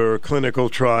with your clinical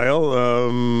trial,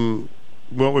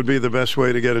 what would be the best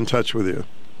way to get in touch with you?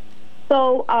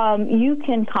 So you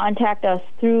can contact us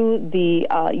through the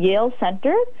Yale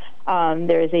Center.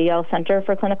 There is a Yale Center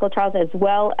for Clinical Trials, as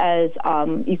well as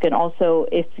you can also,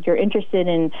 if you're interested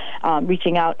in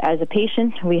reaching out as a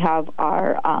patient, we have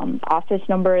our office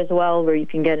number as well, where you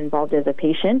can get involved as a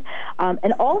patient,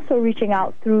 and also reaching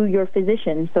out through your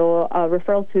physician. So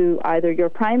referral to either your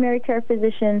primary care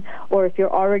physician, or if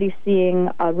you're already seeing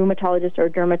a rheumatologist or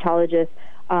dermatologist,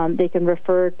 they can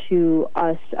refer to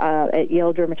us at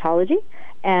Yale Dermatology,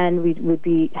 and we would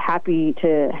be happy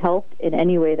to help in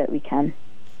any way that we can.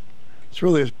 It's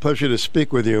really a pleasure to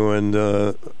speak with you. And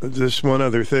just one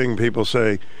other thing, people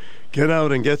say, get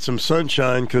out and get some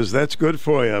sunshine because that's good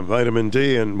for you, vitamin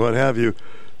D and what have you.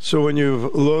 So when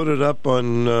you've loaded up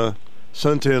on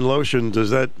suntan lotion, does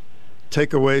that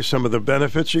take away some of the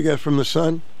benefits you get from the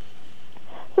sun?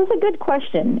 So it's a good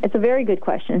question. It's a very good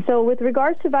question. So with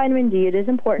regards to vitamin D, it is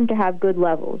important to have good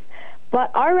levels. But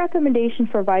our recommendation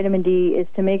for vitamin D is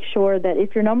to make sure that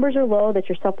if your numbers are low, that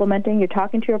you're supplementing, you're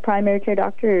talking to your primary care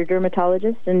doctor or your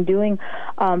dermatologist and doing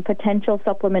potential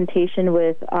supplementation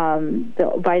with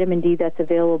the vitamin D that's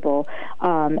available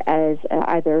as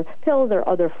either pills or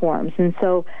other forms. And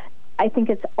so I think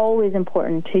it's always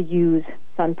important to use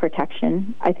sun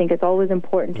protection. I think it's always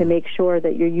important to make sure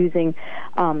that you're using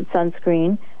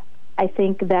sunscreen. I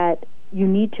think that you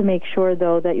need to make sure,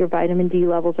 though, that your vitamin D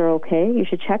levels are okay. You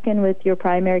should check in with your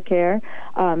primary care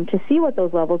to see what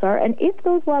those levels are. And if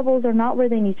those levels are not where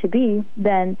they need to be,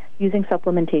 then using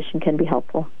supplementation can be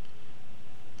helpful.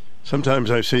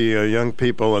 Sometimes I see young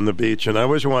people on the beach, and I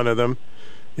was one of them.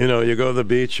 You know, you go to the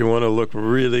beach, you want to look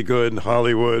really good in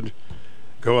Hollywood,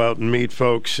 go out and meet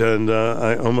folks, and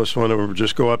I almost want to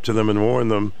just go up to them and warn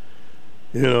them,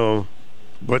 you know,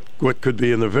 what could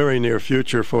be in the very near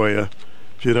future for you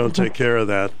if you don't take care of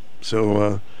that.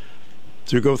 So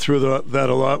do you go through that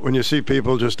a lot when you see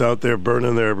people just out there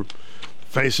burning their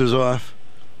faces off?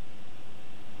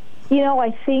 You know,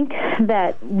 I think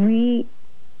that we,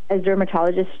 as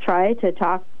dermatologists, try to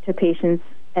talk to patients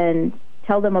and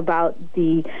tell them about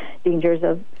the dangers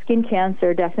of skin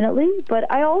cancer, definitely.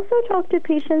 But I also talk to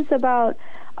patients about,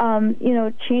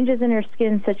 changes in their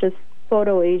skin, such as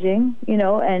photoaging,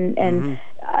 and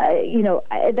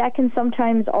that can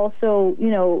sometimes also,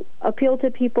 appeal to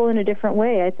people in a different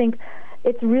way. I think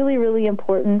it's really, really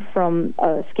important from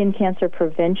a skin cancer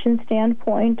prevention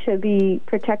standpoint to be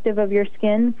protective of your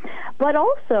skin. But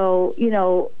also,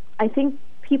 I think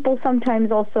people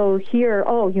sometimes also hear,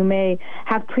 oh, you may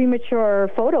have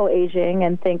premature photoaging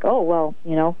and think, oh, well,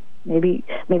 maybe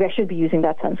I should be using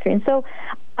that sunscreen. So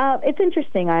it's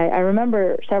interesting. I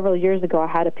remember several years ago I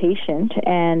had a patient,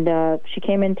 and she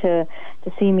came in to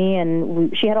see me,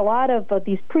 and she had a lot of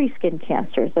these pre-skin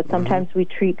cancers that sometimes we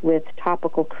treat with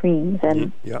topical creams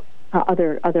and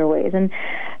other ways. And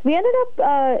we ended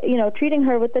up, treating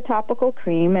her with the topical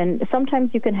cream, and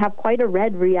sometimes you can have quite a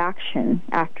red reaction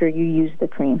after you use the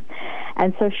cream.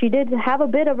 And so she did have a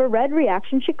bit of a red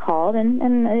reaction. She called,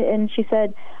 and she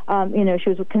said, she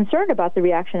was concerned about the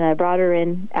reaction, and I brought her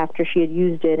in after she had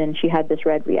used it, and she had this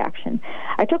red reaction.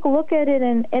 I took a look at it,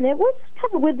 and it was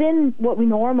kind of within what we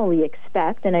normally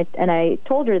expect, and I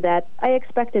told her that I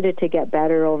expected it to get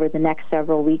better over the next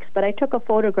several weeks, but I took a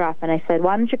photograph, and I said,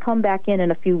 why don't you come back in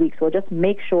a few weeks? We'll just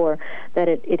make sure that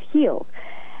it heals.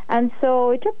 And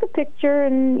so I took the picture,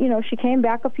 and, she came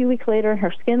back a few weeks later, and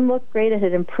her skin looked great. It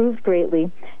had improved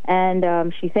greatly.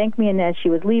 And she thanked me, and as she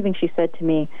was leaving, she said to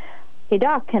me, hey,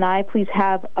 Doc, can I please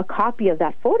have a copy of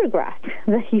that photograph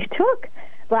that you took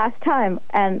last time?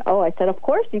 And, I said, of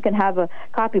course you can have a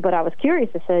copy, but I was curious.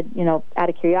 I said, out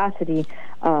of curiosity,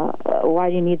 why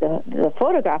do you need the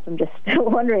photograph? I'm just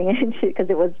wondering, because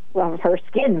it was her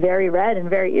skin very red and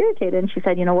very irritated. And she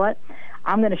said, you know what?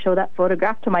 I'm going to show that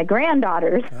photograph to my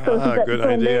granddaughters. So that good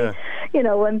when idea. They,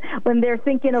 when they're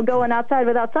thinking of going outside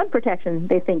without sun protection,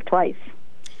 they think twice.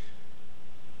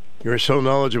 You're so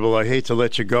knowledgeable. I hate to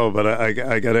let you go, but I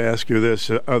got to ask you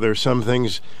this. Are there some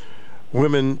things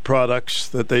women products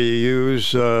that they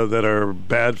use that are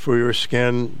bad for your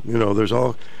skin? You know, there's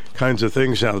all kinds of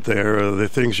things out there. Are there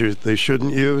things they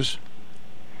shouldn't use?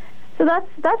 So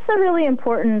that's a really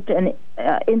important and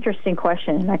interesting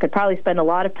question. I could probably spend a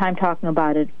lot of time talking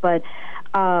about it, but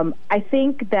I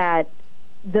think that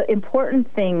the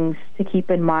important things to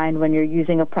keep in mind when you're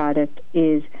using a product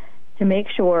is to make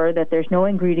sure that there's no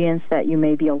ingredients that you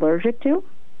may be allergic to.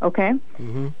 Okay,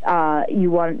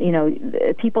 you want,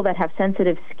 people that have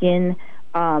sensitive skin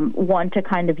want to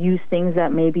kind of use things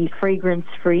that may be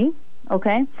fragrance-free.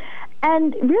 Okay,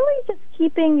 and really just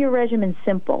keeping your regimen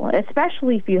simple,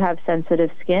 especially if you have sensitive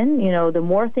skin. You know, the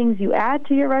more things you add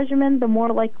to your regimen, the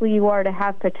more likely you are to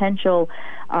have potential,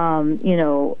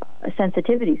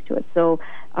 sensitivities to it. So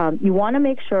you want to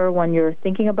make sure when you're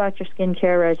thinking about your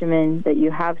skincare regimen that you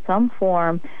have some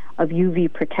form of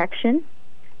UV protection.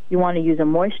 You want to use a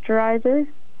moisturizer,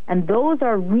 and those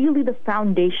are really the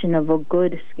foundation of a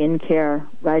good skincare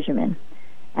regimen.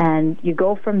 And you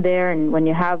go from there, and when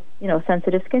you have,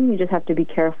 sensitive skin, you just have to be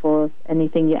careful of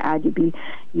anything you add.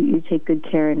 You take good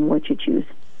care in what you choose.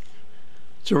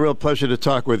 It's a real pleasure to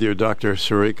talk with you, Dr.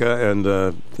 Sarika, and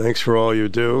thanks for all you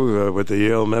do with the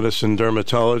Yale Medicine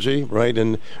Dermatology, right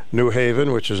in New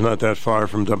Haven, which is not that far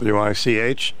from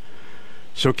WICH.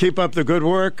 So keep up the good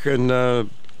work, and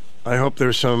I hope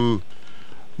there's some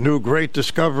new great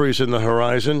discoveries in the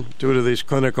horizon due to these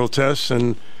clinical tests,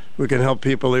 and we can help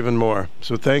people even more.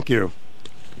 So thank you.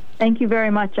 Thank you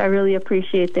very much. I really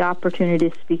appreciate the opportunity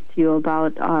to speak to you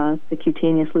about the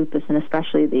cutaneous lupus, and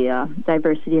especially the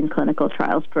Diversity in Clinical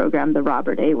Trials program, the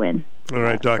Robert A. Wynn. All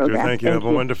right, Doctor. Program. Thank you. Have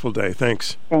a wonderful day.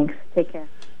 Thanks. Thanks. Take care.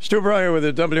 Stu Bryer with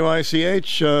the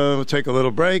WICH. We'll take a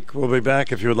little break. We'll be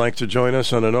back if you would like to join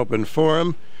us on an open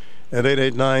forum at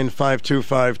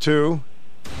 889-5252.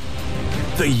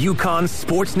 The Yukon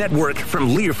Sports Network from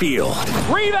Learfield.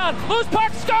 Rebound, loose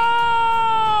puck, score!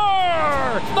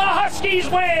 The Huskies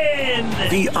win!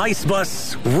 The Ice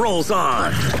Bus rolls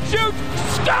on. Shoot,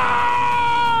 score!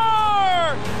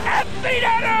 At the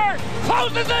netter,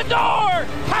 closes the door.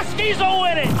 Huskies will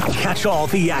win it. Catch all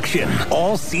the action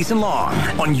all season long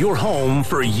on your home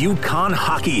for Yukon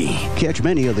hockey. Catch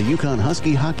many of the Yukon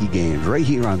Husky hockey games right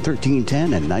here on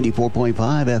 1310 and 94.5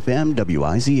 FM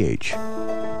WICH.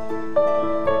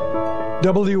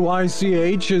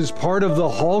 WICH is part of the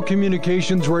Hall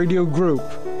Communications Radio Group.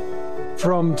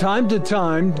 From time to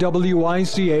time,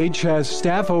 WICH has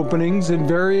staff openings in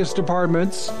various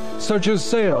departments such as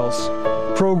sales,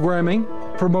 programming,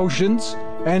 promotions,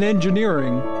 and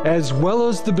engineering, as well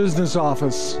as the business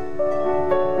office.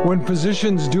 When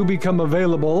positions do become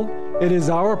available, it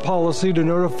is our policy to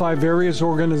notify various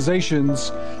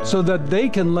organizations so that they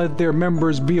can let their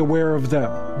members be aware of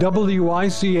them.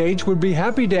 WICH would be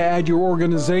happy to add your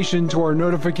organization to our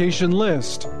notification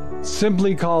list.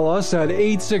 Simply call us at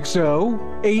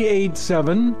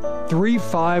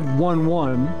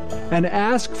 860-887-3511 and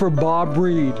ask for Bob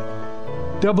Reed.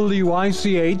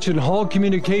 WICH and Hall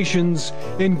Communications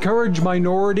encourage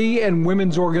minority and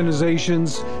women's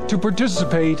organizations to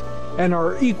participate and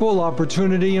are equal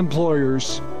opportunity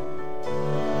employers.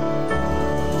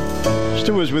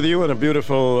 Stu is with you on a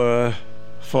beautiful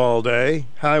fall day.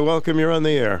 Hi, welcome. You're on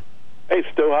the air. Hey,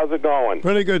 Stu, how's it going?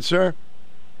 Pretty good, sir.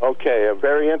 Okay, a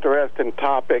very interesting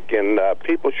topic, and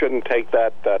people shouldn't take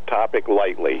that topic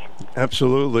lightly.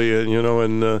 Absolutely,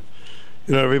 and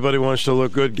everybody wants to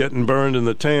look good getting burned in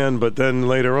the tan, but then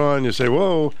later on you say,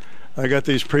 whoa, I got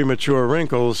these premature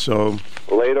wrinkles, so...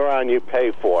 Later on you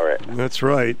pay for it. That's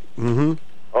right. Mm-hmm.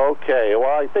 Okay,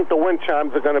 well, I think the wind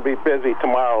chimes are going to be busy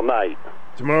tomorrow night.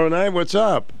 Tomorrow night? What's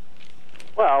up?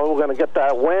 Well, we're going to get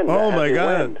that wind. Oh, my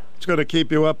God. Wind. It's going to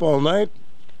keep you up all night?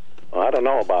 Well, I don't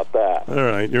know about that. All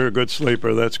right, you're a good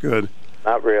sleeper. That's good.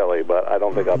 Not really, but I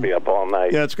don't think I'll be up all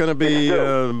night. Yeah, it's going to be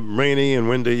rainy and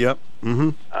windy, yep. Mm-hmm.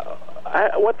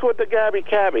 What's with the Gabby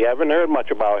Cabby? I haven't heard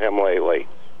much about him lately.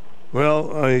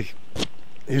 Well,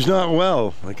 he's not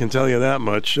well, I can tell you that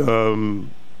much.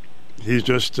 He's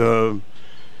just...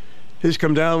 he's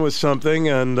come down with something,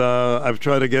 and I've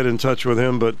tried to get in touch with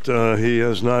him, but he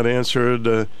has not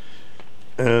answered.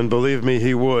 And believe me,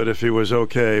 he would if he was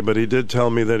okay. But he did tell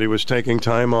me that he was taking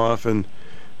time off and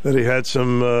that he had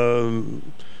some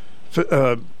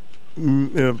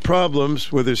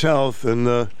problems with his health.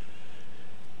 And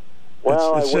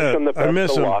well, I wish him the best I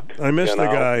miss of him. luck. I miss the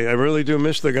guy. I really do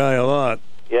miss the guy a lot.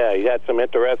 Yeah, he had some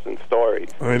interesting stories.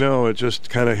 I know. It just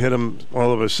kind of hit him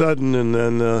all of a sudden, and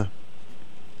then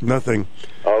nothing.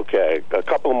 Okay, a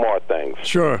couple more things.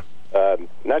 Sure.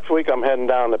 Next week I'm heading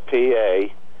down to PA,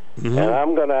 and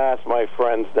I'm going to ask my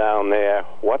friends down there,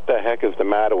 what the heck is the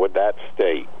matter with that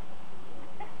state?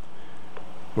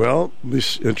 Well,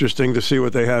 it's interesting to see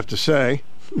what they have to say.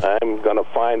 I'm going to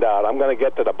find out. I'm going to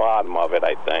get to the bottom of it,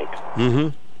 I think. Mm-hmm.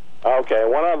 Okay,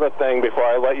 one other thing before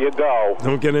I let you go.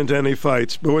 Don't get into any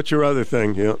fights. But what's your other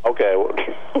thing? Yeah. Okay,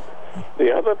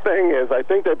 the other thing is I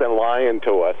think they've been lying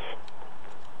to us.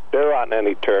 There aren't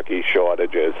any turkey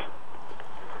shortages.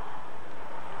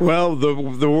 Well,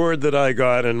 the word that I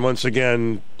got, and once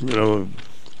again,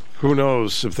 who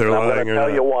knows if they're lying or not. I'll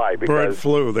tell you why. Bird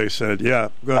flu, they said. Yeah,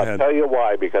 go ahead. I'll tell you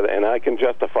why, and I can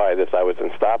justify this. I was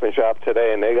in Stop and Shop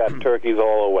today, and they got turkeys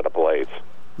all over the place.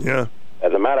 Yeah.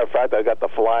 As a matter of fact, I got the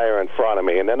flyer in front of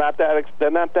me, and they're not that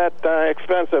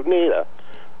expensive neither.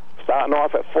 Starting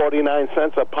off at 49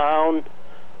 cents a pound,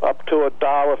 up to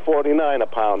 $1.49 a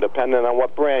pound, depending on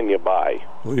what brand you buy.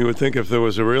 Well, you would think if there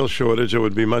was a real shortage, it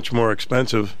would be much more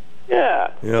expensive. Yeah.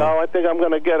 So I think I'm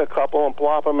going to get a couple and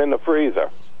plop them in the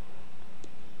freezer.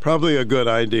 Probably a good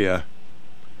idea.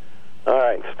 All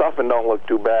right. Stuffing don't look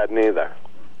too bad neither.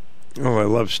 Oh, I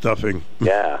love stuffing.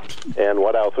 Yeah. And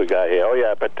what else we got here? Oh,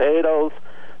 yeah, potatoes,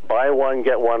 buy one,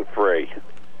 get one free. In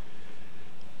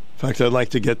fact, I'd like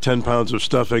to get 10 pounds of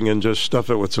stuffing and just stuff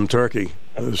it with some turkey.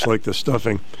 I just like the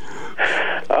stuffing.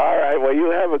 All right. Well,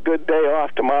 you have a good day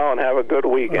off tomorrow and have a good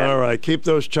weekend. All right. Keep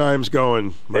those chimes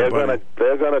going. They're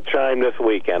gonna chime this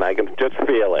weekend. I can just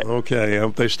feel it. Okay. I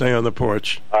hope they stay on the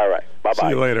porch. All right. Bye-bye. See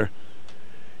you later.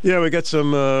 Yeah, we got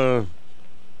some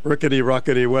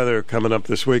rickety-rockety weather coming up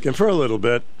this week, and for a little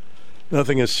bit.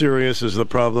 Nothing as serious as the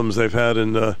problems they've had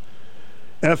in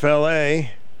FLA.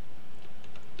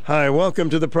 Hi, welcome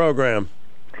to the program.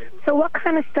 So what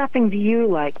kind of stuffing do you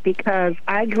like? Because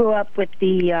I grew up with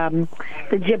the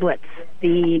giblets,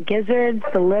 the gizzards,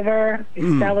 the liver,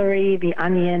 the celery, the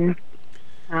onion,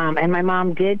 and my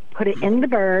mom did put it in the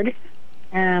bird,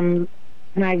 and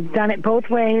I've done it both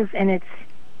ways, and it's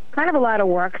kind of a lot of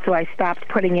work, so I stopped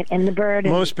putting it in the bird.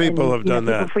 Most people have done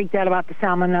that. People freaked out about the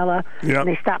salmonella, and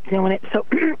they stopped doing it. So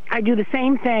I do the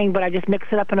same thing, but I just mix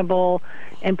it up in a bowl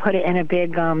and put it in a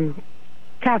big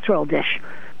casserole dish.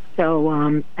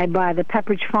 So I buy the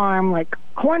Pepperidge Farm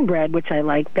cornbread, which I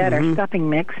like better, stuffing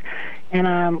mix.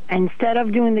 And instead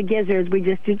of doing the gizzards, we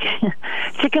just do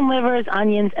chicken livers,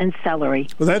 onions, and celery.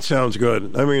 Well, that sounds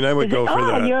good. I mean, I would go for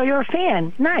that. Oh, you're a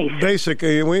fan. Nice.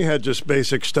 Basically, we had just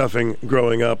basic stuffing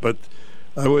growing up, but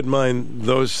I wouldn't mind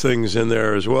those things in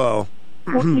there as well.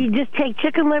 Well, you just take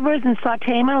chicken livers and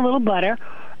saute them in a little butter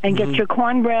and get your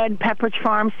cornbread, Pepperidge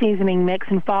Farm seasoning mix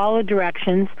and follow the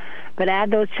directions. But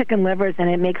add those chicken livers, and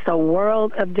it makes a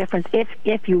world of difference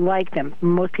if you like them.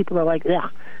 Most people are like, ugh.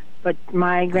 But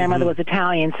my grandmother was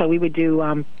Italian, so we would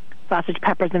do sausage,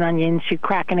 peppers, and onions. She'd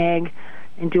crack an egg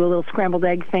and do a little scrambled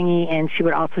egg thingy, and she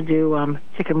would also do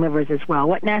chicken livers as well.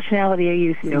 What nationality are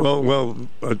you, Stu? Well,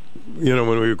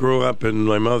 when we grew up, and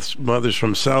my mother's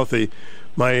from Southie,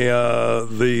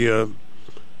 the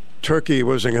turkey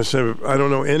wasn't going to say, I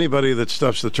don't know anybody that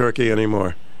stuffs the turkey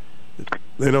anymore.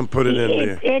 They don't put it in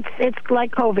there. It's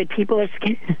like COVID. People are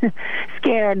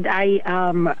scared.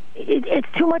 It's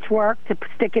too much work to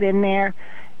stick it in there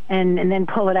and then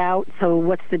pull it out. So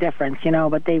what's the difference,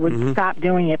 But they would stop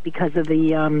doing it because of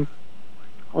the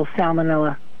whole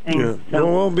salmonella thing. Yeah. So.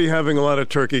 Well, we'll be having a lot of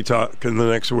turkey talk in the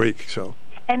next week. So.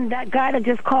 And that guy that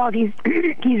just called, he's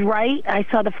right. I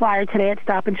saw the flyer today at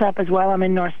Stop and Shop as well. I'm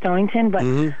in North Stonington. But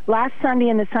last Sunday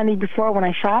and the Sunday before when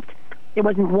I shopped, there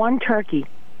wasn't one turkey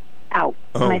out.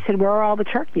 And I said, where are all the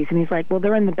turkeys? And he's like, well,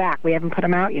 they're in the back. We haven't put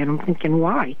them out yet. I'm thinking,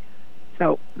 why?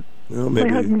 So my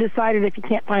husband decided if you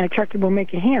can't find a turkey, we'll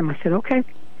make a ham. I said, okay.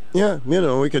 Yeah,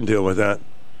 we can deal with that.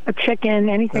 A chicken,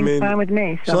 anything's fine with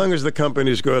me. So. As long as the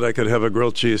company's good, I could have a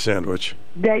grilled cheese sandwich.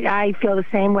 I feel the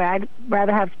same way. I'd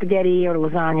rather have spaghetti or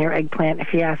lasagna or eggplant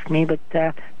if you ask me, but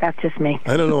that's just me.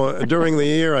 I don't know. During the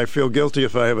year, I feel guilty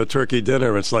if I have a turkey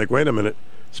dinner. It's like, wait a minute.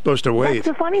 Supposed to wait. That's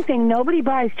the funny thing. Nobody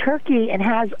buys turkey and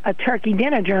has a turkey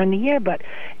dinner during the year, but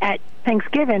at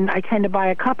Thanksgiving, I tend to buy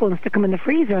a couple and stick them in the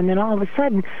freezer, and then all of a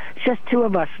sudden, it's just two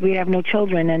of us. We have no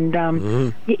children,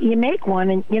 and you make one,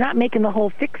 and you're not making the whole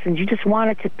fixings. You just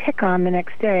want it to pick on the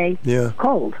next day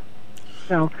cold.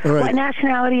 So, right. What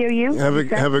nationality are you? Have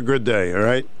a good day, all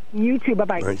right? You too.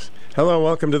 Bye-bye. Thanks. Hello,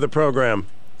 welcome to the program.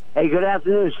 Hey, good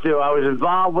afternoon, Stu. I was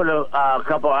involved with a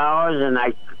couple hours, and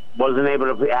I wasn't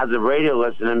able to have the radio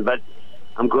listening, but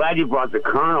I'm glad you brought the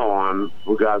Colonel on,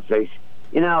 for God's sakes.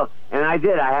 And I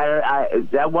did.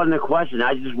 That wasn't a question.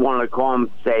 I just wanted to call him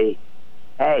and say,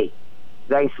 hey,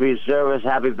 thanks for your service.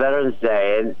 Happy Veterans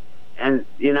Day. And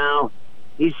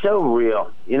he's so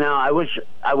real. I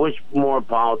wish more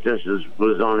politicians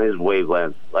was on his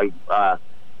wavelength. Like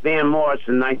Van Morris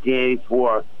in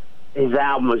 1984, his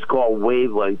album was called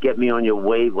Wavelength. Get me on your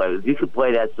wavelength. If you could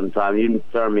play that sometime, you can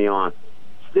turn me on.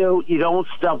 Stu, you don't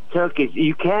stuff turkeys.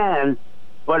 You can,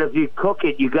 but if you cook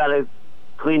it, you got to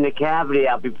clean the cavity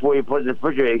out before you put it in the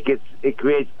refrigerator. It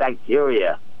creates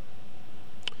bacteria.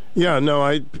 Yeah,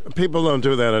 no, people don't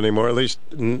do that anymore. At least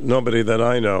nobody that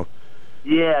I know.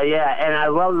 Yeah, and I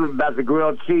love it about the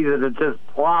grilled cheese that it just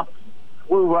plops,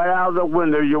 flew right out of the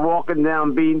window. You're walking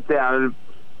down Beantown, and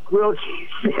grilled cheese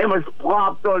sandwich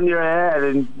plopped on your head,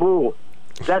 and boom,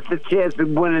 that's the chance of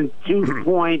winning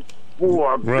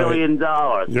 $2.4 billion.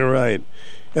 You're right.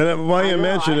 And why you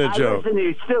mention it, Joe? Listen to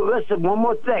you. Still, listen, one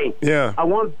more thing. Yeah. I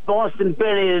want Boston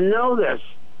Benny to know this.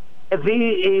 If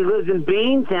he lives in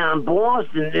Beantown,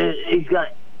 Boston, he's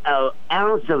got an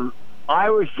ounce of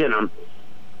Irish in him.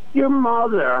 Your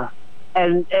mother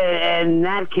and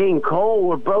Nat King Cole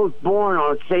were both born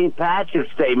on St.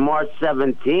 Patrick's Day, March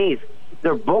 17th.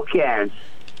 They're bookends.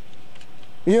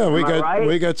 Yeah, we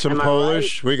got some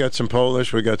Polish, right? we got some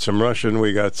Polish, we got some Russian,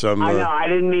 we got some. I know. I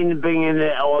didn't mean to bring in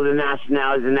all the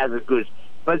nationalities and ethnic,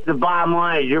 but the bottom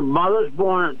line is your mother's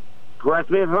born. Correct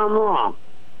me if I'm wrong.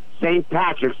 St.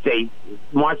 Patrick's Day,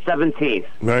 March 17th.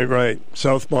 Right.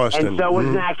 South Boston. And so was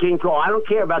Nat King Cole. I don't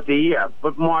care about the year,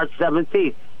 but March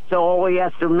 17th. So all he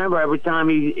has to remember every time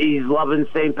he's loving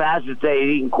St. Patrick's Day,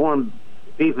 eating corned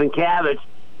beef and cabbage,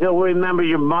 he'll remember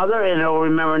your mother and he'll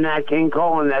remember Nat King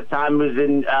Cole, and that time was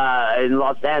in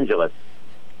Los Angeles.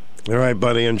 All right,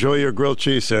 buddy. Enjoy your grilled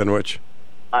cheese sandwich.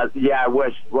 Yeah, I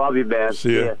wish. Love you, man.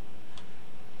 See you.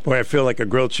 Boy, I feel like a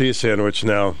grilled cheese sandwich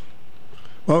now.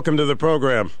 Welcome to the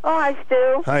program. Oh, hi,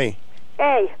 Stu. Hi.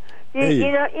 Hey.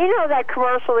 You know that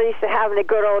commercial they used to have in the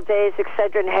good old days,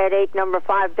 Excedrin headache number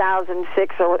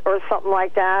 5006 or something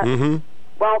like that? Mm-hmm.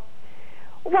 Well,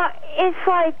 it's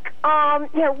like one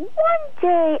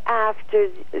day after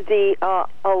the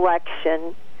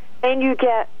election, and you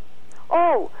get,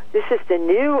 this is the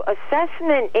new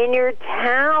assessment in your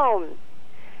town.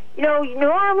 You know,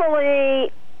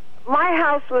 normally my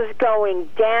house was going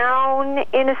down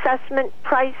in assessment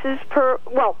prices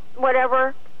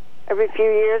every few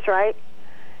years, right?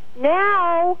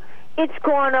 Now it's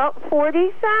gone up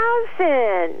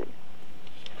 $40,000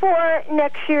 for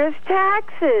next year's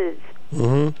taxes.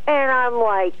 Mm-hmm. And I'm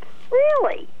like,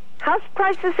 really? House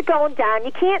prices are going down.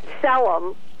 You can't sell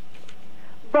them.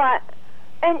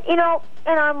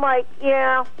 And I'm like,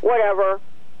 yeah, whatever.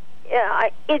 Yeah,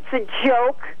 it's a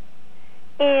joke.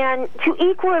 And to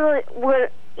equal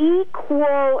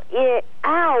it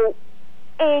out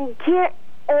and get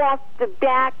off the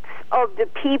backs of the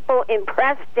people in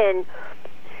Preston,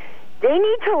 they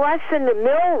need to lessen the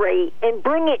mill rate and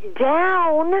bring it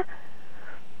down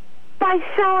by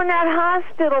selling that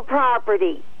hospital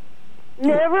property.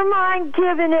 Never mind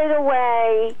giving it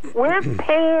away. We're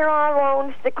paying our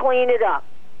loans to clean it up.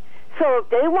 So if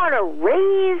they want to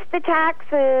raise the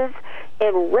taxes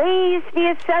and raise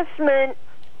the assessment,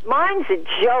 mine's a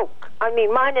joke. I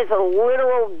mean, mine is a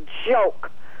literal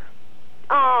joke.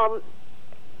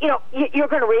 You're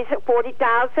going to raise it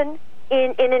 $40,000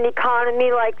 in an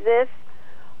economy like this.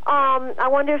 I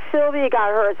wonder if Sylvia got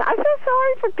hers. I feel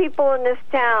sorry for people in this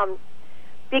town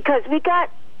because we got,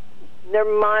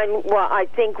 never mind, I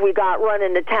think we got run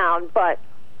into town, but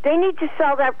they need to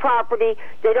sell that property.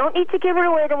 They don't need to give it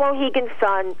away to Mohegan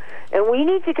Sun, and we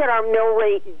need to get our mill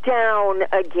rate down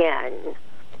again.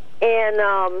 And,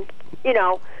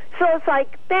 so it's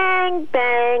like bang,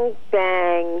 bang,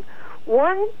 bang.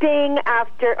 One thing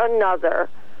after another.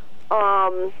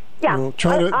 I'm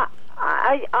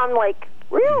like,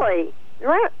 really?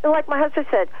 Right? Like my husband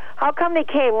said, how come they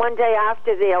came one day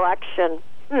after the election?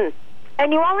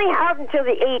 And you only have until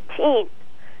the 18th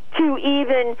to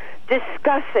even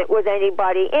discuss it with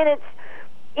anybody. And it's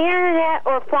internet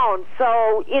or phone.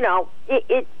 So,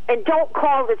 and don't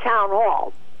call the town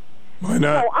hall. Why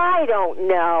not? So I don't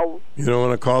know. You don't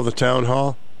want to call the town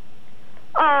hall?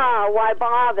 Why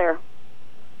bother?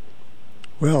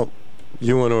 Well,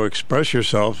 you want to express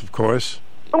yourself, of course.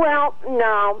 Well,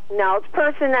 no. The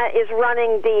person that is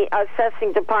running the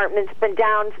assessing department's been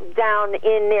down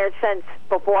in there since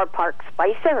before Park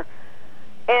Spicer.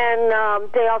 And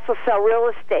they also sell real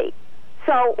estate.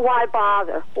 So why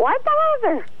bother?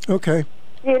 Okay.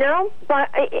 But,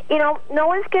 no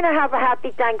one's going to have a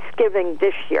happy Thanksgiving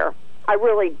this year. I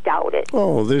really doubt it.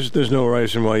 Oh, there's no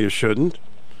reason why you shouldn't.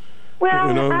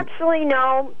 Well, actually,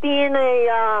 no. Being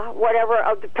a whatever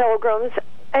of the Pilgrims,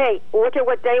 hey, look at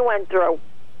what they went through.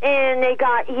 And they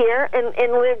got here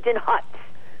and lived in huts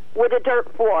with a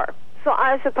dirt floor. So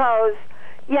I suppose,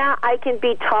 yeah, I can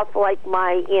be tough like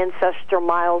my ancestor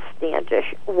Miles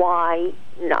Standish. Why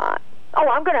not? Oh,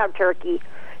 I'm going to have turkey.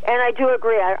 And I do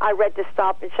agree. I read the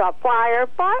Stop and Shop flyer,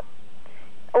 but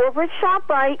over at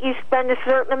ShopRite, you spend a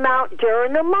certain amount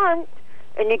during the month,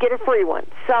 and you get a free one.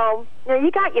 So,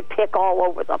 you got your pick all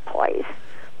over the place.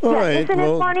 All right, isn't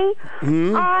it funny?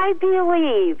 I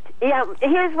believed. Yeah,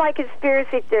 here's my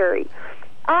conspiracy theory.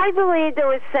 I believed they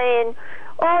were saying,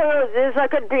 oh, there's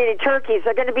not going to be any turkeys.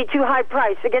 They're going to be too high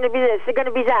priced. They're going to be this. They're going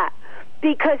to be that.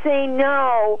 Because they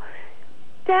know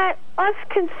that us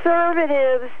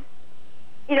conservatives,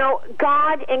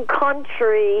 God and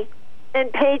country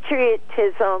and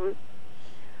patriotism,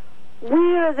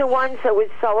 we are the ones that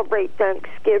would celebrate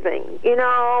Thanksgiving, and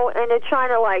they're trying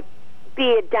to,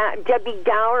 be a Debbie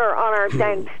Downer on our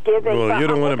Thanksgiving. Well, you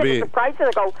don't want to be... The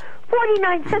prices go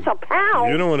 49 cents a pound.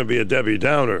 You don't want to be a Debbie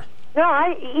Downer.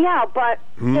 No, but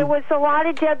there was a lot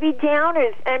of Debbie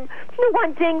Downers. And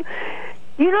one thing,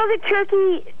 the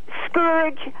turkey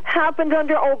scourge happened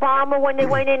under Obama when they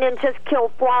went in and just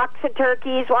killed flocks of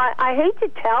turkeys. Well, I hate to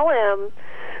tell him,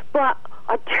 but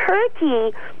a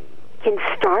turkey can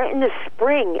start in the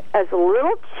spring as a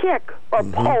little chick or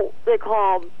poult, they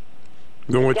call them.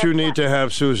 Then what you need to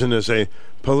have, Susan, is a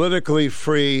politically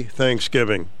free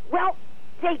Thanksgiving. Well,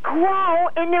 they grow,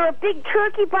 and they're a big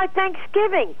turkey by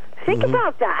Thanksgiving. Think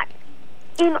about that.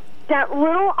 In that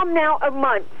little amount of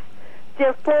months,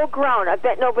 they're full grown. I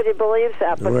bet nobody believes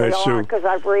that, but right, they are, because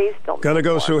I've raised them. Gotta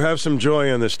go, Sue. Have some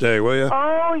joy on this day, will you?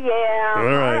 Oh, yeah. All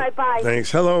right, bye.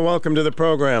 Thanks. Hello, welcome to the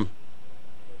program.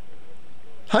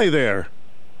 Hi there.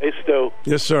 Hey, Stu.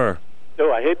 Yes, sir.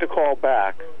 Stu, I hate to call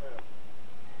back.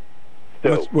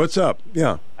 What's up?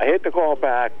 Yeah. I hate to call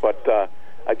back, but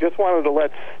I just wanted to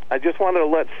let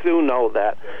Sue know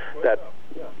that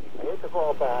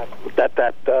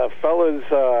fella's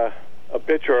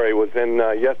obituary was in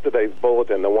yesterday's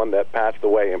bulletin, the one that passed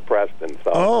away in Preston.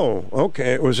 So. Oh,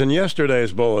 okay. It was in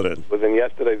yesterday's bulletin. It was in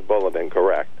yesterday's bulletin,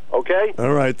 correct. Okay?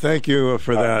 All right. Thank you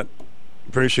for that.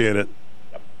 Appreciate it.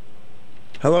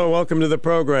 Hello. Welcome to the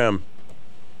program.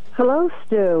 Hello,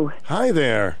 Stu. Hi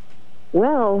there.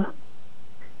 Well,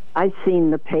 I've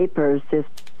seen the papers. There's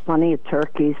plenty of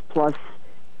turkeys. Plus,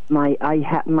 my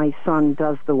son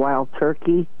does the wild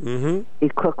turkey. Mm-hmm. He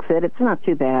cooks it. It's not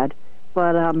too bad.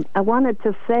 But I wanted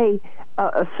to say,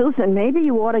 Susan, maybe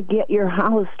you ought to get your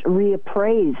house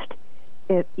reappraised.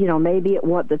 Maybe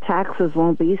the taxes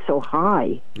won't be so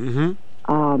high.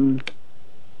 Mm-hmm.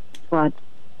 But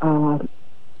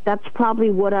that's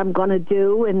probably what I'm going to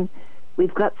do. And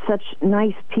we've got such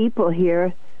nice people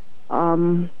here.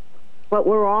 But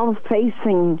we're all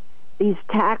facing these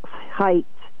tax hikes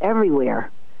everywhere.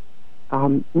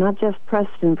 Not just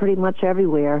Preston, pretty much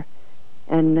everywhere.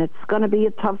 And it's going to be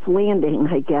a tough landing,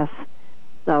 I guess.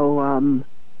 So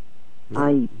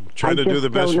I try to do the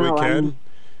best we can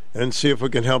and see if we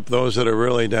can help those that are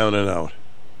really down and out.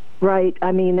 Right.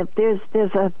 I mean, if there's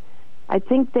I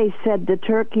think they said the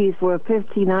turkeys were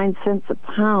 59 cents a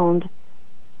pound,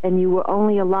 and you were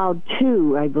only allowed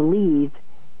 2, I believe.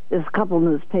 There's a couple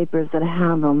newspapers that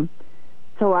have them.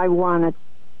 So I want to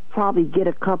probably get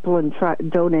a couple and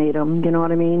donate them, you know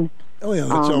what I mean? Oh, yeah,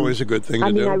 that's always a good thing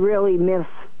to do. I really miss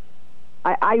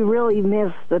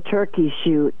the turkey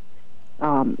shoot.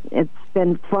 It's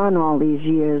been fun all these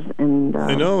years. And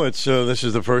I know, this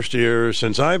is the first year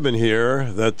since I've been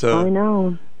here. I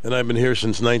know. And I've been here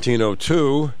since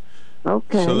 1902.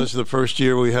 Okay. So this is the first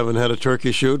year we haven't had a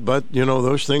turkey shoot, but,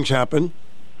 those things happen.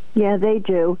 Yeah, they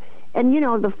do. And,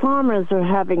 the farmers are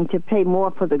having to pay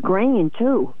more for the grain,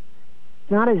 too.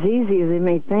 It's not as easy as they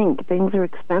may think. Things are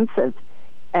expensive.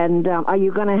 And are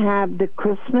you going to have the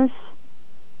Christmas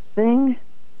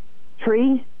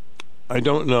tree? I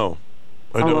don't know.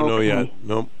 I don't know yet.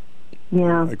 Nope.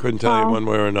 Yeah. I couldn't tell you one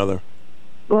way or another.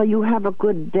 Well, you have a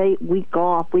good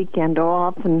weekend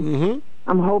off, and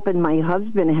I'm hoping my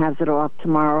husband has it off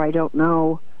tomorrow. I don't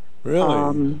know.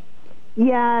 Really?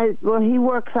 Yeah, well, he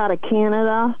works out of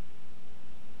Canada.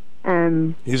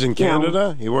 He's in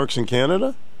Canada? He works in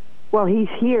Canada? Well, he's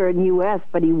here in the U.S.,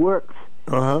 but he works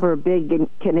for a big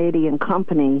Canadian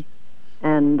company.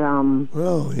 And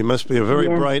well, he must be a very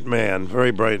bright man.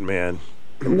 Very bright man.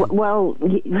 Well,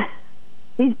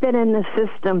 he's been in the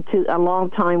system a long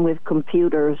time with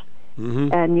computers,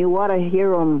 and you ought to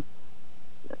hear him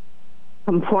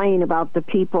complain about the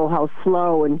people, how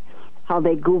slow and how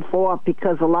they goof off,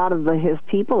 because a lot of his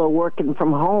people are working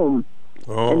from home.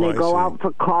 Oh, and they go see. out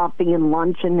for coffee and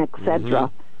lunch and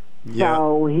etc. Yeah.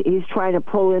 So he's trying to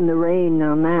pull in the rein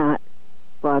on that.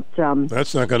 But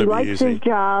that's not going to be easy. He likes his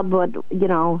job, but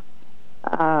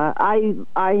I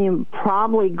am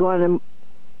probably going to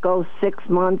go 6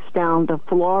 months down to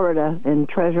Florida and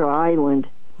Treasure Island.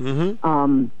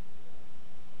 I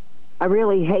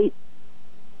really hate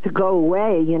to go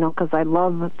away, because I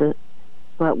love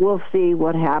but we'll see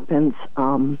what happens.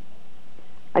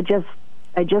 I just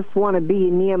I just want to be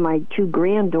near my 2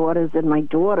 granddaughters and my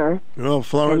daughter. Well,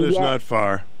 Florida's not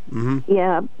far. Mm-hmm.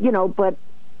 Yeah, but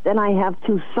then I have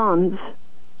 2 sons,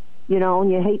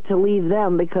 and you hate to leave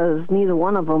them because neither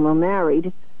one of them are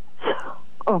married.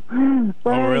 But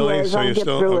really? anyways, So I'll you're get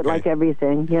still through it okay. like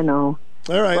everything, All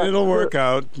right, But it'll work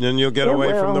out, and you'll get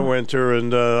away from the will. winter,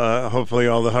 and hopefully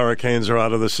all the hurricanes are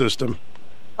out of the system.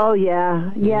 Oh,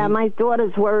 yeah. Yeah, my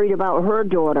daughter's worried about her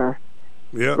daughter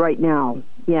right now.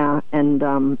 Yeah,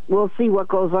 and we'll see what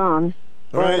goes on.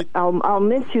 All right. I'll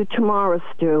miss you tomorrow,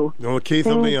 Stu. Well, Keith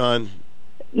will be on.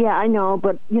 Yeah, I know,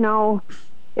 but,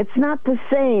 it's not the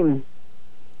same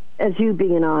as you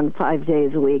being on 5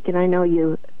 days a week. And I know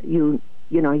you've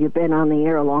been on the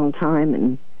air a long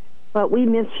time, but we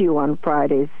miss you on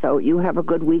Fridays, so you have a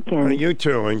good weekend. You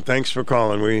too, and thanks for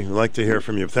calling. We like to hear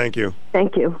from you. Thank you.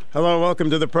 Thank you. Hello, welcome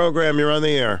to the program. You're on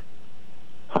the air.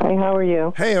 Hi, how are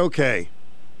you? Hey, okay.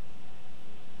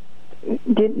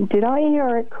 Did I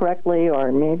hear it correctly,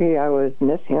 or maybe I was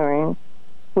mishearing?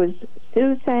 Was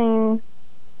Sue saying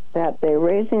that they're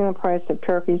raising the price of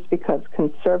turkeys because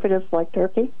conservatives like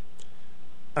turkey?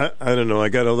 I don't know. I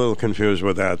got a little confused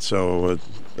with that, so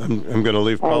I'm going to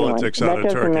leave politics out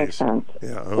of turkeys. That doesn't make sense.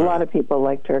 Yeah, a lot of people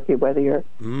like turkey, whether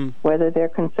they're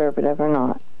conservative or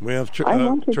not. We have I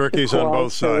wanted turkeys to on call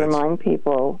both to sides. remind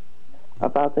people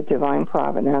about the Divine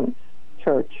Providence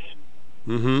Church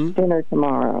dinner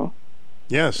tomorrow.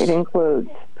 Yes. It includes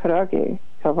pierogi,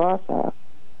 kielbasa,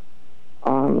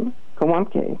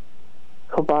 gołąbki,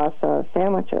 kielbasa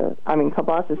sandwiches,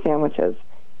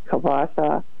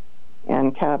 kielbasa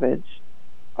and cabbage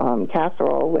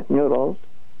casserole with noodles,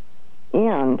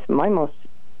 and my most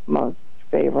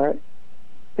favorite,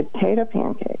 potato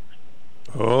pancakes.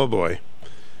 Oh, boy.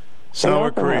 Sour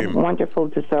they also cream. have wonderful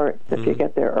desserts if you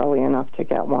get there early enough to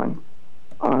get one.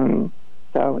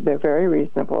 So they're very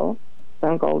reasonable. It's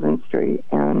on Golden Street,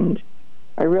 and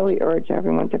I really urge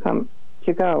everyone to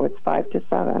go. It's 5 to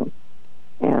 7,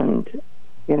 and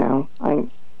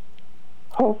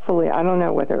hopefully, I don't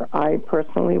know whether I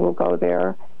personally will go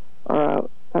there, or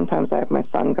sometimes I have my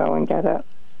son go and get it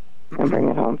and bring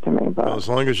it home to me. But well, as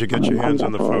long as you get your hands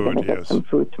on the I'm food, going to get some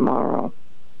food tomorrow,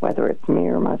 whether it's me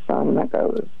or my son that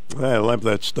goes. I love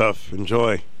that stuff.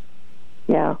 Enjoy.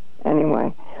 Yeah.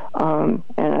 Anyway, and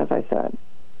as I said,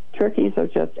 turkeys are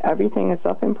just, everything is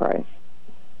up in price.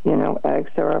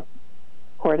 Eggs are up,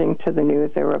 according to the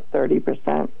news, they were up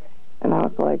 30%. And I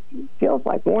was like, feels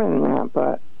like more than that,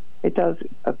 but it does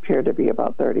appear to be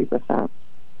about 30%.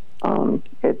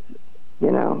 It's,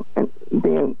 and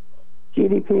the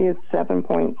GDP is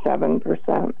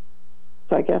 7.7%.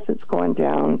 So I guess it's going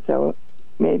down. So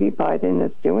maybe Biden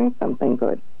is doing something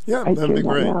good. Yeah, I that'd be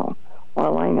great. Know.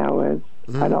 All I know is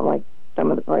I don't like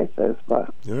some of the prices,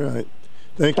 but all right.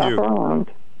 Thank shop you. around.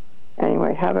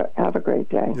 Anyway, have a great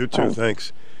day. You too.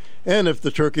 Thanks. And if the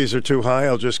turkeys are too high,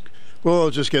 I'll just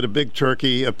get a big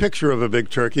turkey, a picture of a big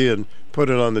turkey, and put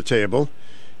it on the table,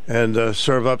 and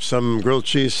serve up some grilled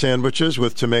cheese sandwiches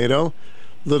with tomato,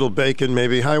 little bacon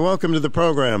maybe. Hi, welcome to the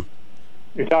program.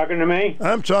 You're talking to me?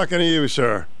 I'm talking to you,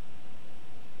 sir.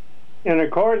 In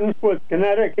accordance with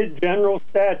Connecticut General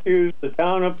Statutes, the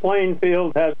town of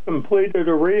Plainfield has completed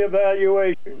a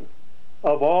reevaluation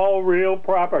of all real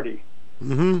property.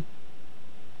 Mm-hmm.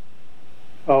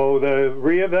 So the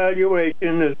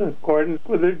reevaluation is in accordance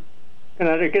with the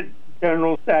Connecticut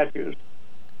General Statutes.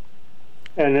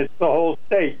 And it's the whole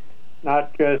state,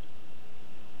 not just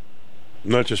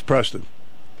Preston.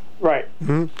 Right.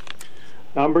 Mm-hmm.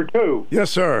 Number 2.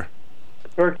 Yes, sir.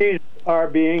 Turkeys are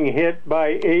being hit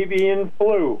by avian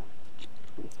flu.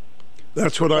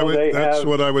 That's what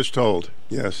I was told.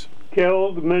 Yes.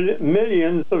 Killed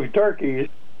millions of turkeys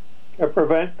to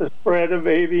prevent the spread of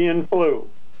avian flu.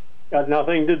 Got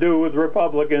nothing to do with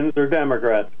Republicans or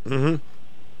Democrats. Mm-hmm.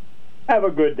 Have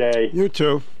a good day. You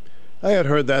too. I had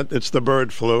heard that it's the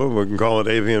bird flu. We can call it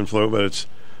avian flu, but it's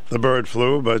the bird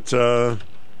flu. But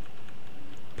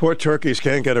poor turkeys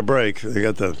can't get a break. They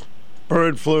got the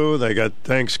bird flu. They got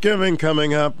Thanksgiving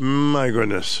coming up. My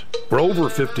goodness. For over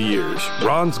 50 years,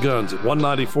 Ron's Guns at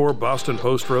 194 Boston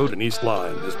Post Road in East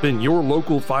Lyme has been your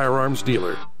local firearms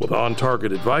dealer with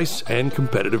on-target advice and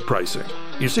competitive pricing.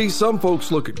 You see, some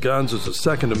folks look at guns as a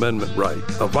Second Amendment right,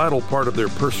 a vital part of their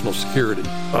personal security.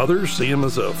 Others see them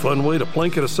as a fun way to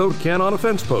blanket a soda can on a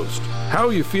fence post. How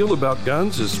you feel about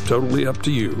guns is totally up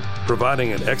to you.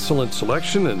 Providing an excellent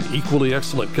selection and equally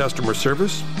excellent customer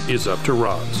service is up to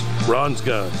Ron's. Ron's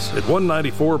Guns at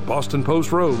 194 Boston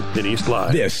Post Road in East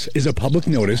Lyme. This is a public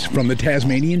notice from the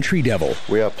Tasmanian Tree Devil.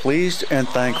 We are pleased and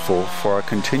thankful for our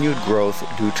continued growth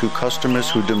due to customers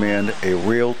who demand a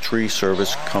real tree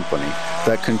service company.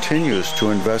 that continues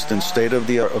to invest in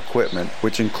state-of-the-art equipment,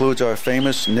 which includes our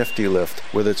famous Nifty Lift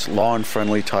with its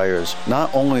lawn-friendly tires.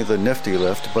 Not only the Nifty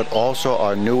Lift, but also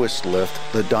our newest lift,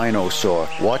 the Dinosaur.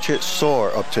 Watch it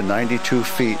soar up to 92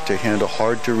 feet to handle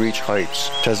hard-to-reach heights.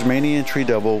 Tasmanian Tree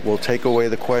Devil will take away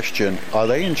the question, are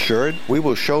they insured? We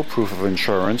will show proof of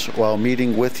insurance while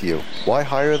meeting with you. Why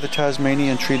hire the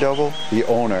Tasmanian Tree Devil? The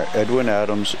owner, Edwin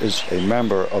Adams, is a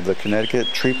member of the Connecticut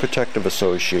Tree Protective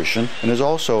Association and is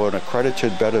also an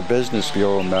accredited Better Business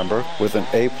Bureau member with an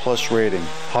A+ rating.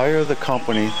 Hire the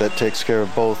company that takes care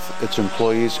of both its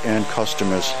employees and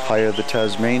customers. Hire the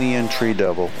Tasmanian Tree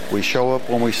Devil. We show up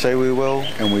when we say we will,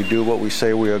 and we do what we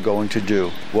say we are going to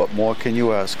do. What more can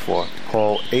you ask for?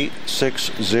 Call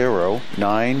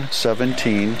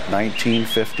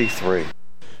 860-917-1953.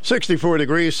 64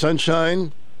 degrees,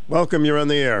 sunshine. Welcome, you're on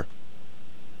the air.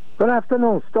 Good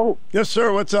afternoon, Stu. Yes,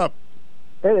 sir, what's up?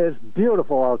 It is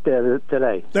beautiful out there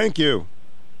today. Thank you.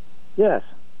 Yes.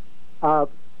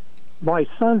 My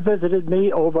son visited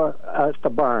me over at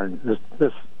the barn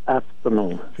this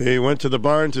afternoon. He went to the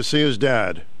barn to see his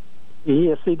dad.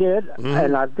 Yes, he did,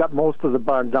 and I've got most of the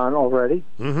barn done already.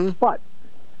 But,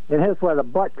 and here's where the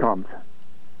but comes.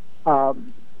 Mr.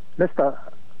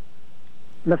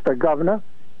 Governor,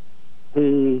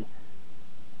 he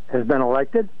has been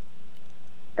elected,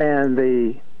 and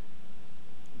the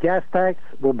gas tax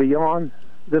will be on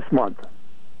this month.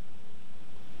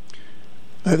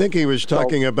 I think he was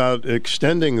talking about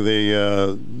extending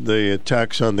the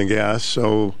tax on the gas,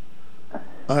 so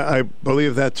I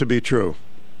believe that to be true.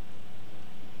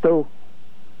 So,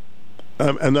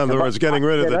 in other words, getting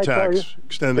rid of the tax,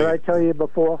 extending. Did I tell you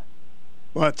before?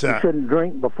 What's that? You shouldn't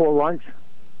drink before lunch.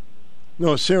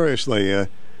 No, seriously.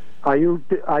 Are you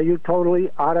totally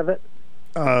out of it?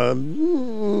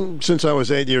 Since I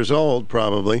was 8 years old,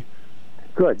 probably.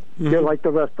 Good. You're like the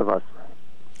rest of us.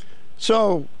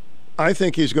 So, I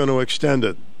think he's going to extend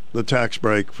it, the tax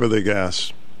break for the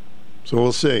gas. So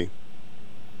we'll see.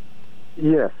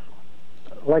 Yes.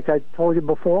 Like I told you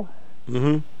before,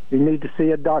 you need to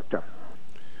see a doctor.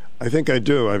 I think I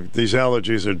do. These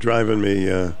allergies are driving me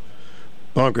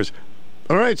bonkers.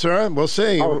 All right, sir. We'll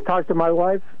see. I'll talk to my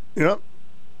wife. Yep.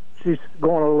 She's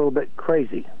going a little bit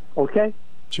crazy. Okay?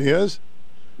 She is?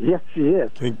 Yes, she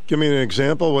is. Can you give me an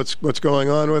example? What's going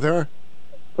on with her?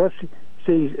 Well,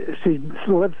 she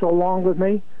lived so long with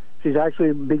me, she's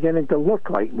actually beginning to look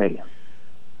like me.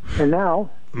 And now,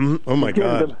 oh my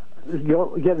God,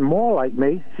 getting more like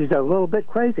me. She's a little bit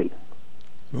crazy.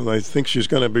 Well, I think she's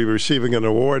going to be receiving an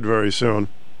award very soon.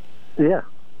 Yeah.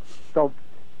 So,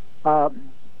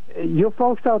 you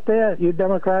folks out there, you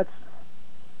Democrats,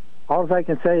 all I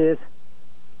can say is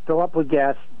fill up with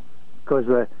gas, because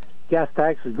the gas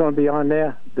tax is going to be on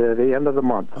there the end of the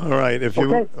month. All right.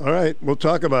 All right. We'll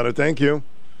talk about it. Thank you.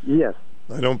 Yes.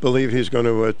 I don't believe he's going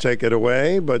to take it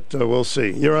away, but we'll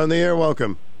see. You're on the air.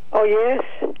 Welcome. Oh, yes?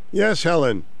 Yes,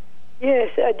 Helen.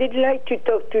 Yes, I did like to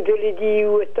talk to the lady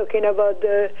who was talking about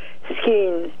the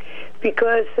skin,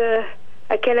 because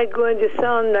I cannot go in the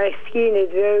sun. My skin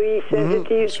is very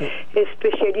sensitive,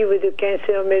 especially with the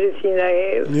cancer medicine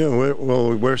I have. Yeah,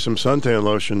 well, wear some suntan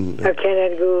lotion. I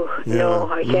cannot go. Yeah.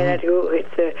 No, I cannot go.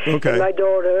 It's okay. My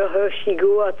daughter, she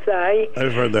go outside.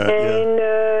 I've heard that,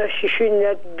 and she should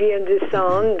not be in the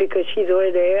sun because she's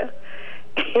right there.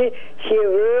 She has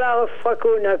a lot of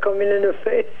freckles now coming in her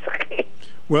face.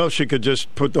 Well, she could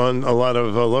just put on a lot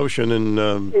of lotion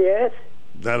and yes,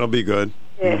 that'll be good.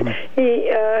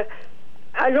 Yeah.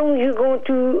 How long you going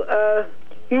to?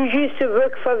 You used to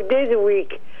work 5 days a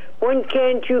week. When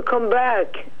can't you come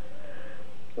back?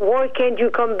 Why can't you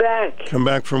come back? Come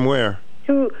back from where?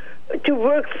 To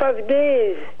work 5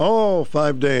 days. Oh,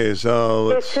 5 days. Oh,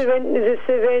 the February.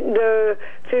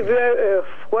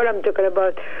 What I'm talking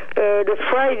about? The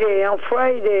Friday on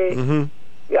Friday.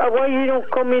 Why you don't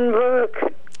come in work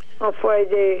on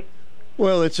Friday?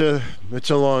 Well, it's a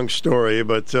long story,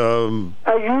 but are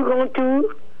you going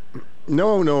to?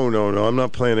 No. I'm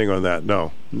not planning on that.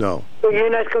 No. So you're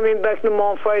not coming back no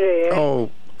more on Friday, eh? Oh,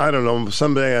 I don't know.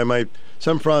 Some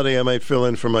Friday I might fill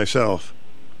in for myself.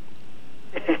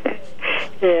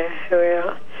 Yeah,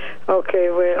 well, okay,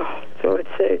 well, so it's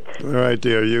it. All right,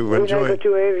 dear, you enjoy. We're not going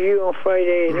to have you on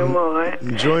Friday no more, eh?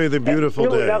 Enjoy the beautiful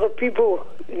day. A lot of people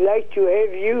like to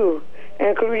have you,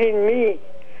 including me,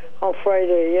 on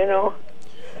Friday, you know.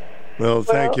 Well,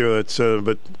 thank you.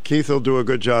 But Keith will do a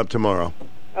good job tomorrow.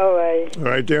 All right. All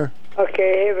right, dear?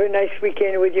 Okay, have a nice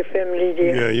weekend with your family,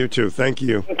 dear. Yeah, you too. Thank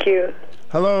you. Thank you.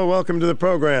 Hello, welcome to the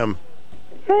program.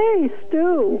 Hey,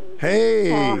 Stu. Hey.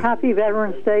 Happy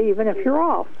Veterans Day, even if you're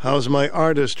off. How's my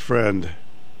artist friend?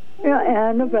 Yeah,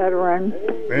 and a veteran.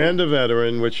 And a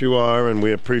veteran, which you are, and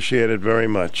we appreciate it very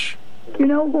much. You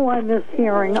know who I miss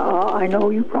hearing? I know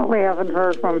you probably haven't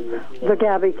heard from the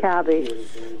Gabby Cabby.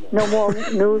 No more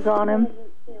news on him?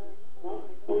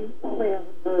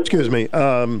 Excuse me.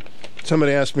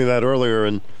 Somebody asked me that earlier,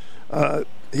 and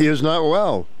he is not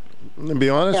well. To be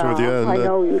honest with you. I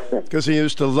know you said. Because he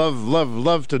used to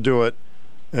love to do it,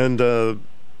 and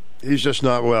he's just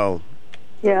not well.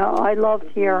 Yeah, I loved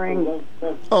hearing.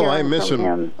 Oh, I miss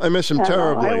him. I miss him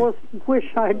terribly. I always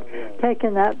wish I'd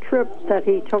taken that trip that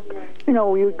he took. You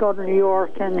know, you'd go to New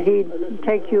York and he'd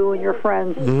take you and your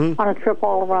friends on a trip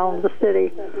all around the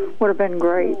city. Would have been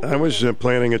great. I was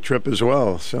planning a trip as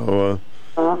well, so.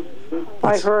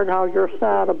 I heard how you're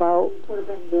sad about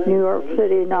New York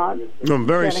City not. I'm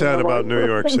very sad about New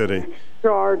York City.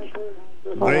 George.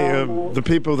 The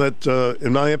people that,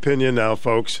 in my opinion now,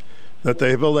 folks, that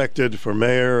they've elected for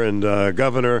mayor and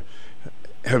governor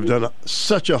have done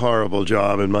such a horrible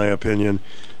job, in my opinion,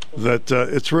 that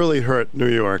it's really hurt New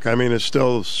York. I mean, it's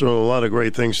still a lot of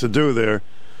great things to do there,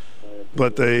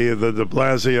 but the de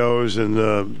Blasios and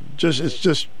it's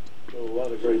just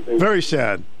very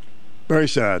sad. Very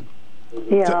sad,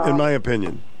 yeah. In my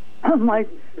opinion. My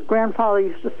grandfather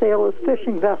used to sail his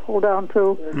fishing vessel down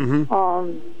to,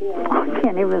 I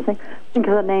can't even think of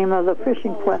the name of the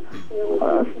fishing place.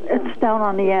 It's down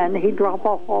on the end. He'd drop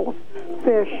off all the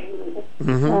fish.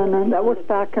 And that was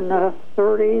back in the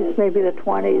 30s, maybe the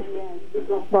 20s.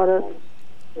 But,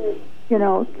 you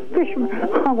know,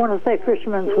 I want to say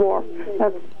Fisherman's Wharf.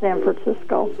 That's San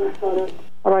Francisco.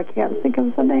 But I can't think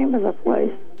of the name of the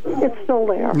place. It's still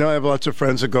there. No, I have lots of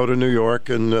friends that go to New York,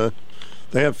 and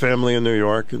they have family in New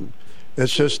York, and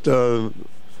it's just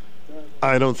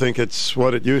I don't think it's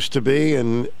what it used to be,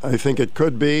 and I think it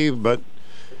could be, but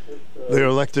they're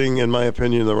electing, in my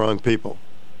opinion, the wrong people.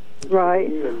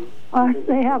 Right.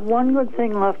 They have one good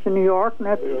thing left in New York, and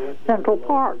that's Central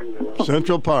Park.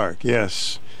 Central Park,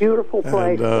 yes. Beautiful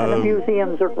place, and the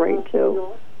museums are great, too.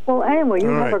 Well, anyway, you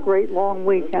have a great long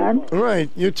weekend. All right,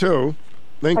 you too.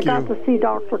 Thank you. I got to see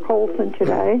Dr. Colson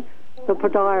today, the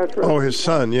podiatrist. Oh, his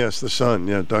son, yes, the son,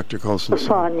 yeah, Dr. Colson's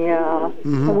son. Yeah.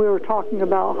 And we were talking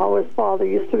about how his father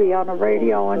used to be on the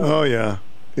radio. And oh, yeah.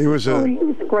 He was a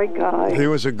great guy. He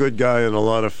was a good guy and a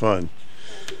lot of fun.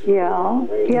 Yeah,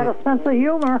 he had a sense of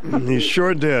humor. He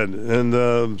sure did.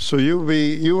 And so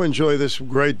you enjoy this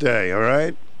great day, all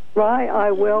right? Right, I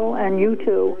will, and you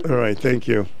too. All right, thank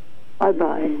you.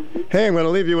 Bye-bye. Hey, I'm going to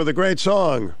leave you with a great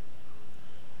song.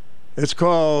 It's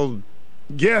called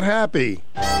Get Happy.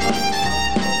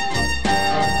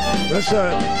 That's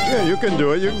yeah, you can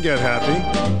do it. You can get happy.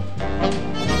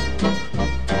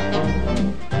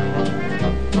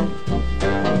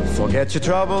 Forget your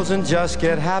troubles and just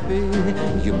get happy.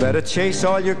 You better chase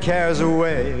all your cares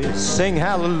away. Sing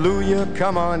hallelujah,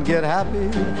 come on, get happy.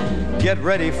 Get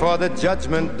ready for the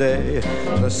judgment day.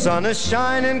 The sun is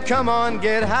shining, come on,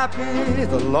 get happy.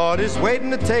 The Lord is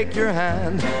waiting to take your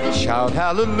hand. Shout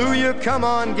hallelujah, come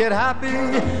on, get happy.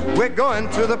 We're going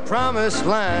to the promised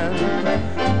land.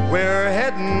 We're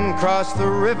heading across the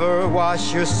river,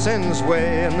 wash your sins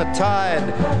away in the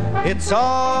tide. It's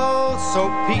all so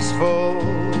peaceful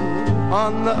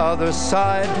on the other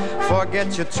side.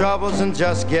 Forget your troubles and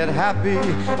just get happy.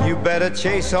 You better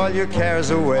chase all your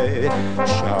cares away.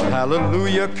 Shout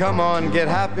hallelujah, come on, get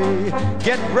happy.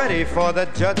 Get ready for the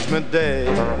judgment day.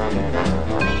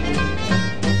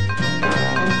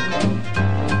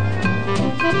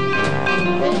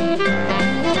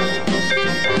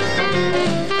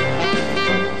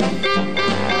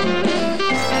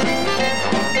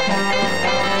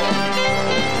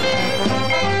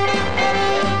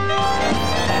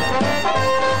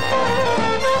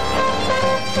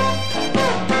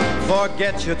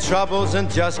 Forget your troubles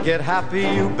and just get happy.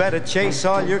 You better chase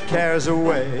all your cares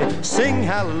away. Sing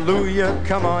hallelujah,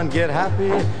 come on, get happy.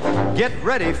 Get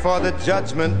ready for the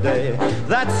judgment day.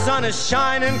 That sun is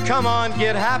shining, come on,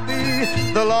 get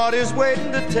happy. The Lord is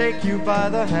waiting to take you by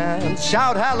the hand.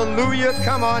 Shout hallelujah,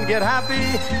 come on, get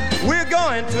happy. We're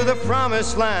going to the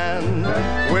promised land.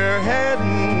 We're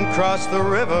heading across the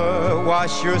river,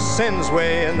 wash your sins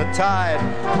away in the tide.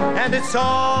 And it's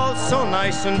all so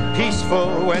nice and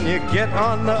peaceful when you get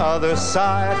on the other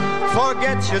side.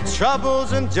 Forget your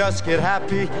troubles and just get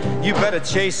happy. You better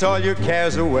chase all your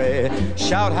cares away.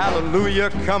 Shout hallelujah,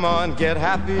 come on, get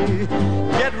happy.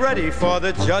 Get ready for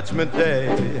the judgment day.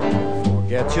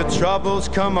 Forget your troubles,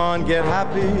 come on, get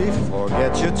happy.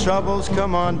 Forget your troubles,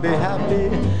 come on, be happy.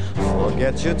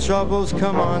 Forget your troubles,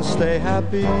 come on, stay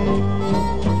happy.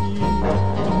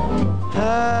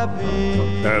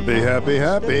 Happy. Happy, happy,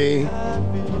 happy.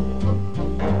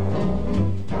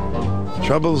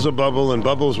 Trouble's a bubble, and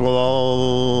bubbles will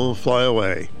all fly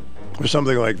away. Or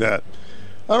something like that.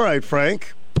 All right,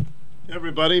 Frank.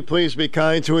 Everybody, please be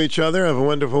kind to each other. Have a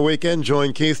wonderful weekend.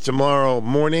 Join Keith tomorrow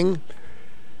morning.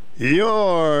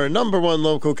 Your number one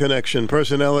local connection,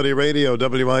 Personality Radio,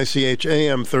 WICH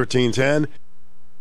AM 1310.